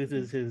 and he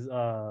uses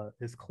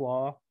his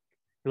claw,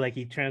 like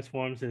he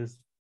transforms his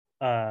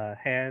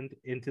hand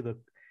into the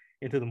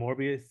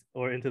Morbius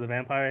or into the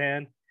vampire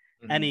hand,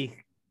 and he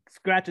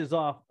scratches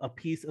off a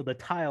piece of the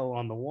tile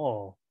on the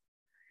wall,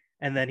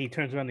 and then he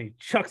turns around and he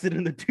chucks it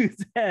in the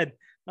dude's head.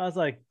 I was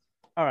like,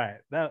 all right,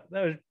 that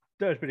was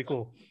pretty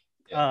cool.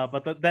 Yeah.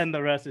 But then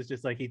the rest is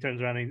just like he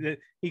turns around and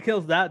he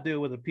kills that dude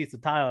with a piece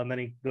of tile, and then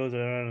he goes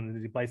around and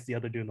he bites the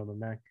other dude on the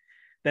neck.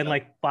 Then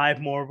like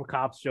 5 more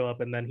cops show up,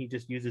 and then he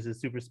just uses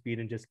his super speed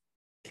and just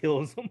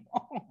kills them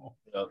all.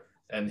 Yep.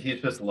 And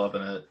he's just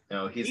loving it. You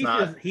know, he's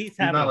not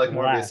like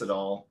Morbius at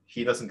all.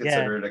 He doesn't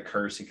consider it a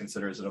curse. He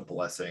considers it a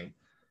blessing.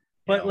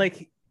 But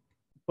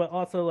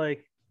also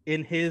like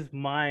in his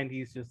mind,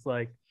 he's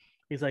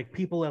like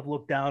people have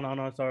looked down on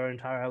us our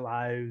entire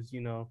lives,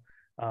 you know.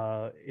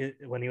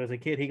 When he was a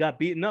kid, he got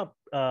beaten up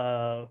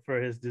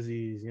for his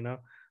disease, you know.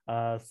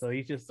 So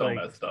he's just so like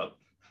messed up.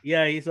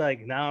 Yeah, he's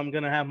like, now I'm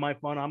gonna have my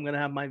fun. I'm gonna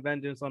have my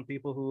vengeance on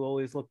people who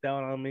always look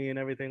down on me and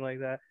everything like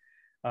that.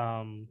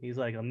 He's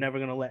like, I'm never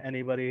gonna let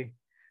anybody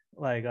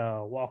like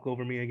walk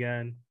over me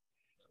again.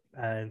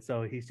 And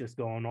so he's just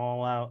going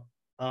all out.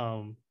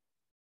 And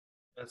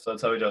so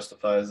that's how he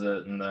justifies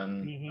it. And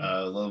then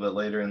a little bit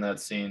later in that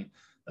scene,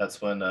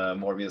 that's when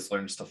Morbius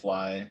learns to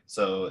fly.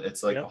 So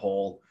it's like a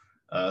whole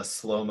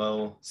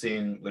slow-mo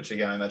scene, which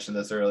again, I mentioned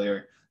this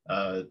earlier.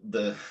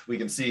 We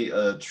can see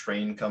a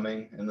train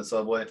coming in the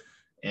subway,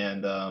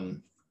 and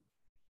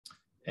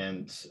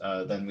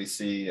then we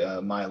see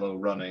Milo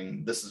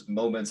running. This is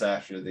moments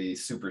after the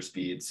super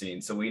speed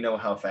scene, so we know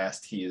how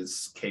fast he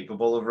is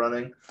capable of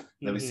running.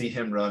 Then we see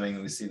him running,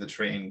 and we see the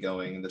train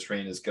going, and the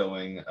train is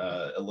going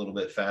a little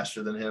bit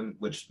faster than him,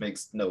 which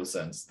makes no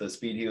sense. The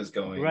speed he was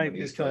going when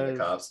he was killing the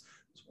cops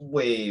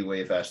was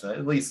way faster,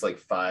 at least like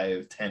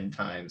 5-10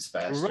 times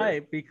faster.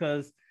 Right,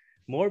 because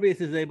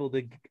Morbius is able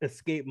to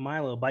escape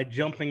Milo by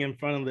jumping in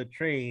front of the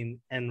train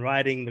and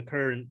riding the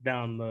current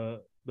down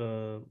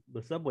the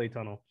subway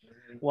tunnel,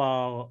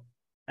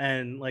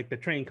 and like the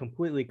train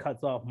completely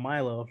cuts off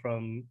Milo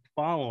from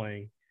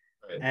following.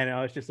 Right. And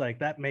I was just like,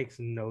 that makes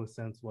no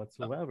sense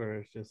whatsoever.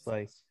 It's just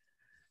like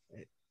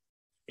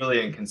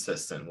really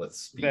inconsistent with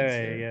speed.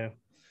 Yeah.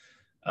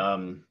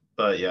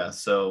 But yeah,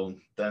 so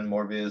then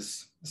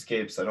Morbius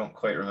escapes. I don't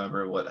quite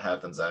remember what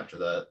happens after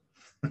that.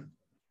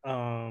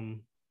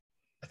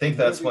 I think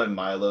that's when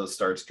Milo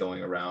starts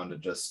going around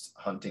and just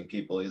hunting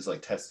people. He's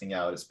like testing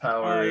out his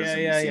powers.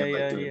 And you see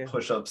him doing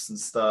push-ups and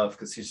stuff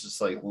because he's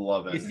just like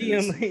loving. You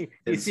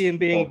see him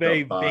being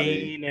very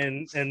vain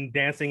and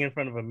dancing in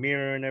front of a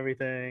mirror and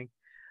everything.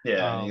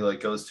 Yeah, and he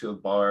like goes to a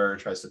bar,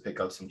 tries to pick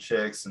up some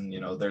chicks, and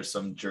there's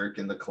some jerk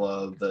in the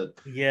club that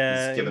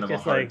is giving him a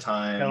hard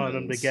time, telling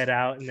him to get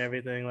out and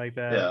everything like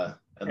that. Yeah,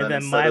 And And then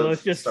then instead of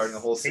Milo's just starting a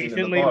whole scene in the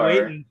patiently bar,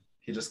 waiting.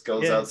 he just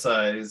goes Yeah,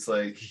 outside. He's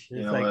like, you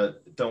it's know like,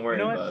 what? Don't you worry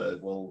know what? about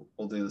it. We'll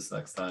do this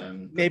next time.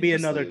 Then he Maybe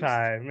just another leaves.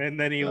 time. And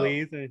then he Yeah.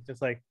 leaves, and it's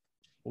just like,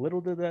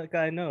 little did that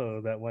guy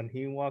know that when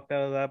he walked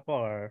out of that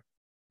bar,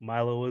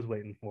 Milo was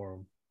waiting for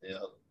him. Yeah.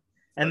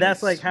 And Then he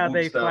that's like how swoops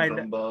they down find.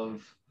 from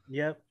above,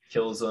 Yep.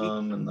 kills He-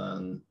 him, and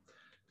then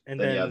And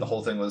yeah, the then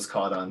whole thing was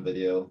caught on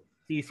video. Of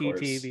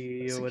course, a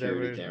CCTV or whatever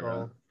security it's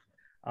camera.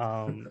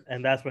 called.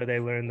 And that's where they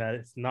learned that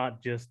it's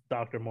not just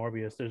Dr.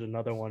 Morbius. There's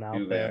another one out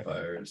Two there,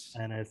 vampires.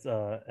 and it's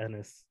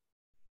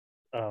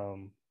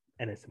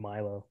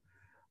Milo.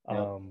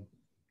 Yep.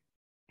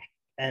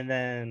 And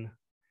then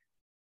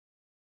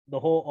the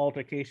whole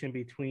altercation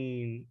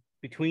between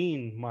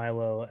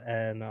Milo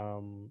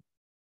and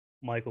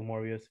Michael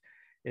Morbius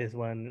is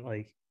when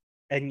like,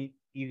 and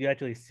you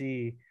actually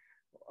see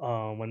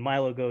when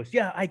Milo goes,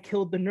 yeah, I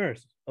killed the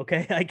nurse.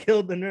 Okay, I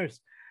killed the nurse.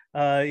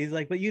 He's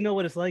like, but you know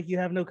what it's like. You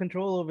have no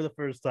control over the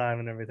first time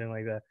and everything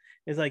like that.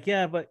 It's like,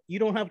 yeah, but you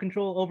don't have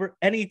control over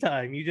any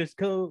time. You just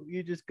go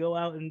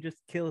out and just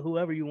kill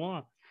whoever you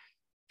want.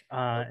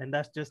 And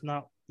that's just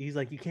not. He's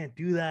like, you can't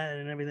do that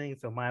and everything.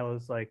 So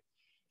Milo's like,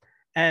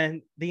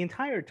 and the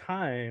entire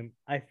time,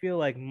 I feel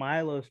like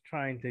Milo's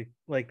trying to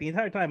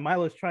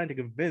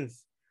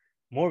convince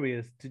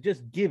Morbius to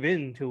just give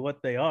in to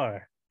what they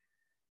are,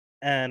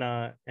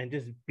 and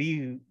just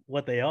be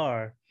what they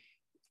are,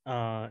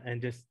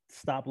 and just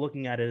stop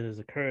looking at it as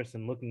a curse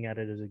and looking at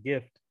it as a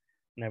gift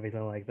and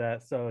everything like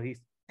that. So he's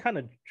kind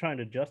of trying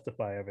to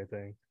justify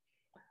everything.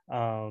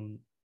 The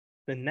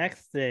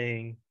next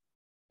thing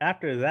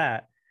after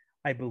that,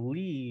 I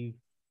believe,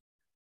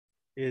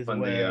 is When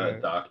the where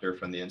doctor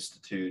from the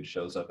institute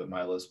shows up at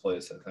Milo's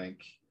place, I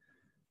think,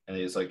 and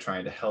he's like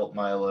trying to help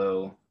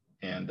Milo,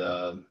 and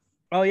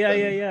oh yeah,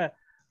 then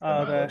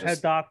Milo the head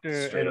just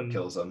doctor straight up and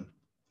kills him.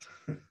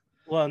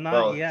 well, not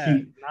Well,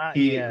 yet, not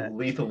he yet.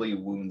 lethally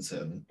wounds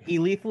him, He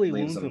lethally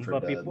leaves wounds him him, for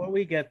but dead. before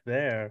we get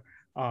there,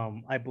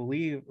 I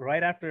believe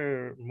right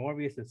after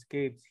Morbius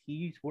escapes,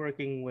 he's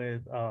working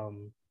with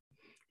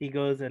he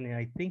goes and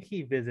I think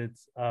he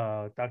visits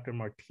Dr.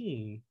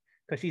 Martine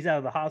because she's out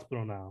of the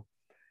hospital now.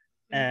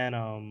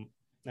 And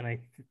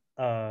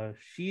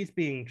she's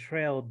being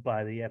trailed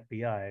by the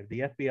FBI. The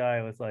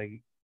FBI was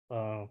like,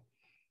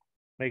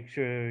 make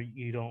sure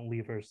you don't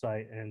leave her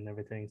sight and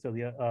everything. So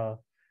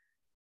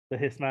the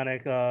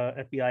Hispanic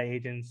FBI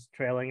agent's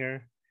trailing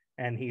her,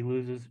 and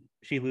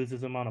she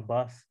loses him on a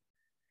bus.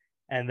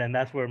 And then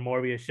that's where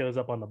Morbius shows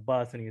up on the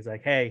bus, and he's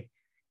like, "Hey,"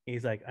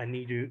 he's like, I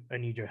need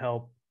your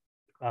help.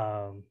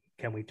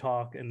 Can we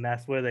talk?" And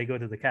that's where they go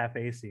to the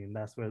cafe scene.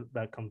 That's where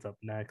that comes up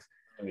next.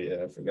 Oh,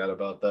 yeah, I forgot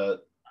about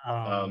that.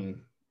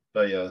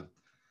 But yeah,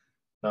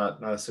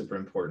 not a super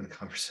important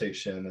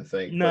conversation, I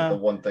think. No. But the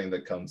one thing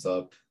that comes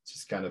up, it's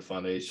just kind of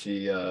funny.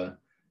 She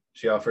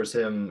offers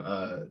him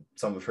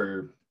some of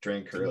her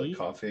drink or like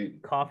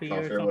coffee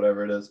or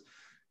whatever it is.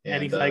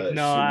 And he's like,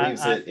 no, she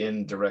leaves it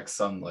in direct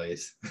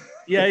sunlight.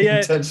 Yeah.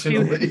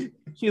 Intentionally.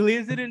 She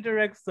leaves it in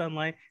direct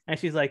sunlight, and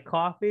she's like,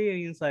 coffee, and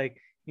he's like,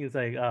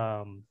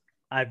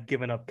 I've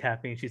given up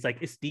caffeine. She's like,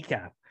 it's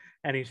decaf,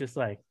 and he's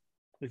like,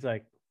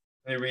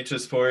 he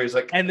reaches for her, he's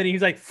like, and then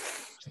he's like,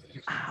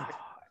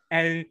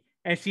 and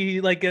she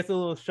like gets a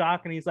little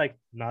shock, and he's like,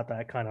 not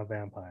that kind of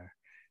vampire.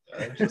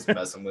 Just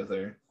messing with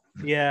her.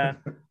 Yeah.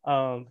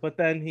 But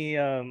then he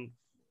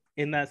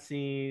in that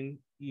scene,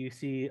 you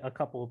see a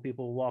couple of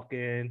people walk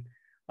in,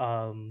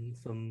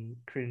 some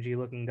cringy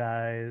looking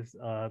guys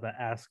that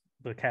ask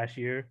the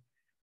cashier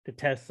to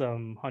test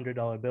some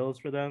 $100 bills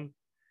for them,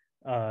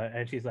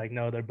 and she's like,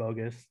 no, they're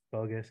bogus.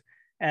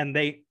 And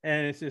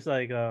it's just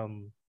like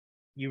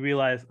you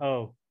realize,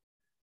 oh,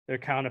 they're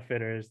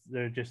counterfeiters.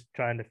 They're just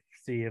trying to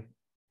see if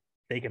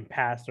they can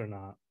pass or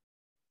not.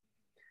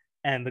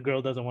 And the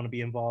girl doesn't want to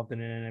be involved in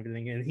it and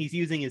everything, and he's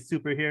using his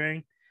super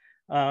hearing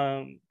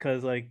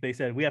because like they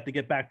said, we have to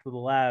get back to the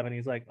lab, and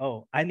he's like,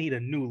 oh, I need a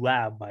new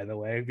lab, by the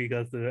way,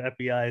 because the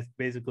FBI is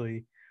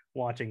basically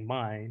watching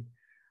mine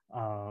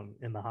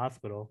in the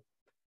hospital.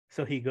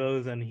 So he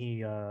goes and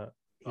he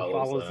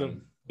follows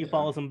them. He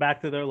follows them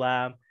back to their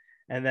lab,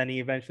 and then he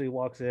eventually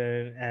walks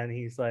in, and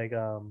he's like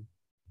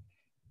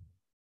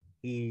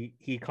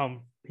he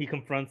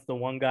confronts the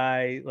one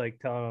guy, like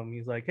telling him,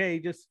 he's like,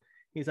 hey,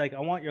 he's like, I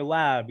want your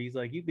lab. He's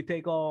like, you could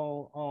take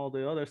all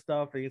the other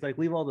stuff, and he's like,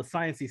 leave all the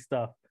sciencey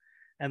stuff.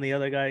 And the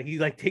other guy, he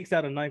like takes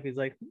out a knife. He's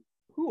like,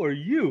 who are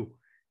you?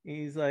 And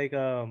he's like,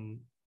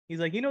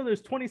 you know,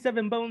 there's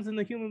 27 bones in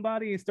the human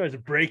body. He starts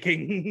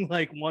breaking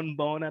like one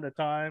bone at a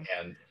time.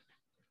 And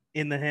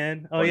in the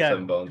hand. Oh yeah,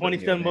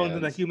 27 bones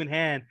in the human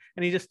hand,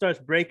 and he just starts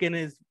breaking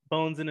his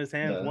bones in his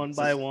hands one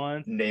by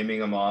one, naming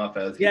them off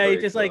as he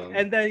just them. Like,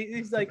 and then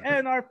he's like,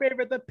 and our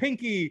favorite, the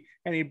pinky,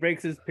 and he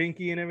breaks his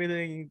pinky and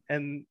everything,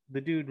 and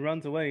the dude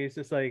runs away. He's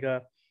just like,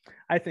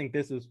 I think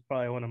this is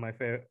probably one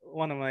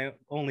of my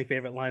only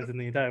favorite lines in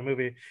the entire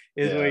movie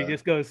is where he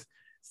just goes,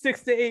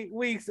 6 to 8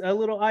 weeks, a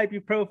little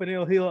ibuprofen,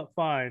 it'll heal up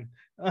fine.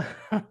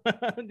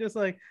 I'm just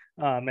like,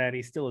 oh man,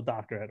 he's still a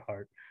doctor at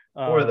heart.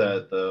 For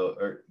that though,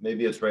 or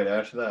maybe it's right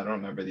after that. I don't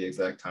remember the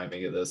exact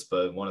timing of this,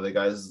 but one of the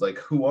guys is like,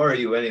 "Who are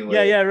you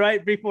anyway?" Yeah,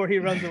 right before he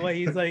runs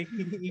away, he's like,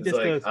 he He's just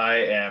like, goes, "I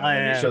am," and "I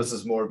then he am." shows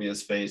his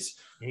Morbius face.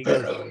 He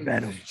goes,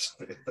 "Venom,"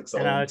 It looks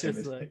and all I was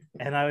just like,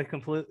 and I was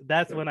complete.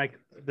 That's when I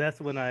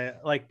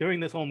like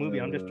during this whole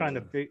movie, I'm just trying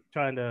to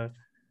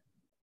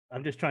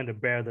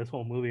bear this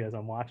whole movie as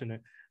I'm watching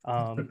it.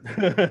 And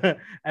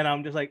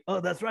I'm just like,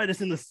 oh, that's right,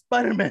 it's in the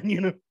Spider-Man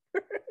universe.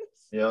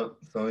 Yep,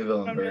 it's only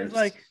villain I'm just verse.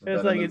 like, it's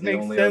Venom like is it the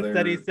makes only sense other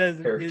that he says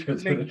character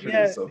that's been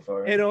introduced so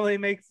far. it only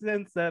makes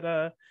sense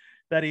that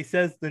he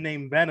says the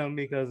name Venom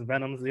because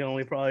Venom's the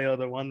only probably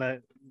other one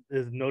that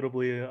is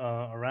notably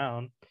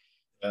around.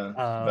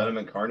 Yeah, Venom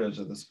and Carnage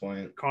at this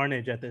point.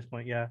 Carnage at this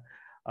point, yeah.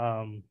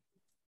 And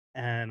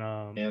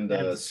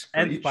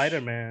Screech,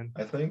 Spider-Man.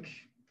 I think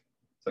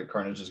it's like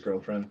Carnage's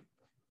girlfriend.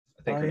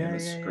 I think her name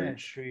is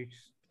Screech. Screech.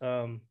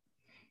 So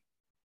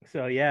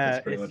yeah,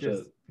 that's pretty much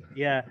it.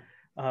 Yeah.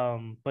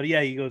 But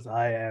yeah, he goes,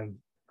 I am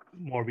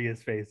Morbius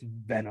face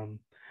Venom.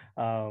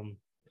 But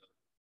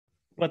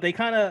they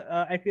kind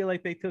of I feel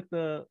like they took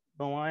the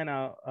line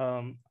out.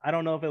 I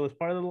don't know if it was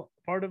part of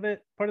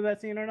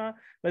that scene or not,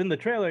 but in the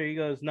trailer he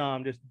goes,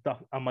 no,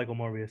 I'm Michael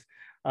Morbius.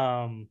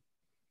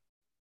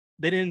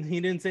 He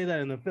didn't say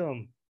that in the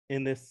film.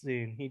 In this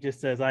scene, he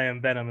just says, I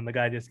am Venom, and the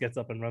guy just gets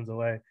up and runs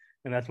away.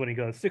 And that's when he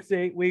goes, 6 to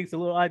 8 weeks, a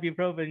little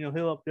ibuprofen, you'll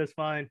heal up just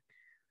fine.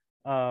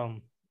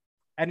 And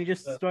he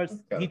just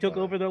he took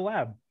over the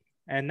lab.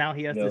 And now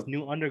he has this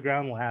new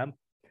underground lab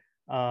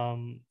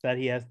that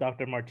he has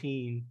Dr.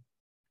 Martine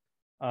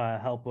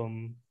help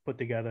him put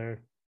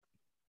together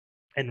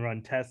and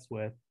run tests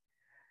with.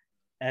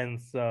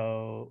 And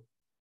so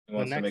he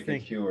wants to make a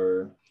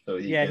cure. So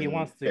he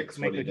wants to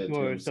make a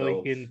cure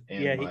so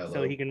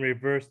he can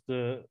reverse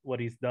what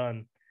he's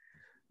done.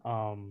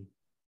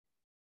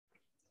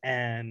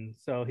 And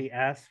so he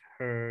asked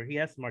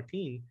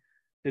Martine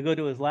to go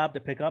to his lab to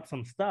pick up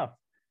some stuff,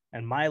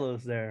 and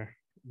Milo's there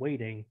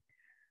waiting.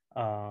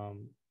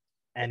 And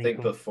I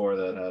think before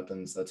that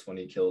happens, that's when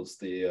he kills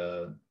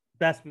the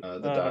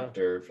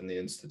doctor from the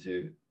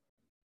institute.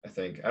 I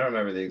think I don't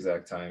remember the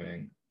exact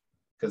timing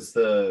because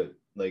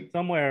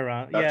somewhere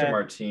around Dr.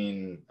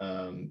 Martine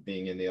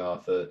being in the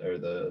office or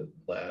the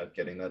lab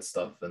getting that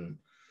stuff and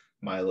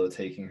Milo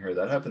taking her,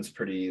 that happens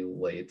pretty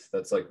late.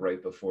 That's like right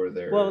before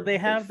they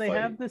have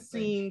the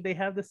scene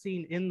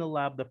in the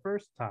lab the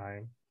first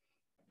time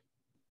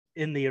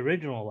in the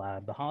original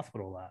lab, the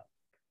hospital lab,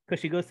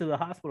 because she goes to the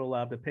hospital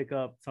lab to pick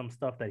up some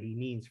stuff that he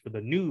needs for the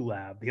new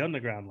lab, the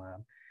underground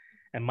lab,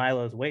 and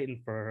Milo's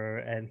waiting for her,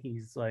 and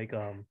he's like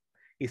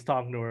he's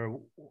talking to her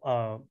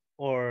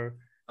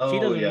she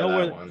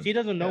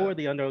doesn't know where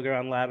the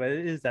underground lab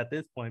is at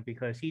this point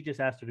because he just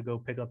asked her to go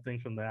pick up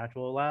things from the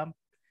actual lab.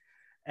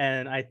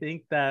 And I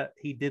think that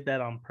he did that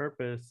on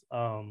purpose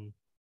in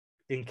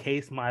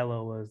case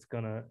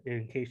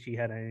she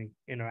had any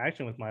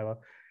interaction with Milo,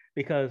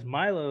 because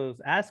Milo's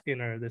asking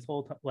her this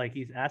whole time, like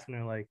he's asking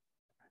her like,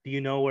 do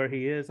you know where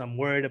he is? I'm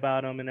worried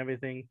about him and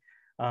everything.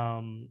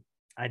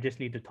 I just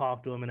need to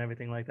talk to him and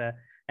everything like that.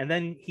 And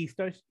then he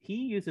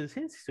uses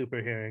his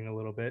super hearing a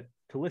little bit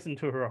to listen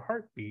to her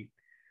heartbeat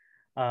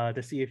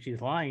to see if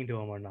she's lying to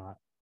him or not.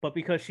 But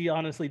because she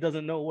honestly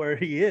doesn't know where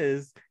he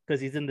is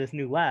because he's in this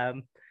new lab,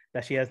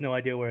 that she has no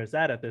idea where it's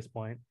at this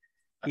point.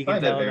 I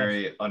find it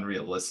very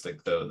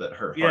unrealistic, though, that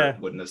her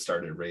heart wouldn't have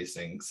started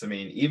racing. So, I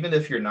mean, even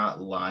if you're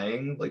not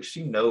lying, like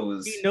she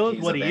knows he's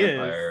what a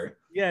vampire. Is.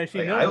 Yeah, she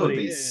knows. I would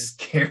be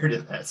scared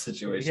in that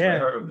situation. Yeah. My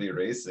heart would be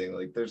racing.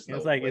 Like, there's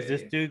no way. Is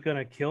this dude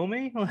gonna kill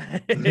me? Yeah,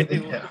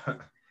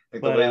 the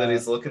way that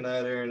he's looking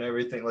at her and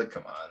everything. Like,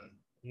 come on.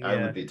 Yeah. I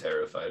would be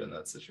terrified in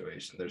that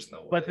situation. There's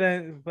no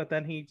way. But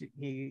then he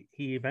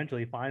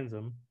eventually finds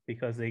him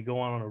because they go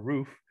on a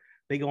roof.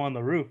 They go on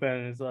the roof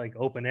and it's like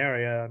open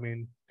area. I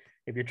mean,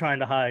 if you're trying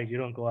to hide, you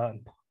don't go out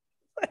and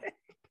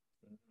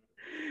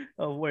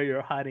of where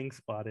your hiding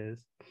spot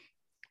is.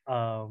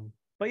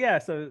 But yeah,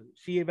 so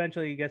she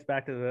eventually gets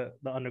back to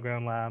the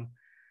underground lab.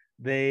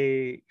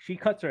 She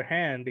cuts her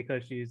hand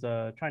because she's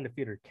trying to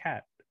feed her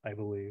cat, I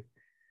believe.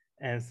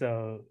 And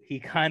so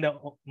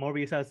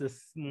Morbius has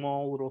this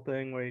small little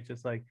thing where he's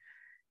just like,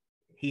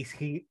 he's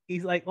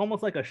like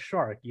almost like a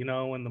shark, you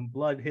know, when the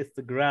blood hits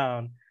the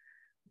ground.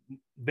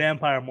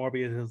 Vampire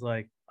Morbius is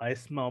like, I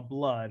smell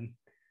blood,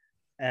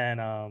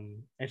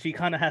 and she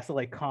kind of has to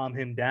like calm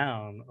him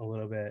down a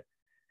little bit,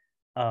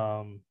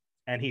 and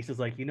he's just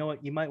like, you know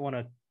what, you might want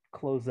to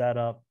close that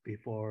up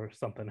before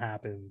something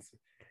happens,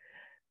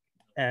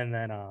 and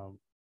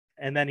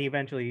then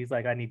eventually he's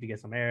like, I need to get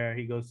some air.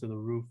 He goes to the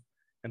roof,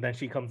 and then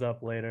she comes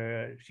up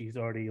later. She's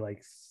already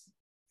like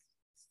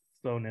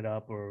sewn it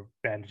up or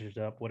bandaged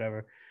up,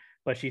 whatever,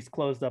 but she's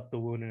closed up the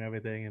wound and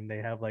everything, and they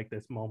have like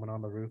this moment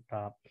on the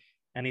rooftop.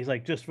 And he's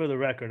like, just for the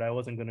record, I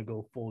wasn't going to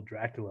go full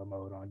Dracula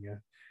mode on you.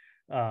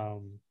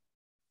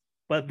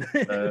 But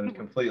and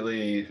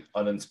completely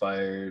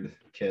uninspired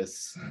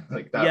kiss.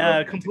 Like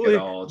not completely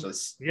at all.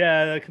 Just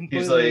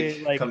completely.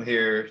 He's like, come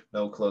here,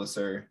 no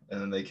closer.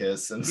 And then they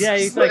kiss. And yeah,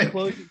 he's like,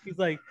 close. He's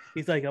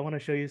like, I want to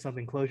show you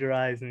something. Close your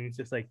eyes. And he's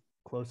just like,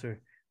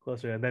 closer.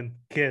 closer, and then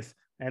kiss,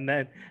 and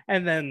then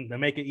to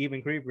make it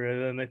even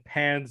creepier, then it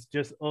pans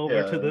just over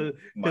Yeah, to the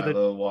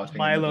Milo watching in the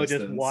Milo just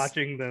distance.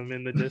 watching them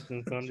in the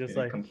distance. So I'm just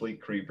Yeah, like,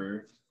 complete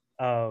creeper.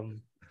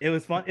 it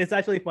was fun. It's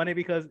actually funny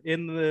because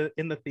in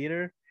the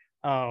theater,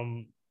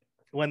 um,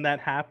 when that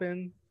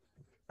happened,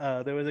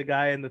 there was a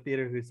guy in the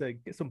theater who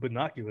said, "Get some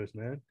binoculars,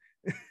 man."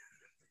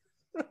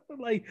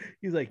 Like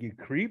he's like, "You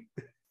creep."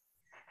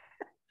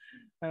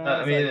 And I I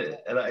was mean, like,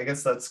 and I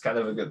guess that's kind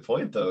of a good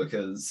point though,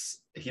 because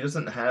he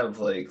doesn't have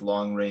like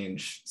long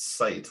range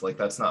sight. Like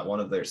that's not one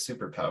of their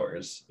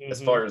superpowers, as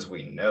mm-hmm. far as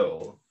we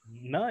know.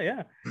 No,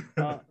 yeah.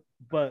 Uh,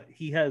 but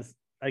he has,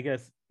 I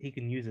guess, he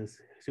can use his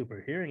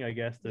super hearing, I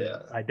guess, to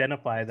Yeah,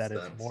 identify makes that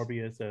it's sense.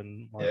 Morbius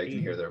and Yeah, you can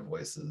hear Martini. their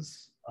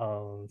voices.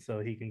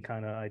 So he can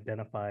kind of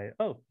identify,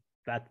 oh,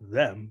 that's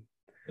them.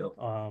 Yep.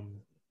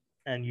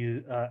 And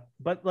you,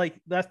 but like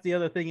that's the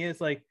other thing is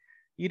like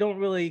you don't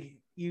really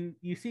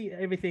you see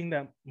everything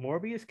that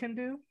Morbius can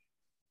do,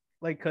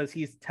 like because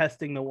he's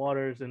testing the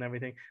waters and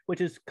everything,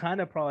 which is kind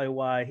of probably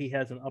why he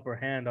has an upper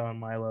hand on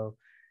Milo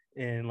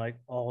in like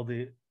all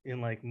the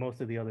in like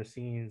most of the other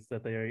scenes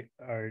that they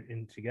are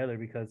in together,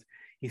 because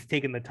he's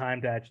taken the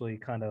time to actually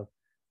kind of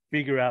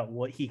figure out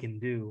what he can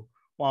do,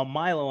 while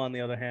Milo on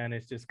the other hand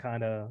is just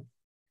kind of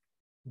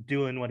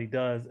doing what he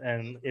does.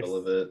 And if Full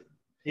of it.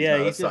 He's yeah,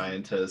 not a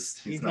scientist.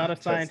 He's he's not a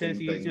not scientist,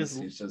 testing things.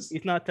 He's just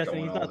he's not testing,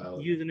 going he's all not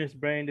out. using his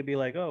brain to be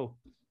like, oh,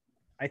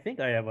 I think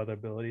I have other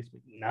abilities,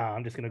 but nah,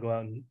 I'm just gonna go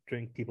out and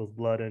drink people's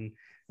blood and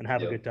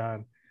have a Yep. good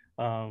time.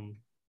 um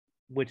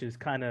which is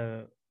kind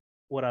of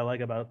what I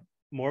like about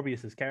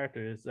Morbius's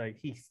character, is like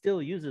he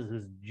still uses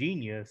his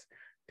genius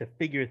to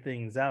figure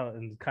things out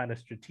and kind of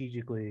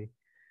strategically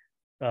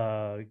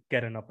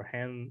get an upper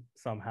hand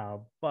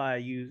somehow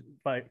by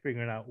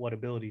figuring out what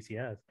abilities he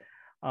has.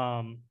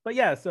 But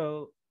yeah,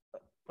 so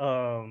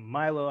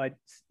Milo,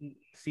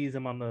 sees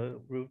him on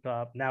the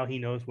rooftop. Now he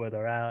knows where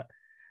they're at.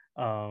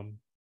 Um,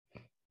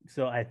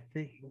 so I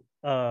think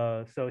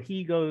so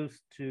he goes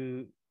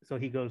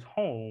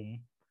home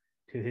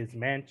to his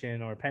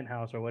mansion or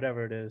penthouse or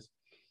whatever it is,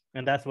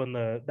 and that's when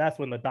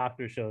the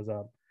doctor shows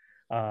up.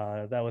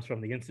 That was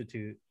from the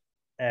institute,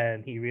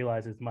 and he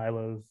realizes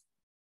Milo's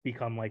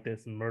become like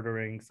this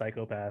murdering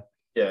psychopath.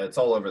 Yeah, it's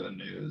all over the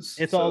news.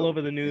 It's all So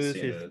over the he's news.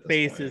 seen His it at this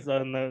face point. is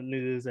on the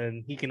news,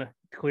 and he can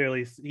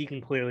clearly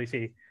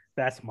see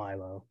that's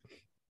Milo.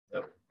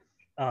 Yep.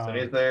 So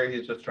he's Um, there.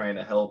 He's just trying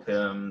to help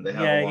him. They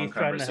have a yeah, long he's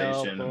trying to help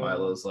conversation, and him.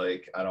 Milo's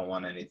like, "I don't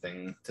want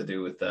anything to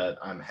do with that.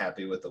 I'm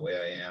happy with the way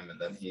I am." And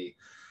then he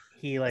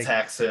He like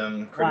attacks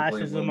him, critically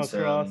slashes him wounds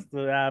across him.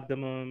 the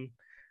abdomen.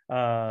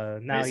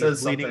 And he Now he's says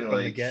bleeding something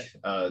from the like,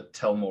 get.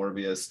 "Tell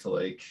Morbius to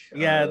like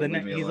Yeah, leave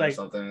me he's alone" or like,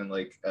 something. And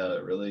like,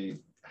 really,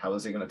 how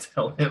is he gonna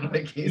tell him?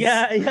 Like he's.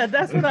 yeah, yeah,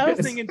 that's what I was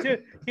thinking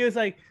too. He was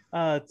like,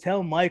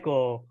 tell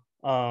Michael,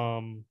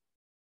 I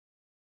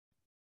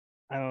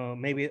don't know,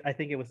 maybe I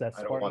think it was that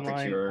I don't Spartan want the line.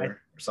 cure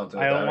or something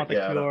I like don't want that. the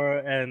Yeah, cure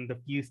and the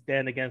few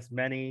stand against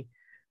many.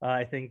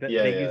 I think that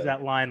yeah, they use yeah,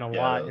 that line a yeah.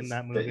 lot in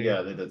that movie.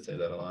 Yeah, they did say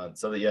that a lot.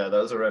 So yeah, that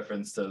was a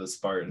reference to the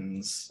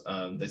Spartans.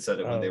 They said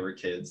it when they Oh, were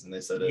kids, and they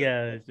said it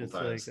yeah, it's multiple just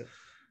like, times.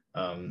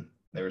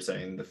 They were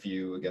saying the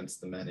few against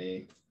the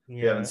many.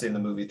 If you haven't yeah, seen the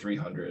movie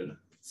 300,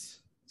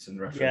 it's in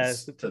yeah,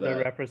 reference to they're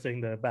that.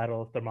 referencing the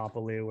Battle of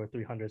Thermopylae where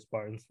 300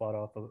 Spartans fought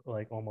off of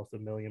like almost a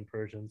million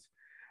Persians.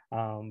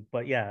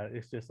 But yeah,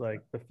 it's just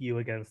like the few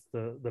against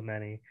the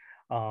many.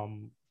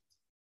 Um,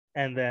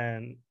 and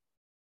then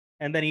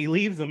he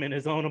leaves them in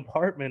his own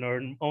apartment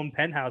or own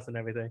penthouse and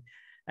everything.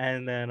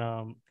 And then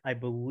I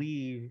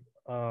believe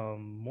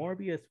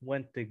Morbius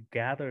went to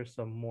gather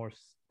some more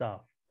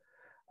stuff.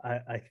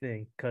 I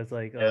think because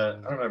like Yeah,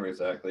 I don't remember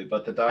exactly,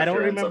 but the I don't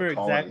doctor ends up remember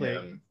calling exactly.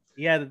 him,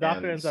 Yeah, the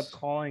doctor and ends up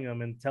calling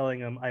him and telling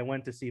him, "I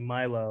went to see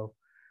Milo.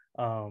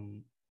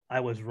 Um, I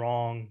was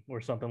wrong,"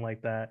 or something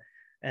like that.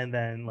 And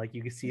then like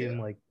you can see him yeah,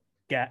 like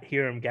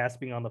hear him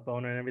gasping on the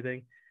phone and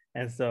everything.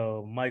 And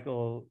so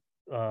Michael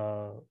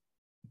uh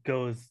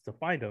goes to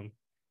find him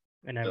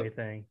and yep,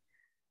 everything.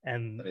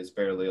 And that he's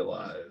barely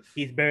alive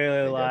he's barely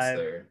when he gets alive.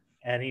 there.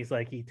 And he's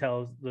like, he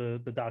tells the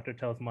doctor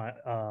tells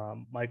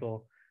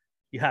Michael,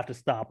 you have to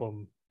stop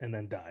him, and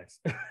then dies.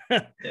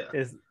 Yeah,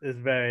 It's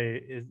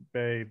very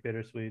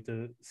bittersweet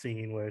to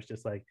scene where it's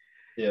just like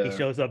he yeah,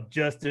 shows up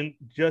just in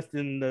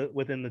the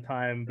within the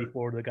time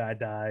before the guy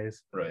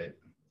dies right.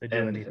 to do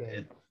And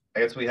anything. I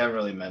guess we haven't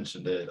really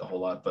mentioned it a whole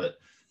lot, but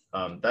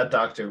that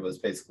doctor was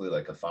basically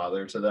like a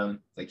father to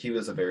them. Like he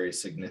was a very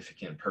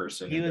significant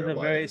person He in was their a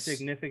very lives,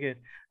 significant,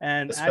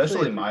 and actually,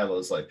 especially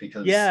Milo's, like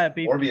because yeah,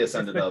 Morbius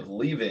ended especially, up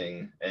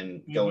leaving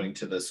and mm-hmm. going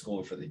to the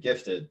school for the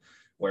gifted,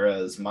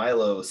 whereas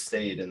Milo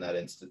stayed in that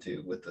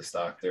institute with this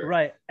doctor.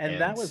 Right, and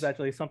that And was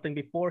actually something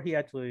before he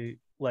actually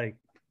like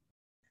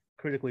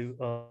critically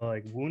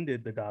like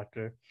wounded the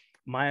doctor.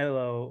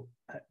 Milo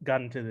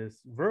got into this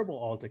verbal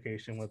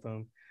altercation with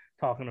him,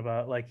 talking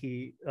about like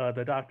the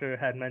doctor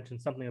had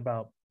mentioned something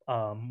about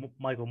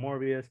Michael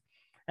Morbius,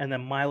 and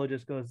then Milo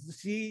just goes,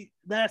 "See,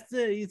 that's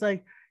it." He's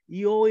like,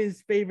 "You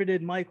always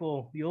favorited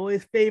Michael. You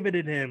always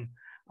favorited him.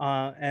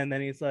 And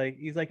then he's like,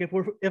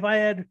 if I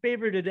had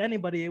favorited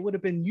anybody, it would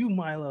have been you,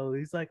 Milo.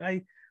 He's like,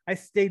 I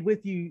stayed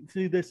with you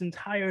through this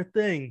entire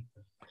thing.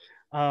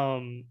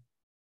 Um,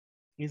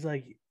 he's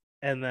like,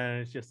 and then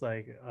it's just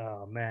like,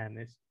 oh man,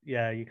 it's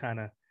yeah, you kind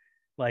of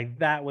like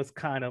that was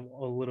kind of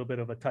a little bit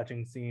of a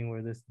touching scene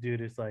where this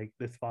dude is like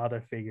this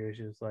father figure is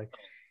just like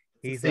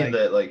It's a he's scene like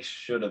that like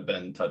should have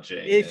been touching.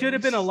 it should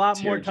have And been a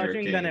lot more tear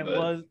touching than jerking, it but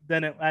was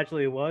than it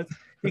actually was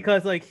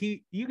because like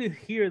you could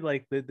hear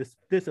like the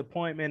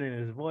disappointment in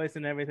his voice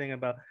and everything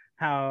about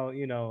how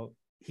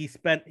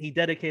he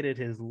dedicated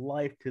his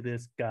life to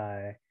this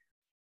guy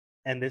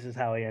and this is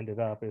how he ended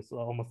up. It's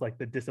almost like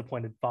the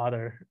disappointed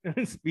father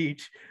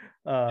speech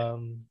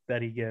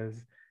that he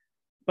gives.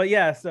 But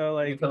yeah, so you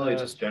like can tell he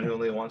just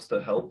genuinely wants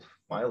to help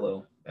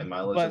Milo, and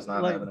Milo's just but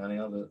not like having any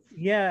of it.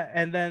 yeah,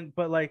 and then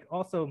but like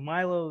also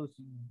Milo's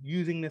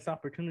using this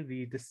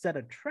opportunity to set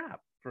a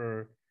trap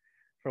for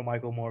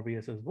Michael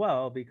Morbius as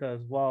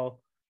well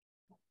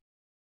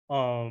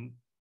um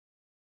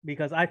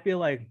because I feel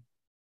like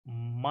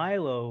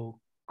Milo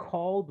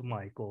called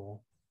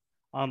Michael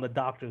on the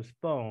doctor's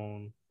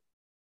phone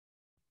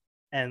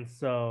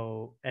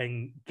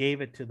and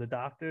gave it to the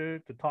doctor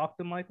to talk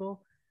to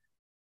Michael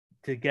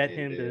to get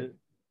him Maybe. to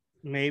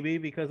maybe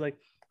because like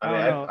I I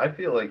mean, don't know. I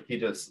feel like he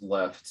just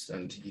left,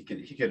 and he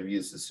could have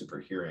used his super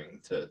hearing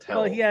to Well,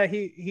 tell yeah,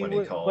 he when he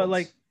would, called. but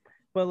like,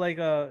 but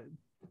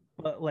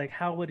like,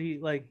 how would he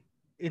like?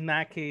 In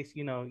that case,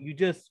 you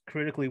just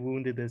critically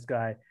wounded this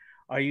guy.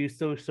 Are you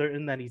so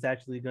certain that he's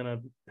actually gonna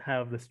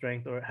have the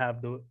strength or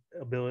have the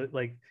ability,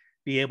 like,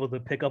 be able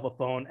to pick up a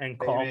phone and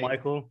call Maybe,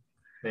 Michael?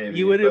 maybe, but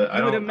You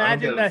would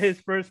imagine that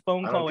his first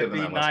phone I don't call give would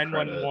him be that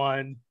much 911.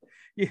 credit.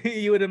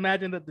 You would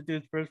imagine that the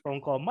dude's first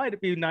phone call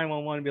might be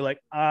 911 and be like,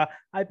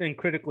 I've been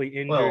critically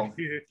injured Well,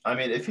 here. I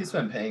mean, if he's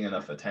been paying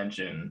enough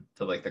attention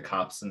to like the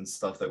cops and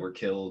stuff that were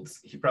killed,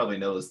 he probably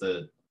knows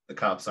that the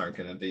cops aren't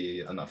going to be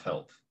enough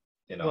help.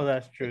 Well,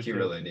 that's Like true he too.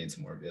 really needs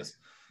Morbius.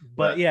 But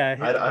But yeah,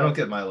 I don't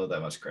give Milo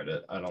that much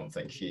credit. I don't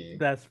think he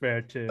that's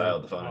fair too.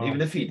 dialed the phone. And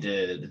even if he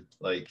did,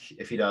 like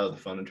if he dialed the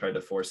phone and tried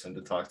to force him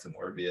to talk to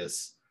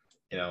Morbius,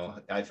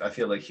 I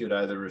feel like he would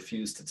either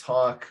refuse to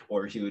talk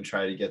or he would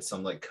try to get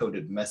some like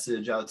coded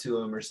message out to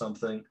him or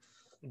something.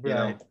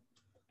 Right.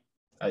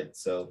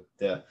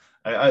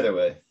 Either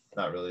way,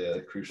 not really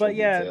a crucial But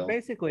yeah, detail.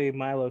 basically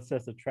Milo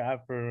sets a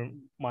trap for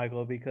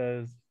Michael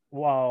because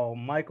while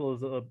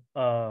Michael's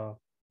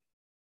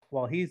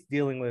while he's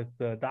dealing with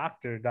the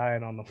doctor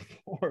dying on the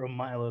floor of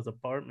Milo's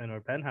apartment or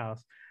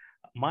penthouse,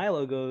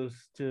 Milo goes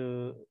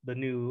to the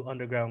new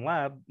underground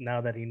lab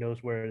now that he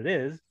knows where it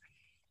is.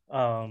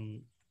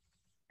 Um,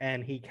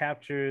 and he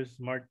captures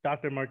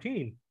Dr.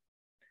 Martine.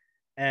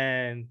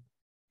 And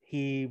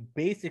he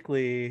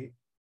basically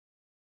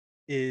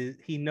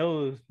he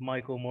knows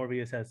Michael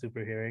Morbius has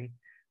super hearing.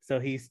 So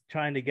he's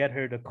trying to get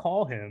her to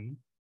call him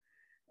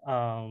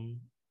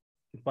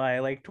by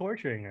like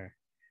torturing her.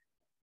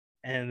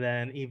 And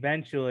then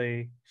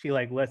eventually she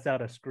like lets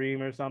out a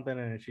scream or something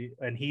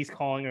and he's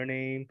calling her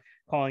name,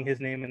 calling his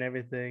name and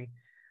everything.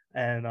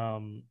 And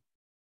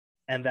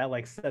that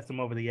like sets him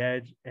over the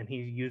edge and he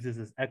uses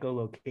his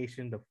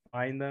echolocation to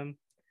find them.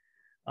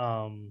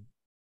 And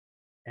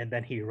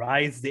then he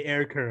rides the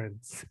air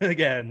currents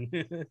again.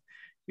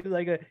 he's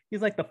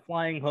like the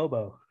flying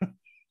hobo.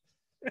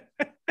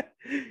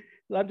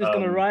 I'm just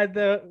gonna ride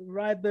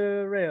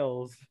the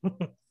rails.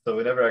 So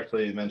we never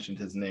actually mentioned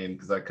his name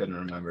because I couldn't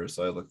remember,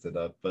 so I looked it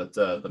up. But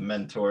the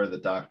mentor, the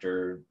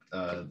doctor,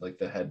 like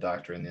the head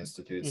doctor in the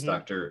institute, is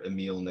Dr.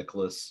 Emil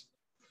Nicholas.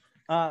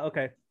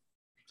 Okay.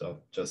 So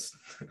just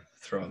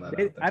throwing that out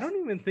there. I don't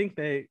even think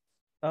they.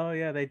 Oh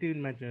yeah, they do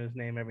mention his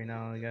name every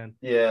now and again.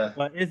 Yeah,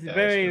 but it's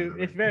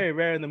very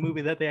rare in the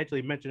movie that they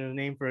actually mention his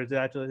name for his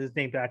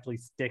name to actually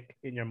stick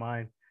in your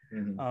mind.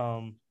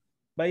 Mm-hmm.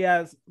 But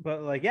yeah,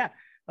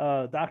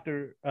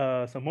 Doctor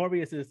so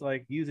Morbius is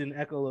like using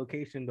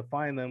echolocation to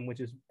find them, which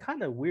is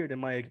kind of weird in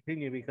my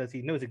opinion because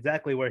he knows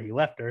exactly where he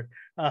left her.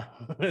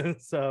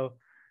 So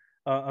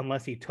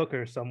unless he took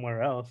her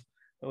somewhere else,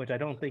 which I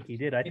don't think he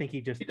did. I think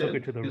he just took her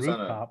to the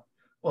rooftop.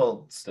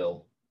 Well,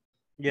 still.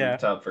 Yeah.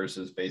 Rooftop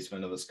versus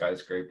basement of a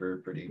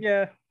skyscraper,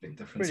 big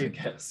difference, I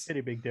guess.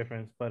 Pretty big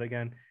difference. But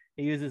again,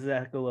 he uses the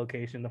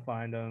echolocation to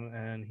find them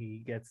and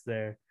he gets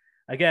there.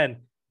 Again,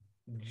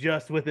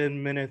 just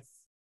within minutes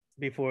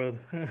before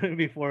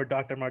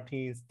Dr.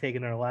 Martine's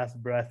taking her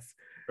last breaths.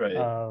 Right.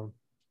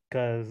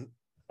 Because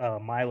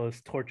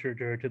Milo's tortured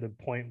her to the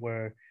point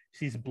where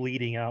she's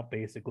bleeding out,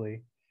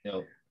 basically.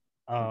 Yep.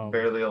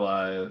 Barely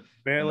alive.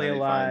 Barely and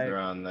then alive. He finds her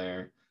on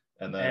there.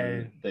 And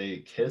then they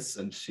kiss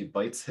and she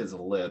bites his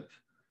lip.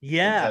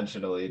 Yeah.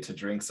 Intentionally to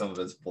drink some of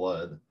his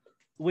blood.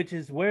 Which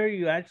is where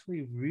you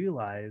actually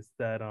realize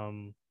that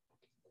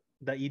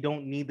that you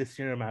don't need the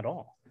serum at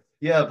all.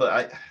 Yeah,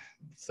 but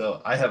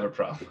I have a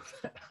problem.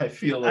 I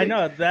feel like I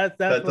know that's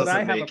that what I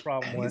have make a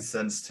problem any with.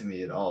 sense to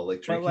me at all.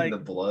 Like drinking the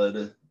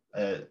blood.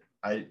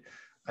 I'm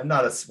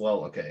not as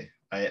well. Okay,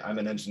 I'm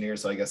an engineer,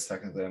 so I guess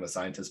technically I'm a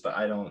scientist, but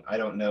I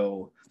don't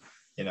know,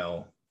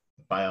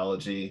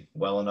 biology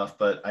well enough,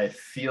 but I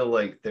feel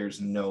like there's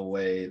no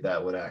way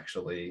that would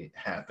actually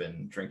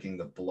happen. Drinking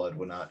the blood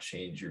would not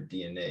change your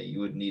DNA. You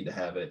would need to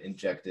have it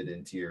injected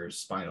into your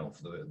spinal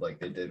fluid like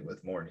they did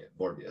with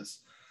Morbius,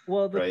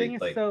 Well, the thing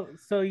right? is, Like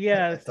so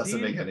yeah, it doesn't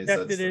she make any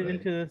injected sense to it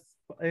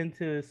me.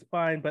 into his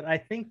spine, but I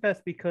think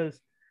that's because,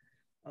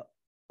 uh,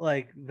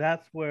 like,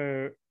 that's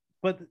where.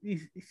 But you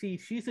see,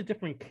 she's a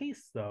different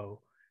case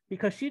though,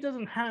 because she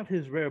doesn't have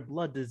his rare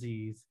blood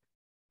disease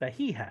that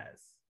he has.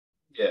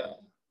 Yeah.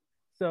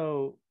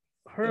 So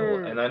Still,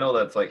 her and I know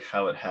that's like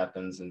how it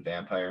happens in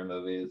vampire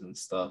movies and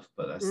stuff,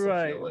 but I still feel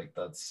right, like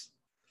that's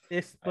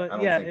it's I but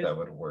don't yeah, think it's that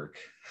would work.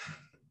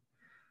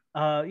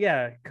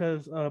 yeah,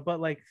 because but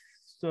like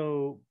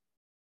so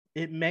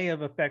it may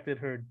have affected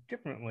her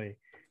differently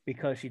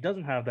because she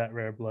doesn't have that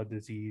rare blood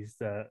disease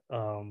that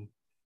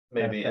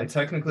Maybe, and affects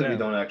technically we them.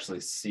 don't actually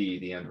see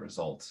the end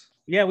result.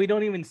 Yeah, we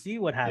don't even see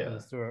what Yeah.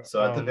 happens to her.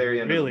 So at the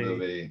very end of the Really,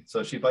 movie, so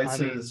I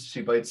mean,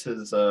 she bites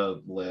his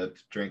lip,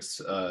 drinks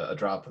a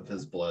drop of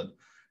his blood,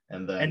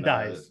 and then and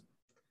dies.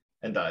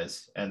 and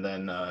dies. And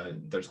then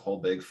there's a whole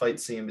big fight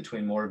scene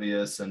between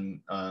Morbius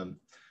and And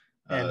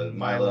Milo.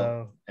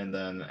 Milo, And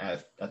then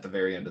at the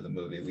very end of the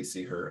movie, we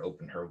see her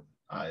open her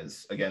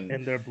eyes again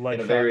and they're in a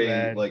bloodshot very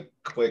red. like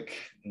quick,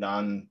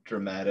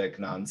 non-dramatic,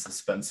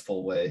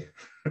 non-suspenseful way.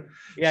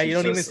 Yeah, you She's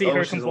don't even just, see oh,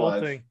 her she's alive.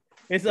 convulsing.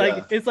 It's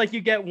Yeah, like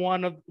you get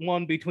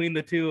one between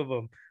the two of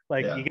them.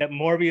 Like yeah. you get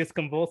Morbius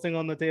convulsing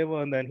on the table,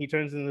 and then he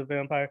turns into a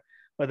vampire.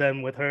 But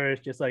then with her,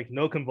 it's just like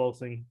no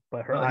convulsing,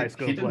 but her No, eyes he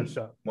go didn't.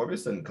 bloodshot.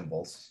 Morbius didn't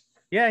convulse.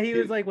 Yeah, he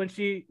was He, like when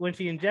she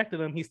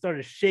injected him, he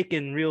started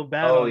shaking real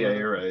bad oh yeah,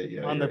 you're right.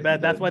 Yeah, on you're the right. He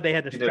bed. That's why did. they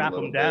had to He did a strap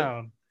little him bit.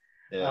 down.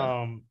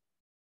 Yeah. Um,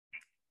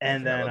 Yeah, I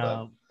and forgot then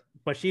about that.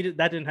 but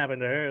that didn't happen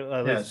to her.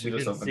 At Yeah, least she we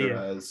just didn't opened see her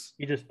it. eyes.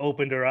 He just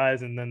opened her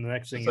eyes, and then the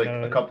next thing Just you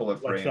like a know, couple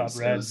of bloodshot frames.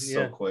 It red. was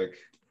so Yeah, quick.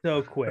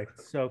 so quick,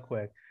 so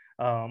quick.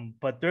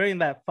 But during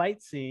that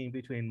fight scene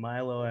between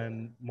Milo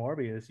and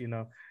Morbius,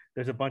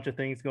 there's a bunch of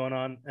things going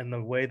on, and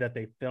the way that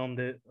they filmed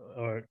it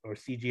or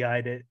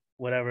CGI'd it,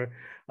 whatever,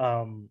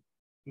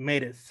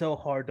 made it so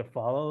hard to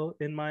follow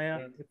in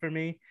my for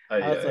me. I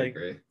Yeah, was I like,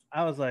 agree.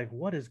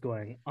 what is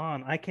going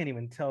on? I can't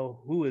even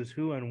tell who is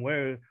who and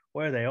where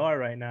they are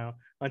right now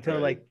until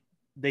Right. like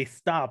they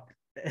stopped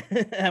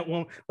at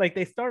one. Like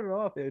they started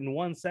off in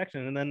one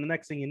section, and then the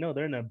next thing you know,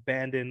 they're in an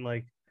abandoned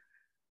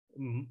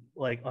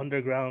like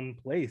underground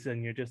place,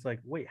 and you're just like,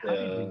 wait, how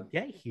did we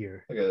get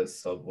here? Like a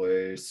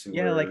subway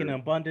Yeah, like an sewer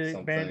abandoned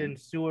something.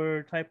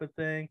 sewer type of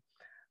thing.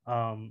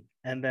 And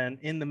then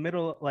in the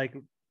middle, like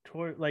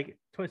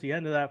towards the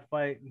end of that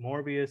fight,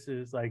 Morbius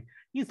is like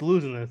he's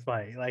losing this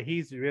fight. Like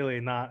he's really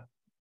not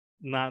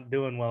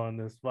doing well in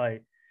this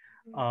fight.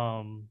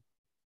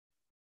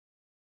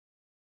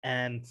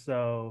 And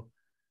so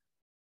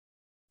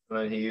And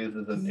then he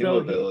uses a new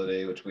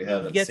ability, which we he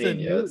haven't gets seen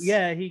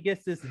yet. he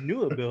gets this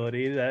new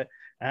ability that,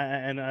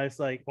 and it's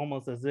like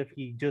almost as if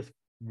he just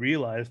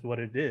realized what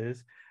it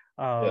is.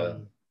 Yeah.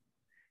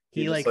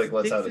 He just like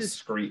lets out a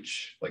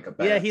screech like a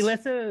bat. Yeah, he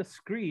lets out a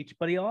screech,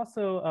 but he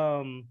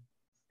also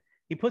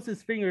he puts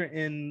his finger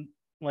in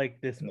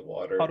like this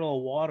puddle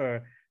of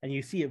water, and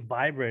you see it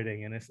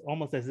vibrating, and it's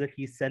almost as if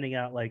he's sending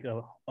out like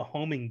a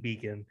homing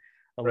beacon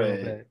a little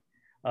bit.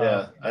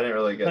 Yeah, I didn't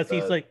really get that.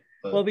 Because he's like,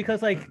 well,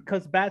 because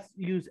bats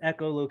use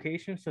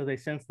echolocation, so they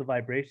sense the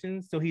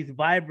vibrations. So he's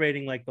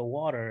vibrating like the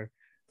water.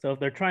 So if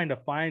they're trying to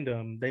find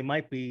him, they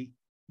might be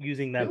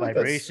using that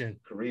vibration.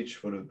 That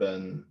screech would have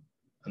been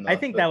enough. I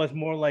think that was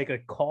more like a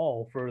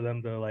call for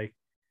them to like.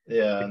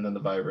 Yeah, and then the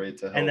vibrate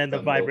to help. And then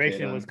the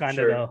vibration was kind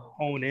of to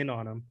hone in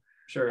on him.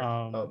 Sure.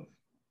 I'll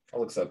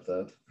accept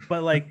that.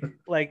 But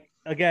like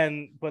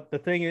again, but the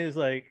thing is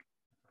like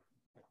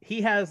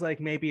he has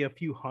like maybe a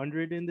few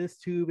hundred in this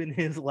tube in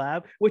his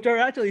lab, which are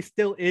actually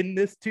still in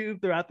this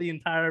tube throughout the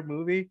entire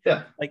movie.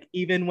 Yeah. Like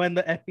even when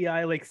the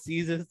FBI like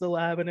seizes the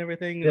lab and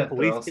everything, yeah, the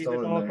police team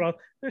is all across,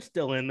 they're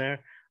still in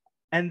there.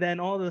 And then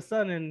all of a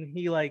sudden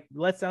he like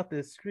lets out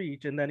this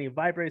screech, and then he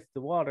vibrates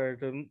the water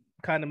to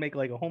kind of make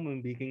like a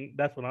homing beacon.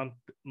 That's what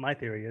my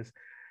theory is.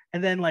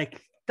 And then like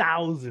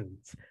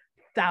thousands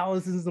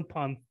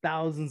upon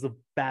thousands of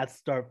bats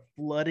start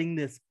flooding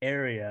this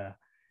area,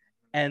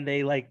 and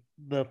they like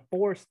the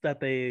force that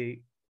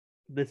they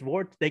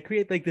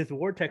create like this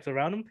vortex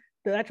around them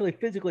that actually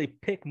physically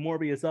pick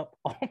Morbius up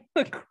off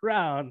the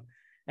ground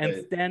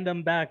and stand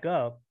him back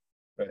up.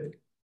 Right.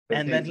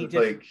 And then he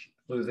just like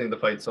losing the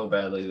fight so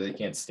badly they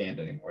can't stand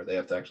anymore. They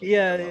have to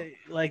actually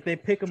like they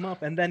pick him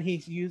up, and then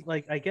he's used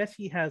like I guess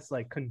he has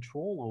like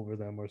control over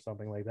them or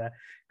something like that,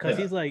 because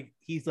he's like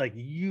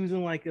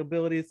using like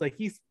abilities, like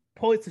he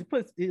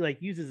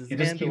like uses his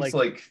hand to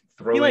like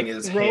throwing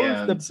his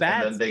hands the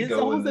bats. And then they it's go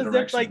almost in the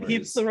as if like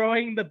he's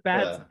throwing the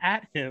bats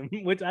at him,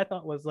 which I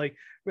thought was like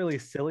really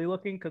silly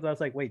looking, because I was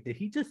like, wait, did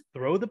he just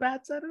throw the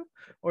bats at him,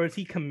 or is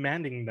he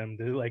commanding them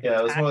to like it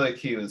was more like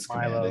he was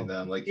commanding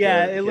them, like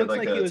it looks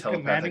like he was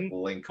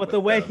commanding, but the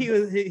way he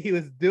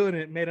was doing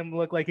it made him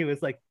look like he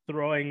was like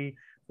throwing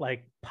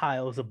like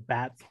piles of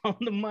bats on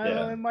the Milo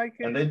Yeah. in my And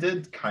case. they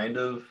did kind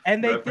of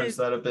And they reference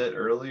did. that a bit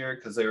earlier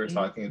because they were Mhm.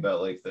 talking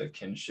about like the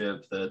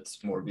kinship that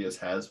Morbius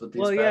has with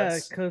these Well, yeah,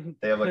 bats. because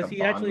They have like a he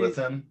bond with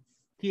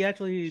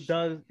actually him.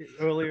 does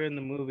earlier in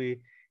the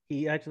movie.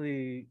 He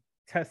actually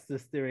tests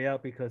this theory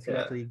out because he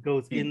Yeah. actually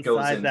goes He goes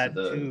inside into that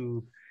the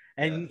tube,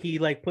 yeah. and he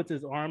like puts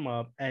his arm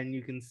up, and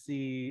you can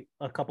see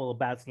a couple of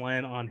bats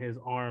land on his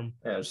arm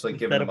Yeah, just like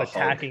giving instead him of a hug.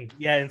 attacking.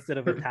 Yeah, instead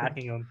of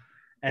attacking him,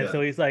 and Yeah.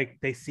 so he's like,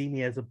 they see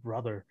me as a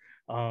brother,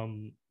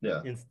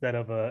 Yeah. instead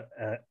of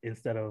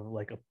instead of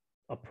like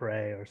a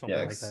prey or something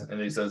Yeah. like that. And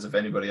he says if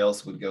anybody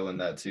else would go in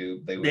that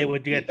tube, they They would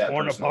would eat get that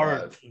torn person apart.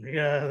 alive.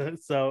 Yeah.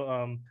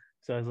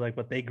 So I was like,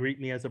 but they greet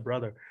me as a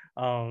brother.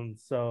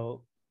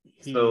 So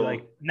he like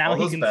So now all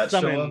he those can bats show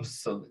up. summon.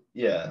 So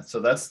yeah, so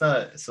that's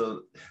not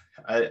so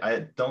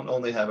I don't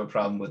only have a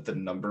problem with the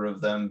number of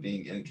them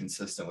being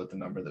inconsistent with the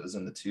number that was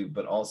in the tube,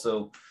 but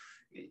also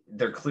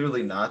they're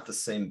clearly not the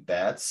same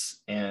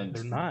bats, and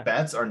They're not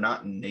bats are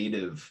not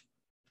native.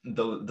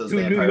 Those to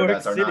New vampire York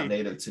bats are not City.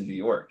 native to New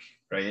York,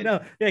 right?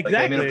 No, Like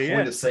they made a exactly. point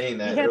Yeah. of saying He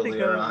that had to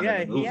earlier go, on in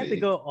yeah, the he had to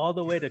movie. go all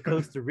the way to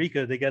Costa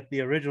Rica to get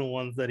the original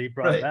ones that he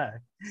brought Right.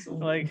 back. So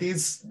Like,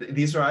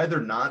 these are either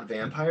not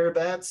vampire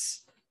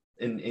bats.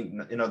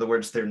 In other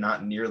words, they're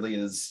not nearly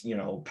as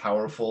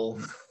powerful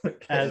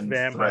as and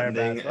vampire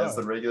threatening bats as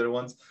the are. regular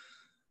ones.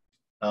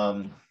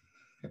 Um,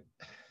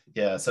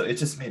 yeah, so it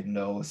just made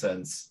no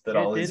sense that It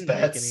all these didn't make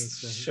any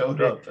bats sense.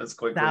 showed up as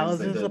quickly as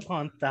they Thousands did.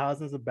 upon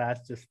thousands of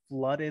bats just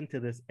flood into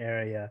this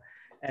area,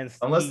 and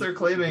Unless they're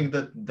claiming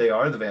that they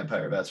are the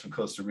vampire bats from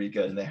Costa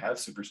Rica and they have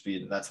super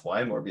speed, and that's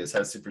why Morbius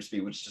has super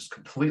speed, which is just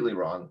completely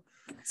wrong.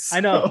 I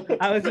know. So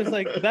I was just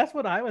like, that's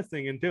what I was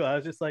thinking too. I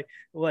was just like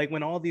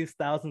when all these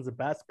thousands of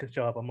bats could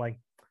show up, I'm like,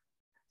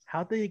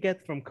 how did you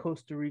get from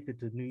Costa Rica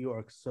to New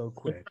York so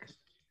quick?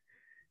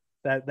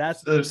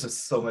 That's there's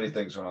just so many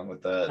things wrong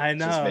with that. I It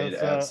just know. made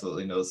So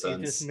absolutely no it just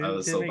sense. I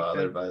was didn't so make sense.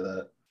 bothered by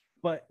that.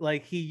 But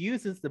like he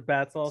uses the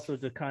bats also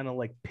to kind of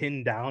like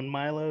pin down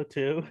Milo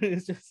too.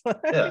 It's just like,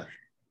 Yeah.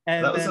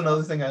 and That was then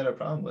another thing I had a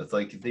problem with.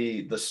 Like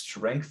the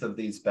strength of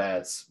these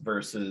bats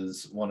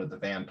versus one of the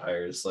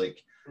vampires.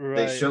 Like they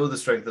right. show the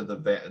strength of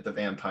the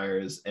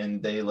vampires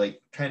and they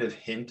like kind of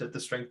hint at the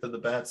strength of the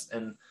bats.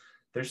 And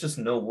there's just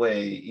no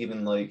way,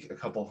 even like a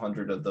couple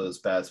hundred of those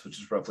bats, which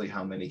is roughly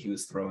how many he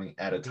was throwing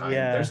at a time,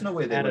 Yeah, there's no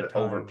way they at a would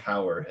time.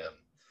 overpower him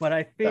But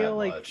I feel that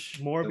like much.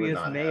 It would Morbius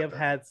not may have happen.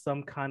 had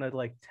some kind of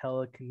like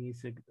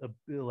telekinetic,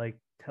 like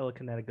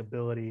telekinetic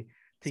ability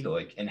To to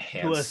like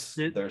enhance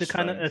assist, their to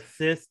kind of strength.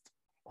 assist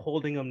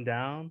holding him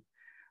down.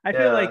 Yeah, I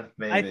feel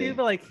maybe.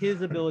 like his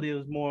ability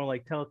was more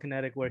like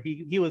telekinetic, where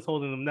he was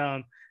holding him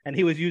down and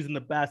he was using the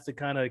bats to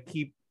kind of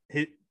keep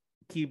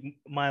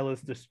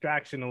Milo's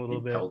distraction a little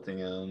Keep bit. pelting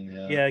him.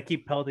 Yeah, Yeah,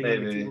 keep pelting him to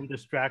keep maybe. him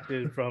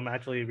distracted from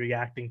actually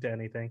reacting to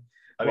anything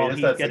I while mean, if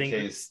he's that's the getting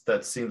case,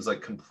 that seems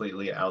like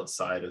completely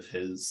outside of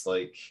his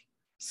like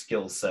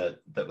skill set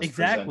that was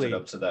presented exactly.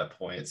 up to that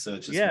point. So it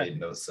just Yeah, made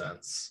no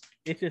sense.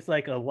 it's just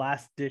like a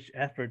last ditch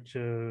effort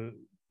to.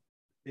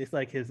 It's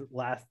like his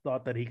last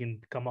thought that he can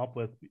come up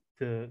with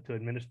to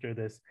administer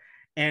this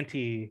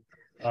anti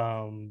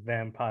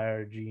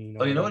vampire gene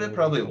Oh, or you know what whatever it it is.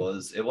 probably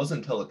was? It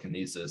wasn't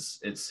telekinesis.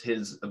 It's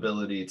his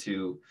ability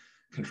to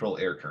control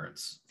air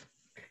currents.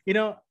 You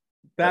know,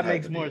 That that had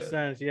makes to be more it.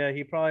 sense. Yeah,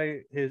 he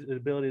probably his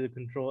ability to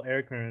control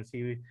air currents.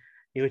 He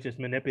was just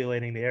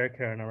manipulating the air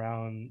current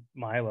around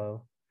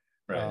Milo,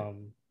 Right.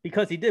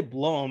 because he did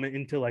blow him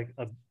into like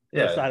the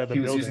Yeah. side of the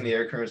He was using building. the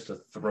air currents to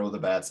throw the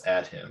bats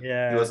at him. He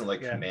Yeah, wasn't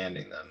like yeah,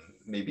 commanding them,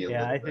 maybe a yeah.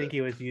 little I think bit.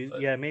 he was used.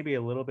 But Yeah, maybe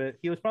a little bit.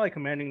 He was probably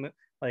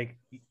like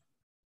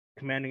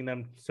commanding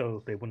them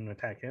so they wouldn't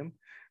attack him.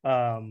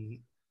 Um,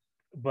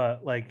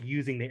 but like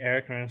using the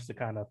air currents to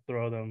kind of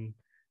throw them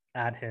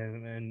at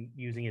him and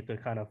using it to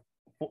kind of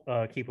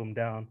keep him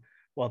down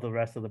while the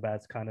rest of the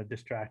bats kind of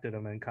distracted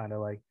him and kind of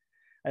like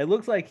it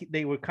looks like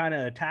they were kind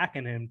of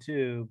attacking him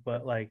too,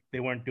 but like they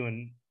weren't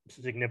doing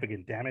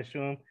significant damage to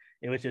him.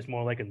 It was just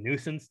more like a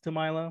nuisance to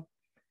Milo.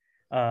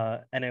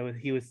 And it was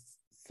he was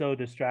so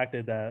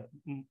distracted that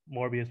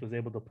Morbius was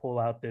able to pull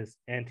out this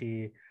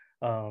anti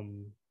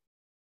um,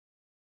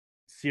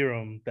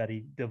 serum that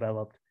he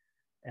developed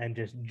and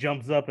just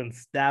jumps up and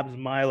stabs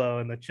Milo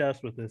in the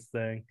chest with this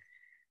thing.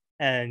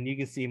 And you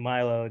can see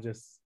Milo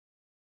just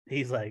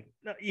he's like,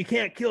 no, you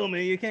can't kill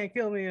me, you can't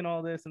kill me, and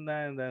all this and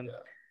that. And then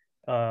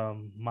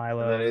and then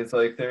Milo, it's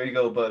like, there you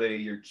go, buddy,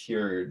 you're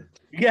cured.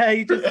 yeah,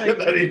 he just And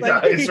then he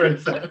like dies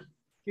right then.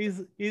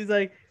 he's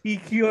like he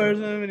cures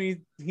him and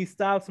he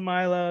stops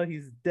Milo,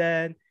 he's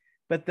dead.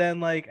 But then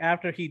like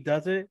after he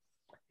does it,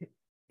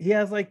 he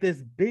has like this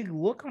big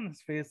look on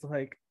his face,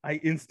 like I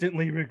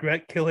instantly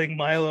regret killing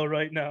Milo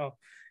right now.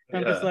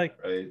 I'm just Yeah, like,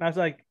 right. I was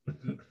like,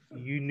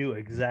 you knew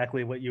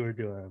exactly what you were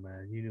doing,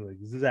 man. You knew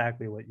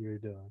exactly what you were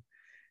doing.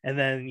 And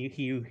then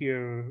you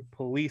hear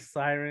police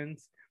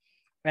sirens,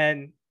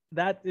 and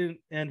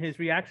and his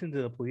reaction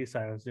to the police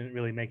sirens didn't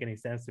really make any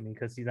sense to me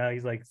because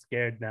he's like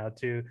scared now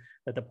too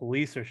that the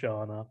police are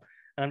showing up.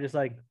 And I'm just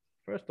like,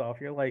 first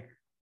off, you're like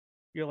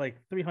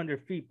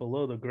 300 feet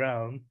below the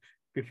ground.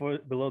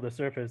 below the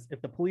surface,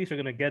 if the police are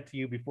going to get to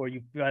you before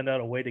you find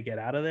out a way to get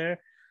out of there,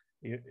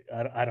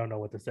 I don't know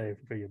what to say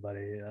for you,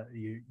 buddy.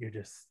 You're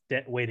just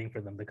waiting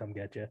for them to come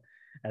get you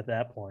at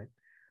that point.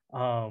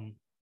 And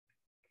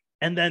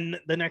then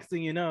the next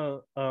thing you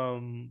know,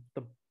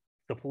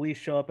 the police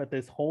show up at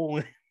this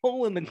hole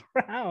in the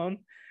ground,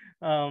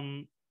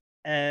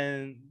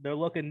 and they're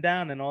looking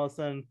down, and all of a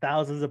sudden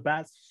thousands of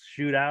bats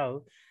shoot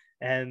out,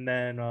 and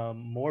then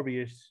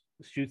Morbius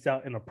shoots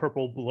out in a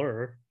purple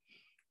blur,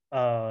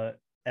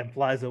 and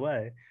flies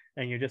away,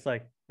 and you're just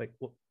like,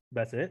 well,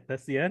 that's it?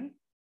 That's the end?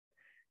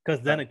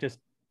 Because then it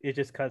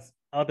just cuts.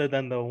 Other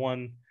than the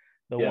one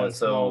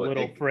small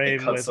little frame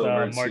cuts with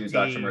over Martine, to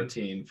Dr.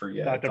 Martine for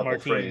a couple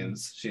Martine,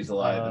 frames. She's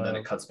alive, and then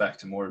it cuts back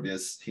to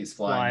Morbius. He's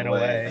flying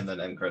away, and then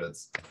end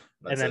credits.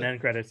 End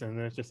credits, and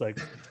then it's just like,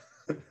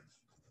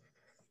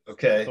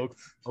 okay.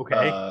 All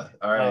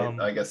right.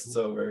 I guess it's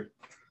over.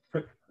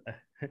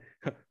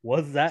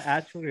 Was that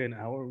actually an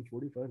hour and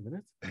 45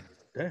 minutes?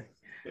 Dang.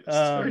 It's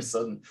very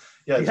sudden.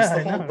 Yeah, just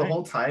the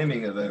whole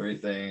timing of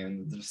everything,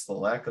 and just the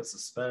lack of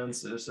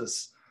suspense. It's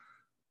just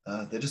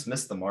they just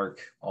missed the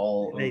mark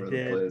all over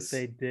the place.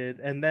 They did.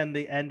 And then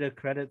the end of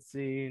credit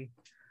scene,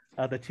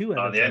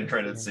 the end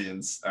credit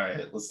scenes. All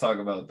right, let's talk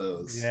about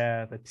those.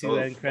 Yeah, the two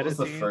end credit scenes.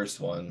 What was the first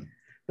one?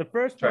 The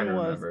first one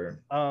was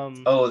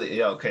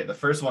the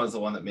first one is the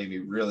one that made me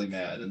really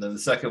mad, and then the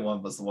second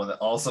one was the one that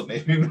also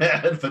made me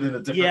mad, but in a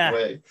different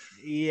way.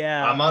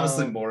 Yeah, I'm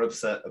honestly more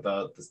upset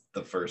about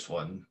the first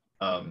one.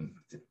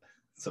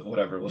 So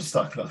whatever, we'll just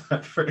talk about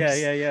that first.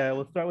 Yeah.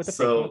 We'll start with the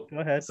first one. Go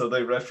ahead. So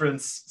they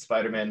reference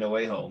Spider-Man No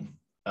Way Home.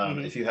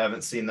 If you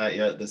haven't seen that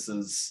yet, this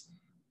is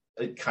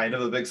kind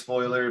of a big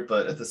spoiler,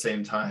 but at the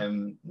same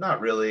time,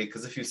 not really,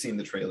 because if you've seen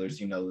the trailers,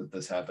 you know that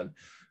this happened.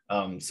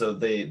 So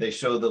they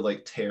show the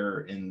like tear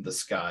in the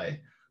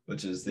sky,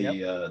 which is the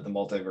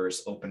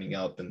multiverse opening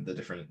up and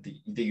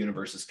the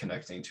universes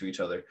connecting to each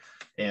other,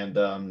 and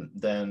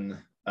then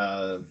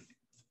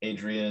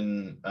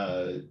Adrian,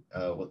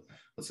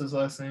 what's his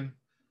last name?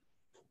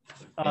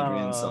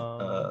 Adrian,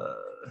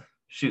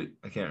 shoot,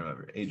 I can't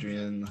remember.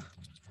 Adrian.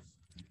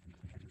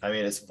 I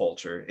mean, it's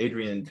Vulture.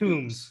 Adrian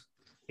Toomes.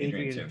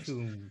 Adrian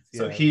Toomes.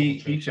 So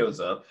he shows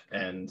up,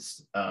 and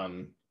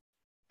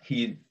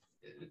he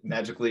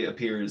magically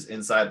appears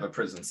inside of a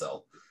prison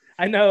cell.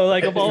 I know,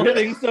 like of all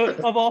things, so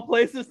of all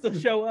places to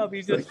show up,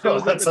 he just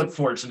shows up. That's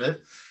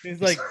unfortunate. He's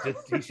like,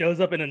 he shows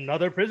up in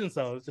another prison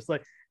cell. It's just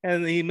like,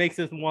 and he makes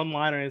this one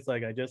liner. It's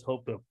like, I just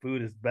hope the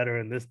food is better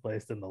in this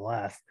place than the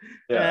last.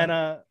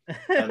 Yeah.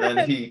 And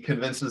then he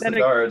convinces the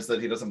guards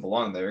that he doesn't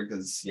belong there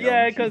because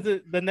because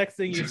the next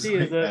thing you see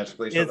is a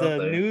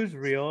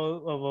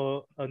newsreel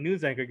of a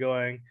news anchor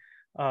going,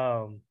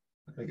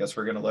 I guess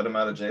we're gonna let him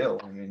out of jail.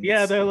 I mean,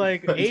 they're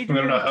like, I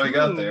don't know how he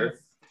got there.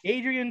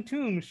 Adrian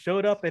Toomes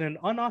showed up in an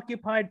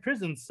unoccupied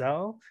prison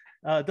cell.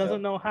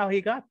 Doesn't know how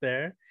he got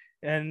there,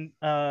 and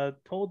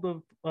told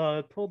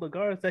the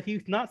guards that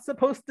he's not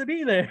supposed to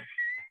be there.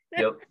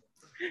 Yep.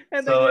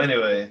 So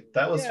anyway,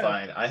 that was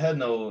fine. I had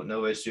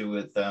no issue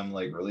with them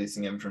like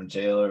releasing him from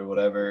jail or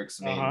whatever.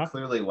 Because I mean,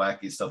 clearly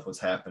wacky stuff was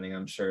happening.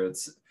 I'm sure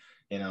it's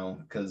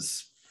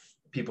because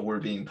people were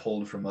being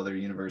pulled from other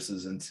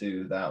universes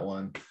into that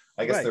one.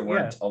 I guess there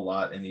weren't a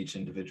lot in each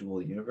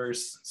individual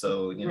universe.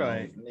 So,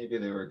 maybe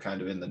they were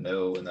kind of in the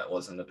know and that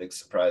wasn't a big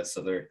surprise. So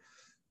they're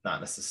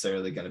not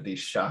necessarily going to be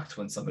shocked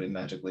when somebody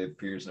magically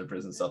appears in a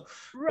prison cell.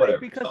 Right, whatever.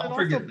 because I'll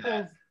forget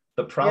that.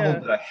 The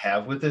problem that I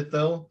have with it,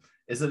 though,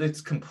 is that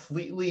it's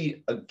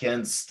completely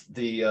against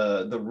the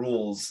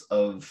rules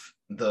of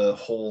the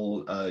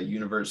whole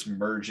universe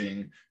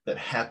merging that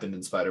happened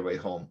in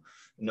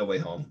No Way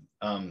Home.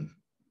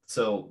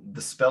 So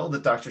the spell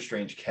that Doctor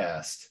Strange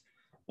cast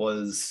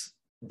was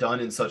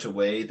done in such a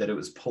way that it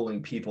was pulling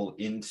people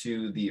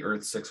into the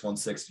Earth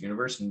 616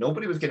 universe.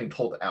 Nobody was getting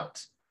pulled out.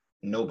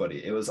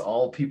 Nobody. It was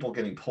all people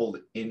getting pulled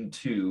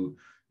into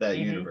that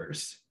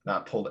universe,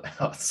 not pulled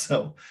out.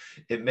 So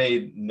it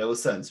made no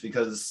sense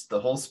because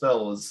the whole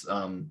spell was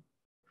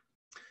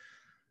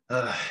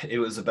it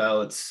was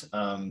about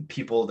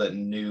people that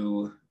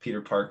knew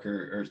Peter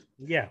Parker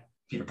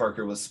Peter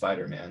Parker was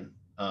Spider-Man.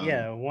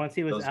 Once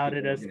he was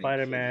outed as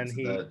Spider-Man,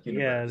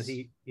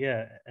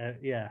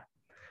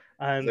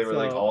 And they were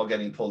like all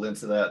getting pulled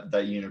into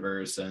that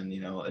universe, and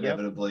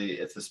inevitably,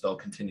 if the spell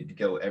continued to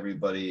go,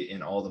 everybody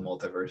in all the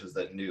multiverses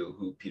that knew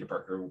who Peter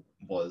Parker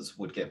was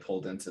would get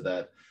pulled into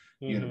that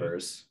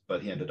universe.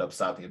 But he ended up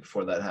stopping it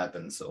before that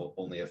happened, so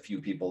only a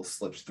few people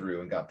slipped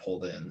through and got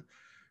pulled in.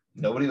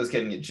 Nobody was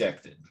getting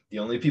ejected. The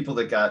only people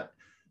that got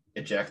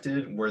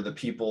ejected were the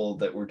people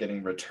that were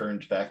getting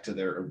returned back to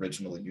their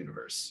original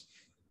universe,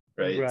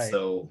 right?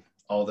 So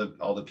all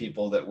the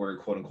people that were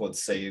quote unquote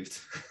saved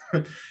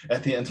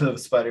at the end of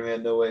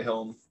Spider-Man No Way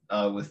Home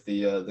with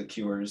the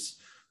cures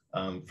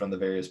from the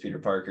various Peter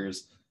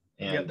Parkers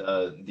and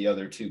the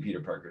other two Peter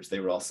Parkers, they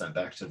were all sent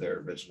back to their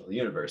original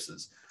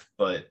universes.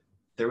 But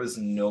there was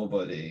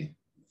nobody,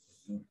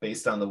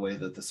 based on the way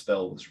that the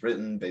spell was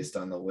written, based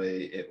on the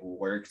way it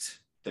worked,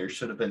 there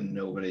should have been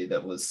nobody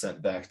that was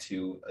sent back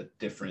to a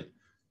different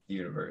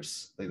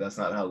universe. Like that's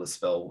not how the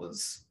spell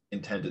was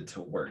intended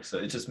to work. So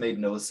it just made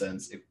no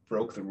sense. It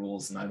broke the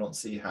rules, and I don't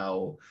see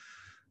how.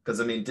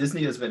 Because I mean,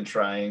 Disney has been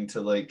trying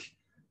to like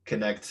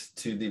connect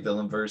to the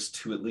villain verse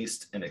to at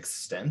least an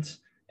extent,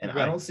 and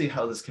I don't see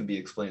how this can be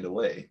explained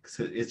away.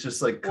 It's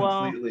just like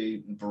completely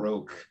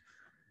broke.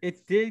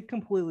 It did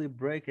completely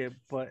break it,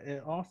 but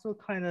it also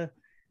kind of,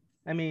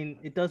 I mean,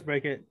 it does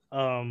break it.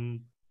 But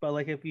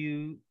like if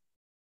you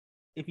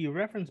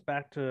reference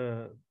back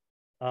to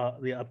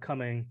the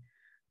upcoming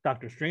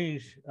Doctor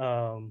Strange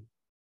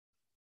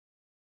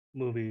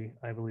movie,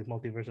 I believe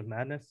Multiverse of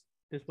Madness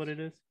is what it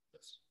is.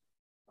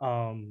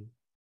 I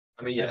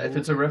mean, yeah, if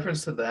it's a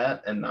reference to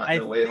that and not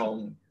No Way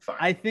Home, fine.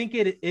 I think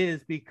it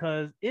is,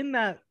 because in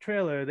that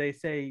trailer they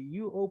say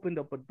you opened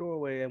up a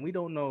doorway and we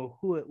don't know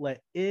who it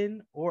let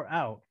in or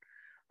out.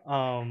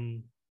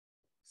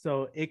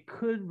 So it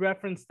could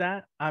reference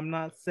that. I'm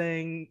not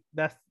saying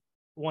that's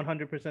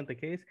 100% the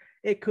case.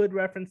 It could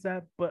reference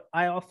that, but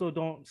I also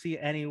don't see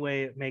any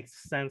way it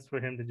makes sense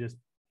for him to just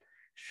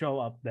show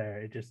up there.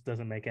 It just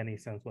doesn't make any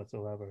sense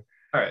whatsoever.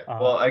 All right.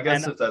 Well, I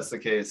guess if that's the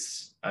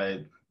case,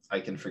 I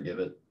can forgive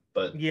it.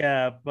 But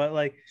yeah, but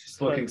like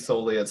just looking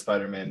solely at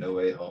Spider-Man No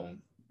Way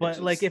Home. But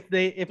like if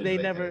they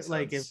never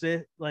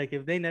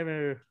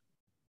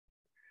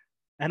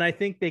and I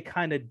think they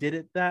kind of did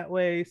it that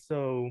way.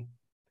 So,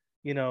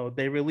 you know,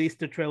 they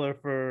released a trailer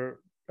for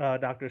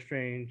Doctor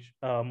Strange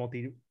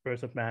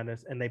Multiverse of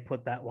Madness, and they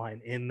put that line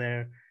in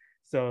there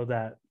so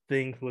that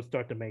things would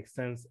start to make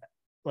sense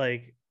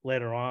like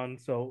later on.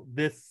 So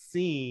this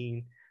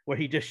scene where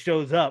he just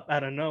shows up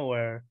out of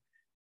nowhere,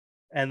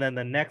 and then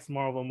the next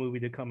Marvel movie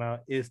to come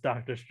out is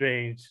Doctor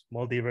Strange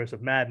Multiverse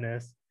of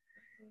Madness.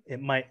 It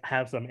might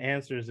have some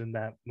answers in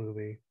that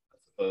movie, I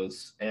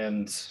suppose.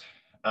 And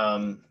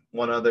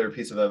one other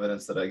piece of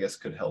evidence that I guess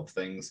could help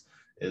things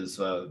is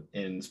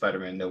in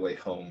Spider-Man No Way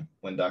Home,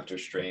 when Doctor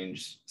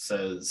Strange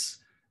says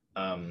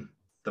the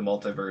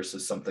multiverse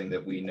is something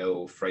that we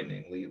know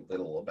frighteningly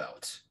little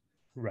about.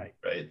 Right.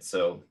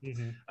 So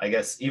I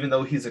guess even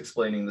though he's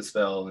explaining the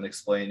spell and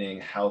explaining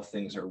how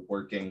things are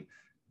working,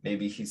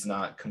 maybe he's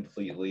not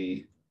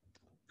completely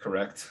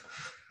correct.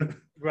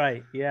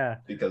 Right. Yeah.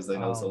 Because they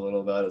know so little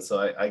about it.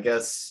 So I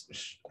guess,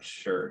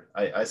 sure,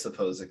 I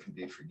suppose it can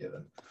be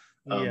forgiven.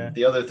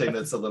 The other thing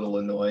that's a little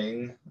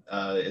annoying,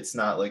 it's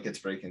not like it's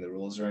breaking the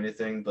rules or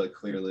anything, but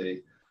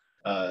clearly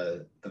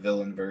the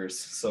villain verse,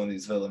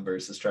 Sony's villain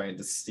verse, is trying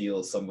to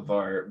steal some of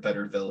our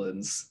better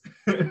villains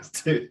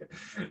to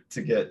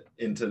get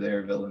into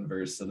their villain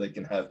verse so they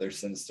can have their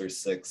Sinister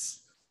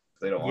Six.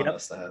 They don't want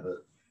us to have it.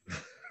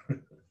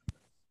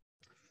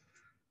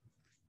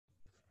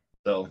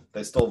 So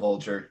they stole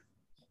Vulture.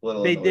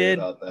 They did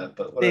about that,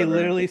 but whatever. They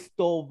literally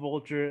stole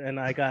Vulture, and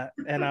I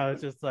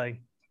was just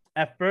like,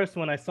 at first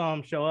when I saw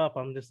him show up,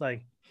 I'm just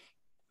like,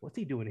 what's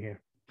he doing here?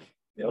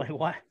 Yep.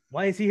 Like,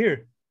 why is he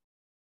here?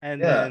 And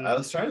then I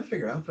was trying to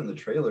figure out from the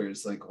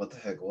trailers, like, what the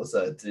heck was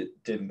that?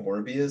 Did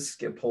Morbius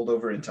get pulled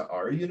over into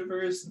our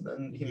universe and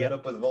then he met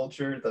up with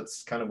Vulture?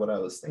 That's kind of what I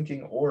was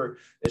thinking. Or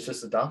it's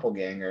just a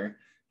doppelganger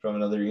from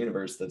another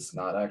universe that's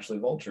not actually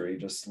Vulture. He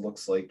just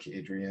looks like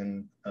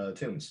Adrian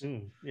Toomes.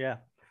 Yeah.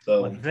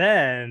 So but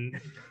then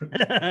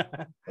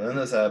when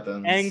this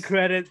happens, end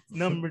credit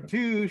number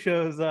 2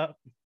 shows up.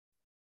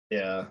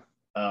 Yeah.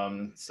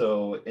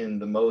 So in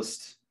the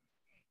most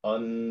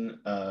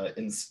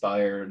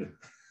uninspired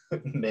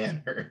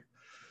manner,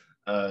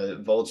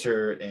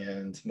 Vulture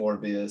and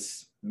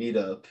Morbius meet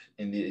up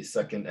in the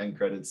second end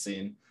credit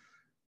scene,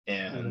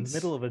 and in the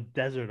middle of a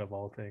desert of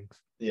all things.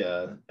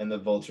 Yeah, and the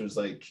Vulture's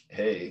like,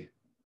 "Hey,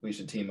 we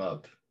should team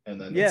up." And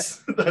then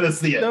that is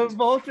the end. So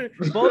Vulture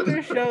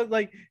shows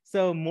like,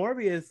 so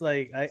Morbius,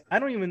 like, I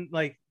don't even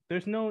like,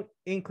 there's no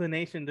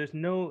inclination, there's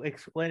no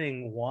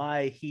explaining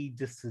why he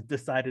just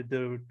decided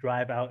to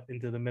drive out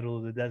into the middle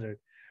of the desert.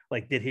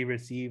 Like, did he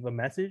receive a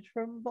message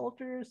from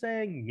Vulture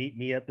saying, meet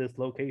me at this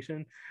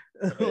location?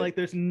 Right. Like,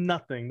 there's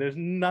nothing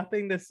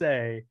to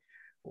say.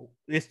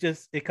 It's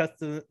just, it cuts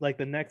to like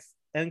the next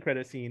end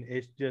credit scene.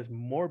 It's just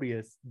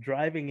Morbius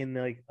driving in,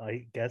 like,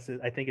 I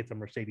think it's a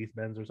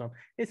Mercedes-Benz or something.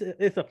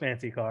 It's a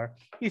fancy car.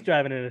 He's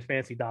driving in his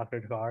fancy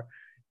doctor car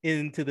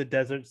into the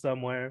desert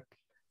somewhere,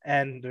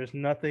 and there's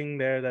nothing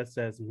there that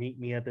says meet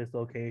me at this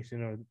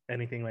location or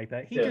anything like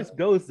that. He just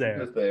goes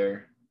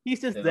there.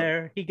 He's just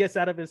there. He gets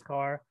out of his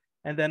car,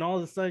 and then all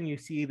of a sudden you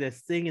see this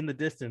thing in the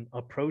distance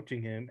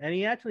approaching him, and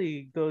he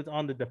actually goes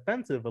on the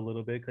defensive a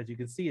little bit because you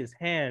can see his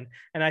hand,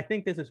 and I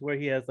think this is where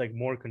he has like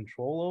more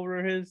control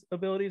over his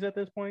abilities at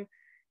this point,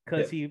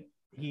 because he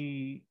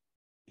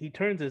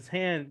turns his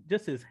hand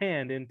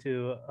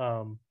into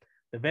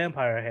the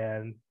vampire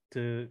hand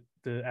to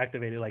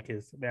activate it, like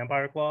his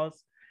vampire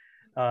claws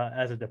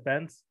as a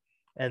defense,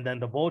 and then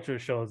the Vulture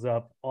shows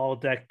up all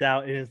decked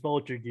out in his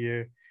Vulture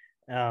gear.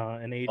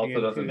 And Adrian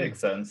also doesn't make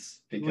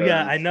sense because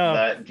I know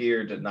that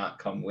gear did not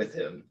come with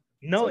him.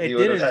 No, so it he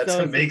didn't. Had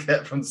to make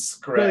that from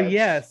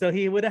scratch. So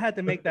he would have had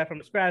to make that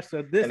from scratch.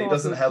 So this, and he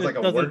doesn't have like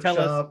a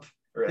workshop.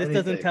 or This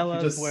doesn't anything. tell He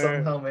us just where.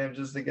 somehow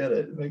manages to get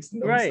it. It makes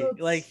no Right,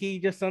 like sense. he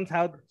just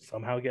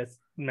somehow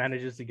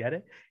manages to get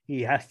it.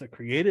 He has to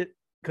create it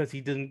because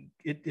it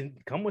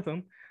didn't come with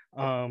him.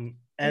 And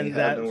he And had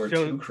that nowhere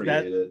shows to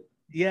that, create it.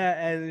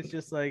 yeah, and it's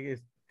just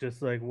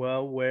like,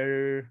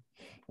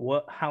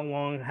 well, how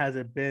long has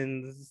it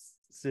been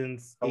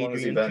since How long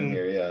has he Adrian been Toon?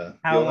 here? Yeah. The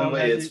How only long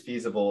way has it's it?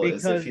 feasible is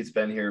if Because he's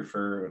been here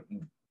for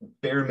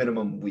bare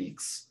minimum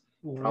weeks,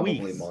 probably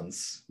weeks,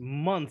 months.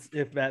 months,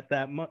 if at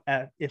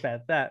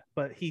that.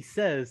 But he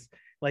says,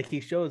 like,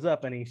 he shows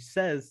up and he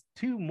says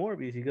to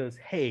Morbius, he goes,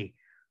 "Hey,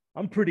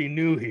 I'm pretty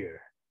new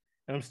here,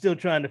 and I'm still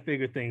trying to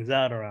figure things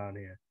out around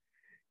here."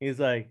 He's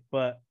like,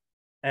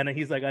 and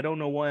he's like, "I don't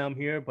know why I'm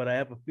here, but I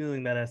have a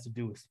feeling that has to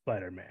do with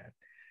Spider-Man."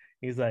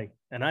 He's like,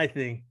 "And I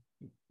think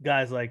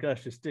guys like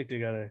us should stick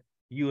together.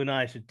 You and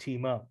I should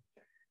team up."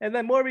 And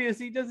then Morbius,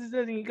 he does his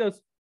thing, he goes,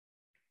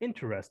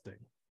 "Interesting,"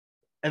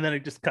 and then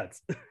it just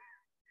cuts.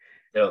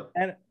 Yeah.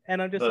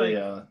 And I'm just But like,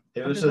 yeah,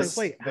 it I'm was just like, just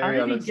wait, how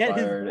very did he get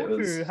his uninspired. It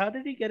vulture? was How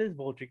did he get his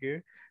vulture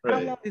gear? How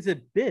right. long has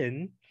it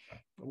been?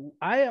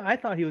 I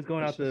thought he was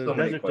going There's out just the so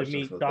many desert to questions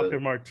meet with it. Dr.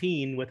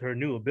 Martine with her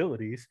new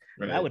abilities.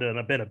 That Right. would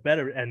have been a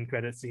better end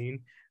credit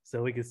scene,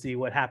 so we could see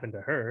what happened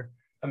to her.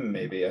 I mean,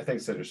 maybe. I think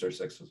Sinister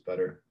Six was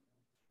better.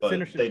 But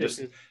Sinister they Six just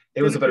is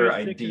it was a better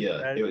Sinister Six is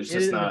idea. It was it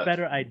just is a not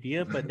better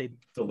idea, but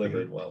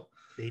delivered well.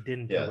 they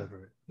didn't Yeah.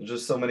 deliver it. There's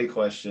just so many But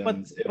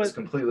questions. It was but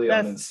completely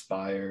that's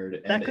uninspired,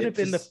 and that could have it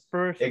been the just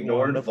first one.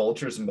 ignored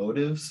Vulture's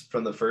motives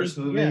from the first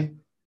Yeah. movie.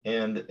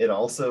 And it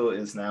also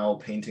is now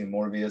painting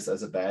Morbius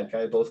as a bad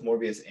guy, both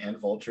Morbius and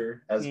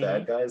Vulture as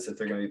bad guys, if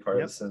they're going to be part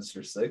of the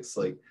Sinister Six.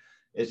 Like,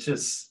 it's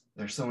just,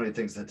 there's so many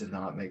things that did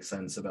not make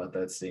sense about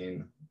that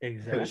scene.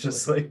 Exactly. It was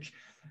just like,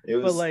 it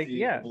was like,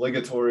 the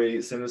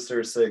obligatory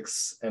Sinister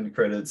Six end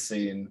credits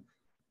scene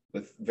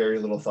with very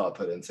little thought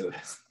put into it.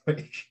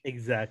 Like,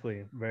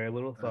 exactly, very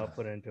little thought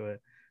put into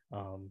it.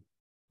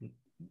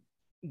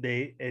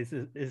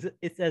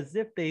 It's as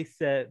if they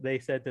said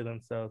to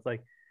themselves,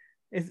 like,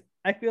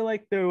 I feel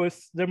like there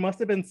must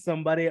have been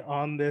somebody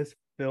on this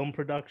film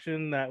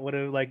production that would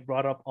have like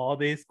brought up all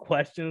these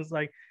questions,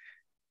 like,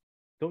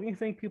 don't you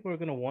think people are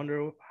gonna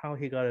wonder how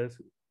he got his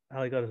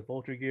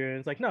vulture gear? And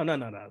it's like, no,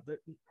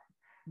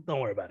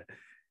 don't worry about it,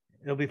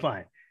 it'll be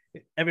fine.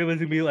 Everyone's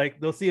gonna be like,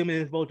 they'll see him in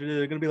his vulture,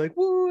 they're gonna be like,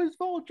 woo, his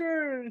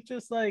vulture.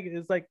 It's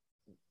like,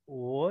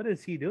 what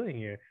is he doing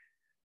here?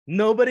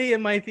 Nobody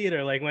in my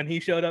theater, like when he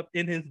showed up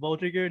in his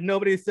vulture gear,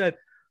 nobody said,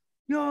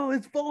 yo,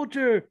 it's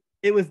Vulture.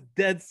 It was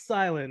dead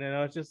silent. And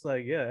I was just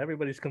like, yeah,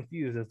 everybody's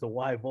confused as to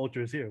why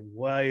Vulture is here.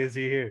 Why is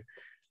he here?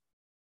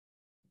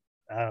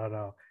 I don't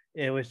know.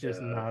 It was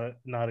just not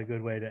a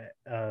good way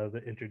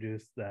to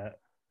introduce that.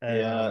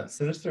 Yeah,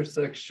 Sinister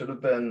Six should have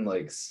been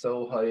like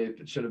so hype.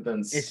 It should have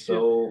been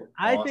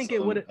I awesome, think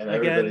it would, and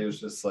again, everybody was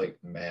just like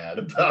mad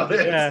about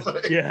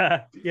it.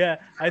 Yeah.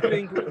 I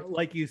think,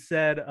 like you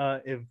said,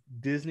 if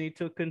Disney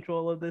took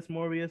control of this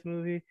Morbius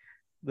movie,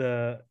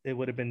 it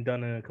would have been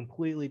done in a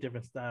completely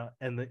different style,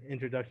 and the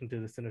introduction to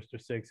the Sinister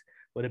Six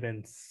would have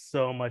been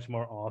so much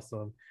more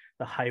awesome.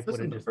 The hype would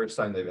have just the first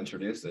time they've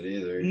introduced it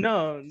either.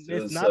 No,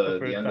 it's not the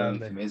first end time.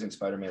 Of Amazing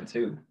Spider-Man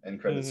 2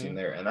 and credit scene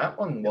there, and that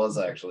one was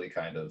actually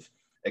kind of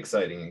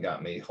exciting and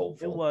got me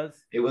hopeful.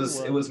 It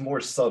was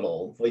more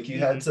subtle. Like you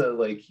had to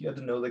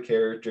know the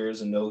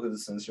characters and know who the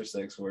Sinister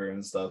Six were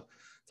and stuff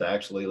to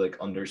actually like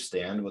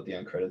understand what the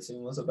end credit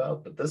scene was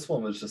about. But this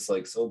one was just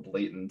like so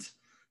blatant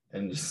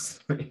and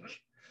just like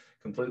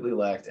completely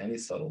lacked any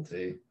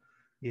subtlety.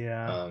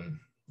 Yeah.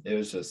 It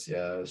was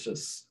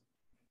just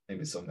made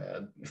me so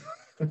mad.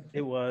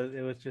 it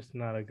was just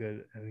not a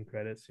good end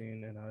credit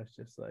scene, and I was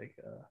just like,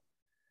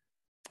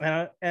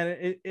 and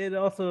it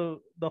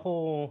also, the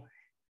whole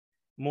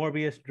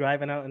Morbius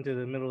driving out into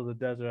the middle of the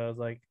desert, I was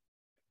like,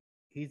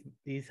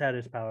 he's had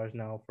his powers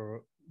now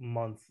for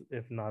months,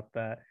 if not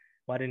that.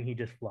 Why didn't he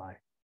just fly?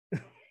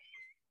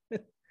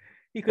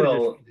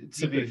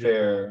 To be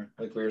fair,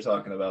 like we were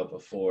talking about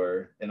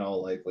before, in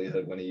all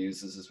likelihood, when he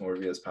uses his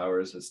Morbius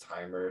powers, his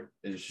timer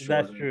is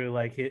shorter. That's true.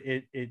 Like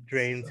it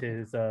drains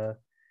his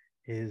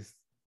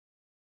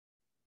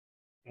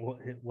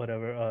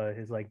whatever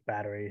his like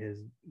battery, his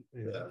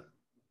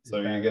So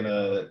are you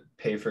gonna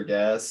pay for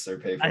gas or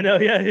pay for? I know,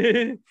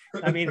 yeah.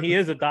 I mean, he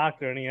is a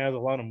doctor and he has a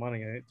lot of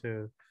money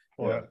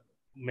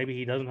maybe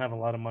he doesn't have a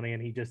lot of money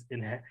and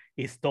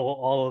he stole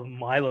all of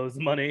Milo's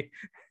money.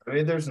 I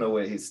mean, there's no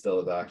way he's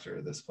still a doctor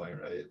at this point,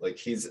 right? Like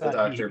he's a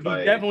doctor he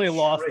by definitely trade,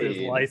 lost his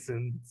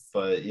license.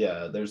 But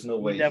yeah, there's no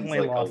way he's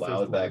like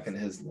allowed back in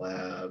his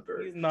lab.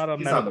 Or he's not a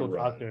medical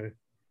doctor.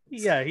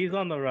 Yeah, he's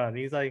on the run.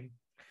 He's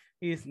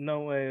no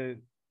way.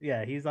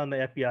 Yeah, he's on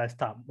the FBI's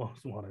top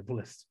most wanted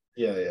list.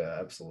 Yeah,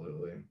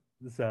 absolutely.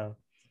 So,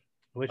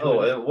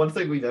 one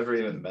thing we never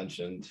even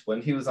mentioned,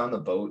 when he was on the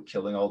boat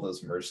killing all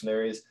those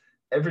mercenaries,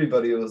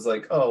 everybody was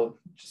like, "Oh,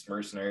 just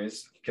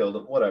mercenaries, killed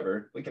them,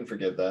 whatever. We can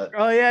forgive that."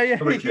 Oh yeah.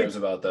 Nobody cares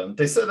about them.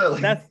 They said that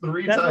like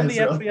three times.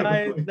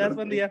 That's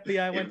when the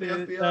FBI went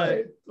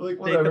to like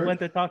whatever. Went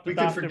to talk to we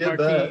can Dr. forget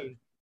Martine.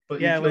 But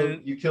Yeah,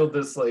 when you killed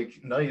this like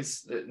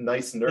nice this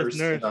nurse in nurse,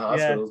 the yeah,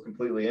 hospital,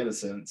 completely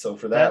innocent. So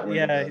for that, that we're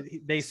yeah, gonna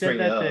they said string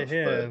you that to up. But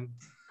him,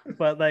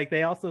 but like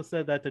they also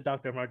said that to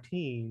Dr.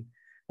 Martine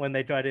when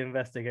they tried to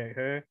investigate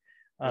her.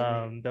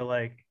 They're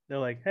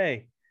like,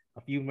 hey,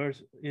 a few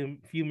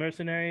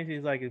mercenaries.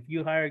 He's like, if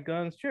you hired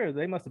guns, sure,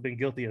 they must have been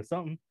guilty of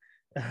something.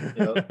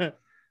 yep,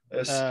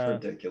 it's uh,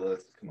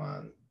 ridiculous. Come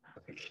on.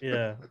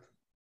 yeah,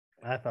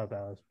 I thought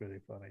that was pretty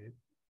funny.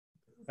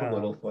 A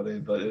little funny,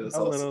 but it was A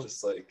also little.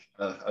 just like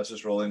I was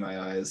just rolling my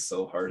eyes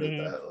so hard at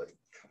Mm-hmm. that. Like,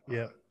 come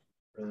Yep.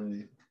 on,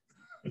 really?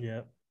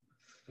 Yep.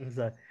 It's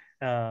like,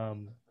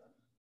 um,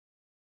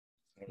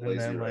 and Lazy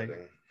then like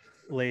writing.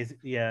 lazy.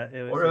 Yeah,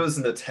 it was Or it just was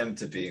an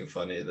attempt at being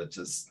funny that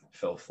just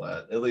fell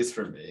flat, at least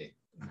for me.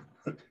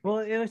 well,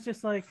 it was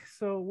just like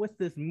so with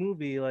this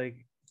movie, like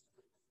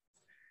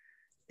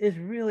it's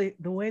really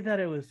the way that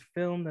it was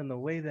filmed and the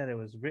way that it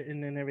was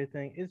written and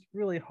everything. It's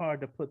really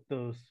hard to put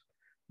those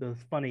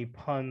funny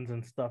puns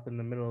and stuff in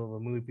the middle of a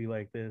movie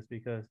like this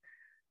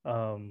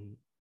um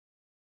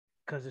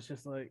because it's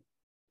just like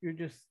you're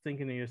just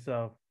thinking to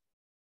yourself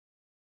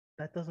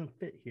that doesn't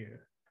fit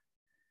here.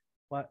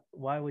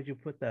 Why would you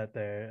put that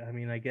there? I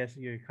mean, I guess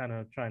you're kind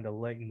of trying to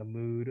lighten the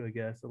mood, I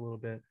guess, a little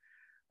bit.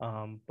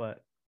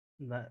 But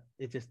not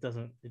it just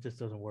doesn't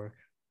work.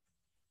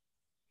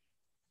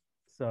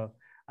 So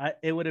I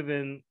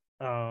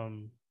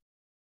um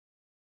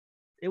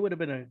it would have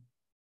been a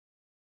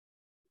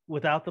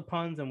without the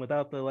puns and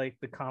without the like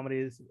the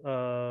comedies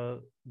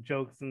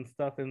jokes and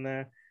stuff in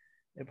there,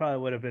 it probably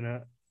would have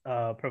been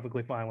a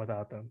perfectly fine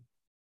without them.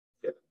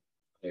 Yeah,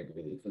 I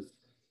agree.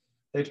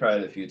 They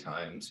tried a few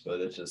times, but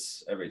it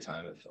just every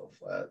time it fell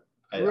flat.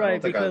 I don't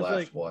Right, think I because like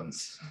laughed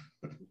once.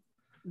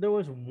 there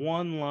was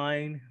one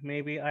line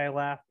maybe I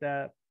laughed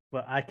at,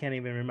 but I can't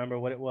even remember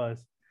what it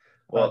was,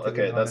 Well, to be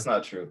okay, that's honest.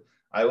 not true.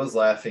 I was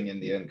laughing in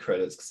the end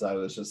credits because I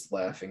was just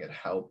laughing at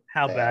how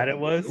How bad bad the it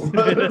was.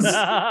 movie was.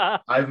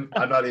 I'm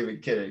not even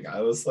kidding. I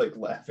was like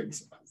laughing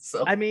to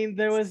myself. I mean,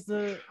 there was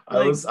the I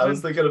like was when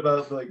thinking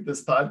about like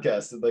this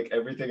podcast and like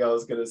everything I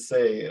was gonna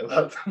say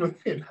about the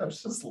movie, and I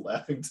was just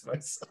laughing to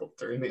myself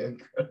during the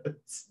end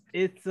credits.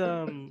 it's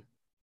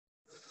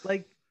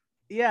like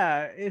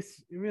yeah, it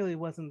really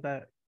wasn't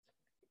that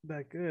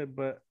good,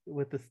 but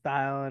with the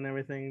style and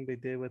everything they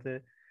did with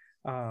it.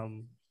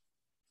 Um,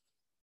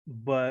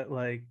 but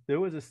like there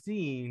was a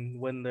scene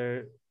when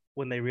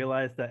they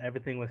realized that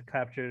everything was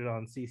captured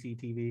on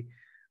CCTV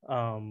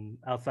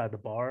outside the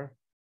bar.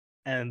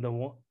 And the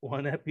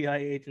one FBI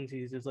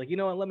agency is just like, you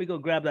know what? Let me go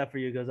grab that for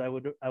you because I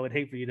would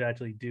hate for you to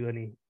actually do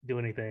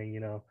anything.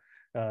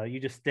 You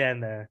just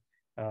stand there.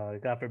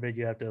 God forbid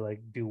you have to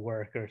like do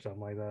work or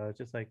something like that. It's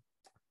just like,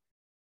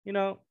 you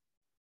know,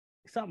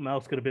 something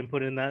else could have been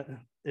put in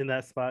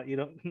that spot. You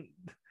know,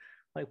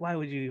 like why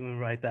would you even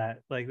write that?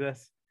 Like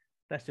that's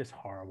just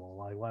horrible.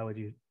 Like why would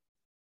you?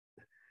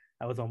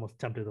 I was almost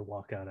tempted to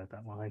walk out at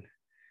that line.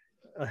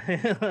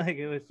 Like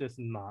it was just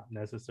not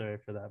necessary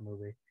for that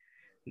movie.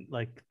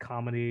 Like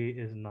comedy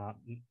is not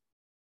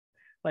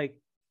like,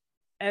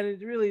 and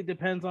it really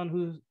depends on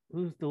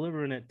who's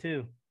delivering it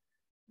too.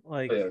 Oh,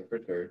 Like yeah, for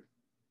sure.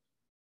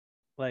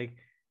 like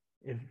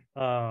if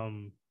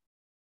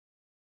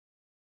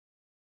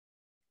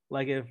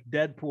like if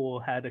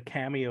Deadpool had a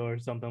cameo or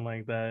something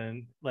like that,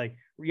 and like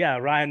yeah,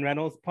 Ryan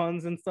Reynolds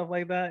puns and stuff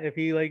like that. If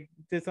he like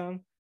did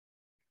something,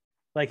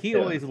 like Yeah. he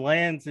always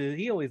lands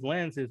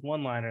his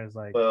one liners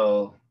like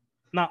Well,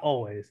 not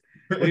always.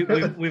 We've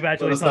let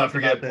actually us not talked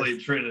about forget this.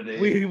 Blade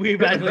Trinity.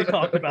 We've actually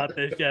talked about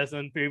this, Jess,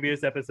 on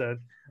previous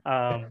episodes.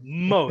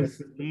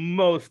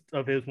 Most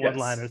of his one Yes,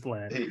 liners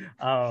land.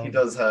 he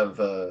does have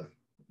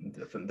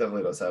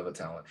definitely does have a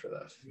talent for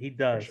that. He For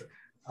does. sure.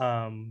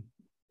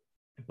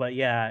 But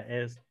yeah,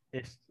 it's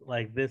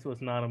like this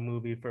was not a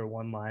movie for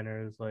one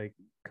liners like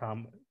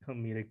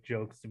comedic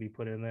jokes to be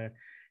put in there.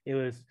 It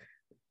was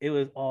it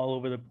was all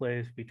over the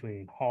place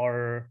between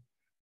horror,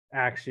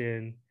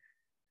 action,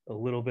 a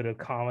little bit of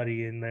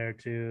comedy in there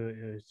too.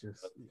 It was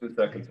just 2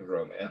 seconds of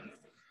romance.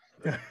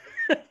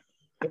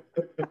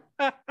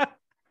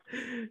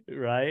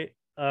 right.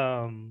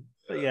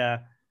 But yeah,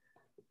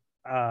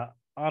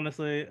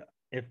 honestly,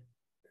 if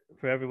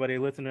for everybody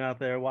listening out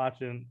there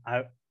watching,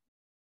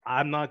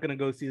 I'm not gonna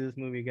go see this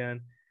movie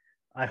again.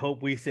 I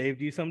hope we saved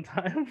you some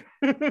time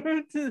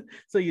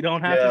so you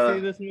don't have to see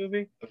Yeah, this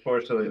movie.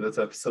 unfortunately, this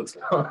episode's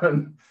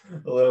gone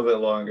a little bit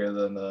longer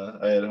than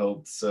I had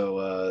hoped. So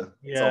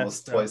it's Yeah,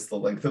 almost so twice the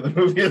length of the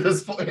movie at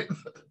this point.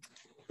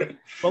 but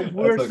That's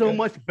we're so okay.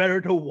 much better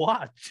to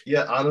watch.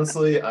 Yeah,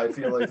 honestly, I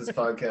feel like this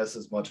podcast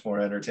is much more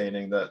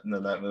entertaining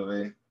than that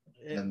movie.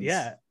 And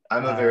Yeah.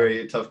 I'm a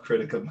very tough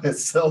critic of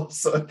myself,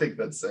 so I think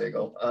that's saying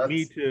a lot.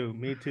 Me too.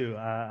 Me too.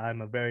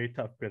 I'm a very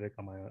tough critic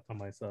on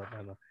myself.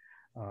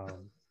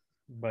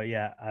 But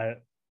yeah,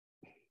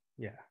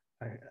 yeah,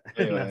 and that's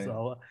Anyway,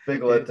 all.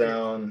 big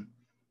letdown.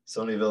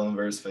 Sony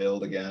Villainverse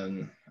failed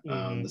again.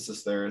 Mm-hmm. This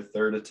is their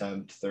third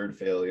attempt, third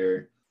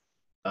failure.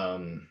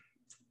 Um,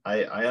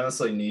 I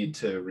honestly need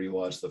to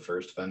rewatch the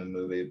first Venom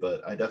movie,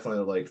 but I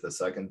definitely like the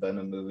second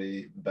Venom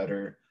movie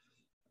better.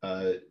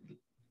 Uh,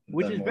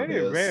 which than is very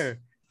Morbius. rare.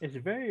 It's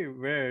very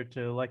rare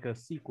to like a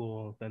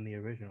sequel than the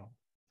original.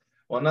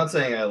 Well, I'm not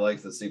saying I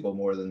like the sequel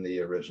more than the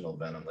original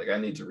Venom. Like I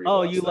need to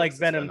Oh, rewatch you that like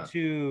because it's been Venom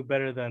 2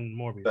 better than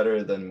Morbius.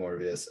 better than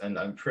Morbius, and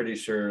I'm pretty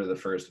sure the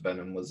first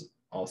Venom was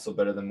also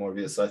better than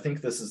Morbius. So I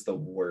think this is the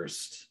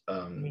worst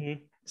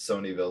Mm-hmm.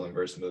 Sony villain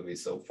verse movie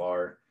so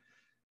far.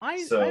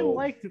 I So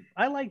liked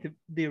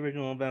the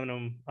original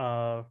Venom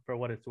for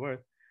what it's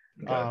worth.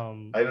 okay,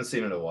 Um I haven't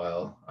seen it in a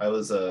while. I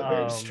was very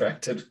um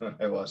distracted when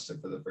I watched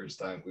it for the first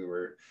time. We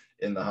were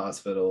in the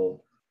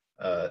hospital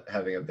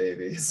having a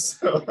baby,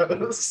 so I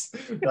was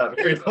not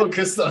very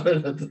focused on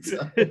it at the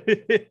time.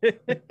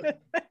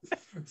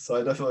 So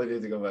I definitely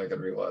need to go back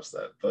and rewatch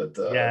that. But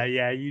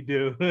yeah, you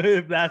do.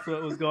 If that's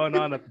what was going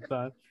on at the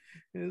time.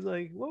 It was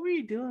like, what were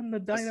you doing the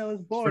night I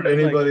was born? for It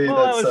was like, anybody well,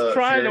 I that's was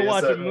trying to furious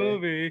watch a at me,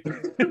 movie.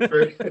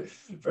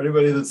 for, for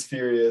anybody that's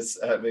furious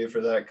at me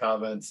for that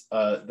comment,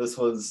 this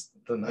was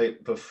the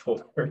night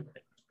before,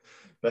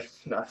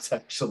 not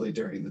actually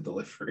during the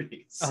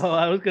delivery. Oh, So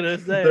I was gonna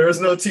say, there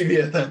was no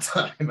TV at that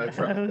time. I I was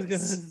gonna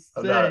promise.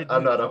 I'm not. say,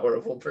 I'm not a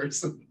horrible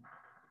person.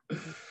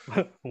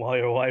 while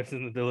your wife's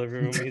in the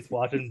delivery room, he's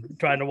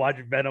trying to watch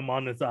Venom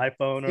on his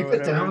iPhone or Keep it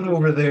whatever. down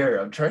over there.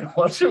 I'm trying to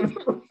watch a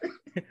movie.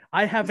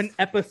 I have an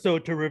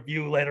episode to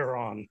review later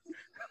on.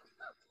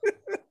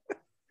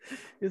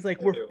 It's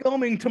like, we're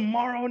filming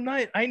tomorrow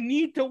night. I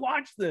need to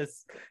watch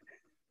this.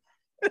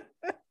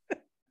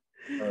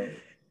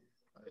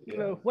 You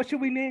know, what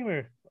should we name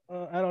her?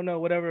 I don't know.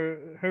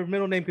 Whatever. Her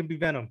middle name can be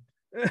Venom.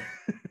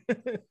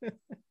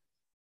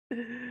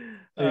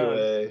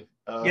 Anyway,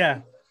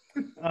 yeah.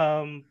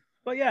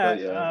 But yeah, but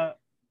yeah,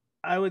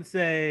 I would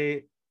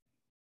say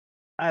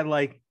I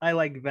like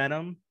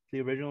Venom,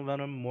 the original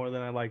Venom, more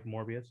than I like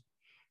Morbius.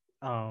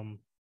 really.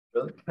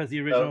 Because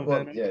the original Well,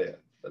 Venom, yeah.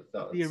 But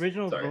no, the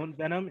original sorry,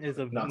 Venom is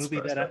a not movie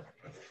surprised that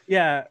by I, it.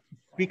 yeah,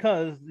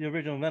 because the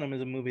original Venom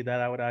is a movie that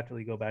I would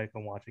actually go back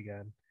and watch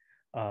again.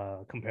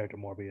 Compared to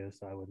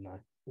Morbius, I would not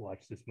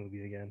watch this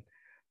movie again.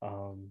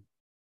 Um,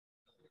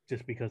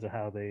 just because of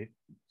how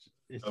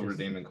it's No just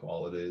redeeming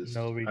qualities.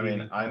 no I mean,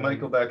 redeeming I might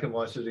go qualities. back and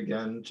watch it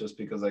again just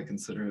because I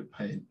consider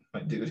it my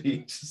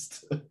duty.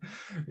 Just to,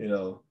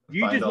 You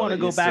find just all want the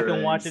to go back Easter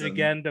and watch eggs it and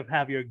again to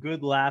have your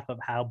good laugh of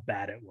how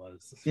bad it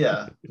was.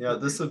 yeah,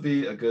 this would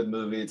be a good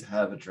movie to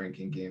have a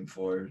drinking game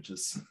for.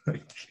 Just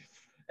like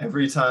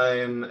every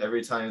time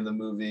the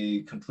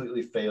movie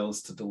completely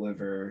fails to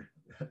deliver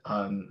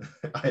on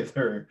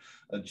either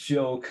a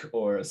joke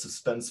or a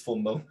suspenseful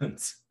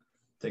moment,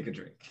 take a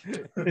drink.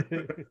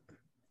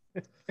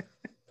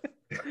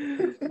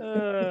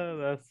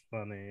 That's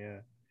funny, yeah.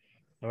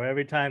 Or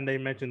every time they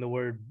mention the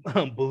word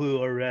blue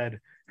or red.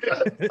 Yeah.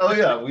 Oh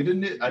yeah, we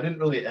didn't. I didn't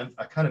really. I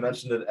kind of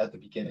mentioned it at the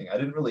beginning. I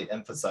didn't really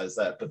emphasize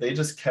that, but they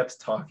just kept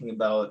talking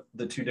about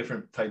the two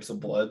different types of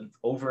blood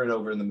over and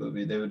over in the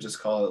movie. They would just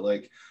call it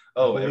like,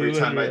 "Oh, every Blue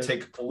and time I red.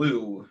 take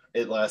blue,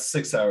 it lasts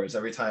 6 hours.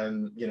 Every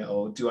time,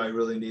 do I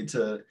really need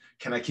to?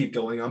 Can I keep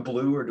going on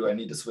blue, or do I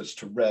need to switch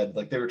to red?"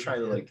 Like they were trying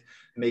to Yeah. like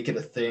make it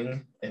a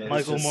thing, and it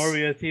was Michael just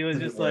Morbius, he was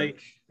didn't just work.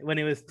 like, when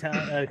he was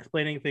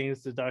explaining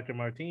things to Dr.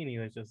 Martine, he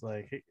was just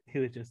like, he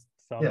was just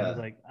telling him, he's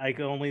Yeah. like, I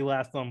can only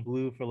last on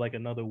blue for like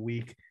another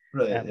week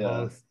Right. at Yeah.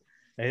 most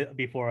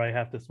before I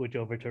have to switch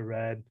over to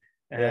red.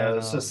 Yeah. And It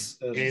was he's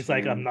just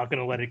like, I'm weird. not going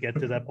to let it get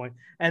to that point.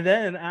 And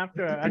then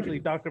after actually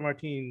Dr.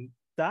 Martine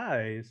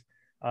dies,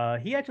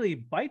 he actually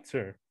bites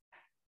her.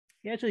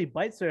 He actually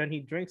bites her and he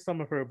drinks some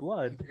of her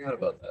blood I forgot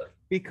about that.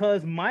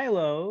 because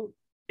Milo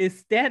is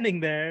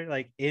standing there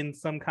like in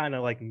some kind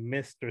of like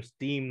mist or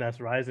steam that's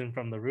rising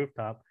from the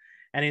rooftop,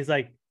 and he's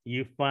like,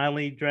 "You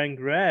finally drank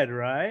red,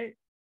 right?"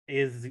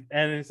 And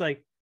it's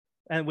like,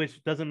 and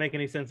which doesn't make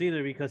any sense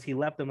either because he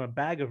left him a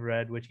bag of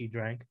red which he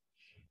drank,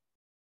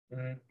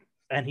 Mhm.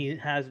 and he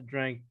has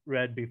drank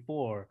red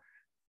before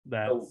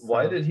that. So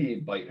why So did he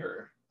bite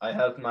her? I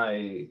have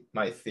my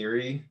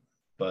theory,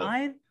 but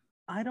I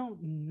I don't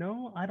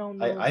know. I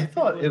don't I know I if it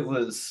thought it was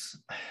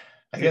was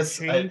I to guess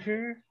change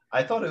her.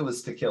 I thought it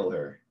was to kill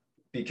her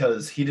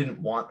because he didn't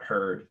want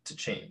her to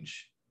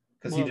change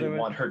because he Well, there didn't was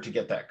want her to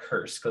get that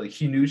curse because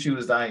he knew she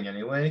was dying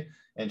anyway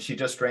and she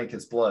just drank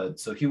his blood,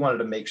 so he wanted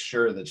to make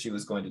sure that she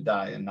was going to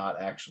die and not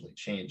actually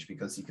change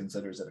because he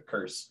considers it a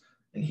curse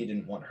and he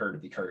didn't want her to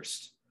be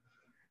cursed.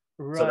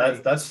 So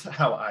right. that's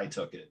how I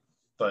took it,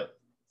 but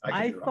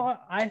I could be wrong.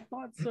 I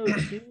thought so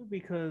too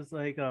because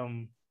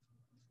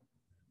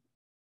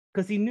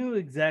because he knew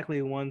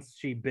exactly once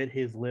she bit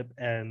his lip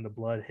and the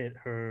blood hit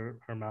her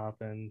mouth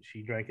and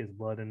she drank his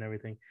blood and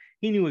everything,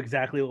 he knew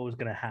exactly what was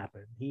going to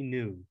happen. He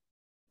knew.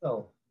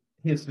 Well,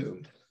 he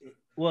assumed.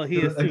 Well, he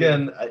assumed.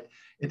 Again,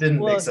 it didn't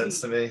make Well,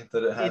 sense to me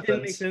that it it didn't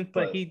happened, make sense,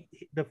 but but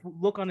the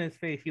look on his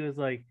face, he's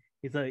like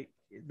he that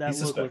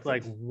look was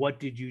like, suspected. what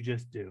did you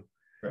just do?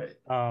 Right.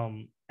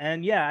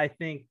 And yeah, I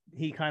think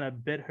he kind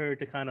of bit her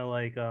to kind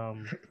of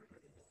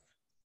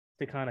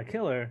to kind of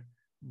kill her.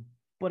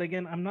 But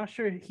again, I'm not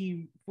sure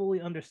he fully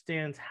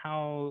understands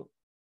how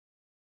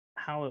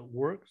it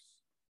works.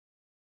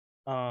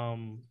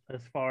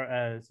 As far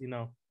as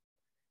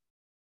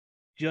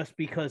just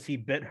because he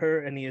bit her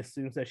and he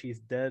assumes that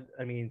she's dead.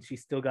 I mean, she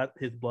still got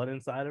his blood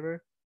inside of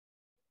her.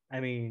 I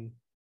mean,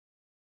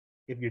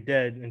 if you're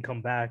dead and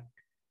come back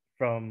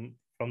from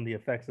the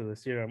effects of the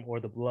serum or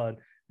the blood,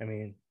 I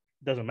mean,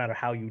 doesn't matter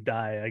how you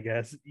die, I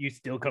guess you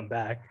still come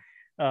back.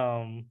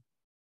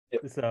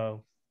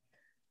 So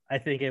I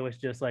think it was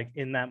just like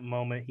in that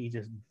moment he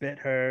just bit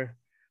her.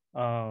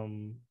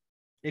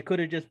 It could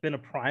have just been a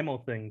primal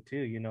thing too,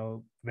 you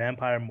know.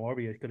 Vampire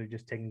Morbius could have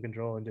just taken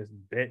control and just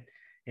bit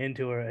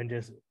into her and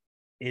just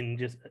in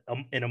just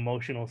an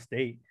emotional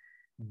state,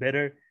 bit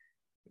her,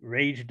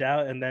 raged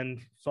out, and then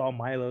saw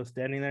Milo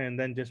standing there, and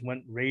then just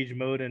went rage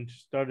mode and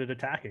started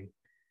attacking.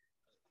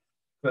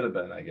 Could have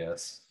been, I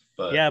guess.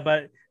 But yeah,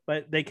 but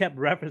they kept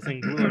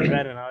referencing blue and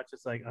red, and I was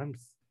just like,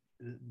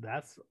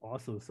 that's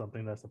also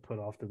something that's a put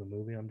off to the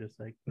movie. I'm just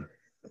like,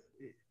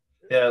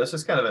 yeah, it's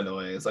just kind of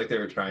annoying. It's like they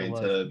were trying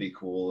to be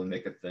cool and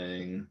make a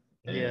thing,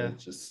 and it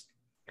just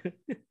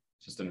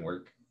didn't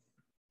work.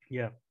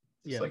 Yeah.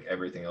 Just like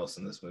everything else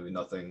in this movie,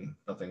 nothing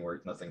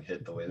worked, nothing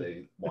hit the way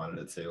they wanted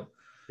it to.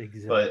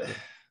 Exactly. But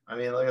I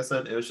mean, like I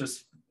said, it was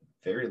just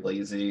very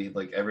lazy.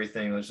 Like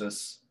everything was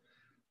just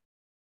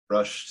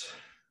rushed.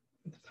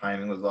 The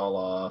timing was all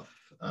off.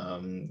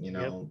 You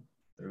know,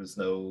 there was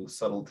no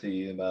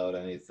subtlety about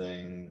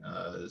anything.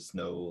 There's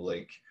no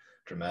like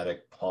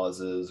dramatic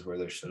pauses where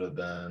there should have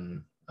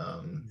been.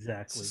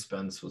 Exactly.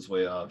 Suspense was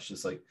way off. It's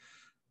just like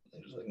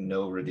there's like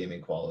no redeeming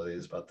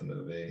qualities about the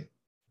movie.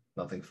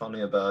 Nothing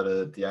funny about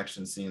it. The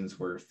action scenes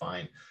were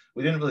fine.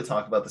 We didn't really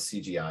talk about the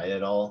CGI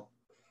at all.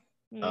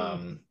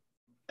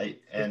 If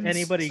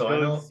anybody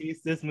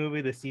sees this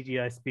movie, the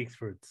CGI speaks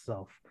for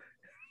itself.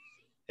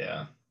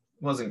 Yeah,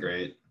 it wasn't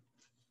great.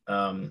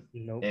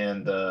 Nope.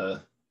 And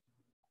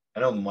I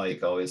know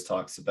Mike always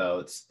talks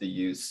about the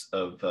use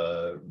of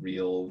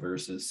real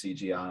versus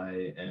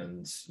CGI,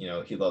 and you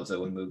know he loves it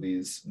when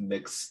movies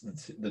mix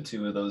the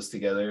two of those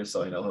together.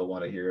 So I know he'll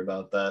want to hear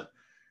about that.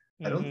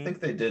 I don't think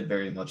they did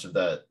very much of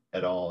that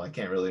at all. I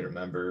can't really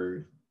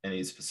remember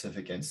any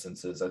specific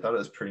instances. I thought it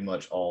was pretty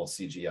much all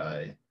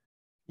CGI.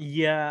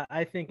 Yeah,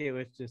 I think it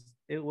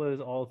was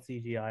all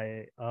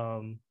CGI.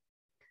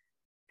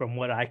 From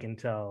what I can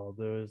tell,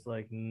 there was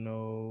like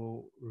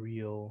no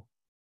real.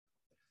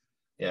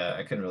 Yeah,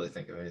 I couldn't really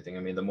think of anything.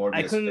 I mean, the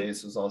Morbius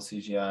face was all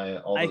CGI.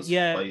 All those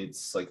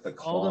fights, like the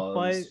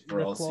claws,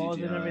 were all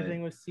CGI. And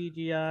everything was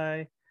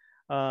CGI.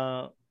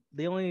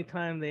 The only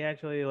time they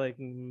actually like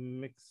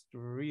mixed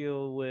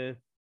real with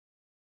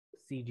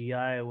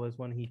CGI was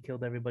when he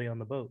killed everybody on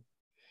the boat.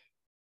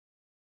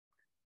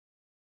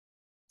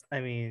 I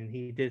mean,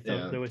 he did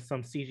there was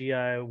some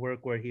CGI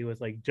work where he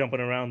was like jumping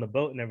around the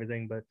boat and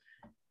everything, but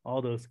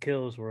all those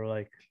kills were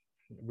like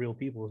real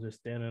people just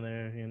standing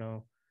there, you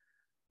know,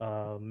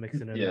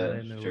 mixing it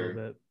in a little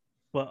bit.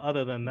 But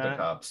other than that,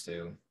 the cops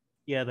too.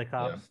 Yeah, the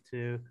cops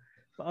too.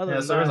 But other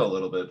than so there was a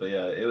little bit, but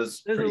yeah, it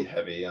was pretty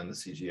heavy on the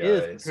CGI.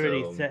 It is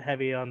pretty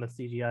heavy on the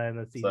CGI and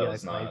the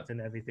CGI fights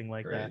and everything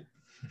like that.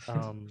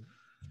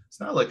 It's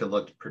not like it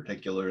looked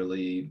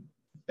particularly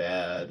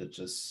bad. It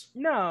just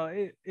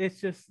it's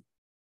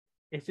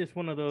just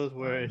one of those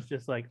where it's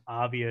just like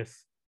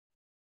obvious.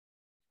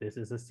 This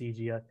is a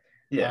CGI.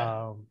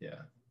 Yeah.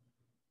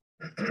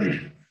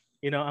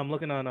 You know, I'm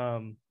looking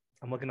on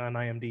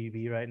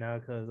IMDb right now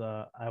because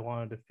I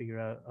wanted to figure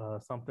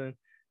out something,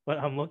 but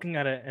I'm looking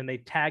at it and they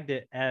tagged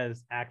it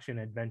as action,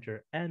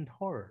 adventure, and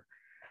horror.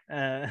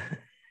 Yeah,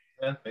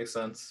 makes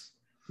sense.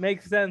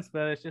 Makes sense,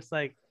 but it's just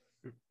like,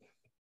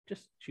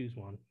 just choose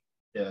one.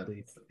 Yeah,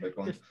 please. Pick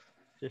one.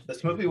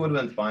 This movie would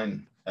have been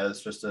fine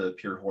as just a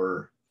pure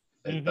horror.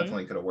 It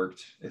definitely could have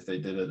worked if they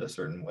did it a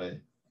certain way.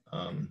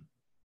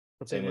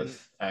 Same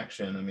with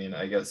action. I mean,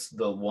 I guess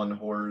the one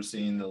horror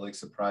scene, the like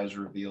surprise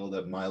reveal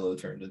that Milo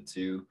turned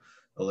into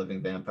a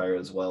living vampire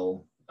as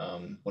well,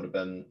 would have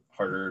been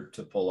harder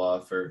to pull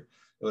off, or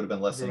it would have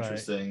been less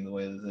interesting the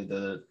way that they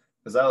did it.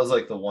 Because that was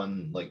like the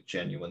one like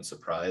genuine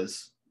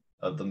surprise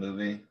of the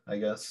movie, I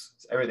guess.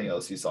 Everything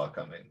else you saw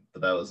coming,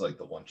 but that was like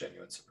the one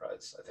genuine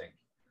surprise, I think.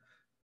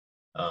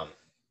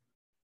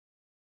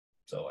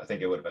 So I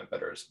think it would have been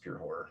better as pure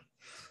horror.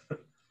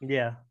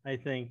 Yeah, I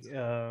think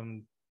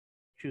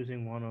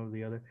choosing one over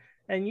the other.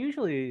 And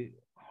usually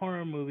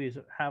horror movies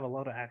have a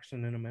lot of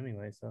action in them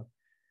anyway, so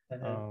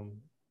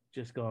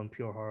just going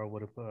pure horror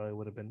would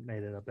have been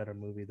made it a better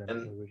movie than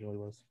it originally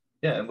was.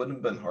 Yeah, it wouldn't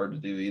have been hard to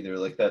do either.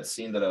 Like that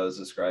scene that I was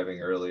describing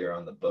earlier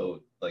on the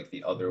boat, like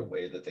the other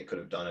way that they could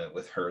have done it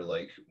with her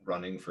like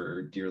running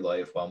for dear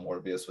life while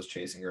Morbius was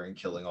chasing her and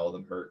killing all the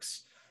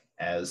mercs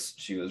as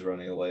she was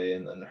running away,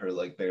 and then her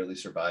like barely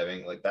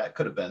surviving, like that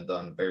could have been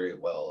done very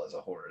well as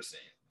a horror scene.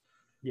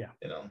 Yeah.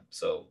 You know,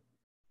 so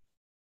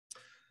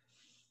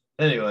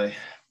anyway,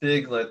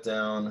 big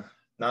letdown,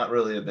 not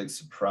really a big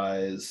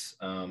surprise.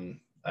 I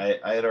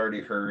had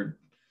already heard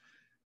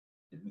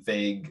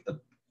vague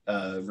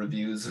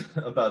reviews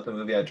about the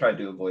movie. I tried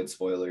to avoid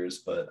spoilers,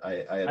 but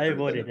I had heard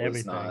avoided that it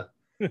was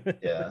everything.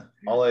 Yeah,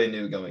 all I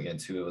knew going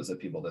into it was that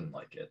people didn't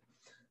like it,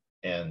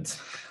 and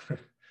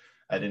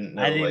I didn't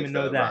I know didn't like even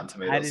know the Rotten that.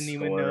 I Tomatoes didn't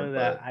even score, know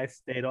that. but I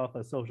stayed off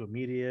of social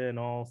media and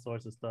all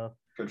sorts of stuff.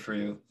 good for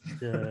you.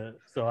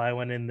 So I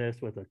went in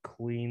this with a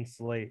clean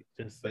slate.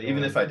 Just But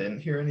even if going, I didn't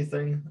hear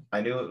anything,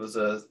 I knew it was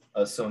a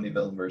Sony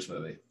Villainverse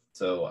movie.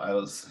 So I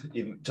was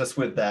even just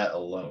with that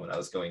alone, I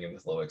was going in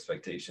with low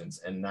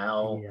expectations. And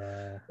now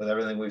yeah. with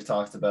everything we've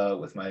talked about,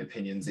 with my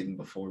opinions even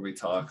before we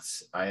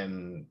talked, I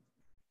am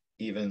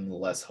even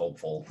less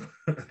hopeful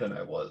than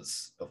I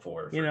was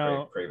before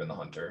for Craven the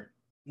Hunter.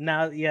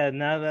 Now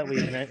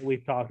that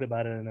we've talked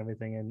about it and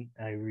everything, and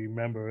I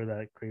remember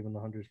that Craven the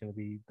Hunter is going to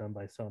be done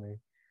by Sony.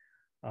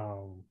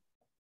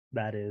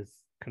 That is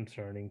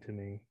concerning to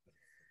me.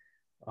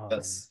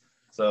 Yes.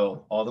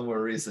 So all the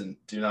more reason,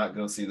 do not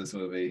go see this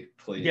movie,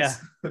 please. Yeah.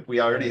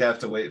 We already have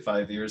to wait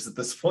 5 years at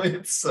this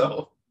point.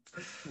 So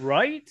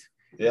right.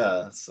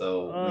 Yeah.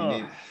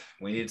 So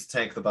we need to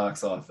tank the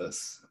box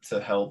office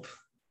to help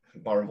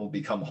Marvel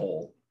become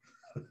whole.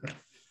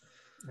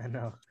 I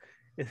know.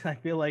 I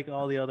feel like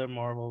all the other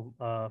Marvel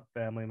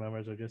family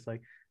members are just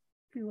like,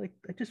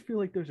 I just feel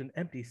like there's an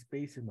empty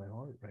space in my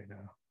heart right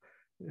now.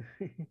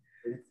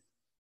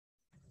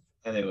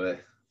 Anyway,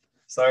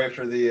 sorry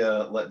for the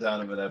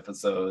letdown of an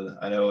episode.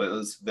 I know it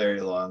was very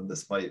long.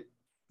 This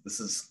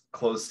is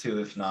close to,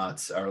 if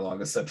not our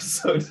longest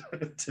episode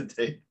to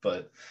date,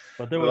 but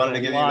there we was wanted a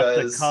to give lot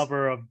you guys to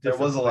cover. There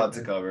was a lot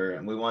to cover,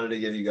 and we wanted to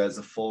give you guys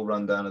a full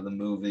rundown of the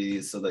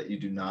movie so that you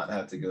do not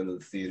have to go to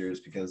the theaters,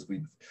 because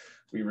we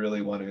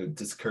really want to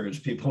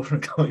discourage people from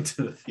going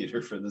to the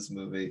theater for this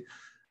movie.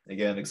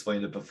 Again,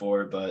 explained it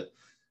before, but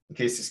in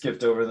case you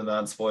skipped over the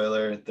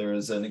non-spoiler, there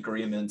is an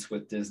agreement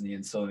with Disney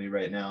and Sony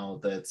right now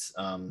that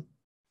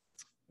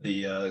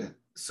the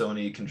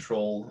Sony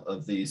control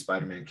of the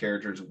Spider-Man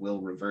characters will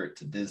revert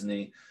to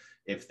Disney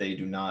if they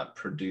do not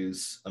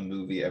produce a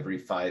movie every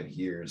 5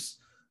 years.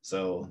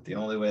 So the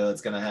only way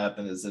that's going to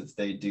happen is if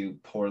they do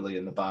poorly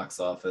in the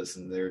box office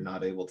and they're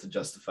not able to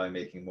justify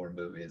making more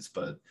movies.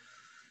 But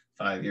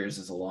 5 years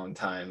is a long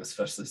time,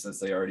 especially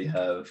since they already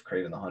have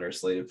Craven the Hunter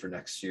slated for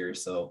next year.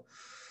 So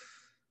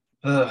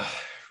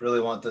really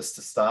want this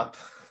to stop,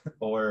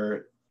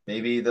 or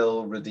maybe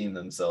they'll redeem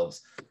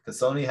themselves, because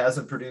Sony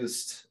hasn't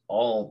produced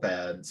all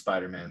bad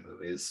Spider-Man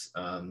movies.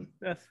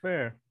 That's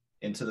fair.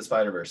 Into the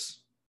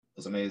Spider-Verse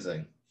was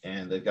amazing,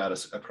 and they've got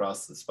us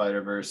Across the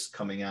Spider-Verse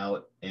coming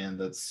out, and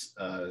that's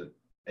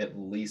at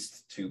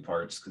least 2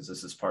 parts, because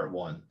this is part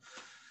 1.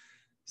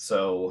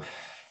 So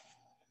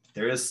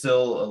there is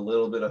still a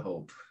little bit of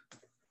hope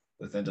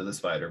with Into the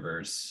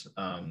Spider-Verse.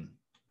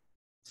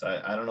 So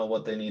I don't know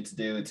what they need to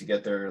do to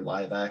get their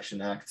live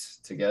action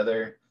act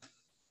together,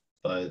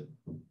 but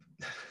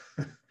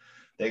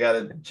they got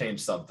to change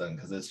something,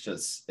 because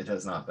it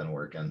has not been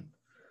working.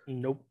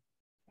 Nope.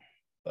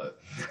 But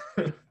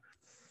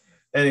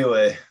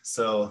anyway,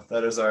 so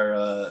that is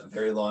our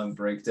very long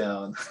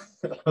breakdown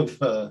of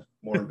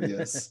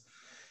Morbius.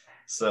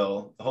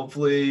 So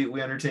hopefully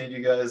we entertained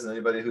you guys, and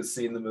anybody who's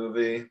seen the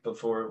movie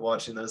before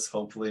watching this,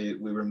 hopefully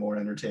we were more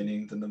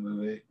entertaining than the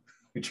movie.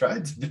 We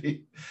tried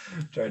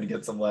to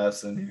get some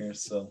laughs in here.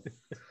 So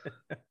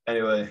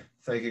anyway,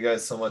 thank you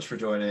guys so much for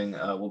joining.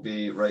 We'll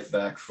be right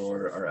back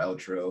for our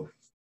outro.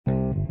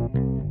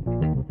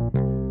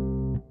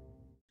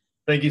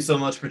 Thank you so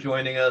much for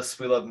joining us.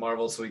 We love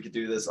Marvel, so we could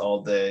do this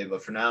all day,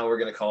 but for now we're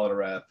going to call it a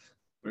wrap.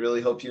 We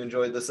really hope you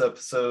enjoyed this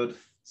episode.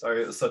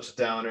 Sorry it was such a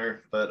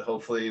downer, but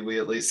hopefully we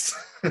at least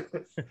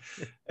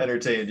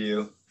entertained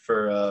you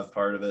for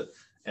part of it.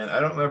 And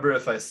I don't remember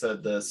if I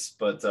said this,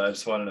 but I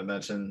just wanted to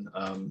mention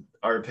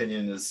our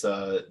opinion is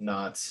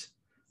not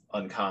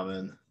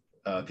uncommon.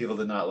 People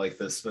did not like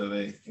this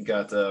movie. It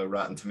got a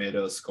Rotten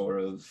Tomatoes score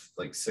of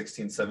like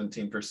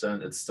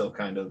 16-17%. It's still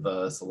kind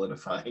of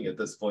solidifying at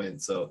this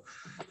point, so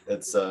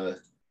it's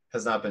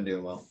has not been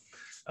doing well.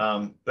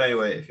 But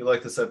anyway, if you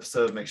like this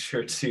episode, make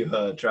sure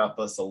to drop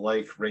us a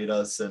like, rate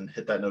us, and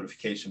hit that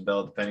notification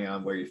bell depending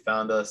on where you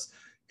found us.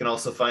 You can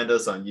also find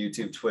us on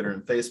YouTube, Twitter,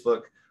 and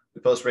Facebook. We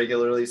post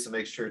regularly, so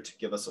make sure to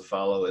give us a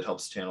follow. It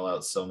helps the channel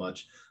out so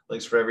much.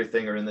 Links for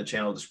everything are in the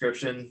channel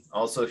description.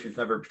 Also, if you've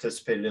never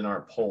participated in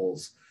our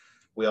polls,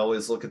 we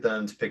always look at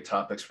them to pick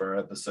topics for our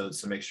episodes,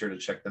 so make sure to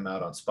check them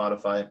out on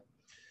Spotify.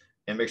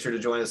 And make sure to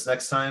join us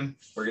next time.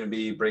 We're going to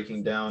be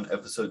breaking down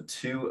episode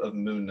 2 of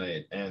Moon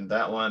Knight. And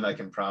that one, I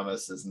can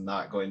promise, is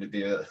not going to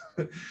be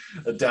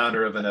a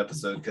downer of an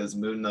episode, because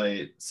Moon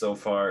Knight so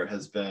far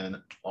has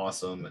been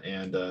awesome.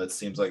 And it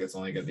seems like it's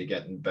only going to be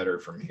getting better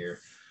from here.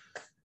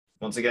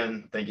 Once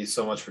again, thank you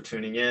so much for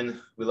tuning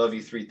in. We love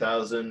you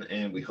 3000,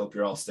 and we hope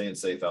you're all staying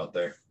safe out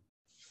there.